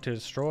go to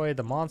destroy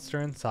the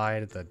monster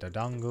inside the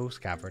Dodongo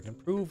Scabbard and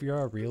prove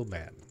you're a real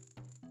man?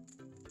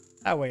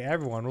 That way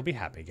everyone will be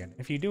happy again.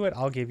 If you do it,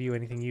 I'll give you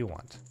anything you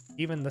want,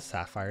 even the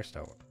Sapphire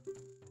Stone.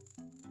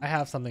 I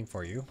have something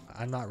for you.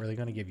 I'm not really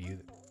giving you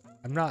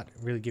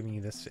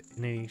this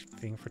in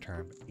anything for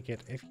return, but you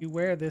get if you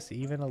wear this,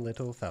 even a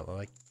little fellow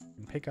like you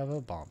can pick up a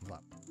bomb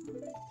up.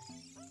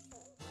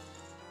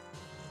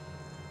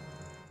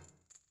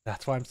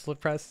 That's why I'm still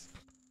depressed.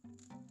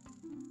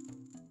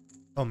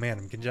 Oh man,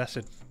 I'm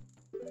congested.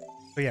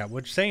 But yeah,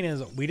 what you're saying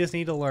is we just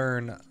need to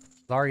learn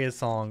Zarya's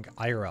song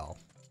IRL.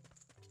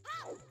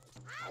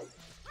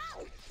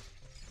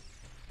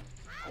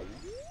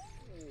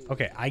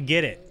 Okay, I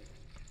get it.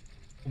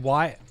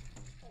 Why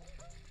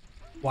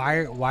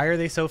are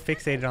they so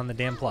fixated on the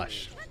damn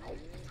plush?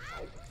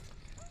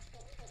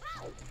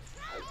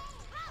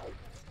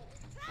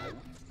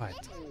 What?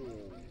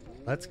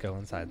 Let's go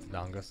inside the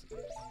Dongos.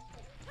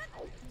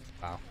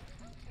 Wow.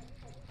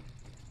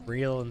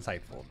 Real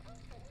insightful.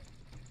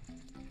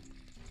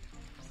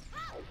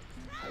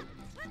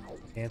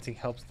 Dancing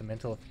helps the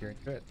mental if you're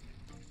into it.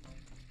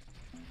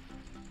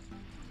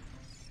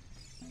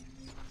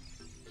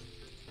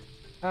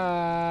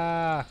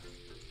 Ah.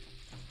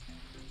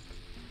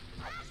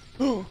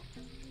 I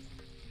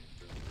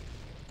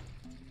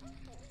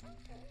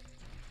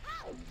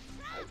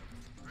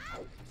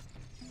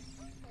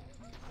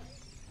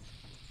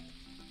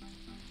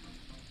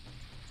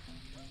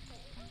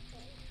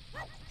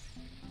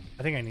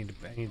think I need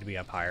to be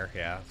up higher.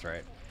 Yeah, that's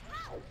right.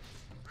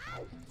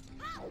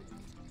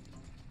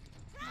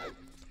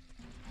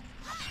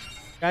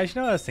 Guys, you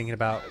know what I was thinking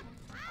about?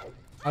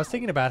 I was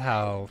thinking about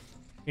how,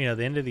 you know,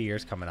 the end of the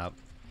year's coming up.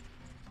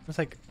 I was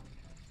like,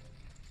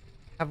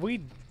 have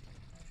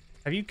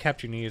you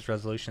kept your New Year's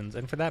resolutions?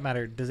 And for that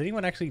matter, does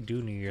anyone actually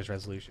do New Year's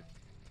resolution?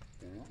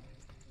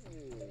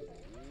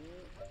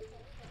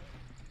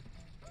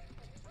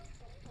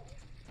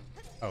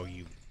 Oh,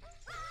 you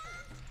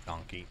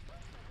donkey.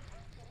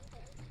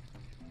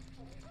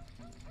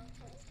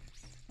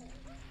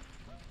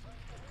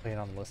 Play it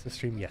on the list of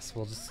stream? Yes,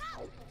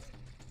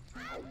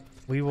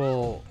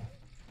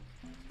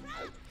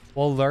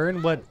 we'll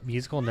learn what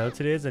musical notes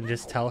it is and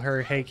just tell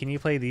her, hey, can you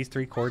play these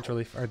three chords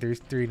or these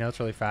three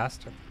notes really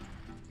fast?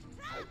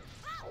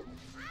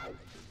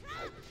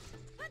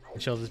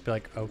 And she'll just be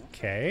like,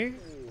 okay.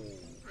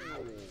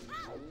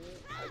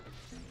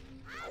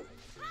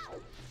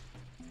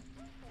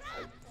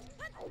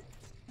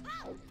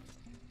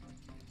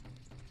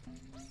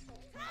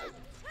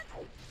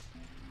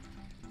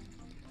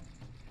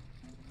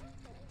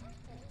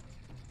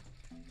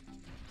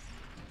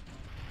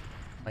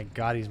 My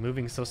God, he's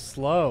moving so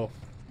slow.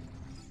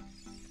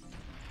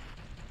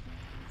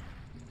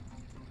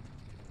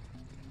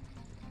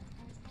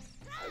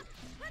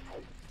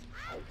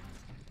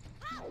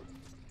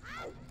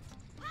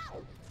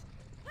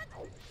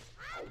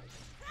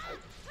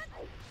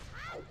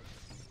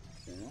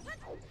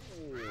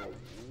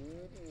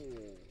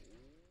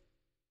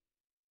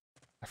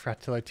 I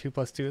forgot to like 2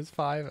 + 2 is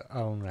 5.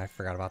 Oh, I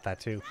forgot about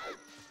that too.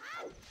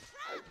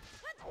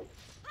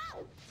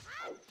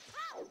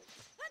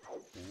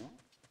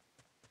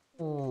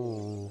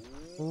 Ooh.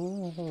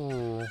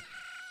 Ooh.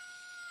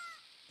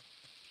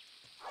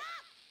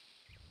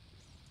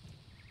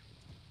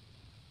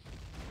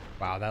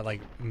 Wow, that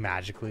like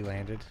magically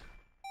landed.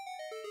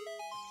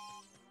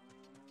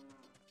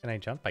 Can I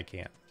jump? I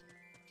can't.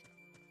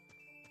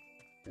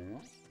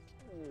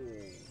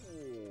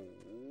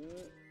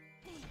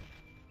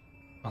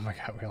 Oh my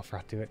god, we all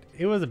forgot to do it.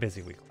 It was a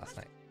busy week last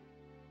night.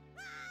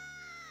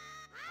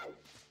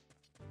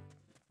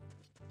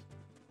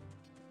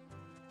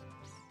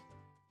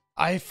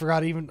 I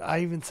forgot I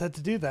even said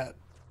to do that.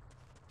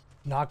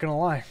 Not gonna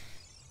lie.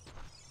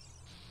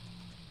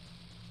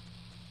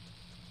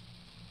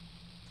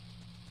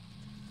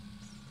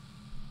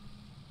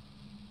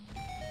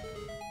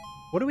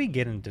 What do we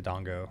get in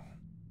Dodongo?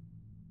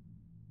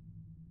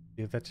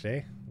 Do that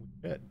today?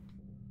 Good.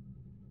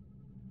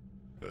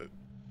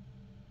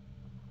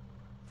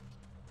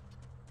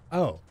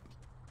 Oh.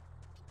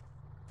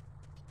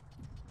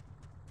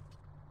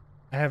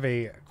 I have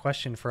a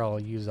question for all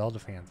you Zelda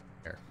fans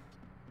out there.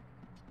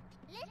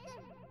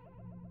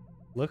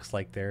 Looks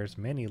like there's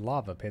many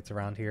lava pits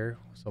around here,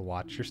 so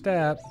watch your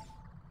step.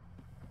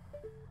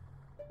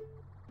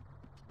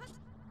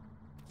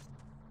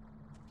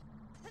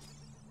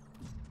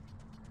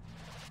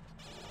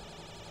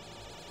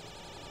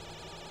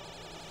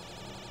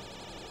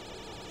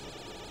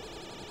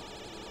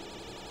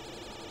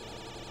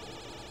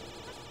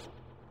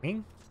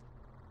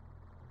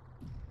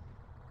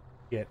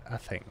 Get a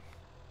thing.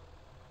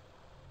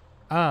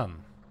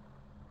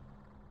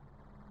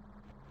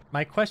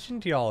 My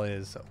question to y'all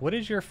is, what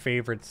is your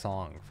favorite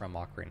song from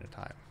Ocarina of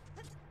Time?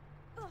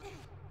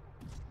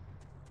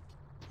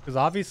 Because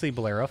obviously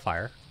Bolero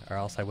Fire, or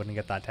else I wouldn't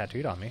get that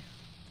tattooed on me.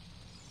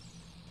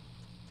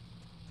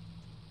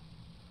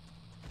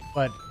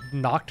 But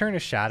Nocturne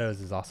of Shadows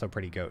is also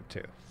pretty goat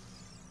too.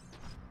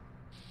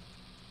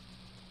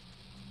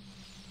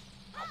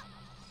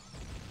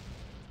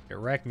 Get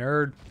wrecked,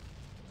 nerd.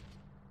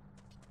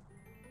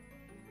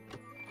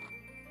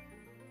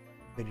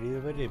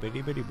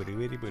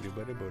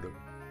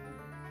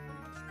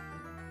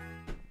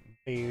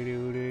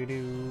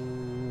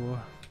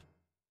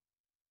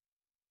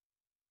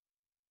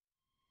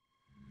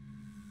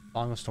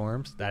 Song of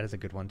Storms, that is a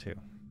good one too.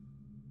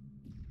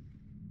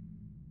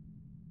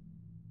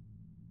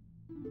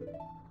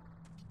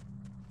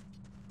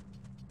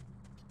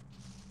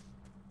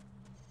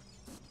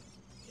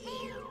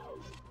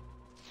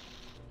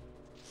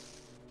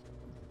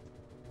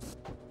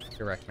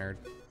 Direct nerd.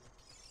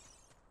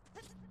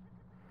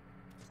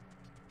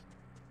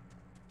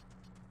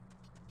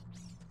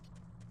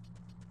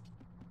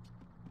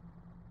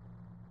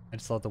 I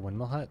just love the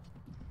Windmill Hut.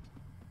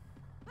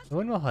 The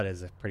Windmill Hut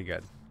is pretty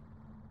good.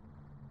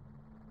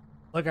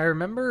 Look, I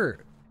remember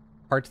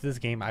parts of this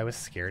game I was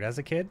scared as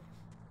a kid.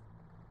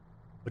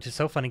 Which is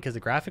so funny because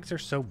the graphics are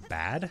so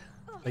bad.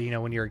 But you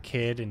know, when you're a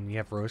kid and you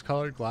have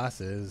rose-colored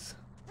glasses,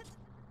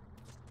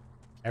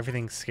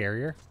 everything's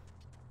scarier.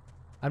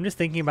 I'm just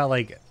thinking about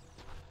like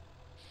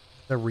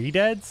the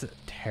Redeads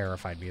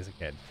terrified me as a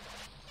kid.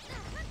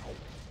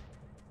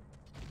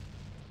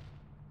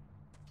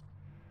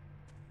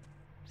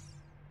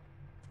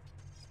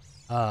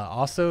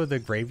 Also, the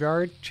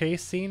graveyard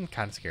chase scene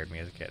kind of scared me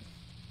as a kid.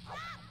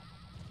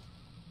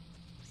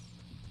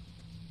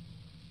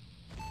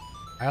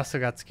 I also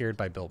got scared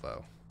by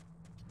Bilbo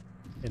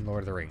in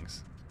Lord of the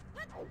Rings.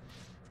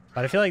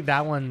 But I feel like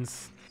that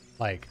one's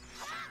like...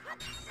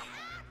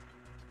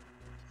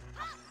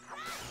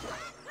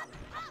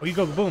 Oh, you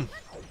go boom!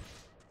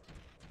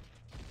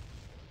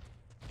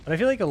 But I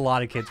feel like a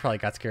lot of kids probably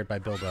got scared by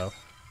Bilbo.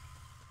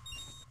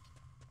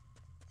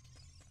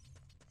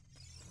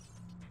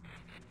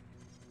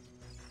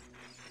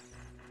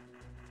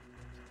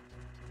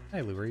 Can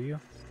I lure you?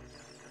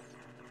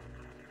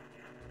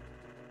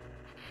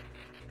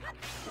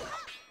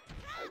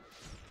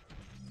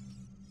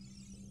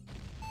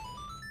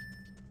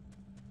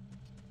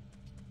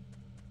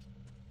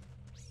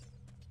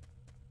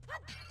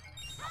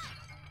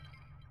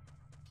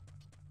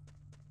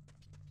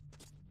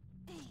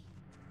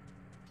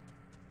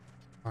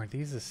 Aren't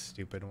these a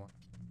stupid one?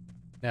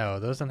 No,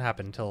 those don't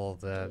happen until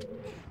the...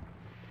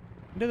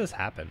 When did this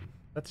happen?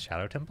 That's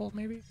Shadow Temple,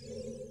 maybe?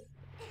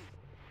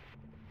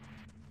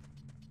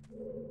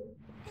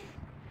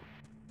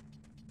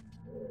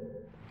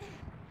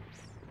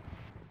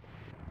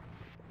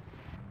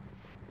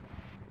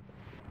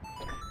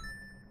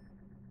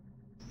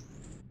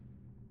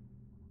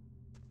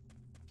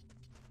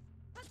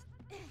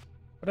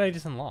 What did I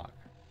just unlock?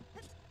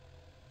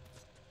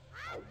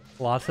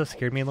 Lotso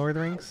scared me in Lord of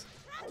the Rings?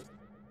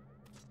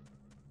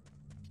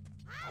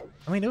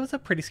 I mean, it was a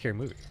pretty scary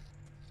movie.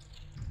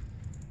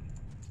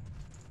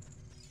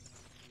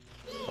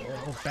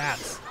 Oh,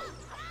 bats.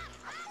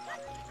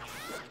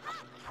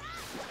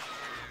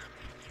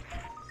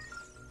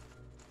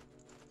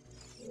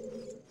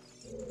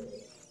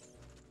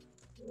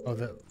 Oh,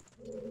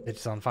 it's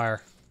just on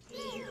fire.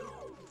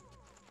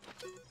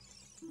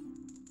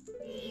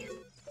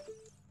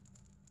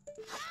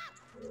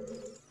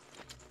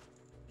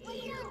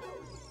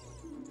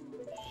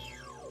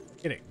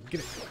 Get it. Get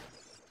it.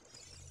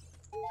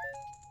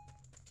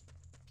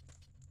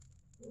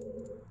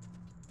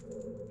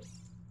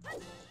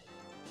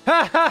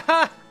 Ha ha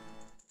ha!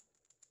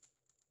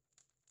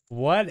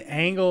 What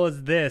angle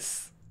is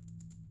this?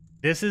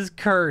 This is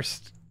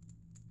cursed.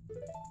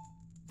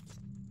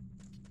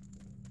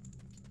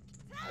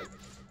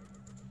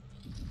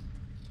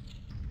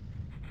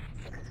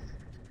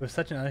 It was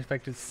such an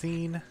unexpected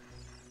scene.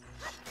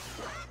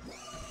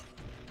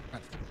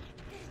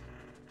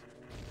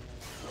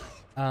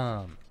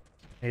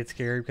 It's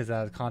scary because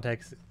out of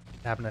context, it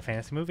happened in a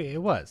fantasy movie.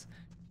 It was.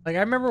 Like, I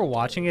remember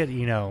watching it,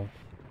 you know,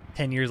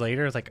 10 years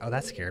later. I was like, oh,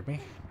 that scared me.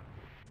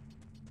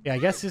 Yeah, I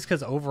guess just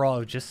because overall it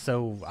was just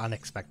so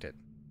unexpected.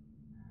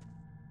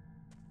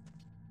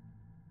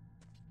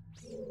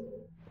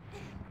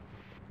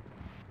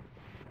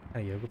 What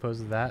kind of yoga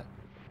pose is that?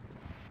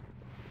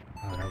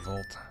 Oh, no,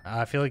 Volt.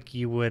 I feel like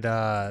you would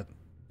not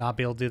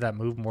be able to do that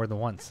move more than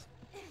once.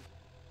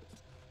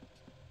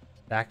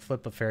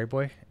 Backflip of Fairy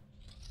Boy.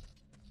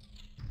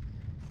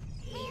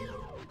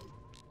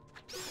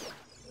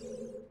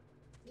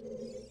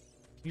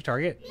 You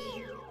target.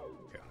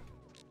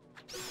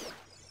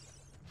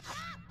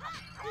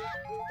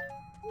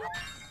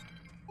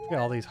 Look at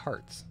all these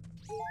hearts.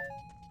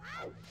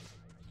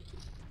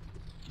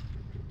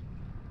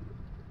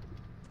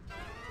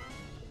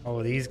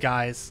 Oh, these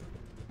guys.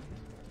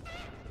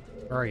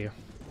 Where are you?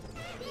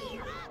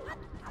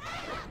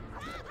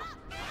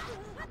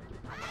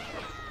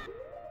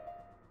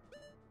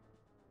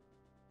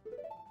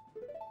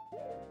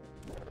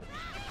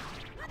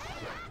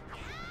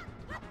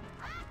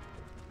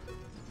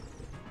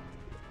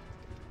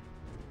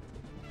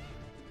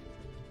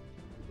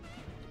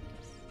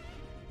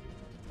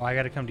 Oh, I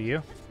gotta come to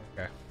you?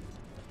 Okay.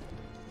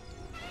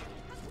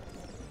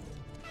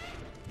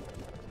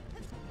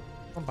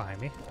 Come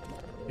behind me.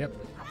 Yep.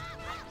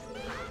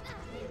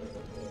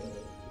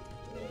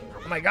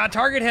 Oh my god,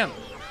 target him!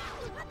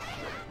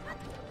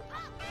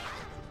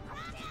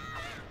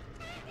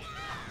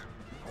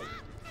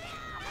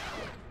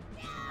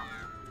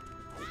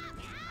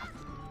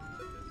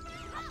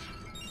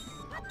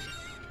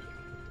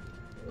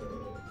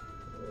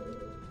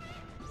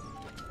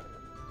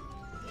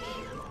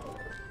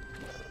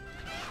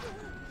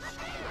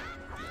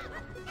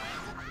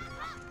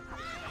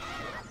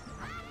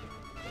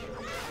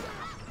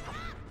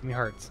 Give me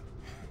hearts.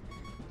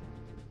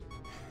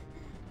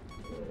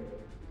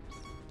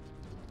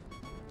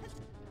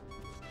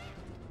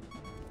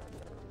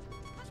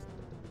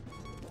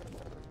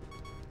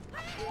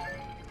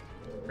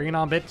 Bring it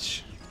on,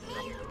 bitch.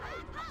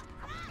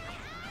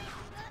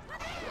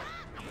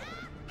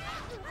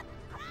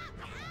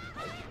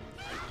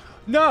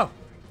 No!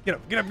 Get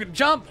up, get up, get up.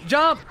 Jump,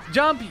 jump,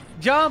 jump,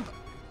 jump,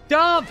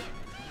 jump!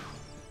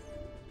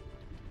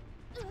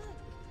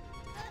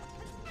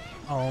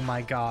 Oh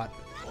my god.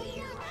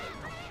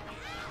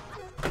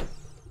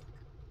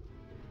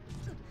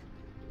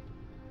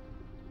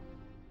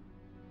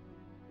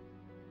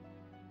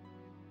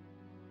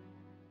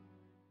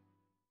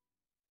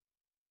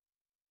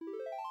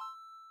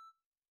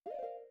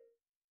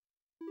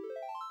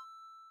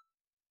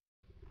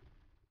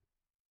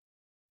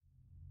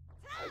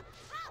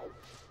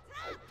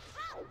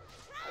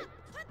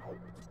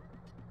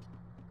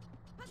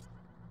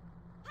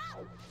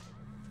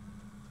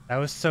 That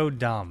was so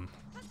dumb.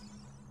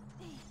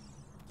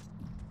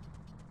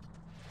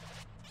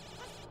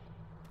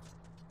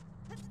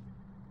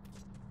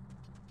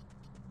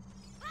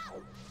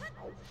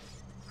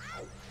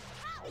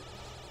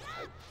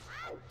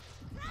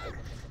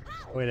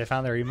 Wait, I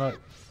found their emote.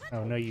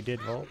 Oh no, you did,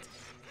 Volt.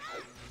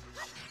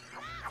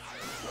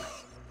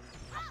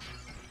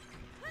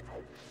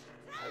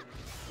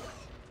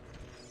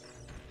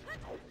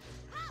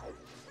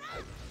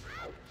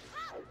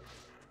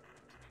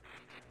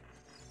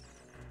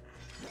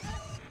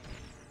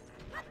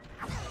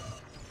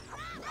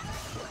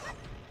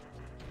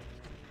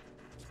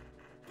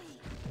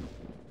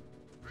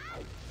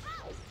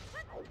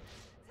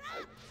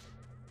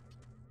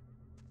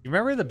 You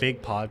remember the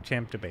big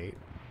PogChamp debate?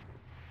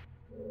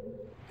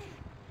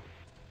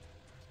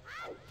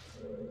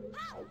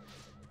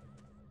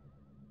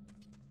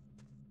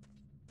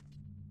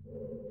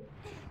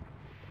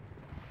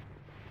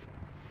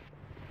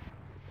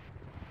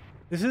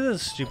 This is a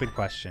stupid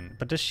question,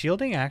 but does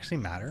shielding actually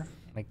matter?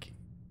 Like,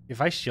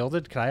 if I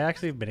shielded, could I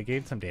actually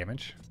mitigate some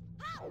damage?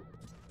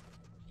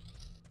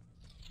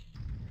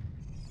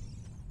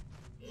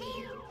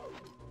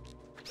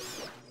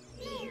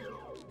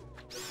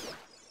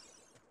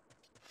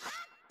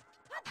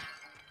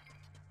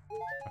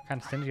 I'm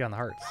kind of stingy on the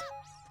hearts.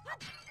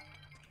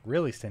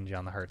 Really stingy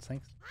on the hearts,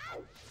 thanks.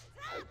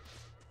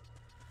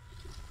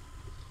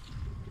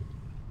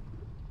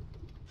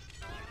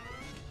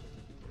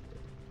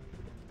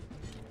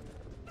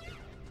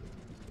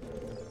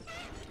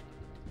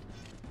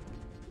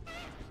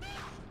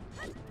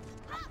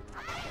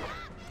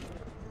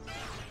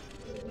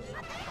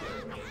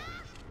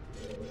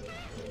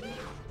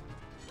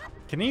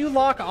 Can you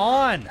lock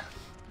on?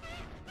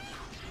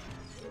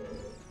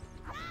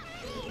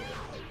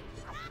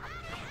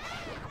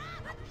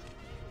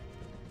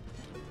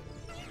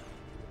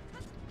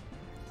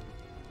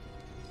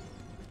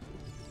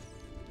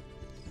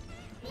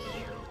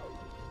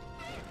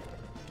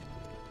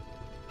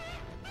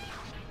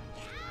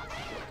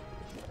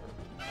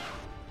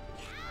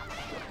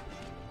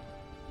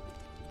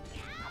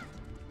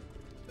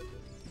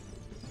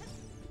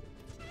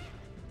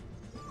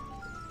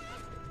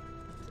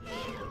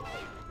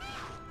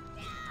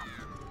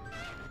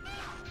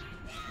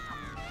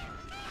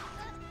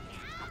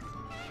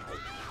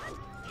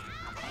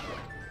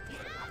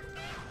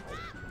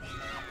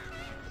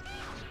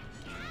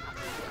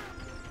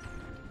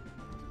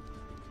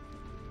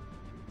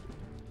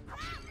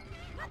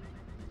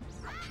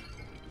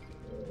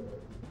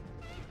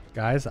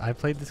 Guys, I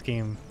played this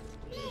game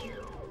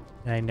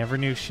and I never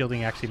knew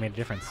shielding actually made a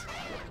difference.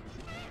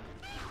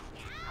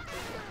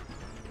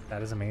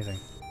 That is amazing.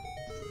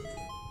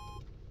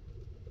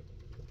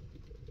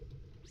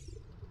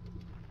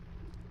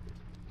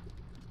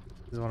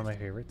 This is one of my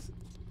favorites.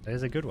 That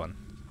is a good one.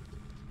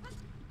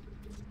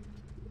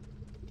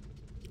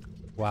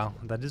 Wow,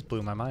 that just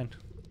blew my mind.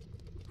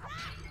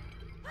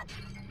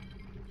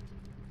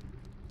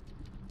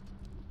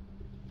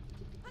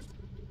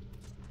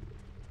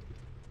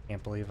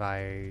 Can't believe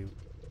I...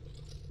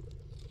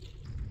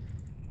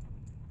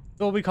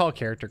 what we call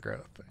character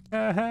growth.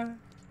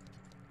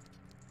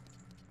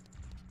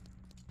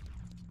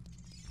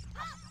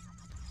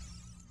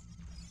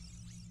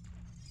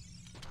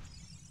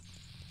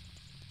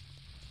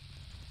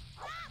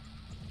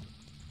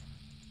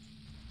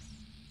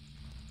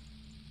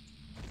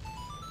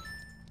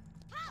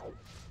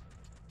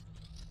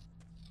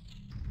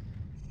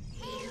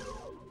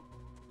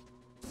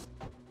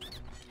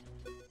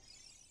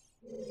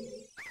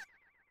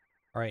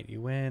 Alright,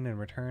 you win. In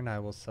return, I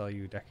will sell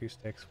you Deku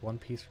Sticks, 1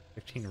 piece for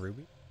 15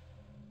 ruby.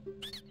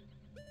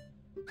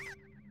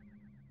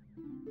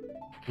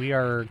 We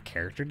are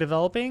character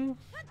developing?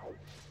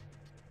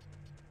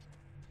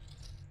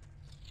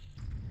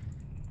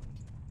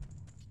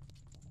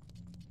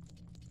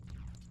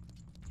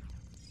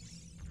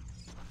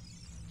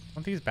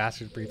 Don't these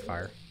bastards breathe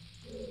fire?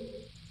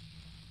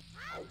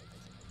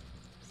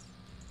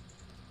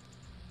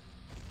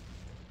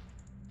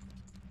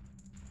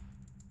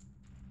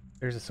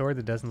 There's a sword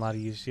that doesn't allow you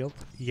to use shield.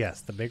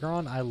 Yes, the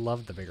Bigoron. I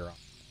love the Bigoron.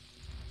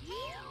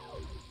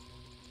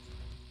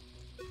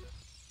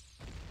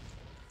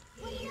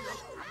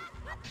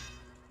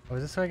 Oh,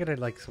 is this so I gotta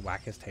like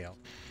whack his tail?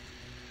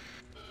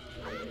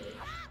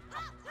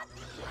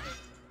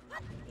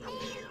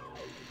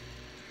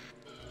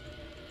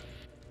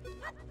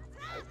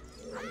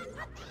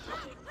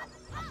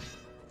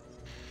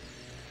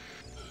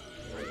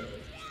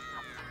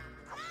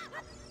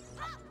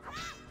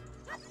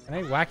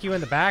 Can I whack you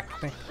in the back?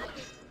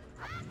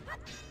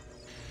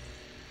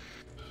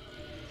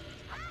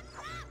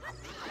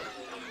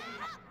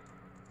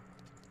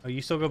 Oh,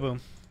 you still go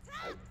boom.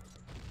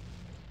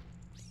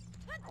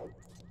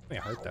 May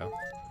hurt though.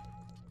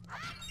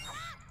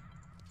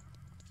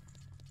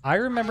 I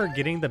remember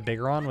getting the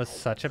Bigoron was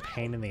such a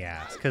pain in the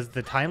ass because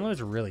the time limit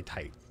was really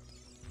tight.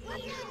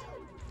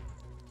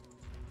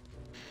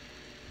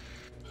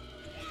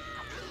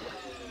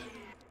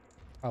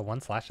 Oh,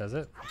 1 slash does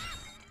it?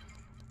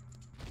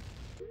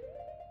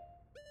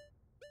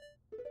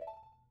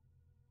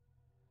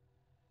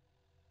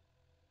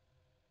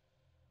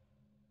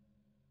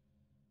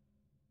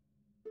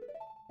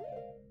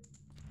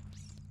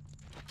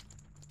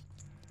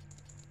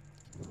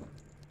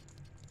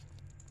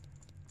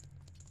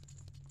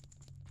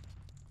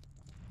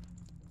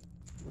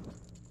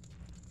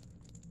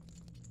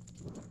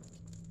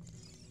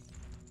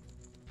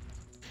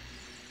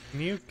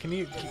 Can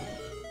you...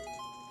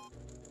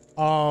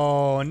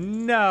 Oh,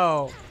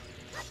 no!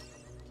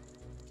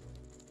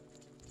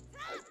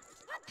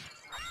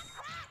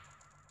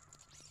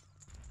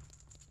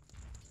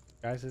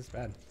 Guys, it's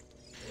bad.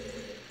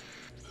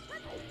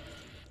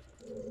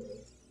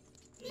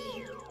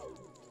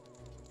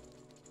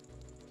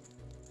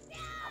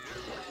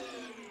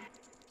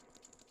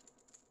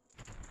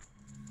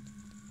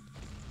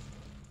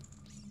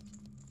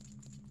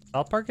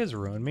 South Park has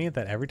ruined me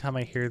that every time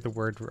I hear the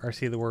word or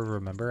see the word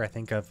remember, I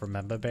think of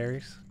remember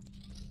berries.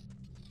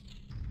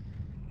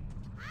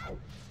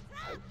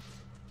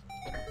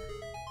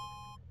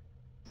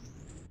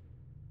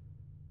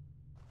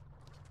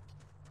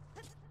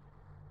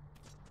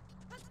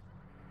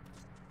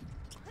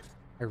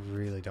 I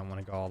really don't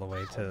want to go all the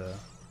way to the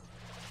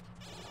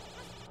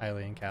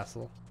Hylian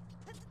Castle.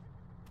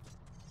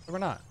 But we're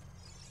not.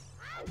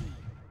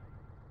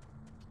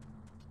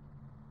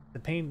 The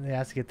pain in the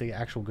ass to get the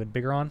actual good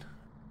Bigoron.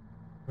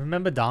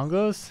 Remember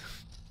dongos?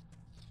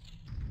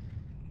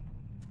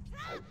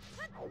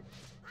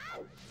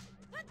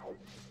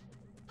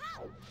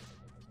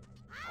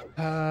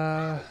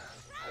 I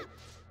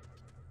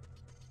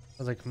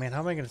was like, man, how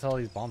am I going to sell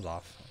these bombs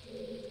off?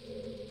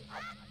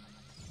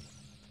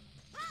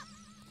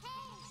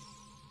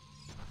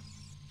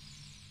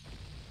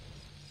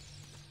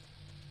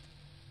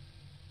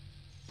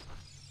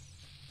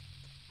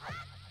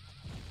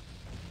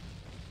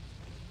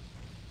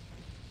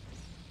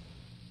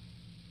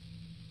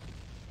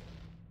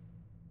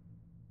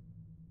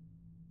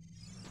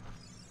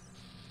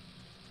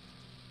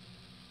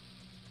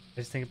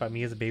 I just think about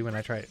me as a baby when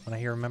I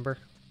hear remember.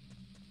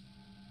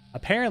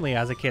 Apparently,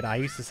 as a kid, I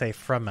used to say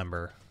from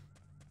member.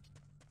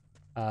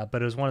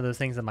 But it was one of those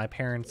things that my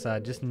parents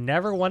just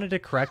never wanted to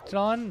correct it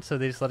on, so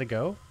they just let it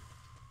go.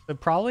 So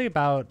probably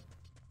about,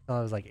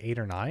 I was like 8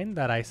 or 9,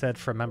 that I said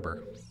from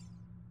member.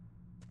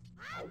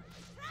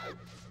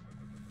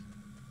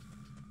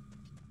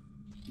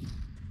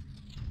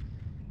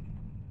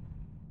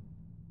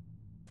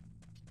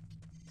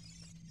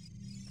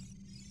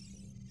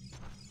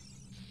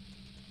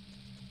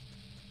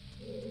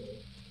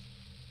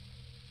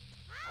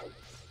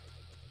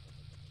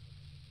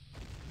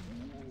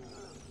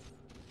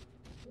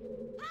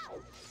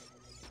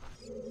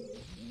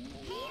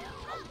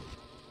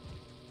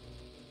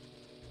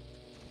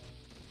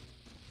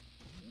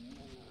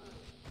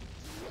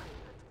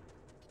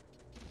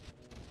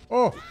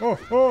 Oh, oh,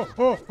 oh,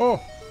 oh,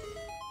 oh.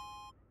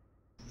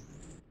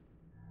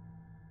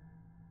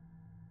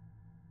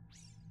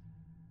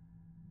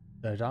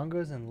 The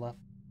Dongos and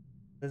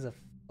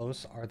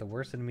Leftos are the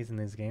worst enemies in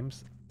these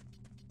games.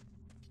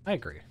 I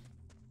agree.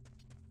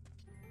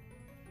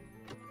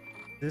 Is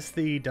this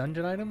the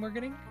dungeon item we're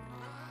getting?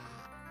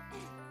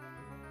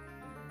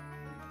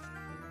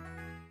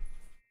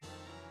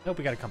 Nope,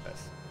 we got a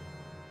compass.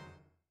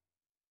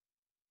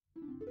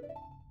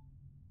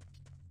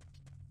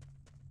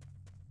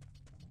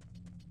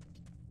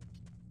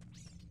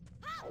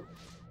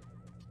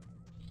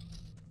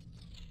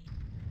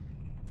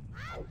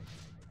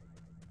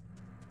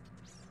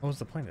 What was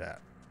the point of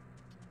that?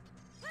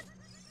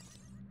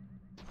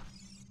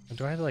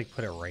 Do I have to like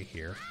put it right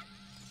here?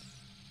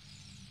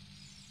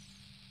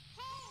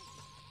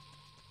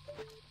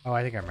 Oh,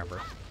 I think I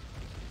remember.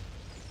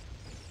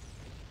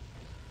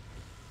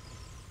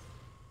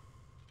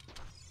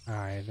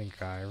 I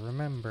think I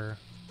remember.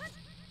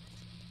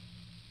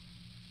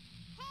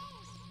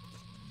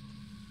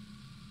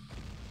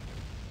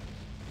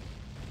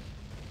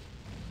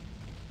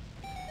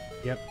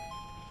 Yep.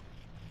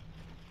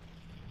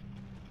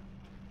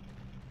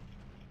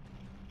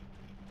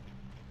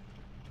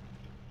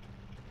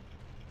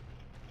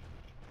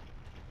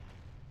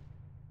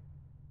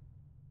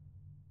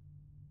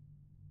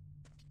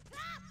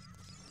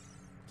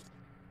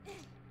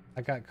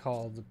 I got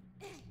called.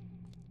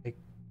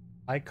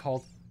 I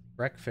called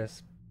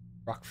breakfast.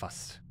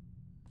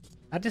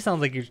 That just sounds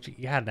like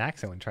you had an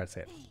accent when you tried to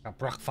say it.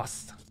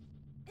 Breakfast.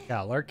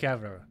 Yeah, lurk, you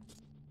have an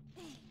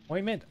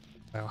appointment.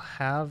 I'll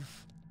have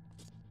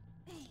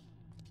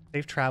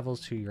safe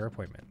travels to your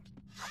appointment.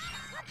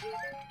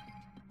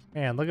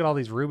 Man, look at all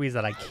these rubies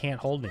that I can't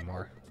hold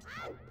anymore.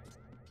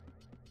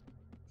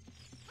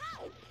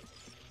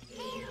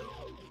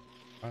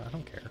 I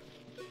don't care.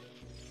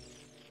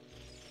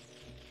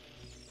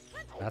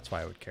 That's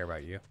why I would care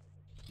about you.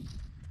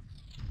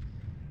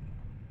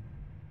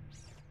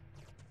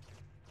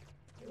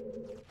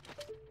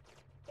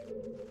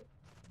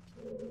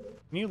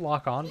 Can you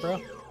lock on,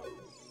 bro?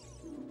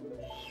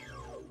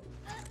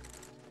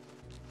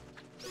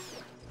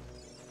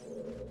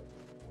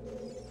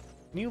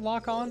 Can you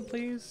lock on,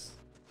 please?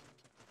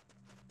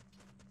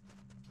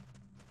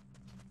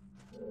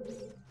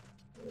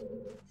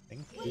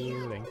 Thank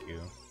you, thank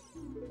you.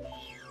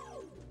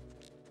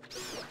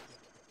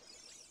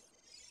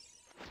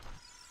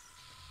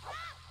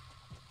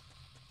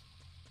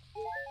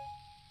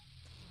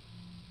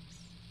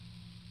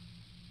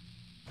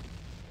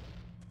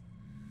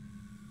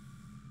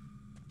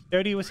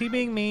 Jody, was he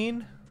being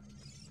mean?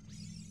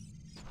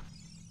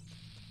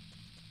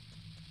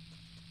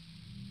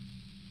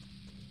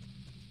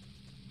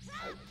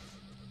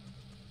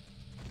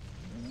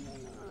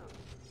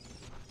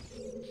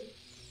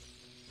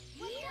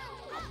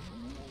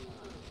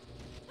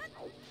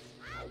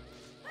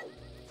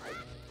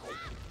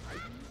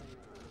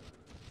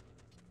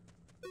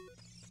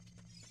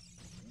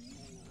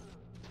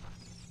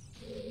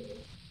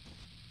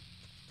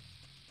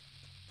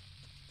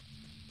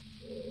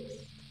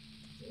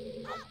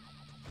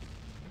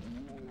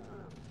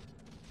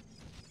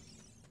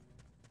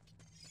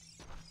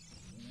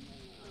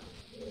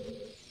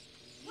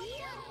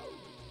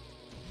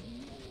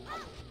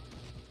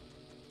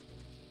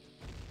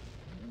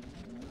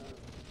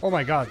 Oh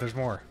my god, there's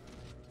more.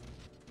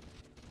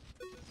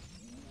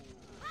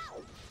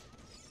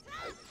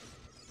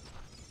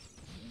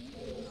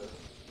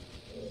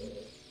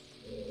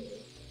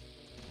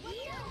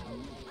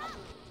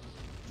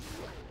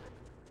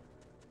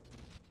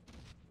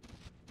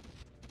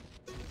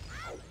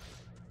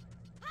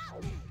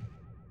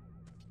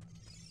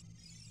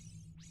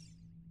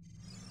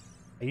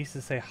 I used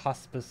to say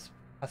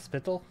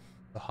hospital?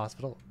 The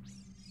hospital?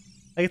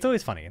 Like, it's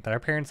always funny that our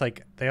parents,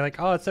 like, they're like,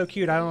 oh, it's so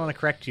cute, I don't want to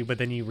correct you, but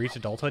then you reach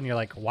adulthood and you're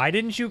like, why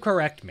didn't you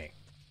correct me?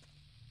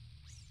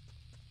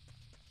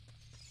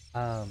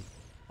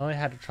 Only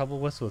had trouble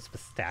with was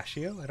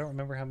pistachio. I don't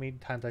remember how many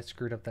times I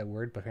screwed up that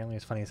word, but apparently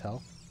it's funny as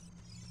hell.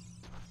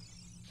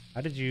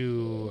 How did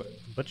you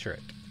butcher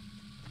it?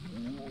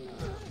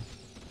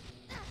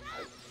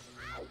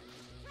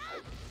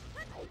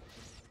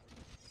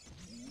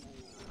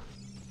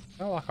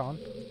 I'll lock on.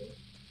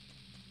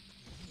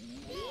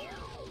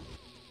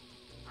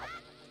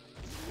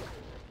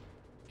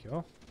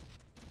 Cool.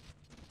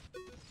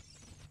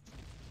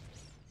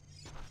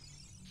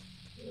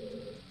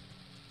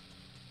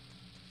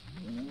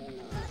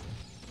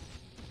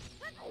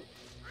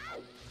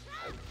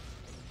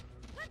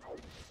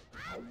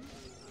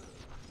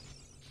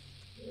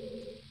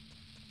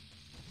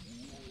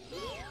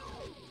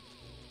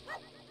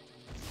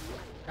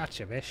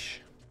 Gotcha,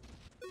 bish.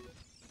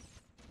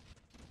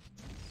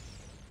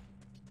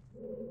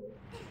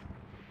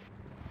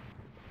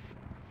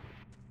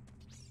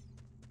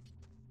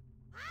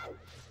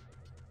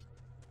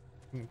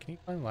 Can you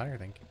climb the ladder?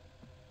 Thank you.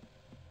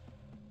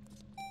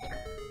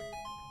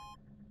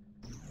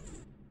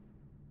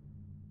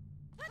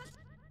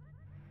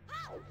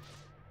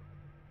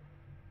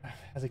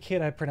 As a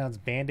kid, I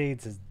pronounced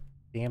band-aids as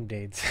Damn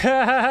dates.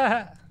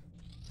 I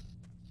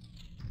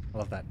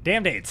love that.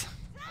 Damn dates.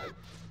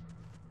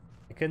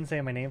 I couldn't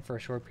say my name for a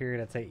short period.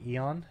 I'd say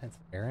Eon. It's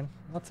Aaron.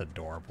 That's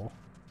adorable.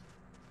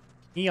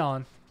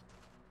 Eon.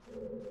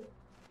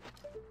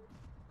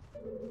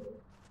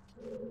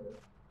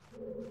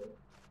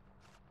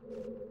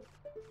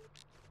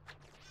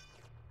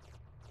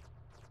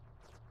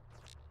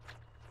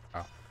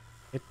 Oh.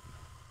 It.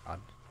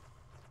 God.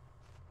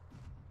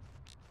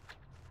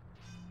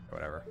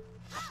 Whatever.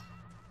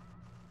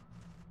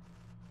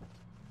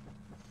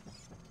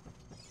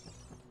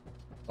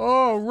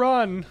 Oh,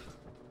 run!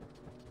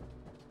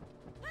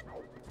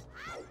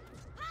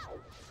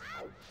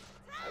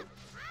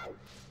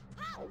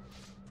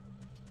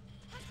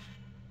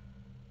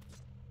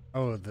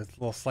 Oh, the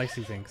little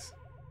slicey things.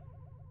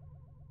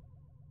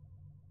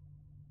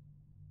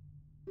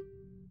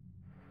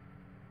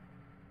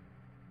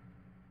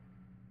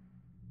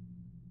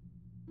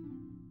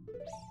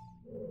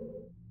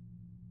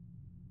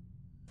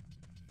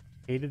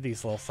 Hated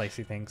these little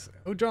slicey things.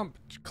 Oh, jump!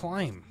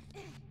 Climb!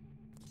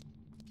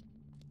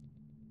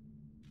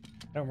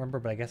 I don't remember,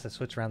 but I guess I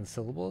switched around the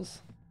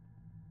syllables.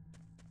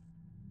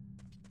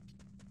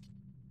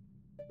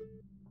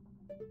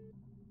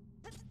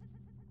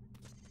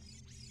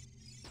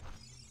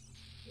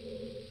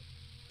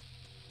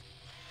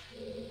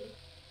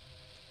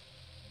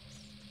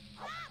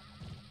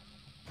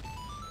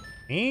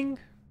 Ing?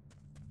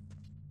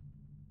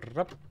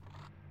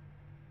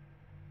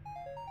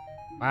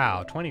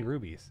 Wow, 20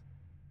 rubies.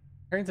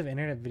 Parents of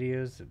internet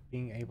videos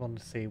being able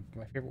to say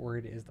my favorite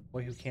word is the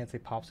boy who can't say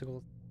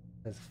popsicles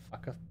says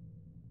fuck a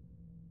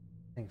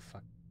thing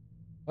fuck.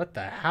 What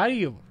the how do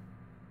you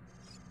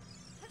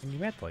can you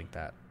meant like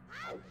that?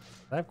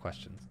 I have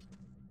questions.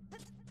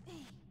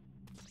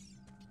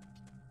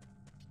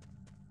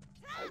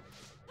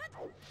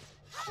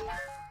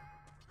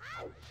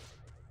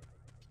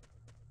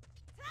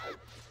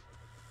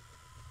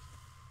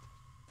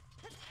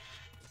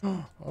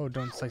 Oh,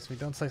 don't slice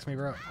me,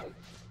 bro.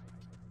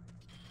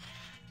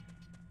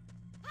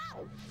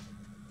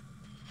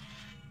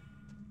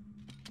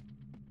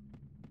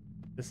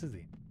 This is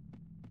the...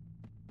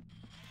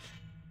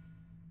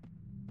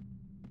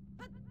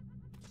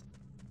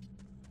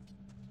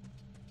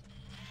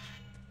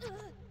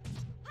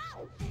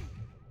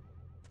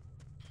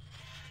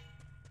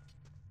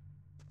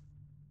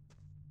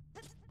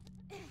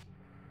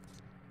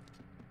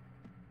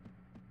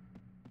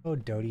 Oh,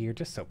 Doty, you're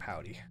just so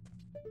pouty.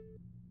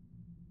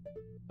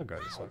 I'll go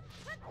this way.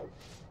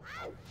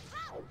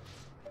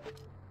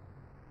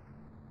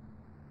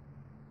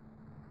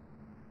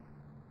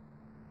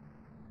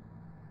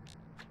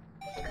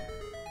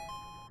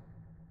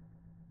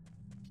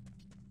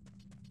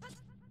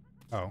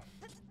 Oh.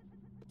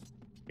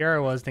 Here I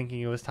was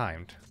thinking it was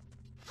timed.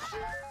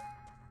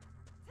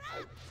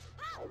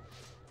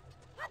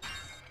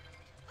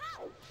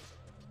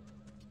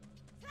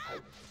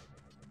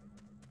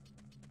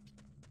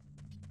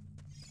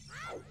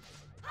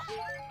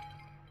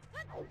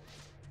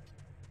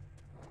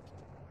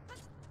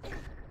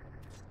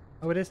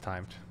 Oh, it is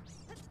timed.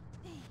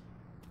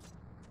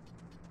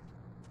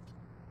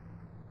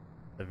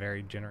 A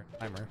very generous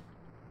timer.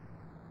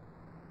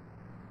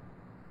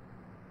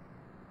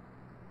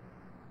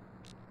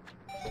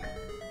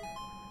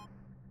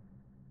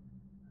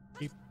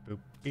 Beep, boop,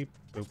 beep,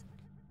 boop.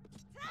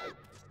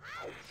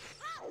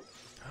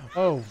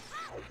 Oh,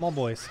 small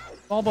boys.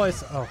 Small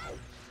boys. Oh.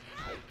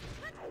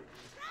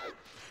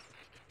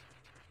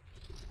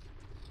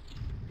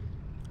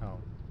 Oh,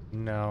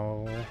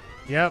 no.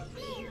 Yep.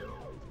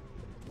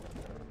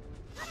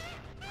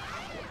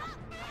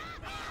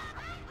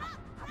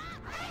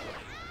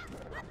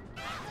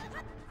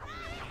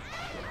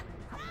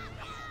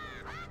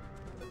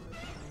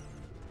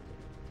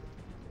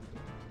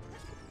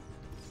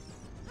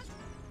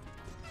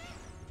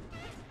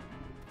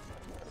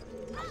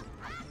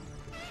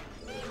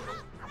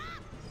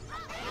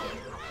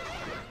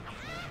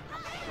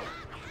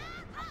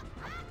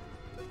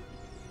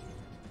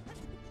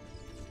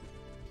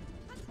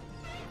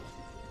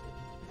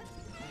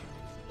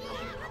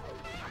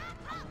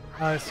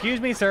 Excuse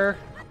me, sir.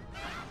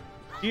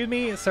 Excuse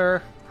me,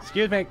 sir.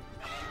 Excuse me.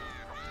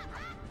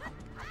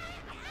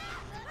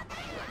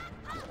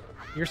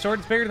 Your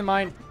sword's bigger than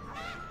mine.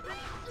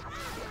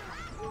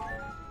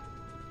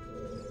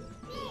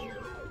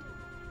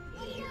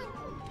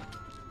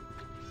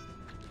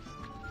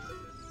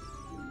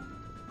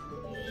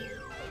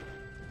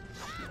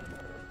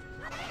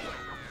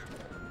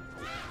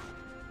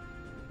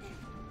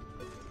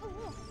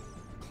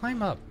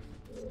 Climb up.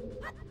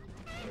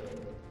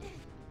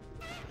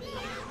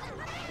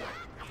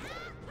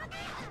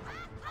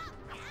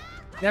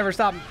 Never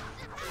stop.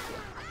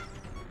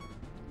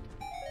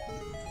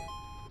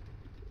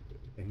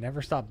 They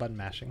never stop button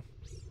mashing.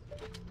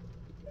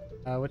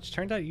 Which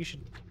turned out you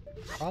should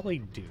probably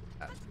do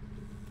that.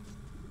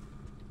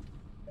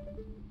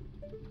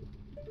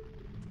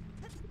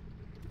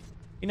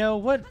 You know,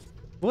 what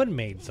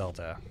made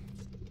Zelda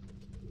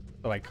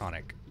so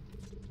iconic?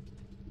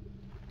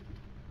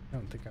 I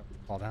don't think I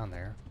would fall down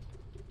there.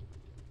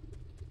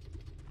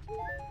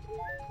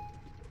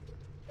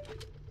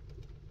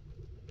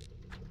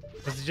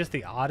 Is it just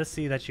the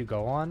Odyssey that you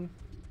go on?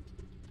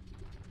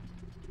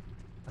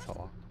 That's a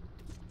lot.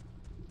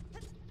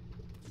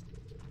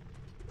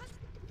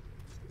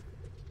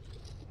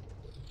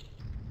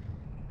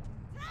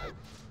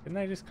 Didn't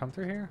I just come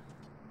through here?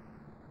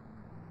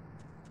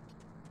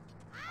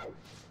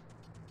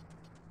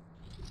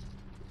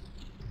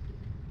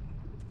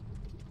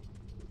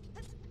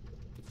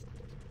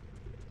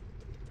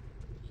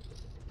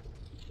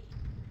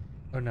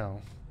 Oh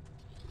no.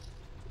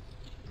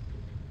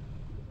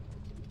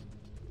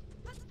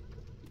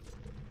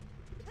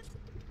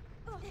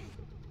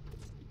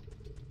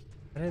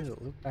 Why did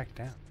it loop back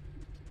down?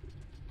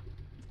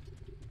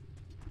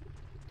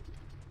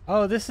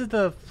 Oh, this is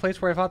the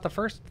place where I fought the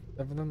first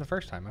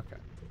time. Okay.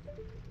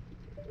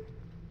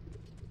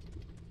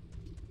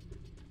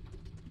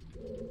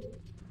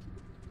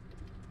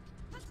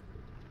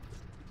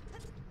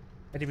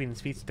 I did be in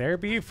speech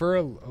therapy for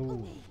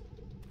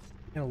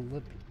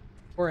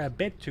a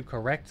bit to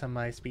correct some of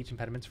my speech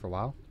impediments for a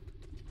while.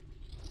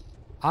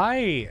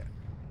 I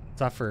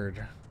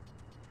suffered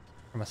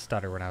from a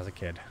stutter when I was a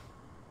kid.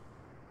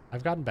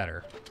 I've gotten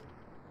better.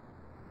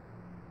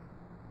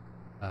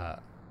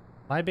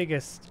 My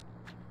biggest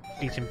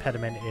speech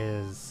impediment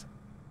is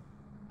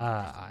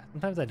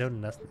sometimes I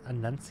don't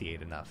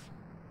enunciate enough.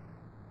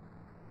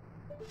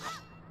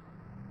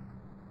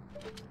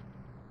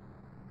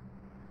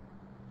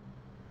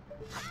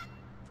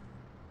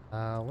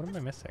 What am I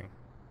missing?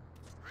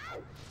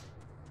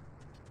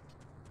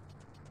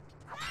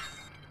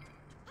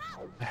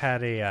 I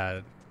had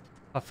a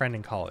friend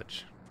in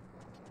college.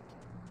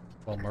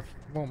 Well,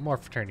 more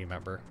fraternity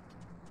member.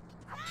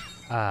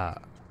 Because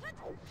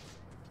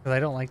I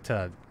don't like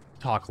to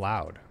talk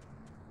loud.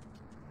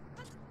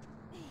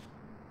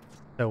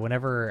 So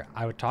whenever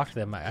I would talk to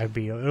them, it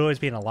would always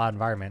be in a loud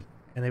environment,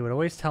 and they would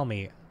always tell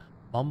me,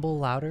 mumble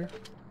louder,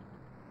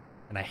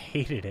 and I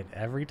hated it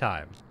every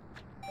time.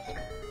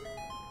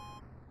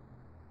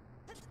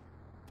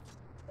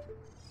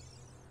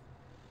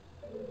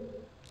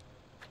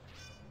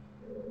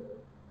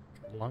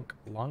 Lunk,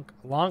 lunk,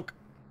 lunk.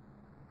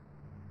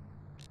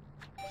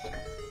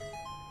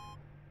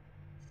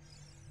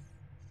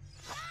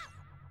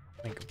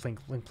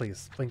 Blink,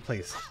 please. Blink,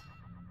 please.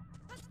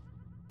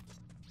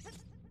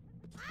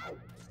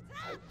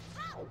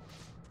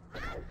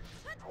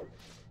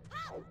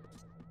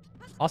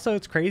 Also,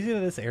 it's crazy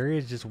that this area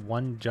is just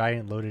one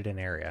giant loaded-in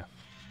area.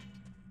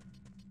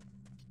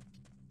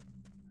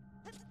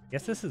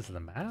 Guess this is the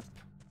map?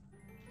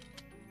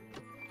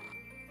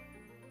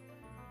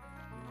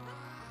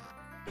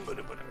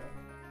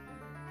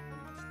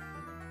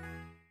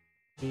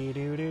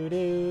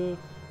 Doo-doo-doo-doo.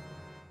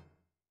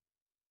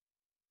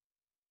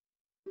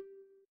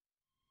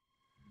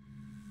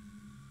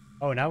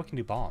 Oh, now we can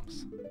do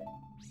bombs.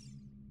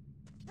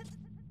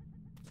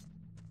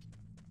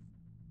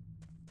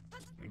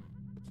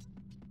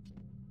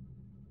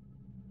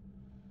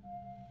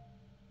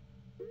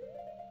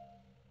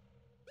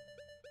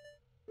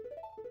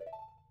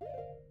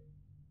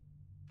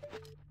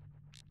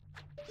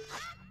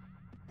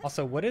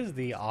 Also, what is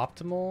the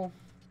optimal...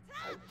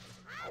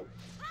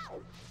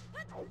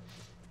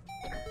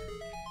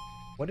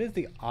 What is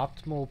the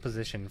optimal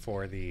position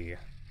for the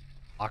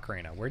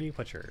ocarina? Where do you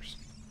put yours?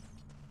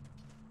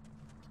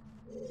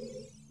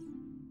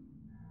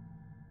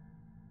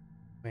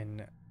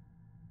 When...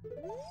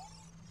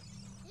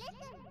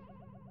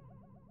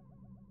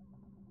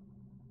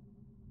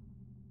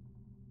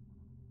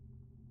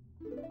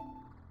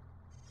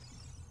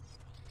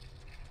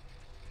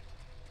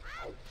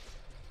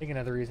 I think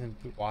another reason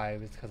why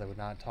was because I would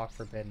not talk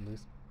forbidden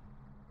loose.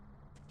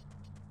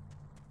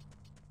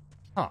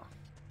 Huh.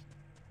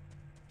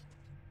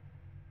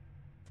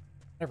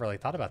 Never really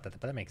thought about that,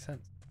 but that makes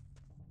sense.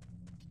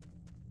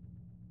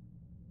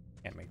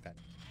 Can't make that.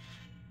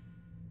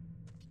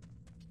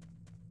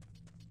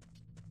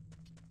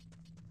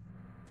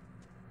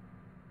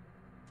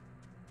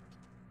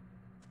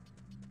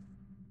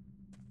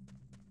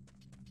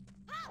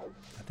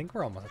 I think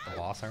we're almost at the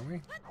boss, aren't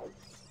we?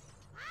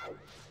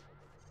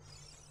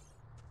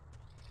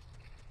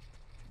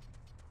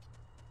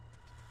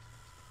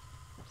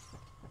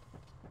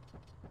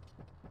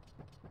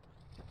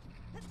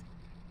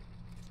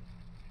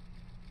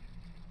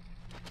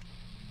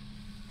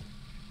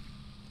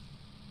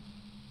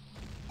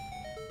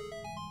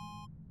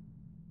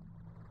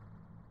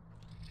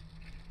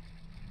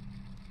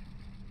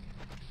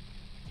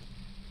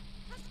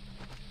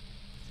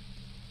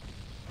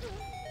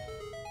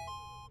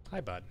 Hi,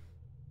 bud.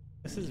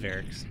 This is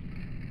Varix.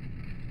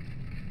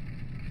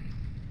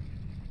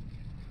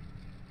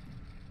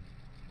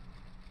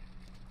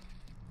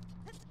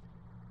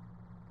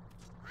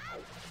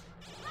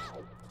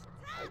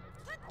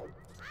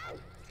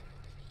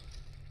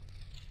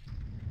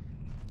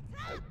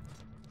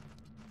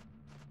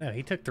 No,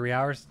 he took 3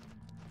 hours,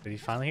 but he's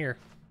finally here.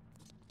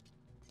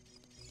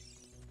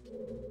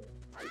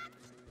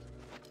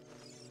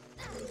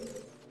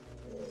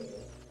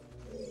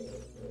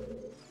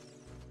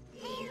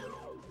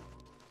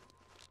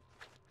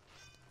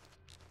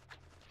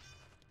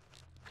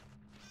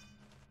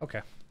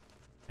 Okay.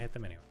 I hit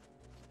them anyway.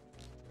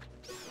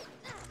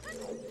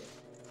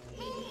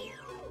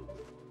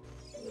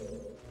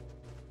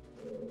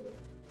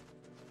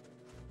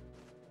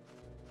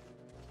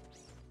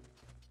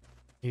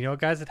 You know what,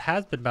 guys? It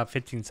has been about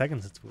 15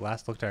 seconds since we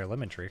last looked at our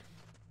lemon tree.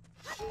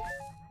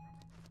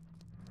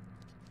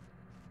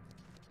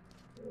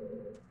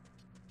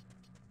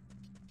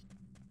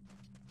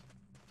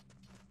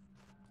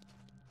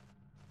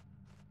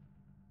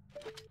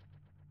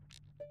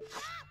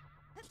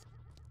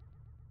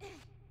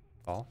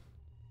 Fall.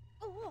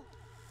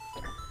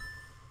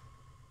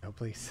 No,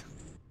 please.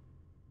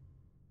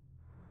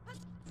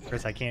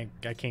 Chris, I can't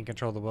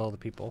control the will of the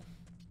people.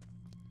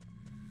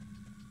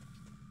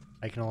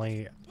 I can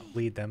only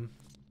lead them.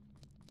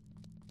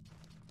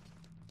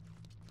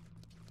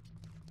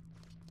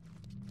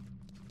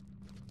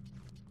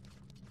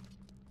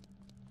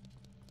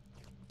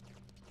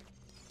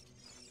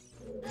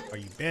 Oh,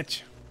 you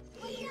bitch.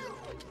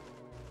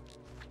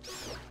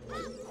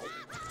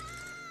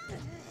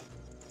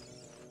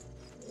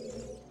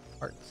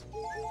 Hearts.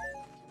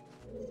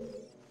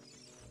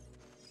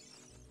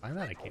 I'm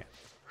that I can't.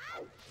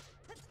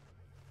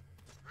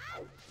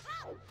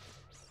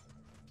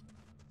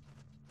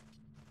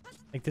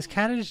 Like, this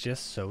cat is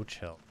just so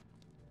chill.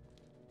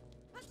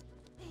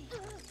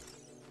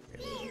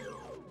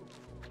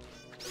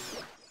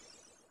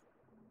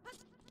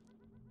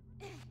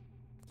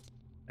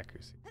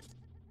 Accuracy.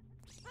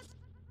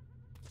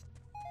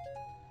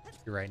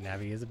 You're right,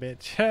 Navi is a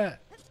bitch.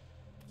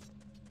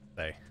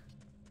 Say.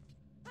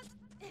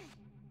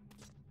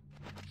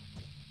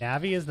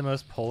 Navi is the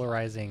most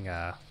polarizing,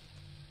 I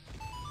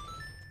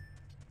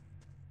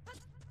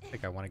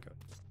think I want to go.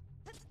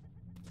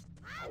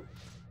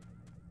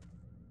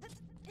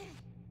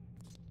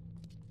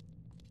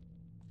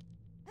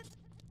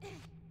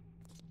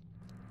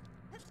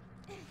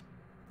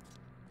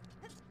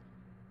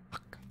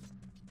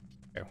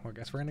 Okay, well, I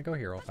guess we're gonna go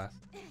here real fast.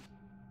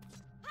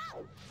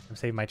 I'm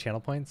saving my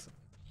channel points.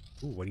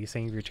 Ooh, what are you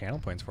saving your channel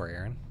points for,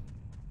 Aaron?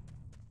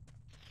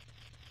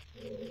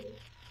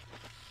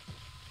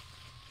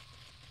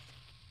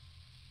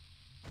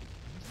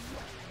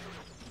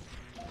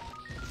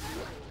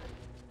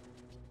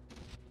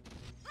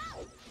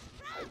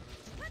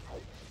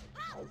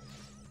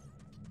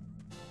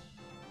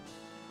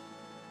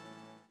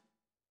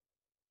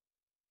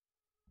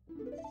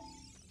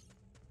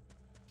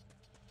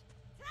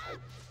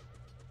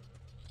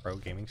 Pro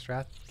gaming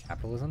strat?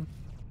 Capitalism?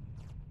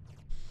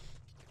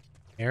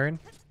 Aaron?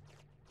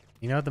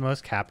 You know what the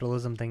most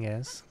capitalism thing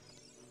is?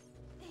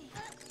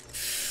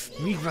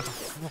 We got to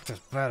fuck this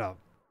bed up.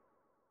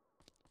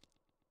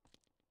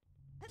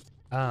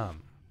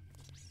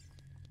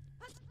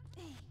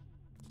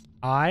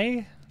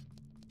 I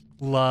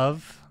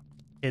love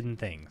hidden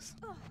things.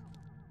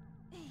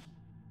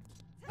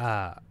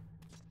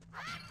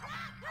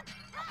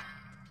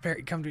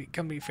 Fairy, come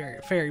to me,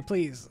 fairy,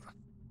 please.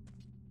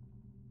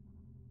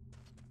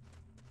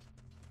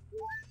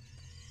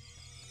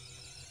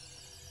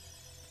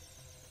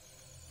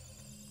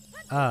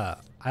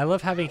 I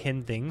love having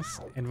hidden things,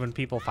 and when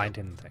people find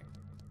hidden things.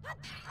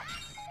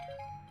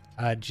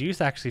 Juice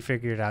actually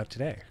figured it out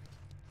today.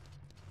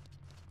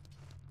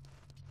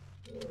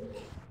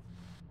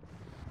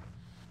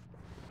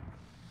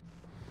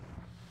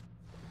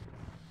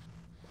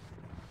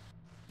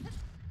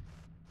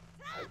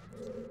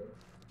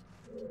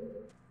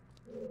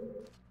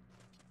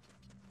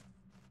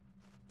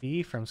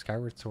 B from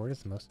Skyward Sword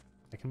is the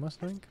second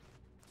most annoying.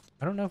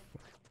 I don't know.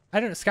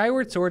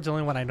 Skyward Sword's the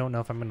only one I don't know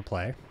if I'm gonna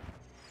play.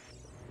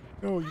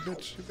 Oh, you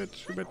bitch, you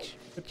bitch, you bitch,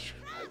 you bitch.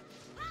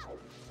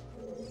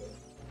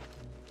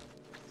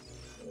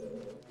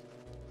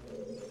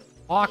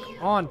 Lock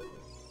on.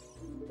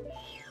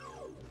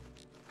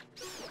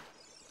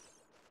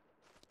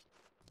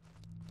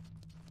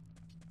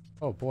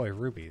 Oh boy,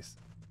 rubies.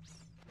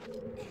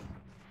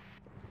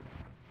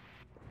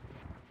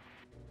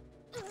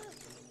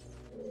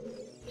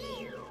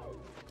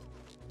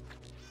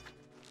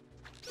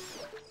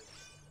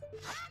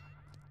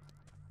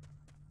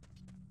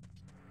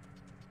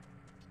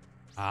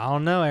 I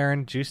don't know,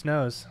 Aaron. Juice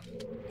knows.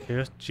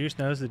 Juice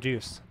knows the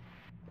juice.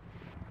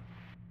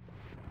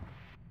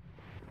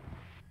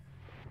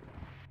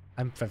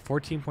 I'm at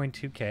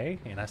 14.2k,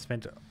 and I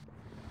spent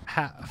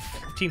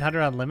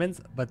 1,500 on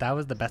lemons, but that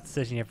was the best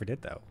decision you ever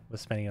did, though,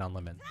 was spending it on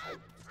lemons.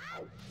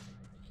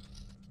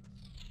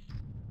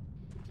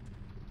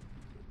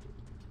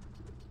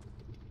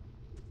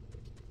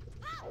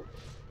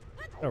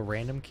 A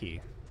random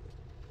key.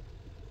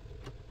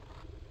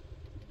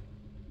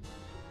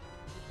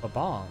 But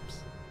bombs.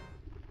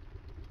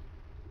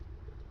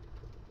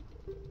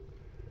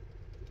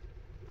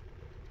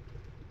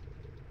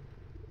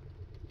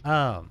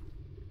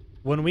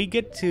 When we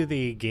get to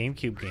the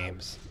GameCube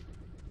games,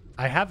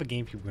 I have a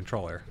GameCube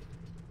controller.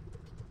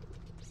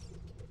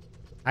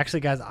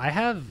 Actually, guys, I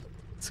have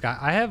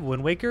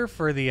Wind Waker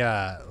for the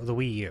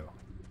Wii U.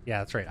 Yeah,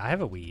 that's right. I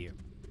have a Wii U.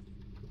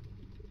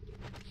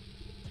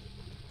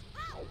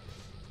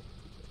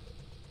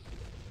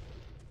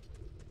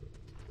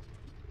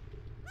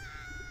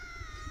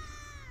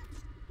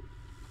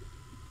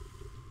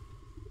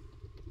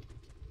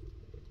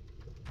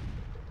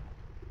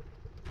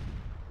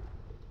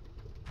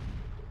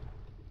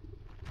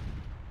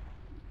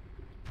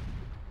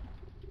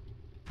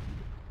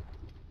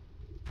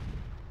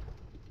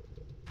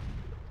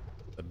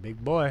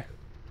 big boy.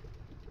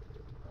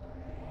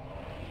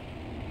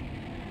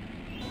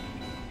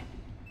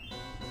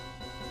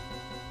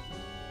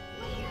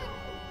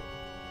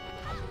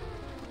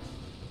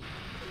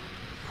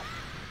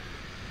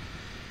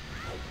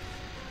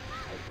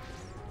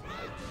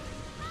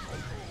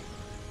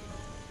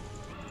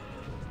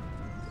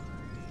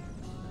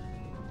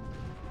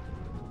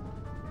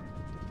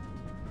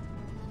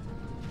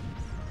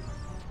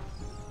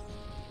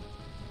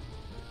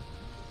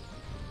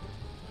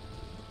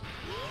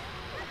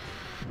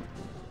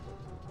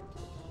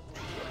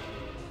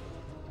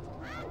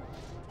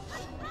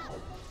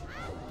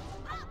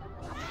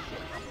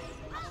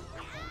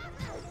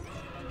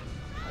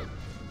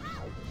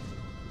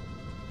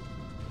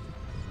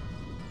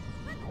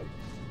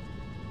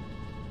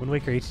 Wind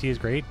Waker HD is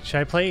great. Should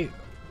I play?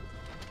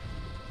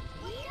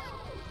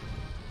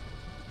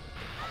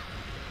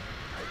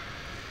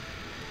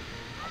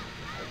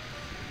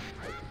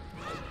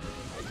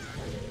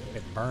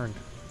 It burned.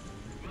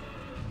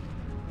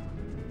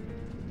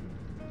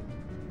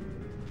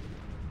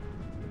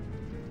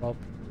 Well,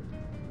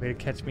 way to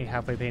catch me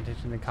halfway paying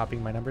attention and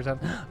copying my numbers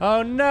up.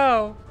 Oh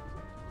no!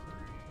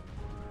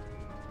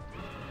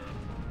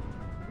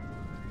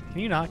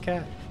 Can you not,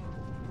 cat?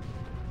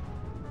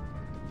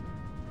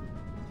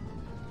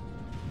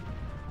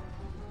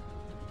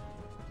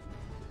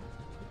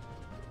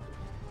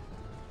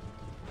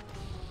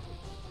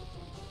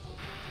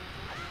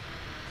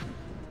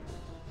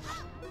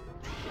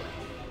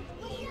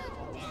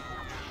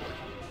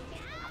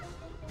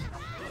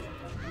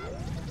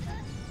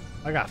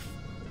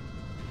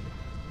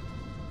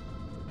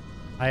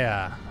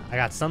 I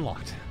got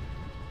sunlocked.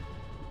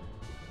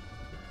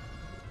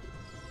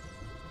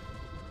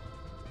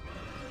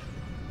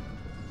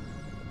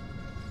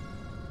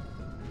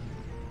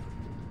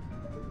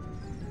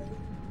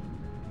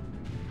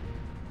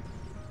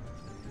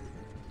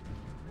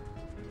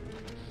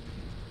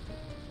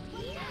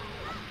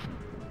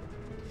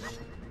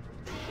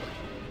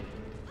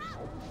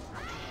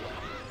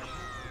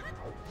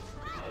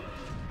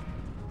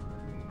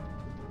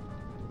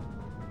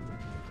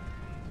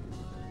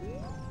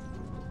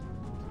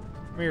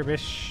 Come here,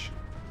 bish.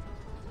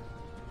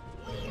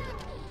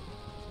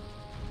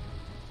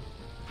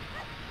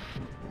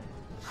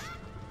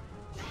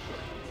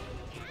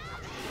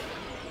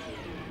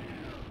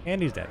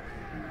 And he's dead.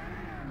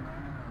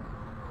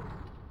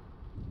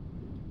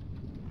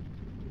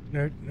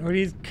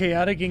 Norty's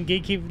chaotic and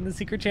gatekeeping the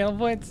secret channel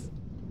points?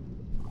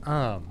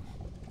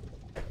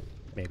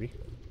 Maybe.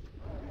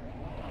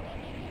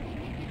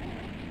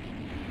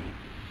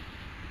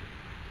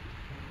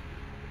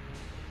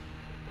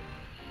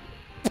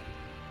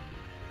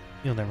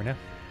 You'll never know.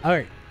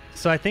 Alright,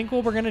 so I think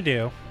what we're gonna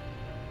do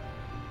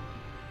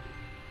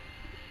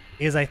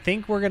is I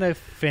think we're gonna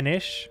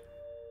finish.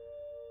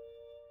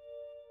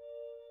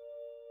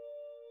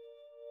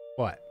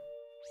 What?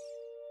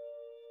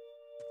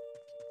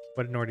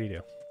 What did Norty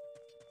do?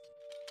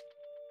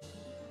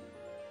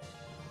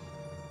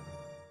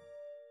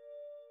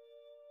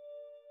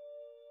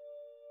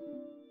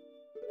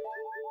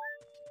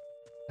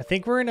 I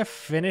think we're gonna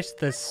finish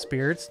the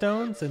spirit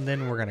stones and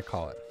then we're gonna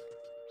call it.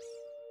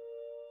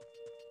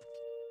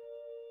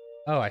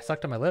 Oh, I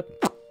sucked on my lip.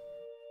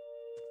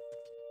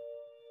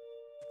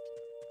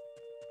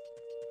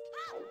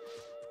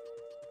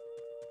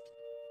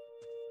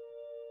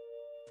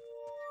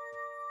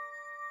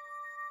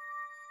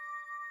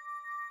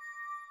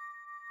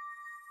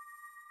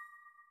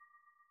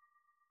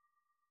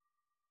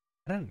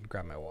 I didn't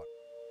grab my water.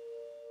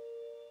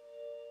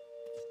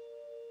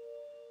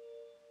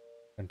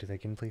 Don't do that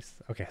again, please.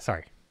 Okay,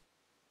 sorry.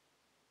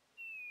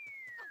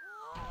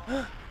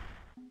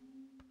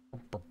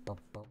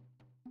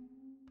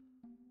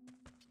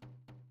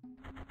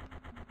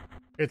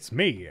 It's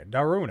me,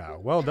 Daruna.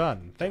 Well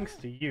done. Thanks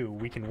to you,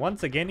 we can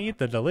once again eat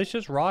the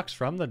delicious rocks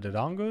from the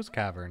Dodongo's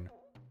cavern.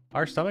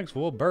 Our stomachs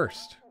will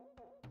burst.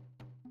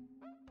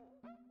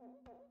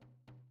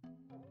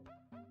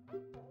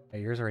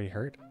 Hey, yours already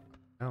hurt?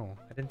 No,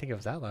 I didn't think it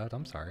was that loud.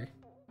 I'm sorry.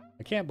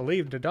 I can't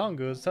believe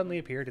Dodongos suddenly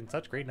appeared in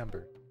such great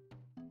number.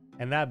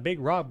 And that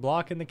big rock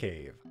block in the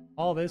cave.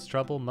 All this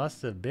trouble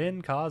must have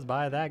been caused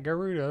by that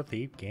Gerudo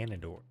thief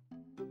Ganondorf.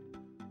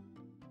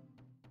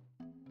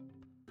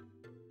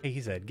 He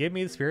said, give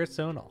me the spirit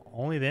stone,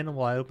 only then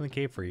will I open the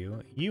cave for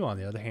you. You, on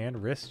the other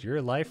hand, risked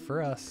your life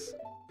for us.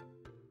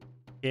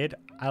 Kid,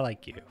 I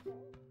like you.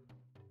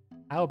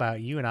 How about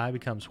you and I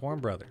become sworn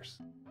brothers?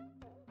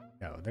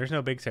 No, there's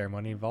no big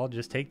ceremony involved,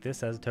 just take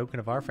this as a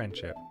token of our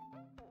friendship.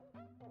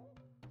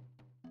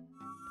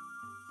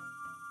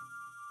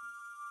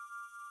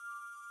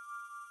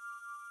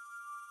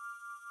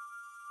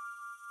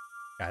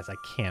 Guys, I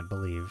can't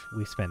believe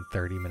we spent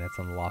 30 minutes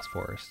on the Lost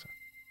Forest.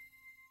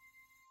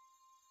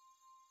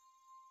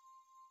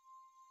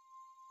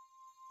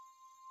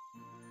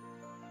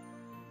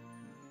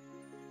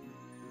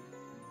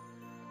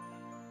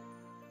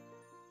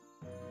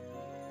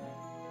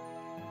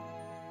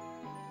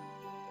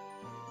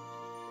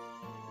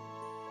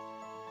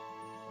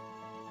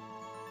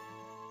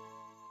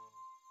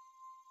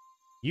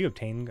 You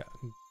obtain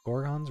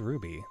Gorgon's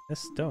ruby. This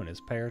stone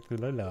is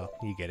particular.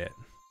 You get it.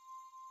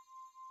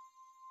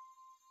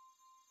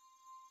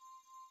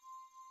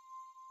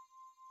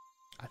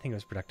 I think it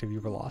was productive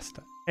you were lost.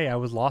 Hey, I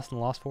was lost in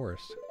the Lost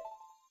Forest.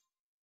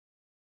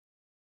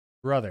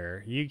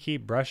 Brother, you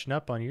keep brushing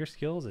up on your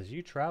skills as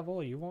you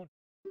travel, you won't.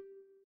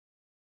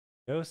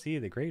 Go see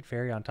the great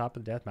fairy on top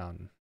of the Death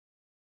Mountain.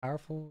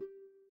 Powerful,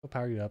 will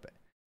power you up.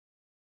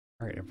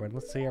 Alright, everyone,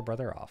 let's see our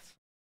brother off.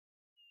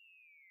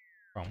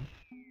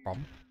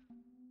 Problem.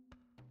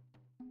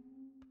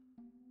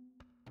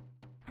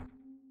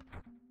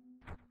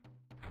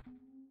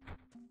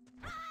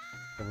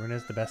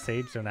 Runa's the best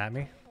sage, don't at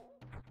me.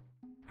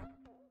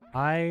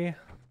 I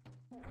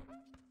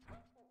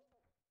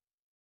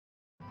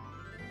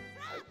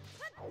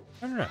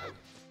don't know.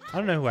 I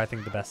don't know who I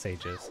think the best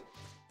sage is.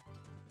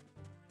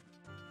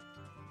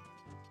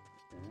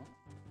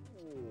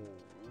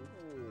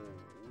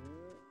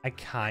 I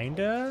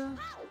kinda...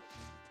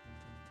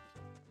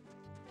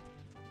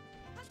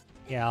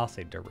 Yeah, I'll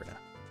say Daruna.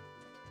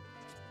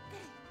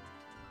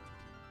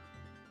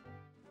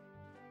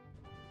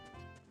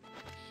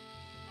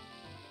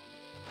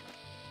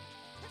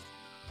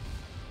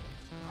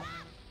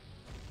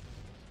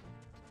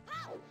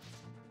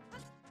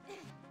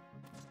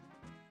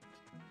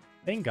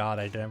 Thank God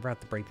I never have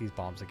to break these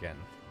bombs again.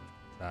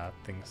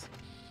 Things.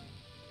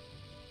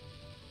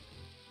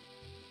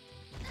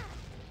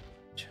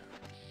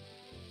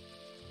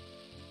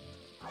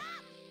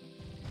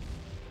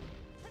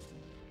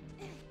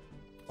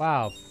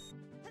 Wow.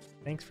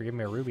 Thanks for giving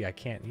me a ruby I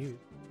can't use. Is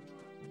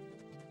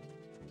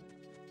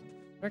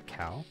there a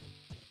cow?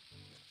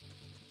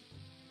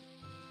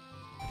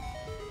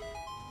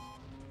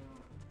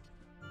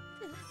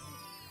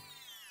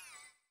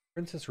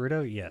 Princess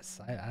Rudo?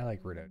 Yes, I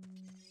like Rudo.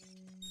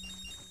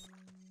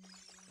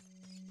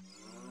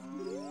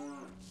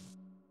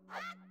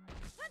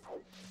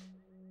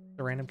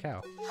 A random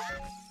cow.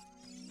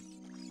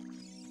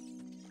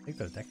 I think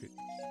those deck.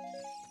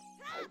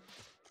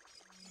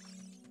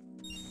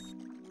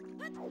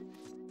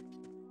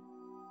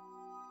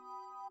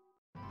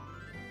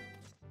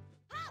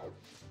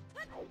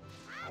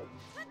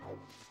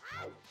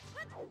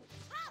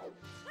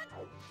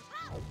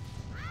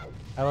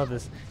 I love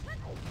this.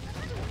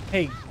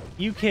 Hey,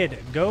 you kid,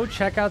 go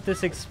check out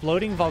this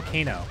exploding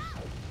volcano.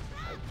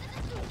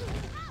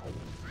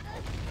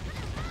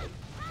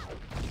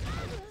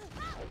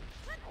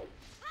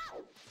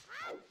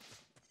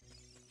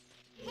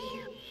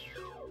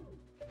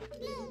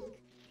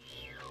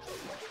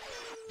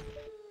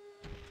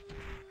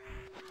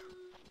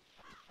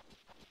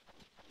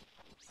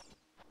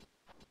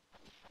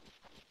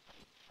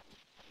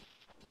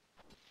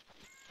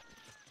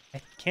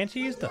 Can't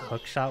you use the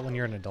hook shot when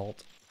you're an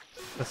adult?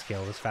 The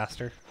scale is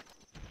faster.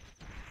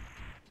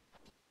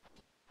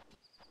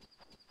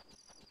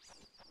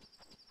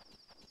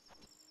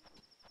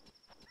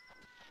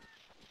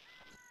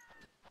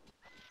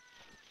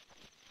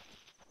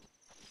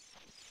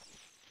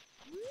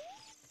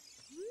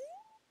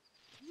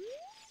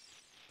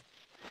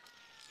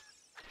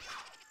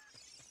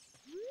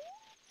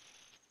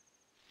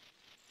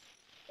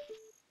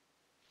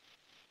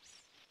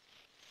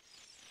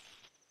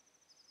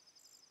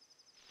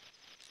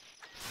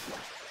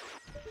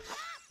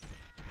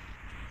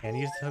 And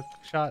use the hook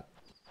shot?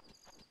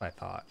 I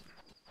thought.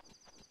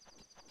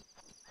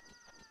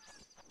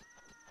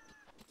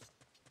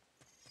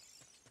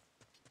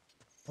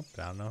 Oh,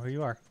 I don't know who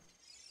you are.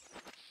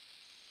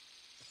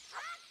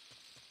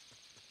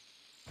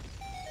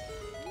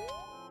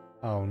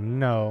 Oh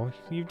no,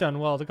 you've done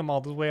well to come all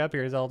the way up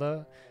here,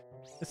 Zelda.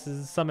 This is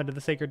the summit of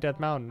the Sacred Death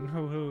Mountain.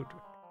 Who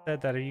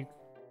said that?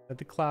 That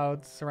the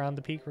clouds around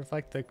the peak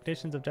reflect the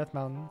conditions of Death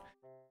Mountain?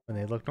 When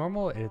they look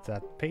normal, it's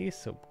at pace,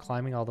 so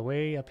climbing all the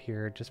way up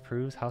here just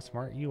proves how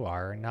smart you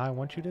are. Now I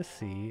want you to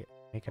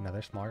make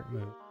another smart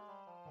move.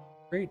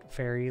 Great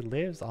Fairy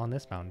lives on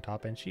this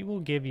mountaintop, and she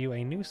will give you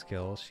a new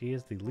skill. She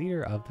is the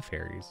leader of the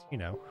fairies. You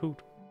know,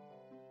 Hoot.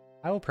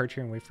 I will perch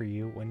here and wait for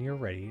you when you're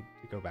ready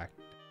to go back.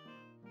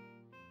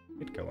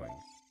 Get going.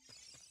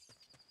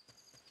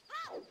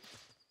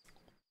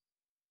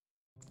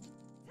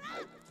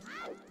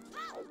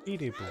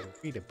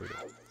 Beat-a-boo.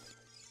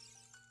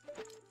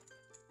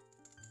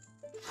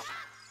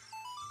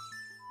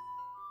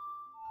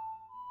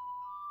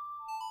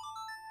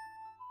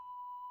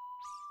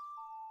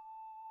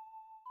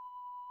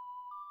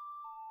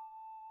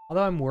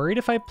 Although I'm worried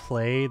if I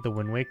play the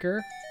Wind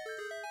Waker.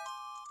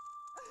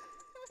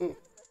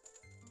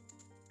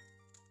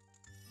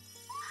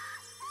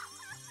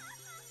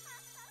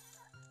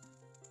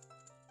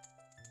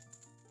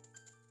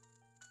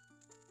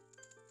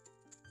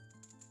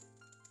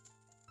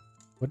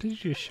 What did you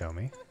just show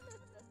me?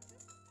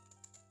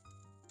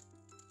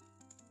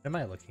 What am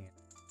I looking at?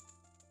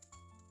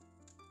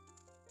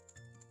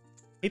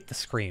 I hate the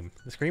scream.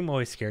 The scream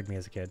always scared me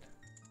as a kid.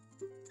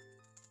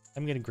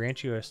 I'm going to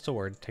grant you a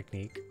sword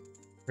technique.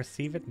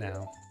 Receive it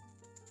now.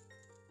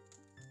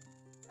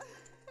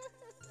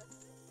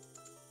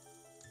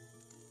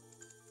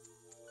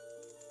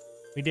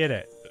 We did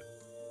it.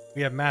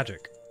 We have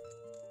magic.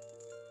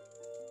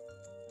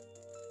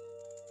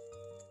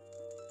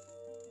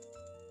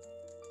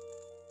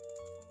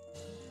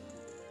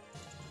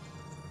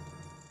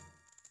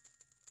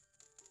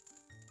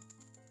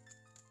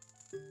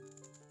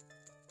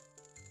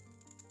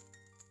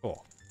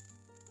 Cool.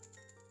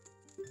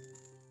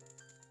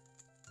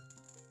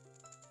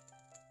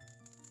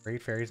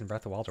 Great Fairies and Breath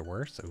of the Wild are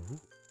worse? Ooh.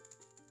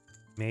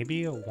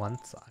 Maybe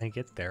once I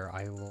get there,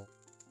 I will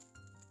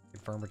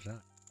confirm or deny.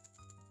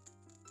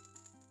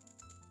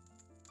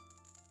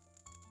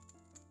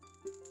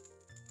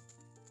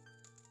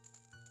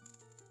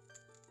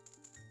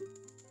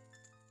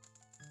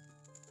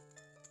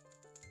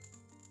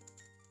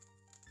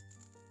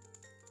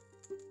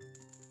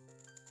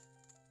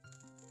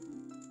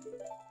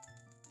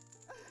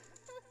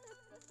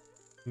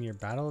 When your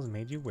battle has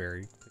made you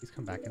weary, please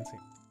come back and see.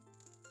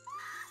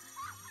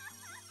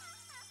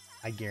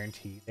 I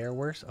guarantee they're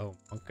worse. Oh,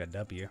 Monka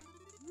W.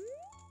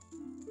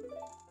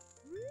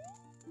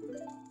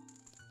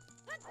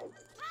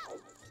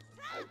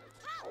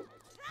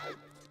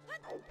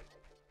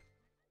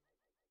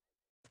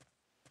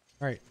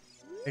 Alright,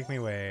 take me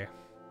away.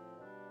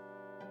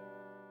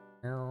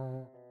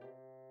 No.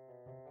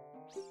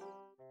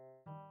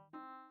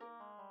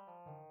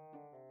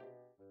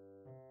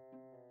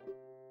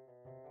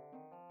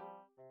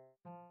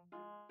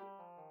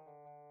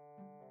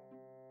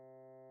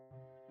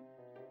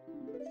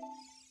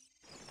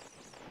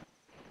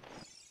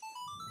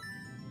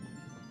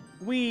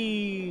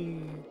 Whee!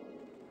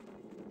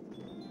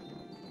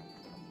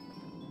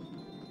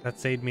 That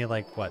saved me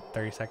like, what,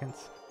 30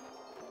 seconds?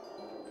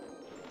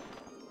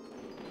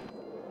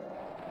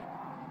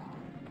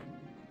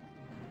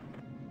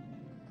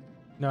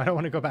 No, I don't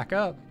want to go back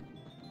up.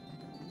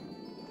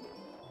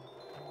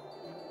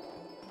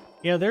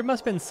 You know, there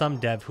must have been some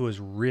dev who was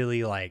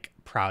really, like,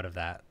 proud of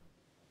that.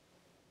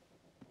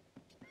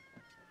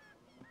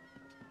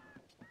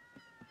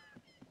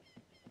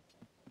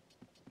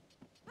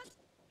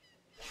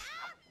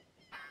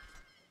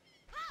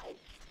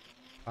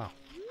 Wow.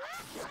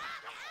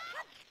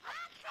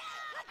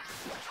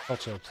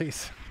 Culture,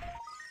 please.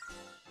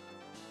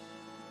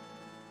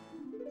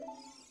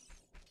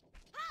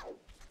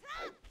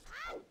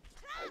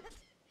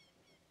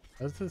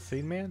 What's this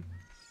scene, man?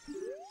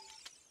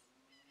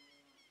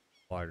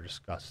 Are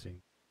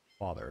disgusting.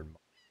 Father and mother.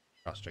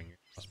 Disgusting. You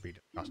must be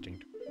disgusting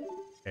too.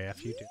 Okay,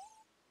 F you too.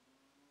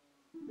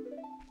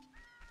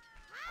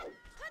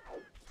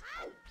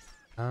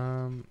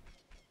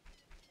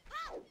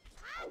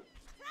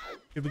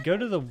 Should we go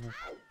to the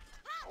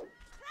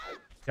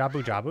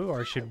Jabu Jabu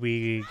or should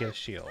we get a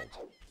shield?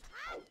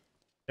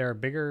 They're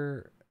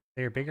bigger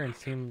and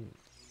seem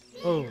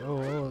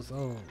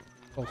oh.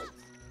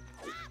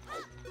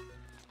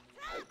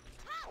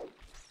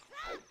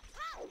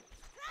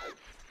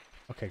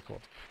 Okay,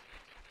 cool.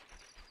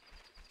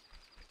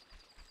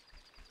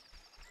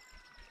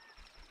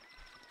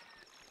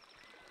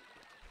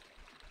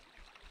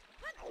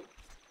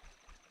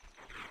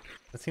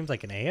 That seems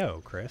like an AO,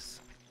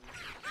 Chris.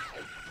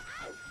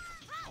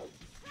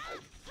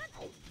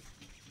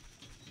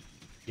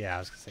 Yeah, I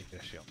was gonna say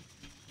get a shield.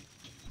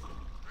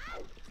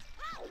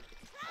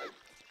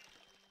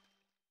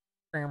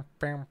 Bam,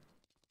 bam.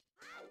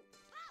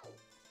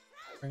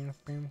 Bam,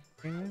 bam,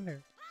 bam,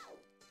 there.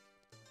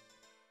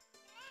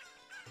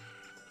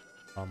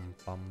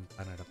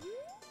 Ba-da-da.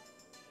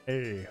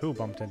 Hey, who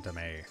bumped into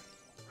me?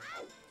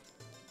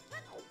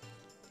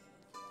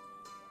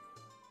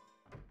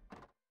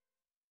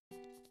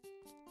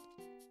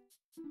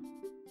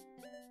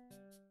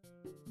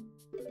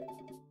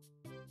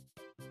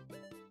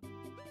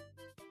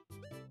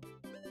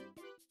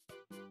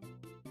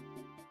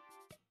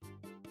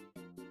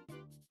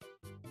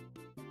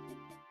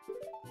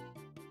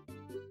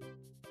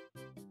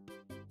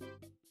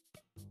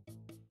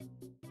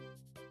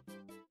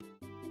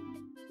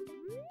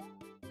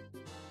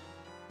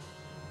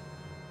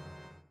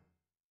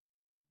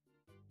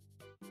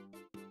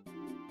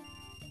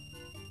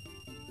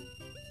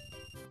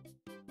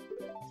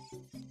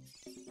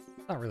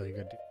 Not really a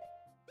good dude.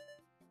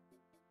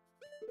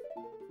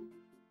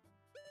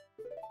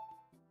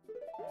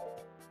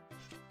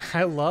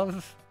 I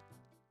love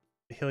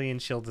Hylian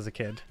shield as a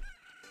kid.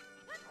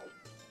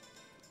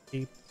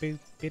 Beep boop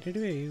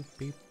bididoo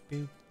beep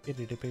boop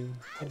bididoo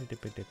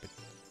bididoo.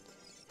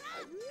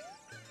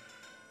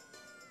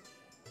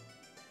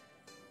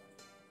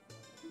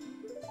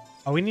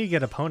 Oh, we need to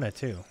get Epona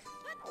too.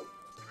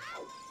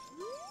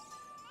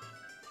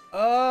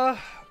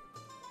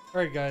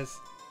 Alright guys.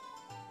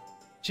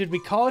 Should we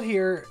call it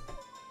here?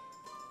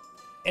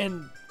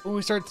 And when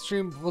we start the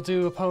stream, we'll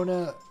do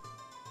Epona,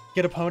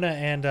 get Epona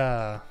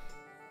and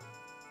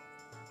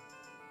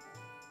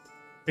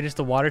finish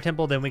the water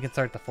temple, then we can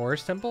start the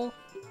forest temple.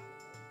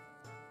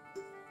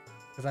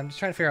 Because I'm just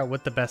trying to figure out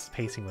what the best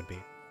pacing would be.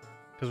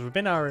 Because we've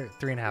been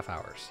 3.5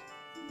 hours.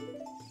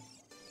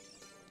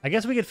 I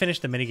guess we could finish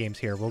the minigames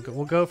here.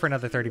 We'll go for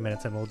another 30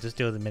 minutes and we'll just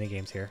do the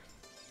minigames here.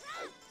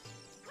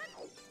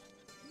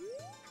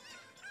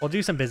 We'll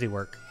do some busy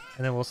work.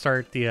 And then we'll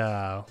start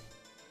the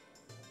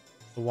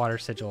the water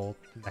sigil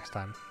next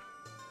time.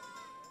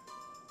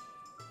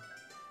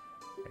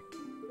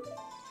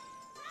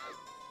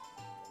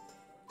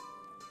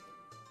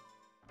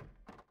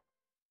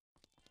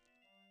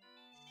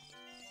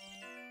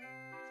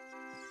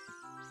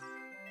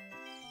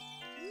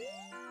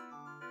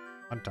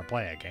 Want to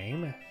play a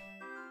game?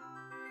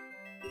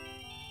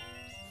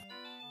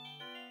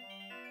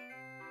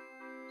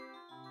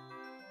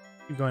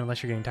 Keep going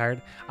unless you're getting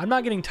tired. I'm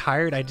not getting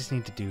tired, I just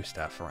need to do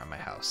stuff around my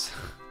house.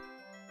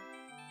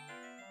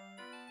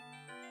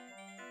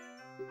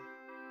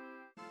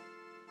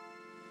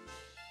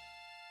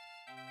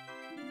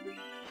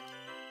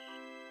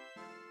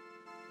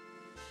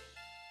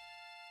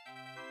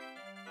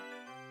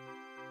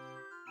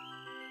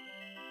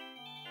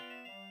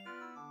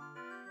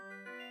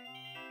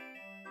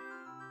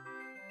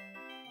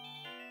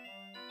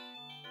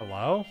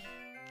 Hello?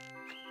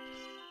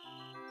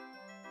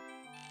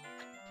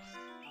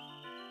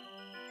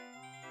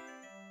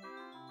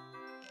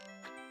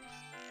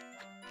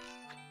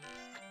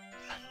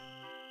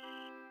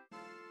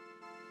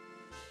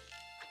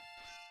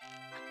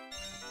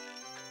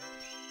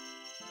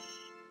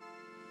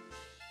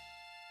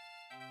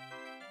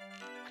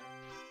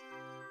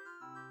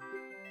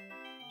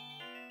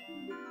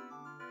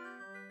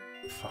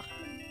 Fuck.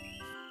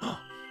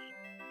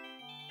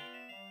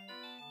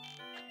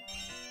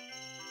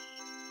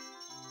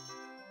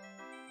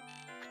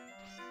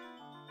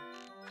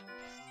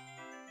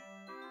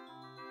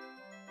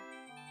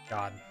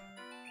 God.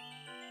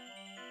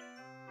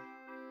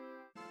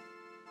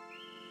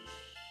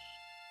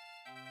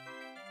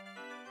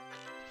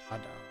 I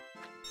don't.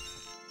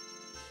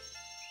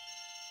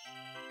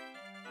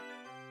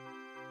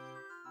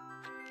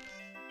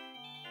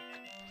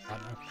 I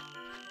don't know.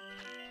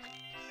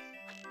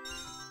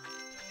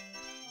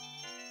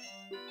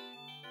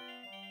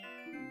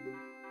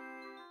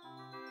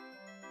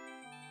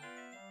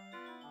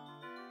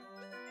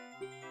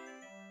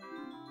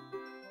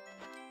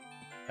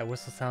 That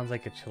whistle sounds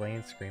like a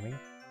Chilean screaming.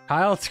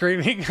 Child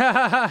screaming!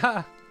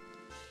 I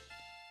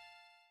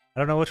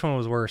don't know which one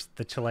was worse,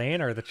 the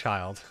Chilean or the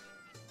child.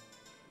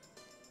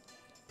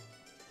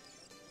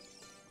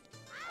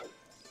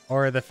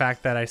 Or the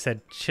fact that I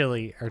said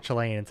Chile or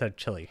Chilean instead of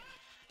Chile.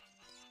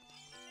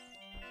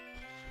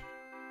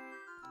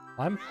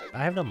 I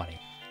have no money.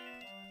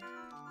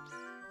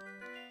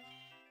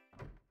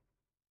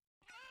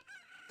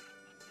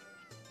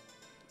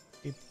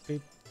 Beep,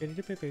 beep, beep,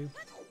 beep, beep, beep.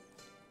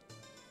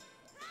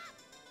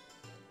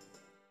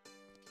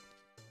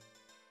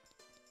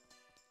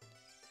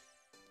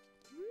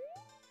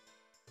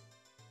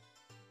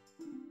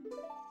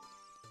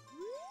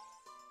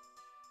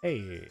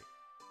 Hey,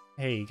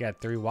 hey, you got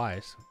 3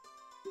 Ys.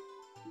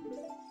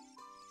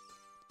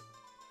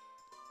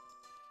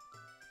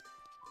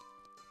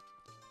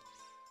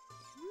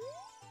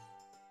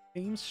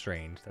 Seems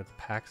strange that the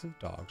packs of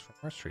dogs from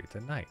our streets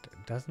at night.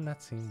 Doesn't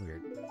that seem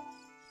weird?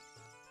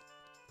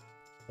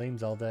 Blame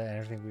Zelda and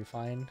everything we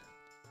find.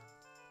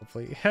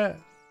 Hopefully.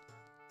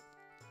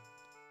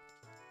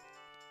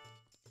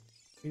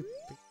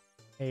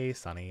 Hey,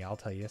 Sonny, I'll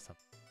tell you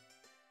something.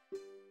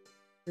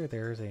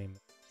 There's a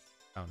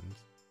mountain.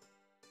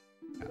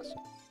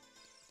 Castle.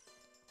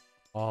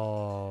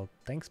 Oh,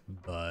 thanks,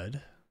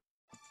 bud.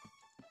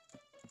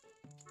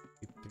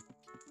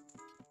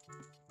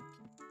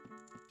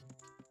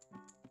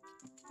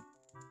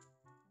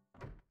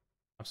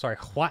 I'm sorry,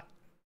 what?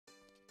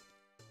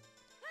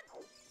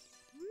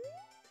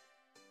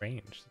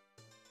 Range.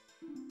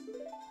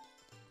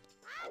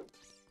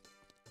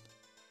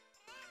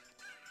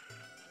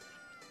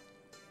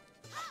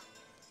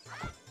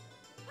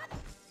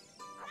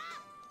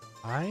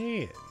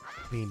 I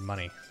need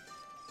money.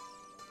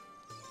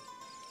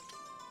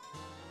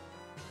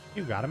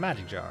 You got a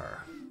magic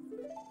jar.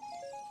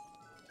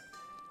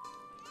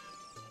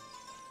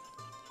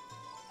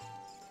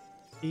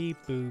 Beep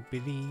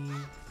boopity.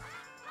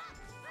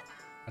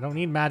 I don't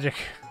need magic.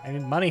 I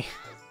need money.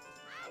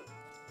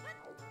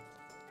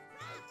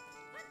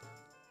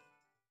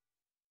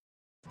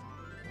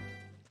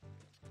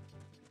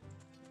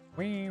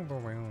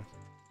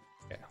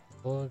 Okay.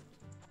 Well,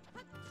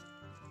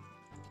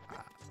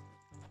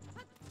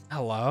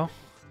 hello.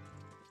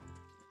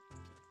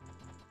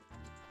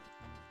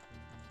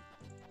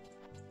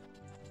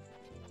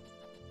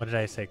 What did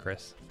I say,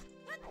 Chris?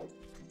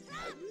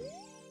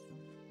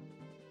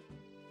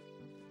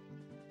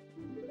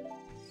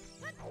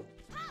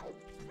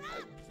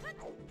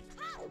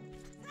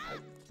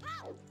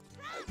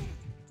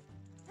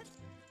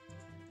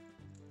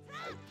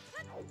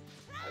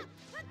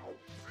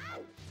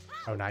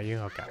 Oh, not you?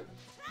 Okay.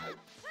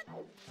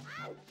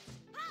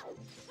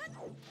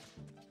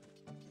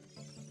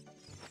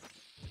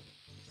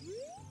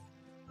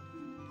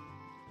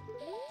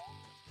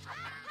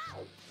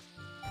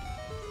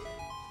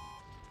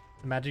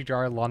 The magic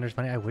jar launders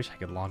money. I wish I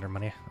could launder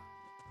money.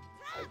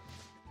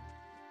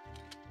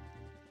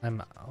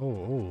 I'm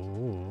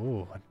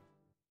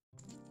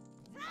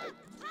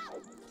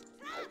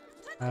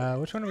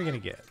which one are we gonna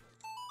get?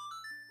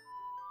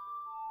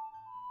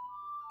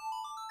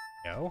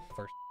 go.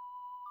 First.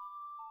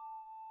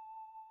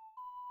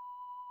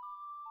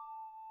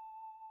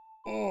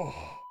 Oh.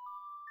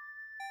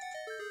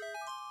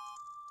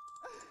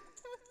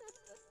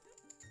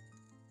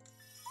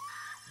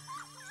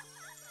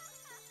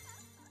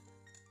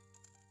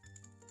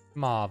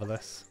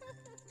 Marvelous.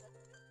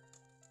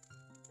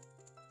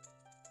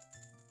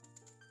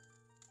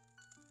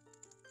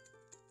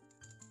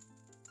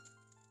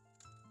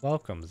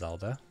 Welcome,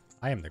 Zelda.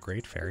 I am the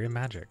Great Fairy of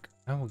Magic.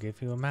 I will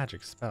give you a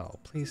magic spell.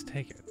 Please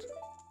take it.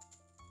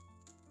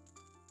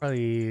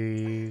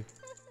 Probably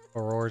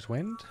Aurora's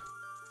Wind?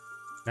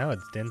 No,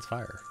 it's Din's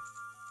Fire.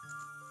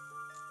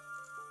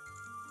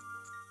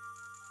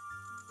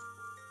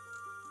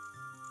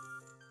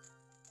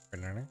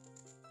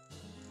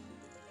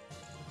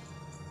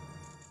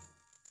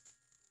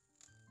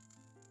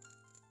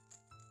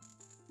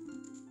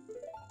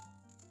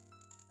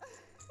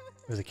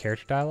 Was it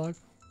character dialogue?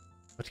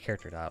 What's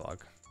character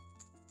dialogue?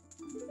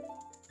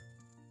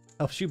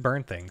 Helps you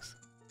burn things.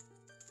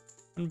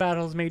 When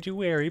battles made you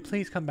weary,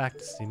 please come back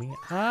to see me.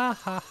 Ah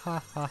ha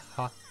ha ha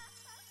ha.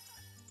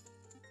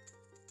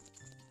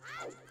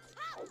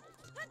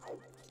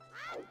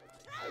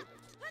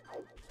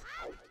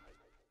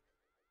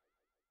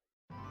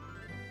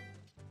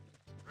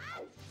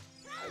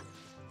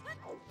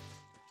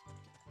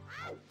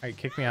 Alright,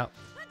 kick me out.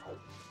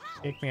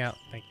 Kick me out.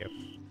 Thank you.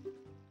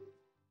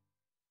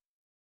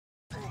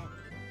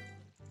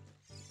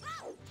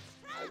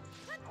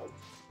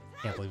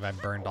 Can't believe I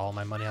burned all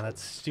my money on that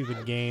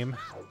stupid game.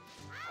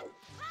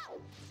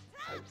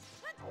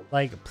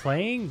 Like,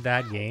 playing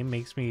that game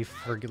makes me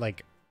forget,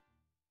 like,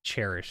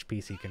 cherish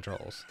PC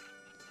controls.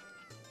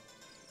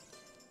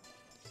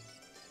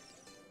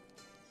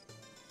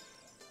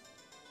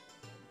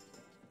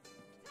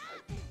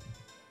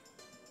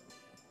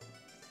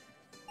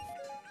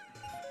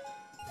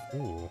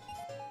 Ooh.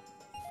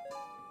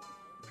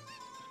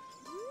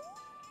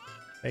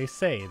 They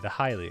say the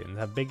Hylians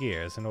have big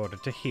ears in order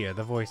to hear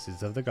the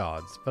voices of the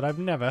gods, but I've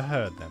never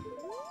heard them.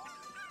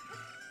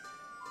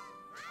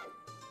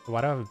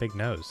 Why do I have a big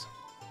nose?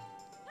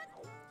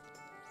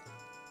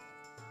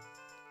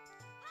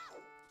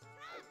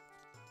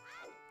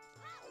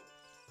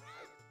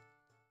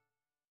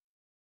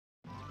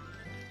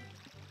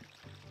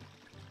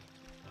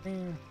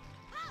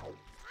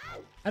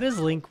 How does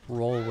Link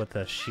roll with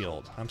a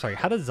shield? I'm sorry,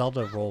 how does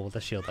Zelda roll with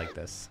a shield like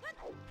this?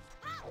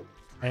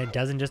 And it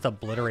doesn't just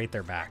obliterate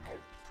their back.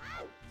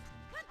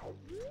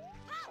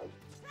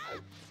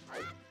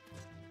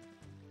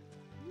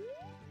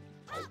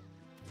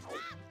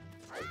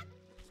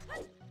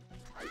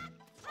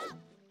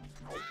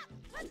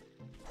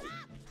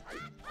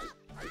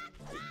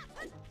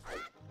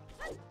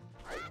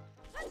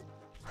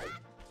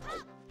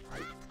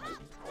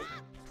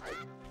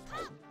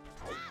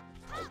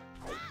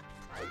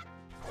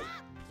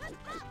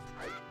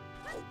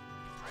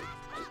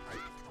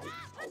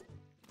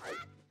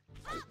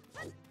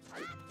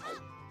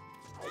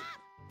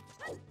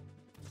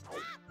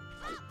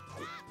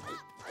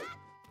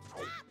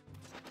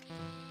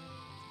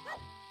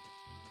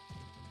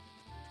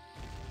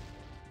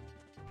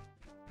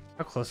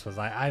 How close was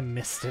I? I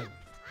missed it.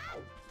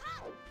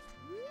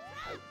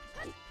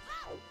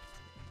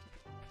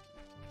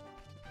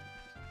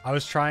 I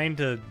was trying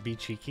to be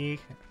cheeky,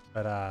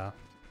 but I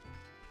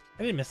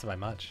didn't miss it by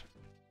much.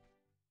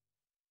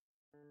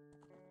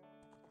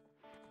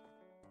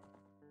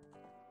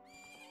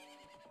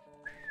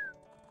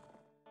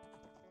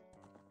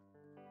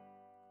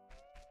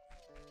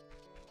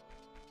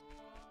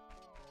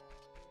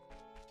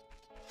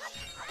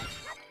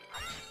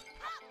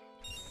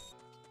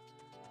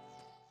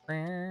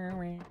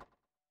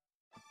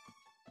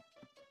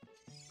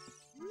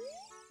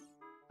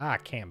 I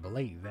can't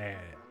believe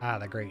that.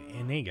 The great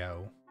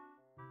Inigo.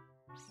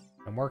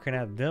 I'm working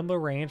at the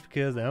Dimble Ranch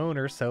because the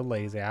owner's so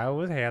lazy I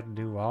always have to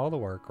do all the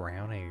work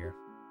around here.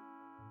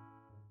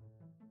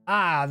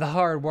 The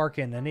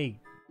hard-working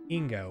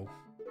Inigo.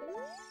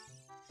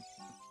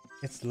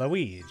 It's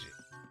Luigi.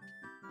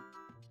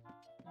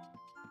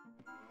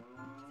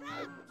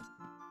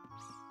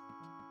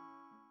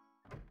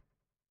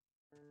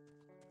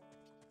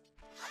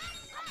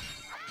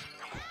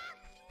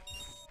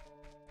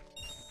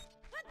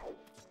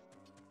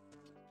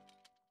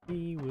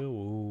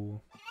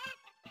 Woo.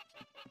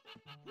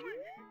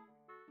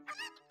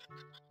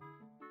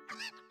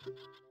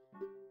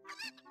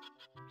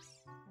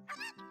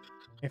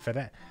 If it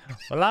ain't,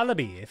 well, I'll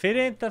be. If it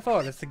ain't the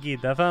forest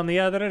guide from the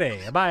other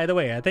day. By the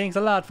way, thanks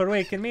a lot for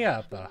waking me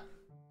up.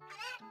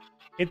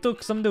 It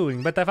took some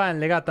doing, but I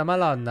finally got the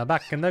Malonna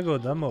back in the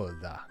good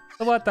mood.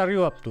 So what are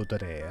you up to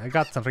today? I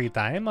got some free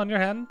time on your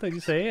hand, you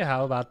say?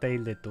 How about a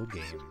little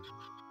game?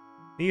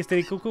 These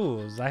 3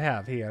 cuckoos I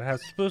have here have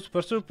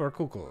super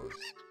cuckoos.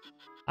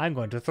 I'm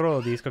going to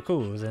throw these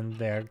cuckoos in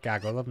their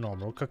gaggle of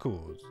normal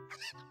cuckoos.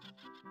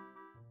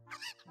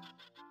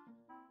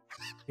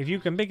 If you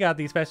can pick out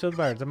these special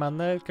birds among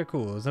the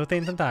cuckoos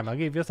within some time, I'll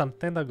give you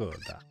something good.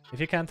 If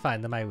you can't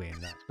find them, I win.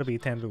 It'll be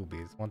 10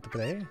 rubies. Want to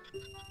play?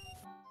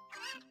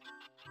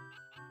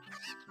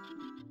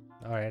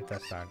 Alright,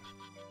 that's fine.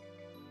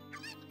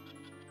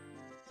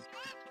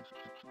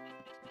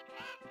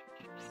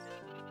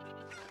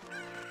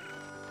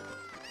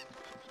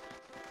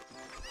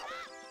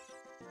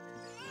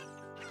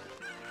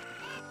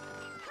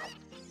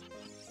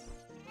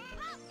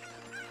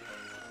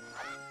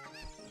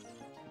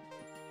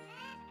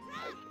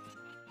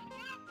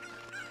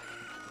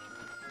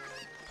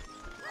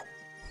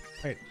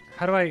 Wait,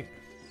 how do I...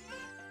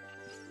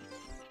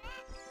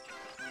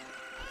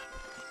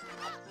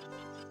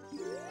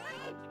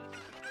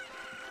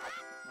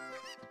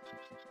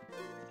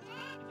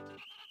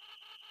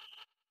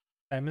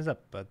 Time is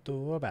up, but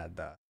do bad.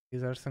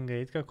 These are some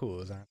great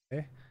cocos, aren't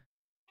they?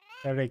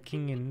 They're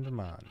raking in the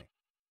money.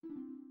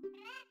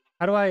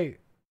 How do I...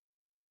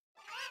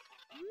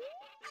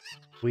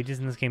 Ouija's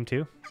in this game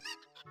too?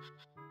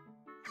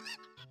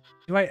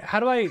 How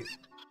do I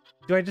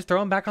just throw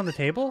them back on the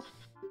table?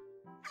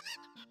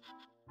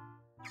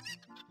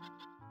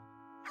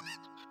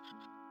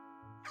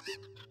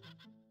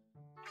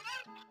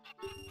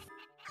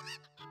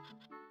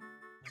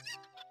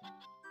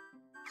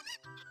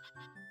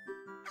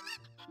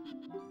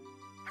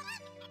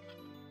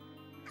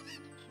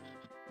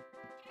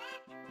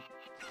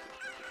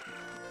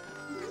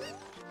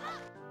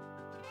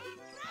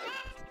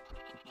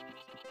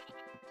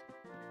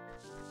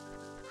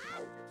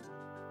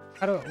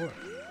 How do I...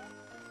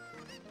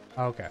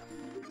 Okay.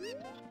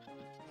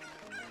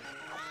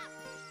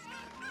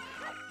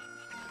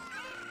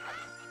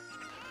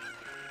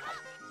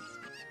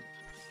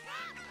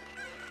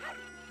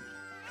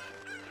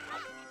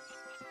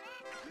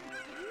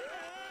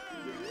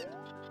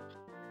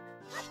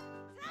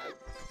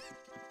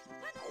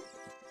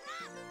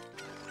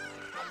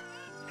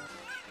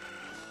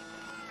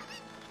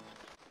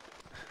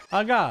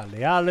 Oh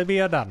golly, I'll be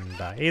a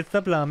dunda. It's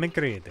the plum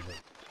incredible.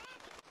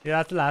 Yeah,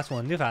 that's the last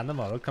one. You found them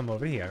all. Come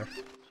over here.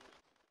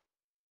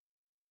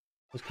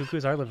 Those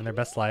cuckoos are living their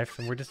best life,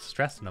 and we're just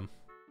stressing them.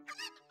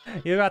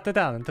 You got the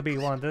talent to be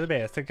one of the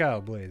best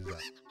cowboys.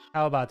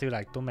 How about you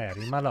like to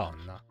marry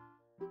Madonna?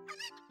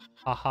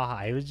 Ha ha ha,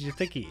 I was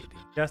just a kid.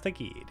 Just a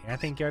kid. I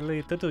think you're a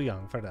little too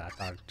young for that,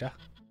 aren't ya?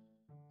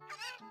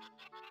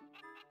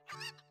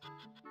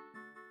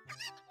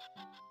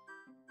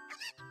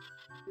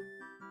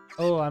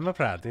 Oh, I'm a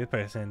proud to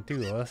present to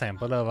you a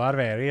sample of our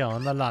very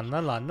own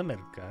Lana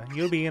milk.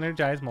 You'll be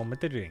energized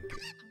moment to drink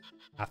it.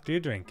 After you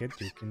drink it,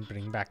 you can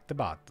bring back the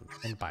bottle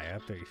and buy a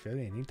refill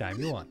anytime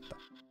you want.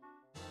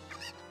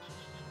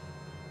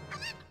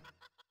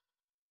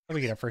 Oh,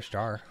 we get our first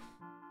jar.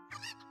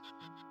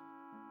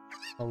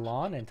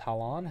 Milan and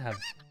Talon have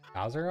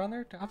Bowser on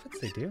their outfits?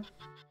 They do?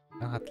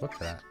 I'll have to look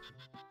for that.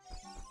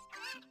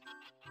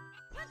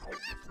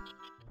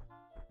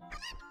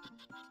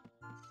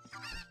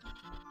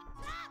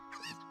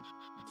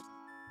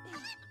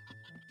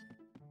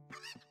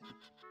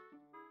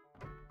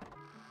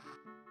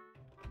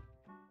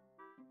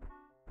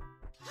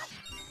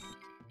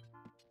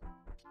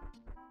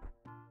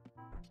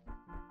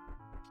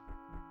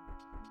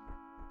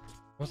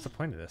 What's the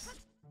point of this?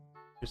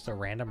 Just a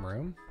random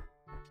room?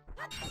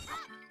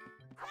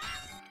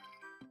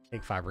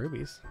 Take 5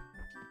 rubies.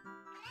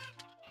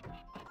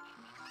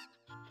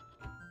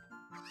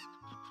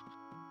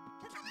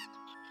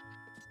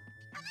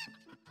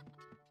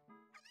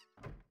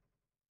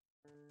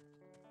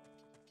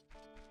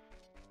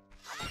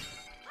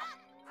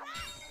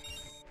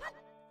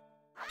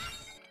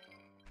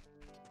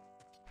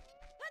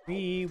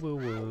 Wee woo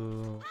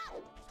woo.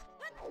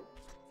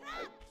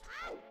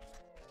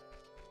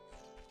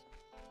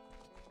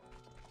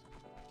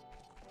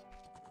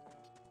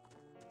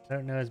 I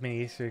don't know as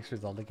many Easter eggs for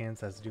Zelda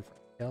games as I do for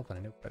Zelda, but I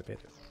know quite a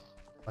bit.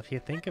 Well, if you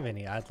think of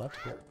any, I'd love to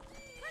hear.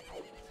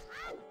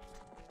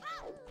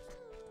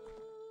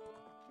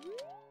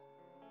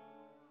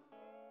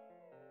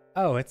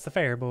 Oh, it's the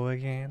fair boy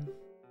again.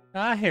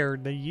 I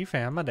heard that you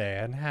found my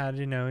dad. How did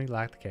you know he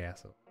liked the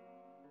castle?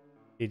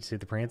 Did you see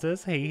the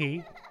princess? Hee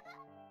hee.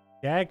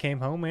 Dad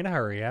came home in a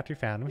hurry after he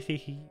found me. Hee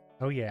hee.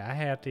 Oh yeah, I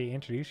have to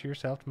introduce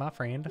yourself to my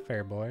friend, the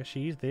fair boy.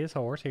 She's this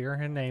horse here.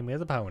 Her name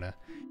is Epona.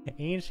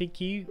 Ain't she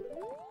cute?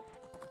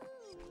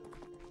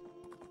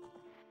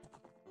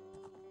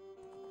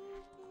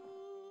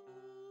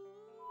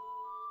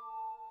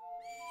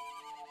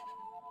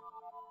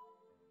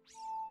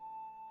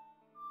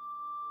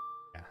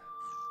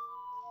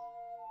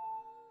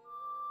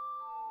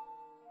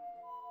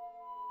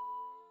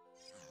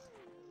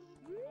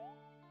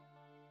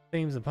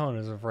 Seems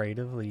Epona's afraid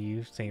of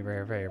leave. Saint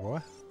Fair boy.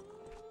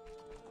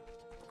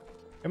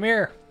 Come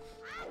here.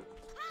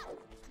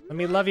 Let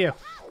me love you.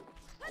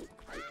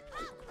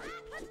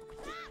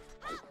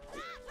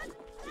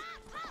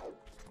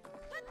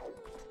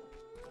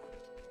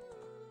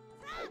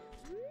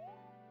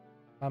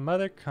 My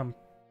mother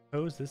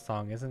composed this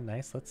song. Isn't it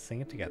nice? Let's sing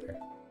it together.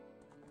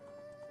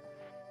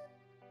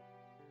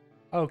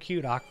 Oh,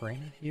 cute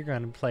ocarina. You're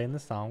going to play in the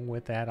song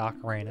with that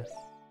ocarina.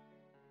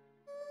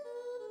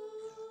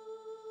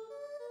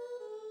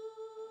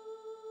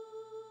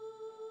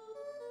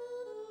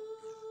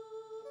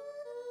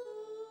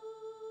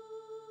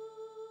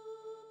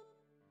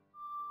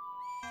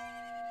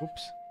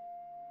 Oops.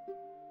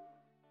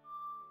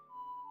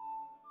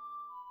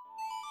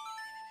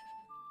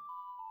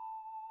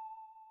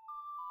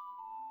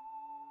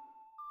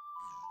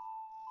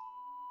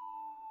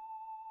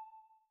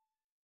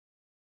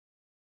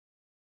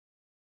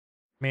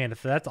 Man,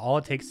 if that's all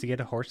it takes to get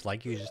a horse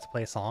like you, just to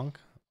play a song.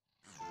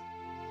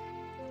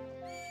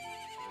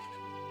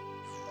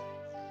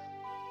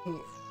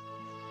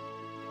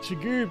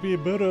 Shigeru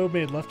Miyamoto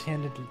made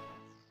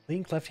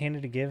Link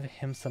left-handed to give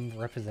him some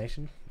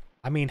representation.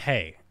 I mean,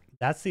 hey,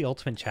 that's the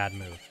ultimate Chad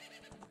move.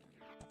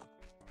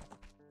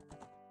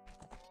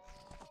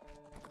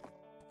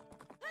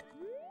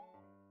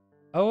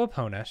 Oh,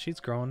 Epona, she's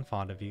growing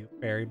fond of you,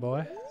 fairy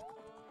boy.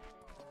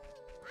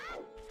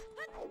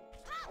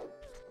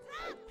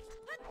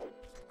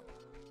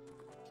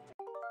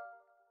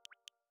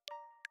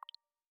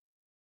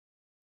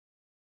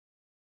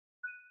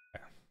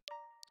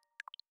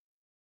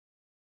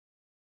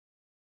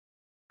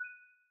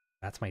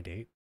 That's my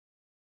date.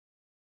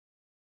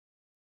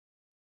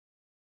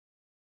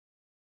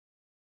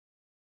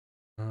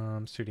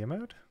 Studio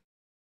mode.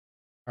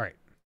 All right.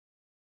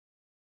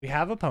 We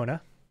have Epona.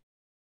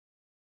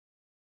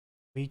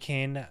 We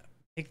can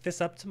pick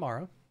this up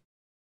tomorrow.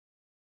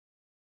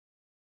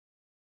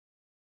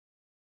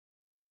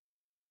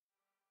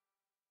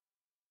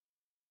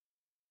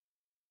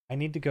 I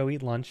need to go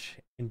eat lunch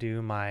and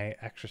do my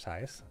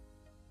exercise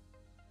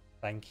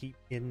so I can keep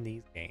getting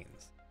these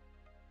gains.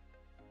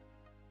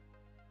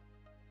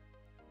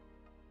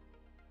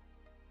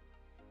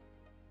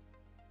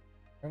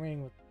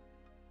 Coming with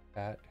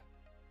that.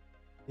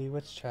 See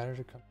which chatter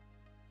to come.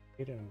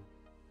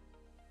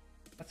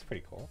 That's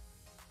pretty cool.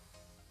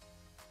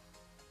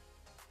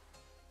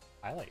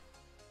 Highlight.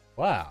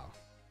 Wow.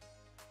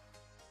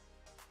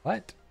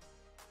 What?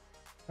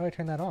 How do I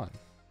turn that on?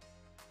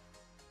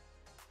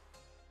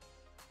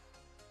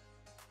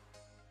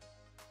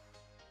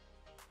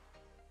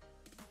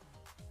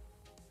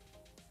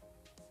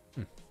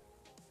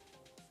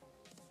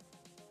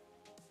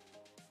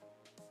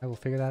 I will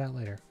figure that out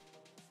later.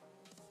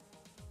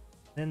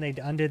 Then they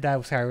undid that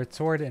with Skyward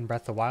Sword and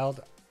Breath of the Wild.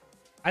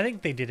 I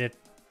think they did it.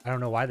 I don't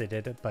know why they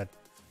did it, but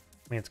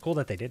I mean, it's cool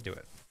that they did do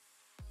it.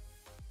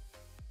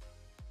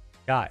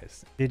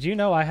 Guys, did you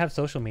know I have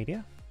social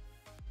media?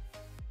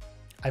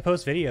 I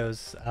post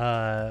videos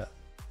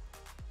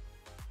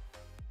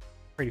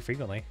pretty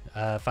frequently.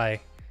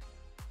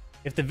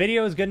 If the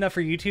video is good enough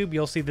for YouTube,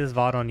 you'll see this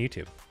VOD on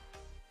YouTube.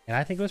 And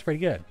I think it was pretty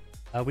good.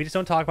 We just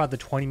don't talk about the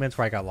 20 minutes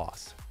where I got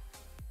lost.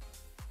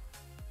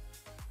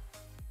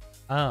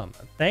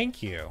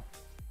 Thank you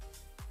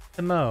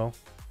to Mo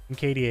and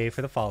KDA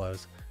for the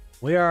follows.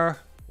 We are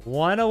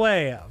one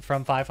away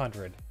from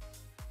 500.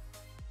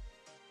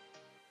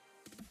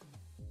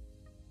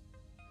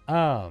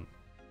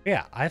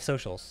 Yeah, I have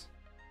socials.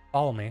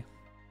 Follow me.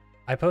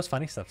 I post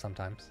funny stuff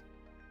sometimes.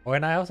 Oh,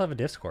 and I also have a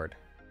Discord.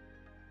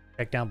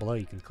 Check down below,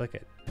 you can click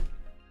it.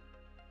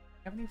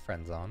 Have any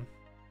friends on?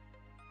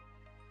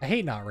 I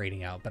hate not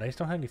rating out, but I just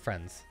don't have any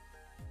friends.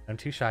 I'm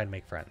too shy to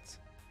make friends.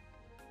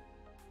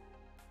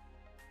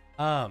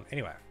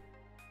 Anyway.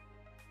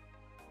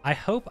 I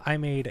hope I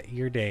made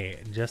your day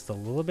just a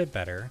little bit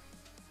better.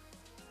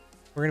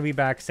 We're gonna be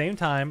back same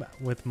time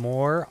with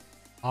more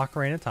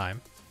Ocarina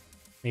time.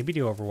 Maybe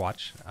do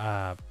Overwatch.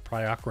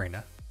 Probably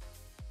Ocarina.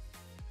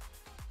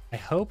 I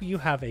hope you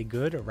have a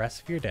good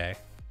rest of your day.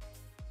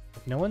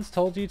 If no one's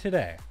told you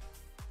today.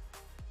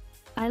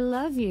 I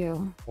love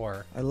you.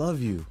 Or. I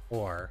love you.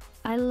 Or.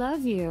 I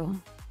love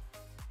you.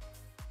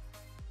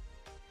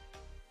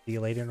 See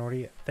you later,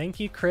 Norty. Thank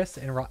you, Chris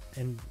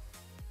and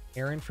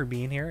Aaron, for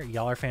being here.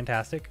 Y'all are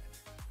fantastic.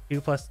 2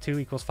 +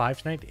 2 =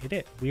 5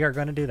 tonight. We are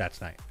going to do that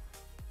tonight.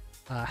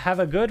 Have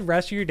a good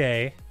rest of your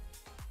day.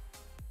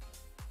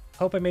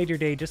 Hope I made your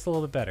day just a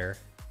little bit better.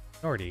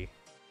 Norty,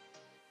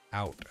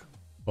 out.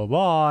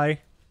 Bye-bye.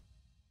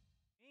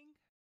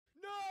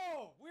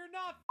 No! We're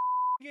not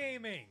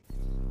gaming!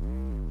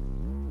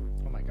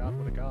 Oh my god,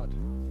 what a god.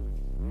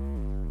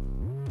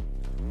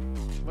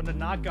 What a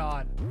not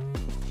god.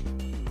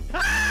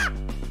 Ah!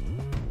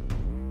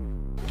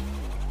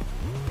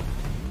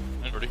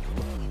 Norty.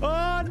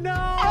 Oh no!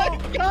 I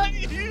got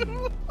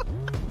you!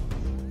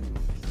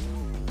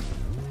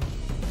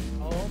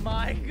 Oh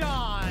my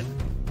god!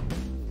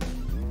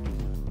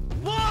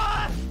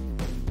 What?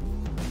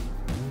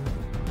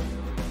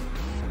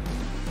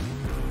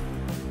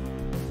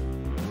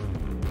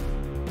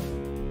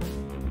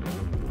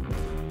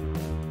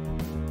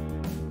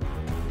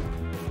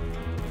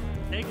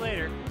 Take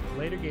later.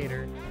 Later,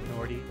 Gator.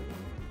 Norty.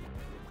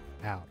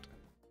 Out.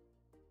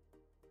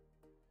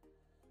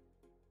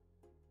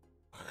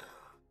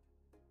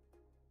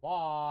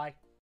 Bye.